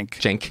Cenk.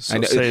 Cenk.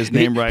 So say his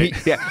name right.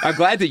 Yeah, I'm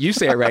glad that you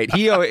say it right.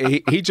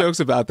 He jokes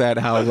about that,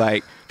 how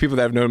like people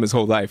that have known him his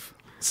whole life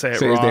say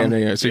his wrong. damn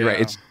name. So you're Yeah.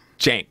 right. It's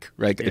Cenk,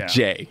 right? Yeah. A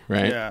J,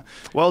 right? Yeah.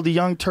 Well, the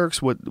Young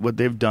Turks, what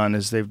they've done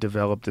is they've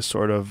developed this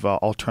sort of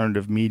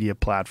alternative media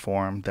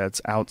platform that's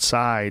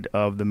outside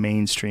of the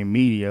mainstream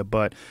media,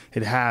 but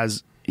it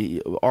has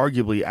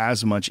arguably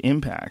as much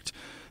impact.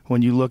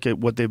 When you look at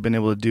what they've been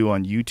able to do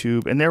on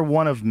YouTube, and they're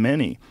one of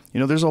many. You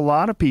know, there's a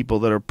lot of people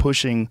that are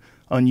pushing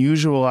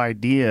unusual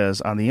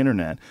ideas on the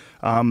internet.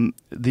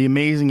 The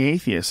Amazing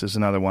Atheist is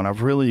another one.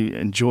 I've really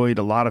enjoyed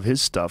a lot of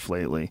his stuff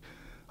lately.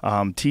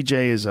 TJ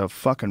is a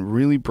fucking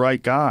really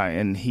bright guy,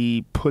 and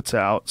he puts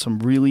out some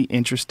really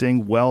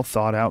interesting, well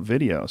thought out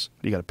videos.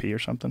 You got to pee or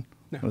something?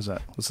 No. What is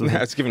that?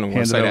 It's giving him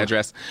one site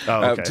address.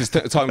 Oh, okay. Just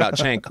talking about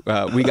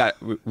Cenk. We got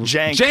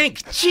Cenk.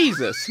 Cenk.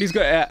 Jesus, he's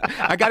good.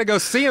 I got to go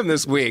see him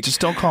this week. Just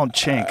don't call him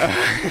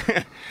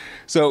Cenk.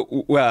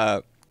 So,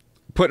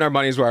 putting our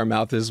money's where our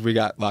mouth is, we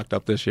got locked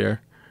up this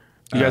year.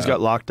 You guys got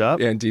locked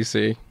up? Yeah, in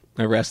D.C.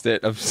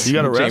 Arrested. You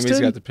got arrested?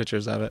 Jamie's got the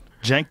pictures of it.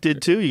 Cenk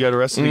did too? You got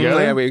arrested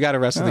together? Yeah, we got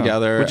arrested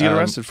together. What'd you get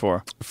arrested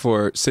for?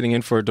 For sitting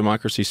in for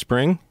Democracy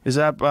Spring. Is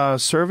that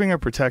serving or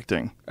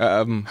protecting?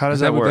 How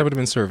does that work? That would have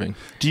been serving.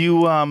 Do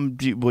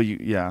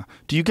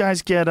you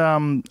guys get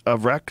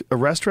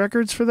arrest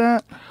records for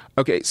that?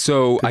 Okay,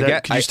 so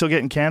Could you still get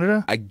in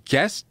Canada? I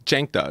guess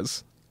Cenk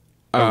does.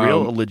 A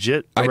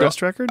legit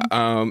arrest record?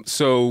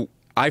 So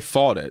I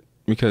fought it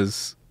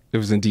because it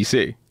was in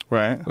D.C.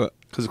 Right.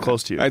 Because it's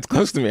close to you. It's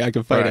close to me. I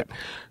can fight Right. it.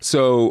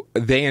 So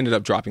they ended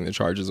up dropping the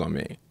charges on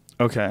me.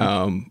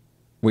 Okay.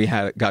 We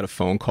got a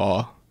phone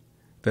call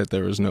that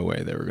there was no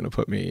way they were going to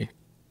put me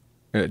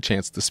in a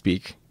chance to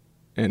speak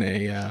in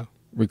a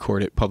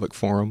recorded public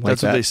forum like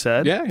That's that. what they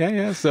said?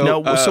 Yeah.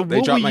 So, so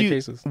they dropped my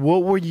cases.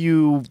 What were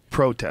you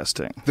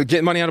protesting? They're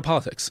getting money out of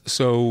politics.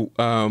 So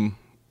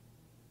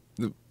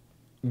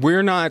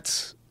we're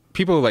not...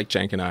 People like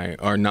Cenk and I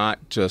are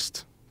not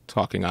just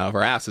talking out of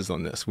our asses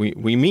on this. We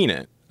mean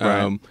it.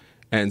 Right.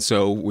 And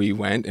so we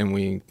went and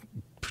we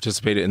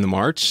participated in the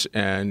march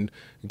and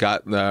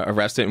got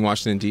arrested in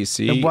Washington,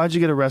 D.C. And why'd you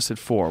get arrested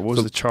for? What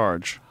was the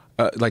charge?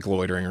 Like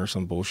loitering or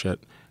some bullshit.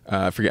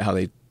 I forget how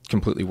they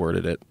completely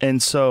worded it.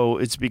 And so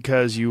it's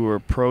because you were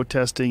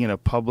protesting in a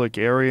public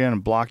area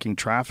and blocking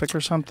traffic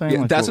or something? Yeah,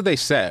 Like, that's what they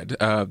said.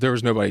 There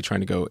was nobody trying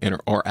to go in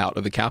or out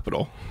of the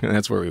Capitol, and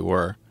that's where we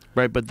were.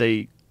 Right, but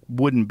they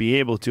wouldn't be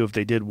able to if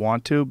they did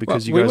want to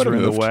because Well, you we guys were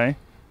would've in moved. the way?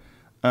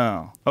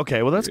 Oh,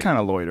 okay. Well, that's kind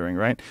of loitering,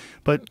 right?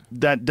 But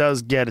that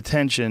does get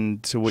attention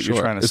to what you're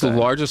trying to It's say. the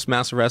largest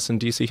mass arrest in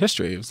D.C.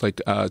 history. It was like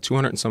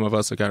 200 and some of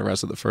us that got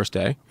arrested the first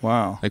day.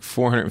 Wow. Like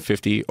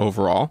 450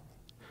 overall.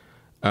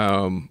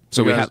 So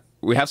You we guys-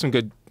 have some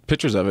good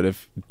pictures of it.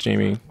 If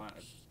Jamie,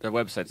 Their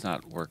website's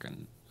not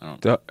working. I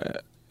don't.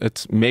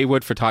 it's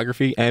Maywood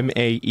Photography,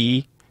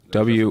 MAEWOOD.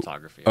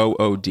 Photography.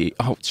 Oh,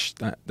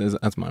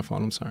 that's my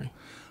fault. I'm sorry.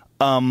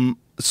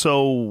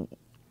 So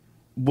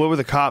what were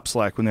the cops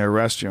like when they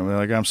arrest you? They're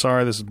like, I'm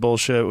sorry, this is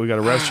bullshit. We got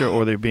to arrest you,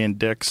 or they're being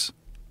dicks?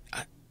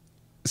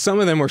 Some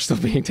of them were still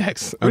being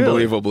texted, Really?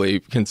 unbelievably,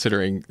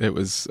 considering it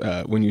was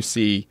when you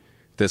see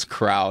this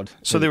crowd.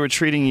 So they were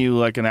treating you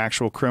like an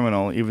actual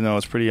criminal, even though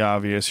it's pretty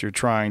obvious you're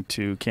trying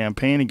to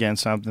campaign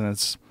against something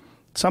that's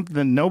something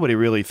that nobody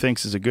really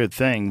thinks is a good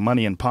thing,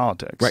 money in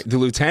politics. Right. The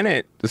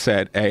lieutenant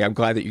said, "Hey, I'm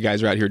glad that you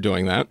guys are out here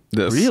doing that."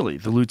 Really?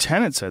 The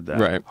lieutenant said that?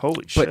 Right.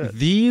 Holy shit. But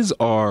these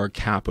are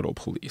Capitol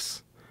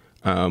Police.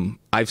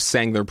 I've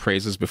sang their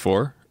praises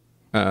before,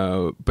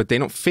 but they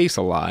don't face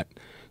a lot.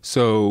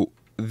 So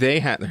they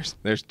had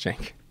there's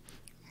Cenk.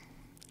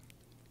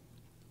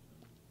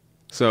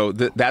 So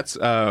that's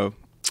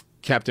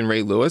Captain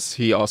Ray Lewis.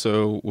 He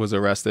also was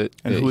arrested.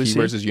 And who is he?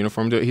 wears his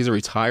uniform. He's a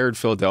retired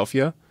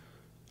Philadelphia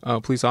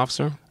police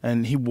officer.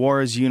 And he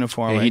wore his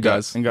uniform. Yeah, he and got,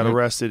 does. and got Mhm.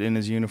 arrested in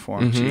his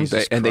uniform.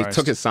 Jesus And they Christ.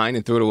 took his sign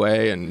and threw it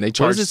away, and they What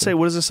charged does it say?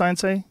 What does the sign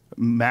say?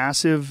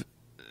 Massive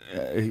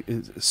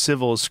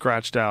civil is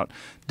scratched out.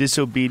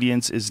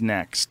 Disobedience is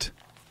next.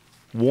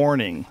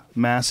 Warning: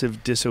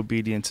 massive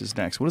disobedience is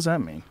next. What does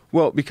that mean?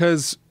 Well,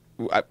 because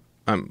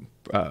I'm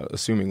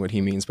assuming what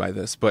he means by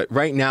this, but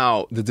right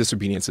now the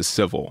disobedience is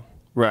civil,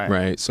 Right.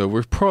 right? So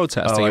we're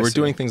protesting, Oh, I and we're see.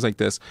 doing things like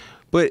this,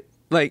 but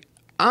like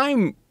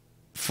I'm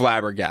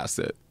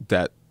flabbergasted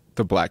that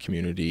the black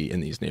community in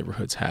these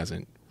neighborhoods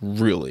hasn't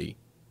really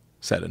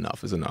said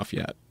enough is enough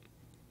yet.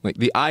 Like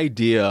the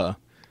idea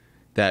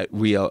that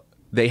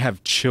they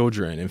have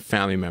children and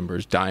family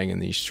members dying in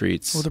these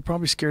streets. Well, they're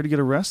probably scared to get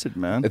arrested,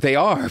 man. They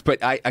are, but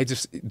I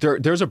just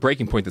there's a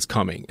breaking point that's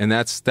coming, and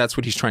that's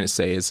what he's trying to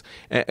say is,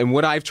 and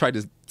what I've tried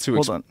to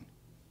Hold on.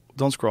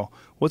 Don't scroll.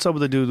 What's up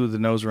with the dude with the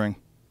nose ring?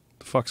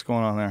 The fuck's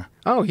going on there?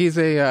 Oh, he's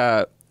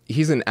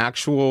an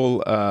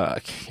actual I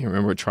can't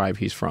remember what tribe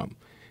he's from,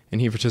 and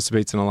he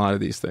participates in a lot of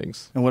these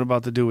things. And what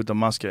about the dude with the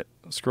musket?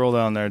 Scroll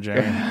down there, Jamie.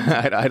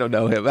 I don't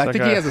know him. I like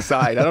think he has a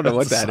sign. I don't know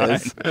what that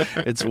is.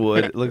 It's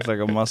wood. It looks like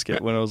a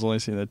musket when I was only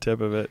seeing the tip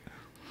of it.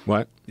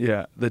 What?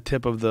 Yeah, the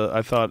tip of the.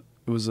 I thought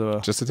it was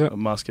Just a tip? a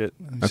musket.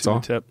 You That's see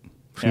all? The tip.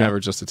 Yeah. Never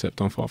just a tip.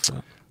 Don't fall for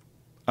that.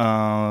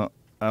 I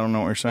don't know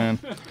what you're saying.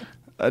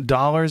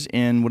 Dollars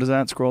in what is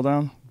that? Scroll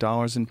down.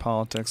 Dollars in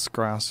politics.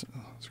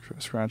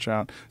 Scratch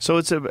out. So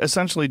it's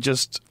essentially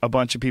just a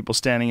bunch of people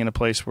standing in a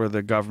place where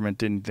the government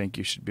didn't think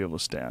you should be able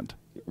to stand.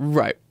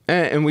 Right.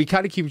 And we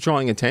kind of keep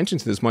drawing attention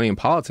to this money in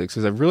politics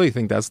because I really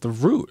think that's the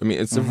root. I mean,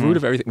 it's the root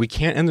of everything. We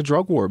can't end the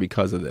drug war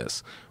because of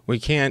this. We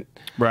can't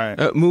Right.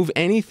 move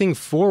anything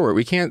forward.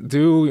 We can't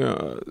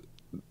do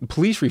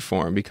police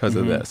reform because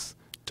of this.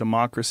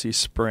 Democracy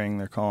Spring,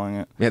 they're calling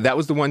it. Yeah, that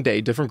was the one day.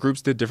 Different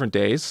groups did different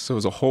days, so it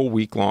was a whole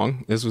week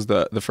long. This was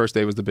the first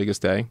day was the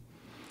biggest day,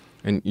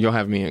 and you'll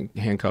have me in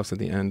handcuffs at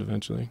the end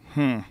eventually.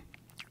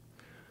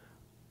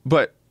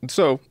 But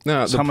so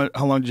How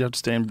long did you have to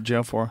stay in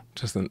jail for?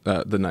 just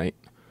the night.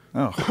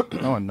 Oh,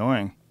 how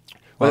annoying. A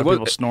Well, lot of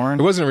people snoring.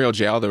 It wasn't a real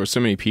jail. There were so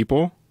many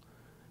people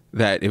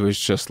that it was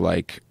just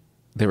like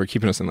they were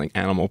keeping us in like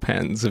animal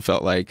pens. It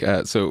felt like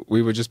so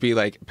we would just be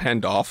like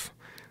penned off.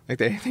 Like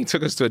they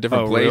took us to a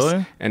different Oh, place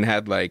really? and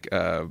had like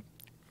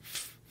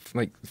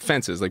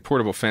fences, like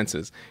portable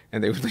fences,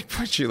 and they would like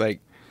put you like.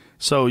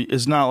 So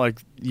it's not like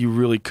you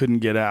really couldn't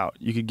get out.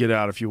 You could get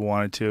out if you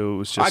wanted to. It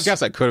was just. I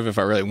guess I could have if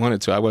I really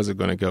wanted to. I wasn't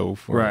going to go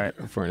for Right.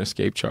 for an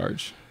escape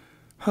charge.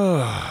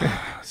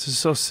 This is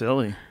so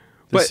silly.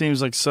 This But-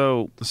 seems like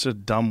this is a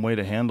dumb way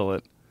to handle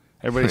it.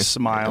 Everybody's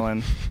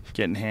smiling,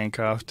 getting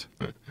handcuffed.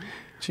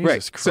 Jesus Right.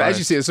 Christ. So as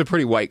you see, it's a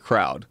pretty white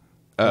crowd.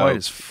 White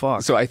as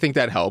fuck. So I think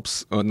that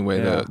helps on the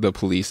way Yeah. the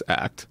police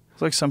act.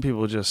 It's like some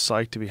people are just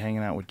psyched to be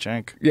hanging out with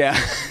Cenk. Yeah.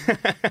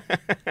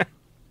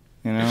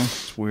 You know?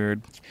 It's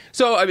weird.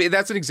 So, I mean,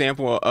 that's an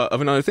example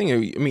of another thing.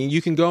 I mean,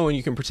 you can go and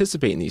you can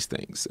participate in these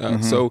things.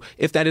 So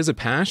if that is a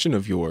passion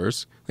of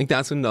yours, I think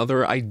that's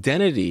another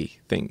identity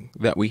thing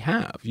that we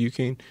have. You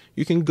can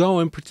go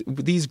and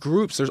these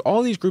groups, there's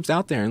all these groups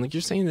out there. And like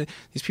you're saying that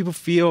these people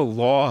feel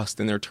lost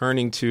and they're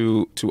turning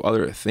to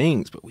other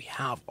things. But we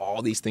have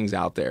all these things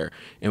out there.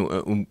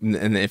 And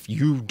if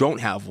you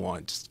don't have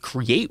one, just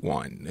create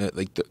one.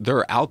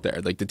 They're out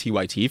there. Like the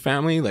TYT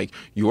family, like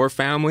your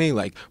family,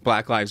 like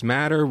Black Lives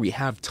Matter. We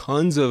have tons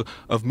tons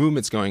of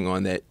movements going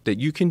on that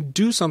you can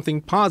do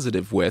something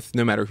positive with,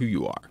 no matter who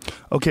you are.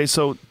 Okay,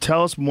 so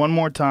tell us one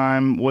more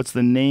time, what's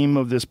the name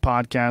of this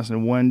podcast,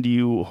 and when do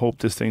you hope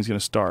this thing's going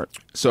to start?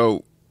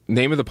 So,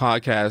 name of the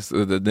podcast,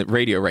 the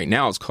radio right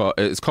now is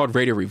called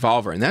Radio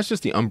Revolver, and that's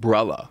just the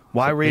umbrella.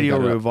 Why Radio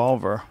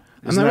Revolver?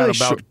 Isn't that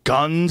about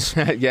guns?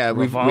 Yeah,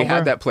 we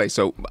had that place.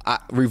 So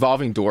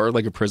revolving door,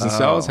 like a prison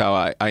cell, is how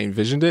I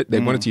envisioned it. They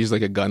wanted to use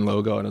like a gun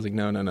logo, and I was like,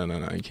 no,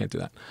 you can't do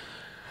that.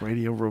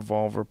 Radio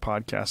Revolver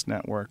Podcast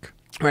Network.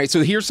 All right,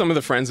 so here's some of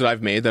the friends that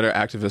I've made that are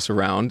activists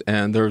around,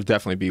 and there'll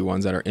definitely be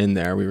ones that are in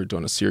there. We were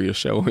doing a serious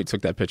show when we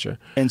took that picture.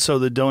 And so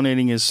the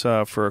donating is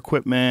for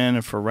equipment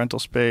and for rental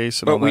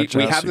space and all that.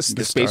 We have the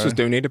space was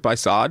donated by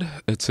Saad.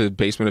 It's a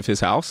basement of his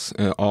house,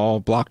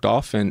 all blocked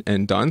off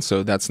and done,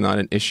 so that's not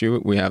an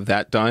issue. We have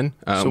that done.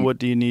 So what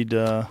do you need?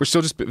 We're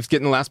still just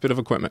getting the last bit of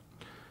equipment.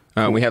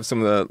 Cool. We have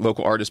some of the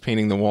local artists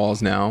painting the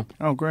walls now.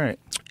 Oh, great!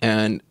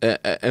 And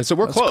so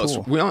we're close.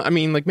 Cool.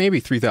 Like maybe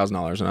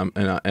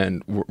 $3,000,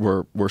 and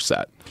we're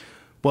set.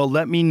 Well,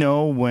 let me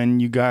know when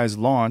you guys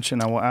launch,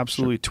 and I will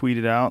absolutely tweet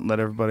it out and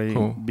let everybody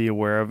be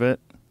aware of it.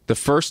 The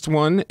first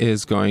one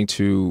is going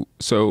to.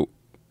 So,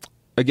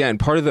 again,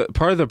 part of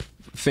the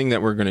thing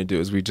that we're going to do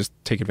is we just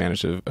take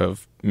advantage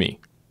of me,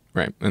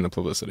 right, and the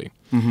publicity.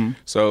 Mm-hmm.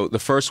 So the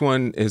first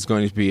one is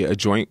going to be a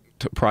joint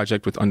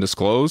project with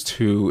Undisclosed,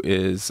 who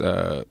is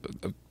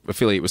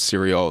affiliate with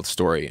Serial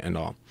Story and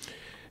all.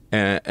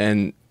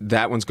 And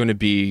that one's going to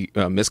be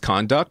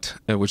Misconduct,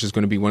 which is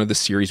going to be one of the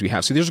series we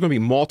have. So there's going to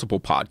be multiple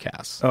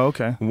podcasts. Oh,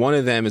 okay. One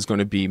of them is going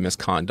to be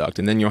Misconduct,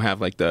 and then you'll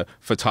have like the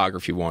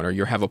photography one, or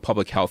you'll have a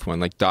public health one.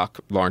 Like Doc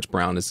Lawrence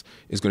Brown is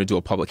going to do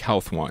a public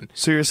health one.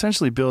 So you're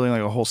essentially building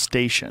like a whole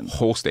station.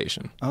 Whole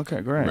station.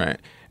 Okay, great. Right.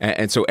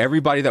 And so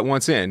everybody that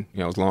wants in,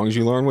 as long as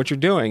you learn what you're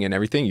doing and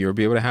everything, you'll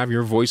be able to have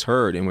your voice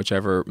heard in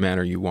whichever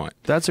manner you want.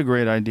 That's a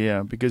great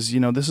idea because,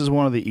 this is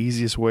one of the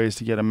easiest ways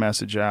to get a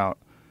message out.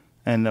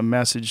 And a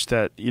message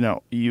that,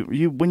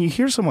 you when you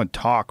hear someone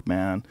talk,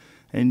 man,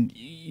 and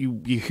you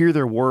hear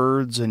their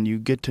words and you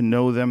get to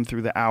know them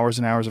through the hours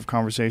and hours of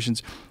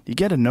conversations, you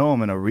get to know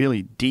them in a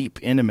really deep,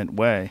 intimate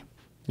way.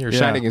 You're a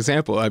shining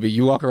example. I mean,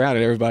 you walk around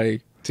and everybody,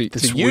 to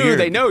you, weird.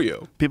 They know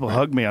you. People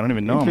hug me. I don't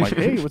even know. I'm like,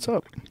 hey, what's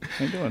up?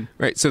 How you doing?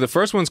 Right. So the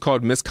first one's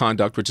called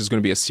Misconduct, which is going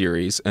to be a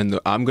series. And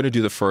I'm going to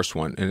do the first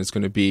one, and it's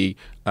going to be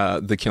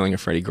the killing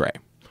of Freddie Gray.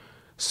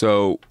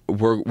 So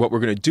what we're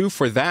going to do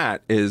for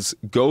that is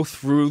go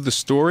through the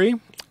story,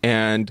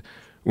 and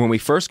when we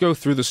first go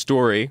through the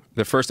story,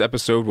 the first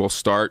episode will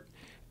start,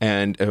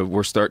 and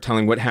we'll start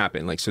telling what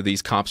happened. Like, so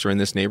these cops are in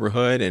this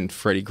neighborhood, and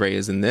Freddie Gray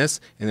is in this,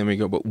 and then we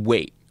go, but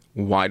wait,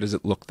 why does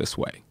it look this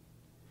way?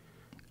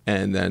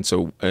 And then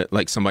so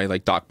like somebody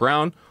like Doc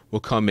Brown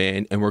will come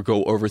in, and we'll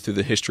go over through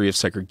the history of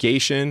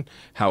segregation,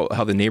 how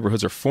the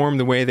neighborhoods are formed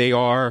the way they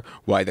are,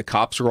 why the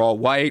cops are all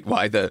white,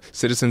 why the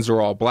citizens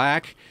are all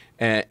black.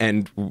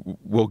 And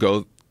we'll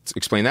go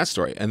explain that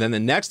story. And then the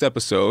next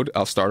episode,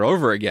 I'll start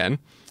over again,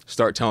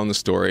 start telling the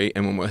story.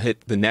 And when we'll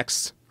hit the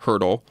next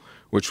hurdle,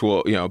 which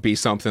will be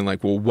something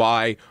like, well,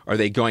 why are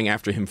they going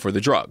after him for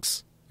the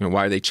drugs?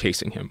 Why are they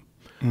chasing him?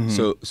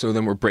 Mm-hmm. So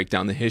then we'll break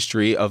down the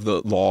history of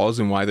the laws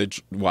and why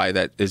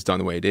that is done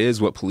the way it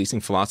is, what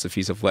policing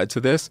philosophies have led to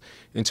this,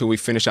 until we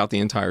finish out the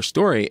entire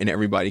story and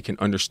everybody can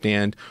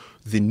understand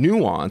the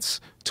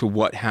nuance to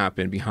what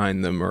happened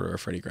behind the murder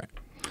of Freddie Gray.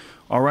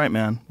 All right,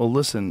 man. Well,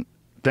 listen,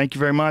 thank you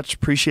very much.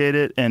 Appreciate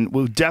it. And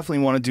we'll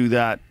definitely want to do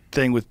that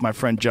thing with my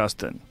friend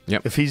Justin.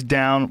 Yep. If he's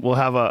down, we'll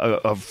have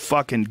a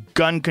fucking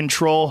gun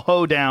control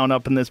hoedown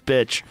up in this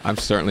bitch. I'm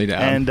certainly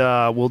down. And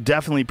we'll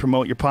definitely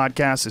promote your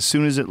podcast as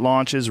soon as it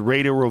launches,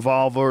 Radio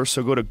Revolver.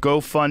 So go to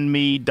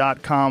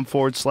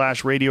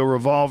GoFundMe.com/Radio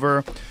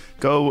Revolver.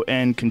 Go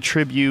and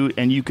contribute,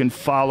 and you can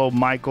follow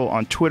Michael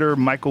on Twitter,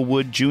 Michael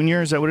Wood Jr.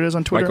 Is that what it is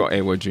on Twitter? Michael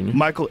A. Wood Jr.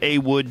 Michael A.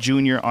 Wood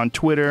Jr. on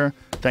Twitter.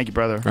 Thank you,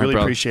 brother. Really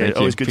appreciate it.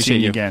 Always good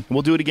seeing you again.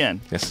 We'll do it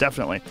again. Yes.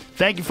 Definitely.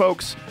 Thank you,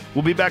 folks.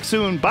 We'll be back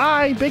soon.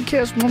 Bye. Big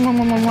kiss. Mwah,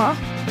 mwah, mwah,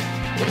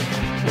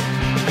 mwah.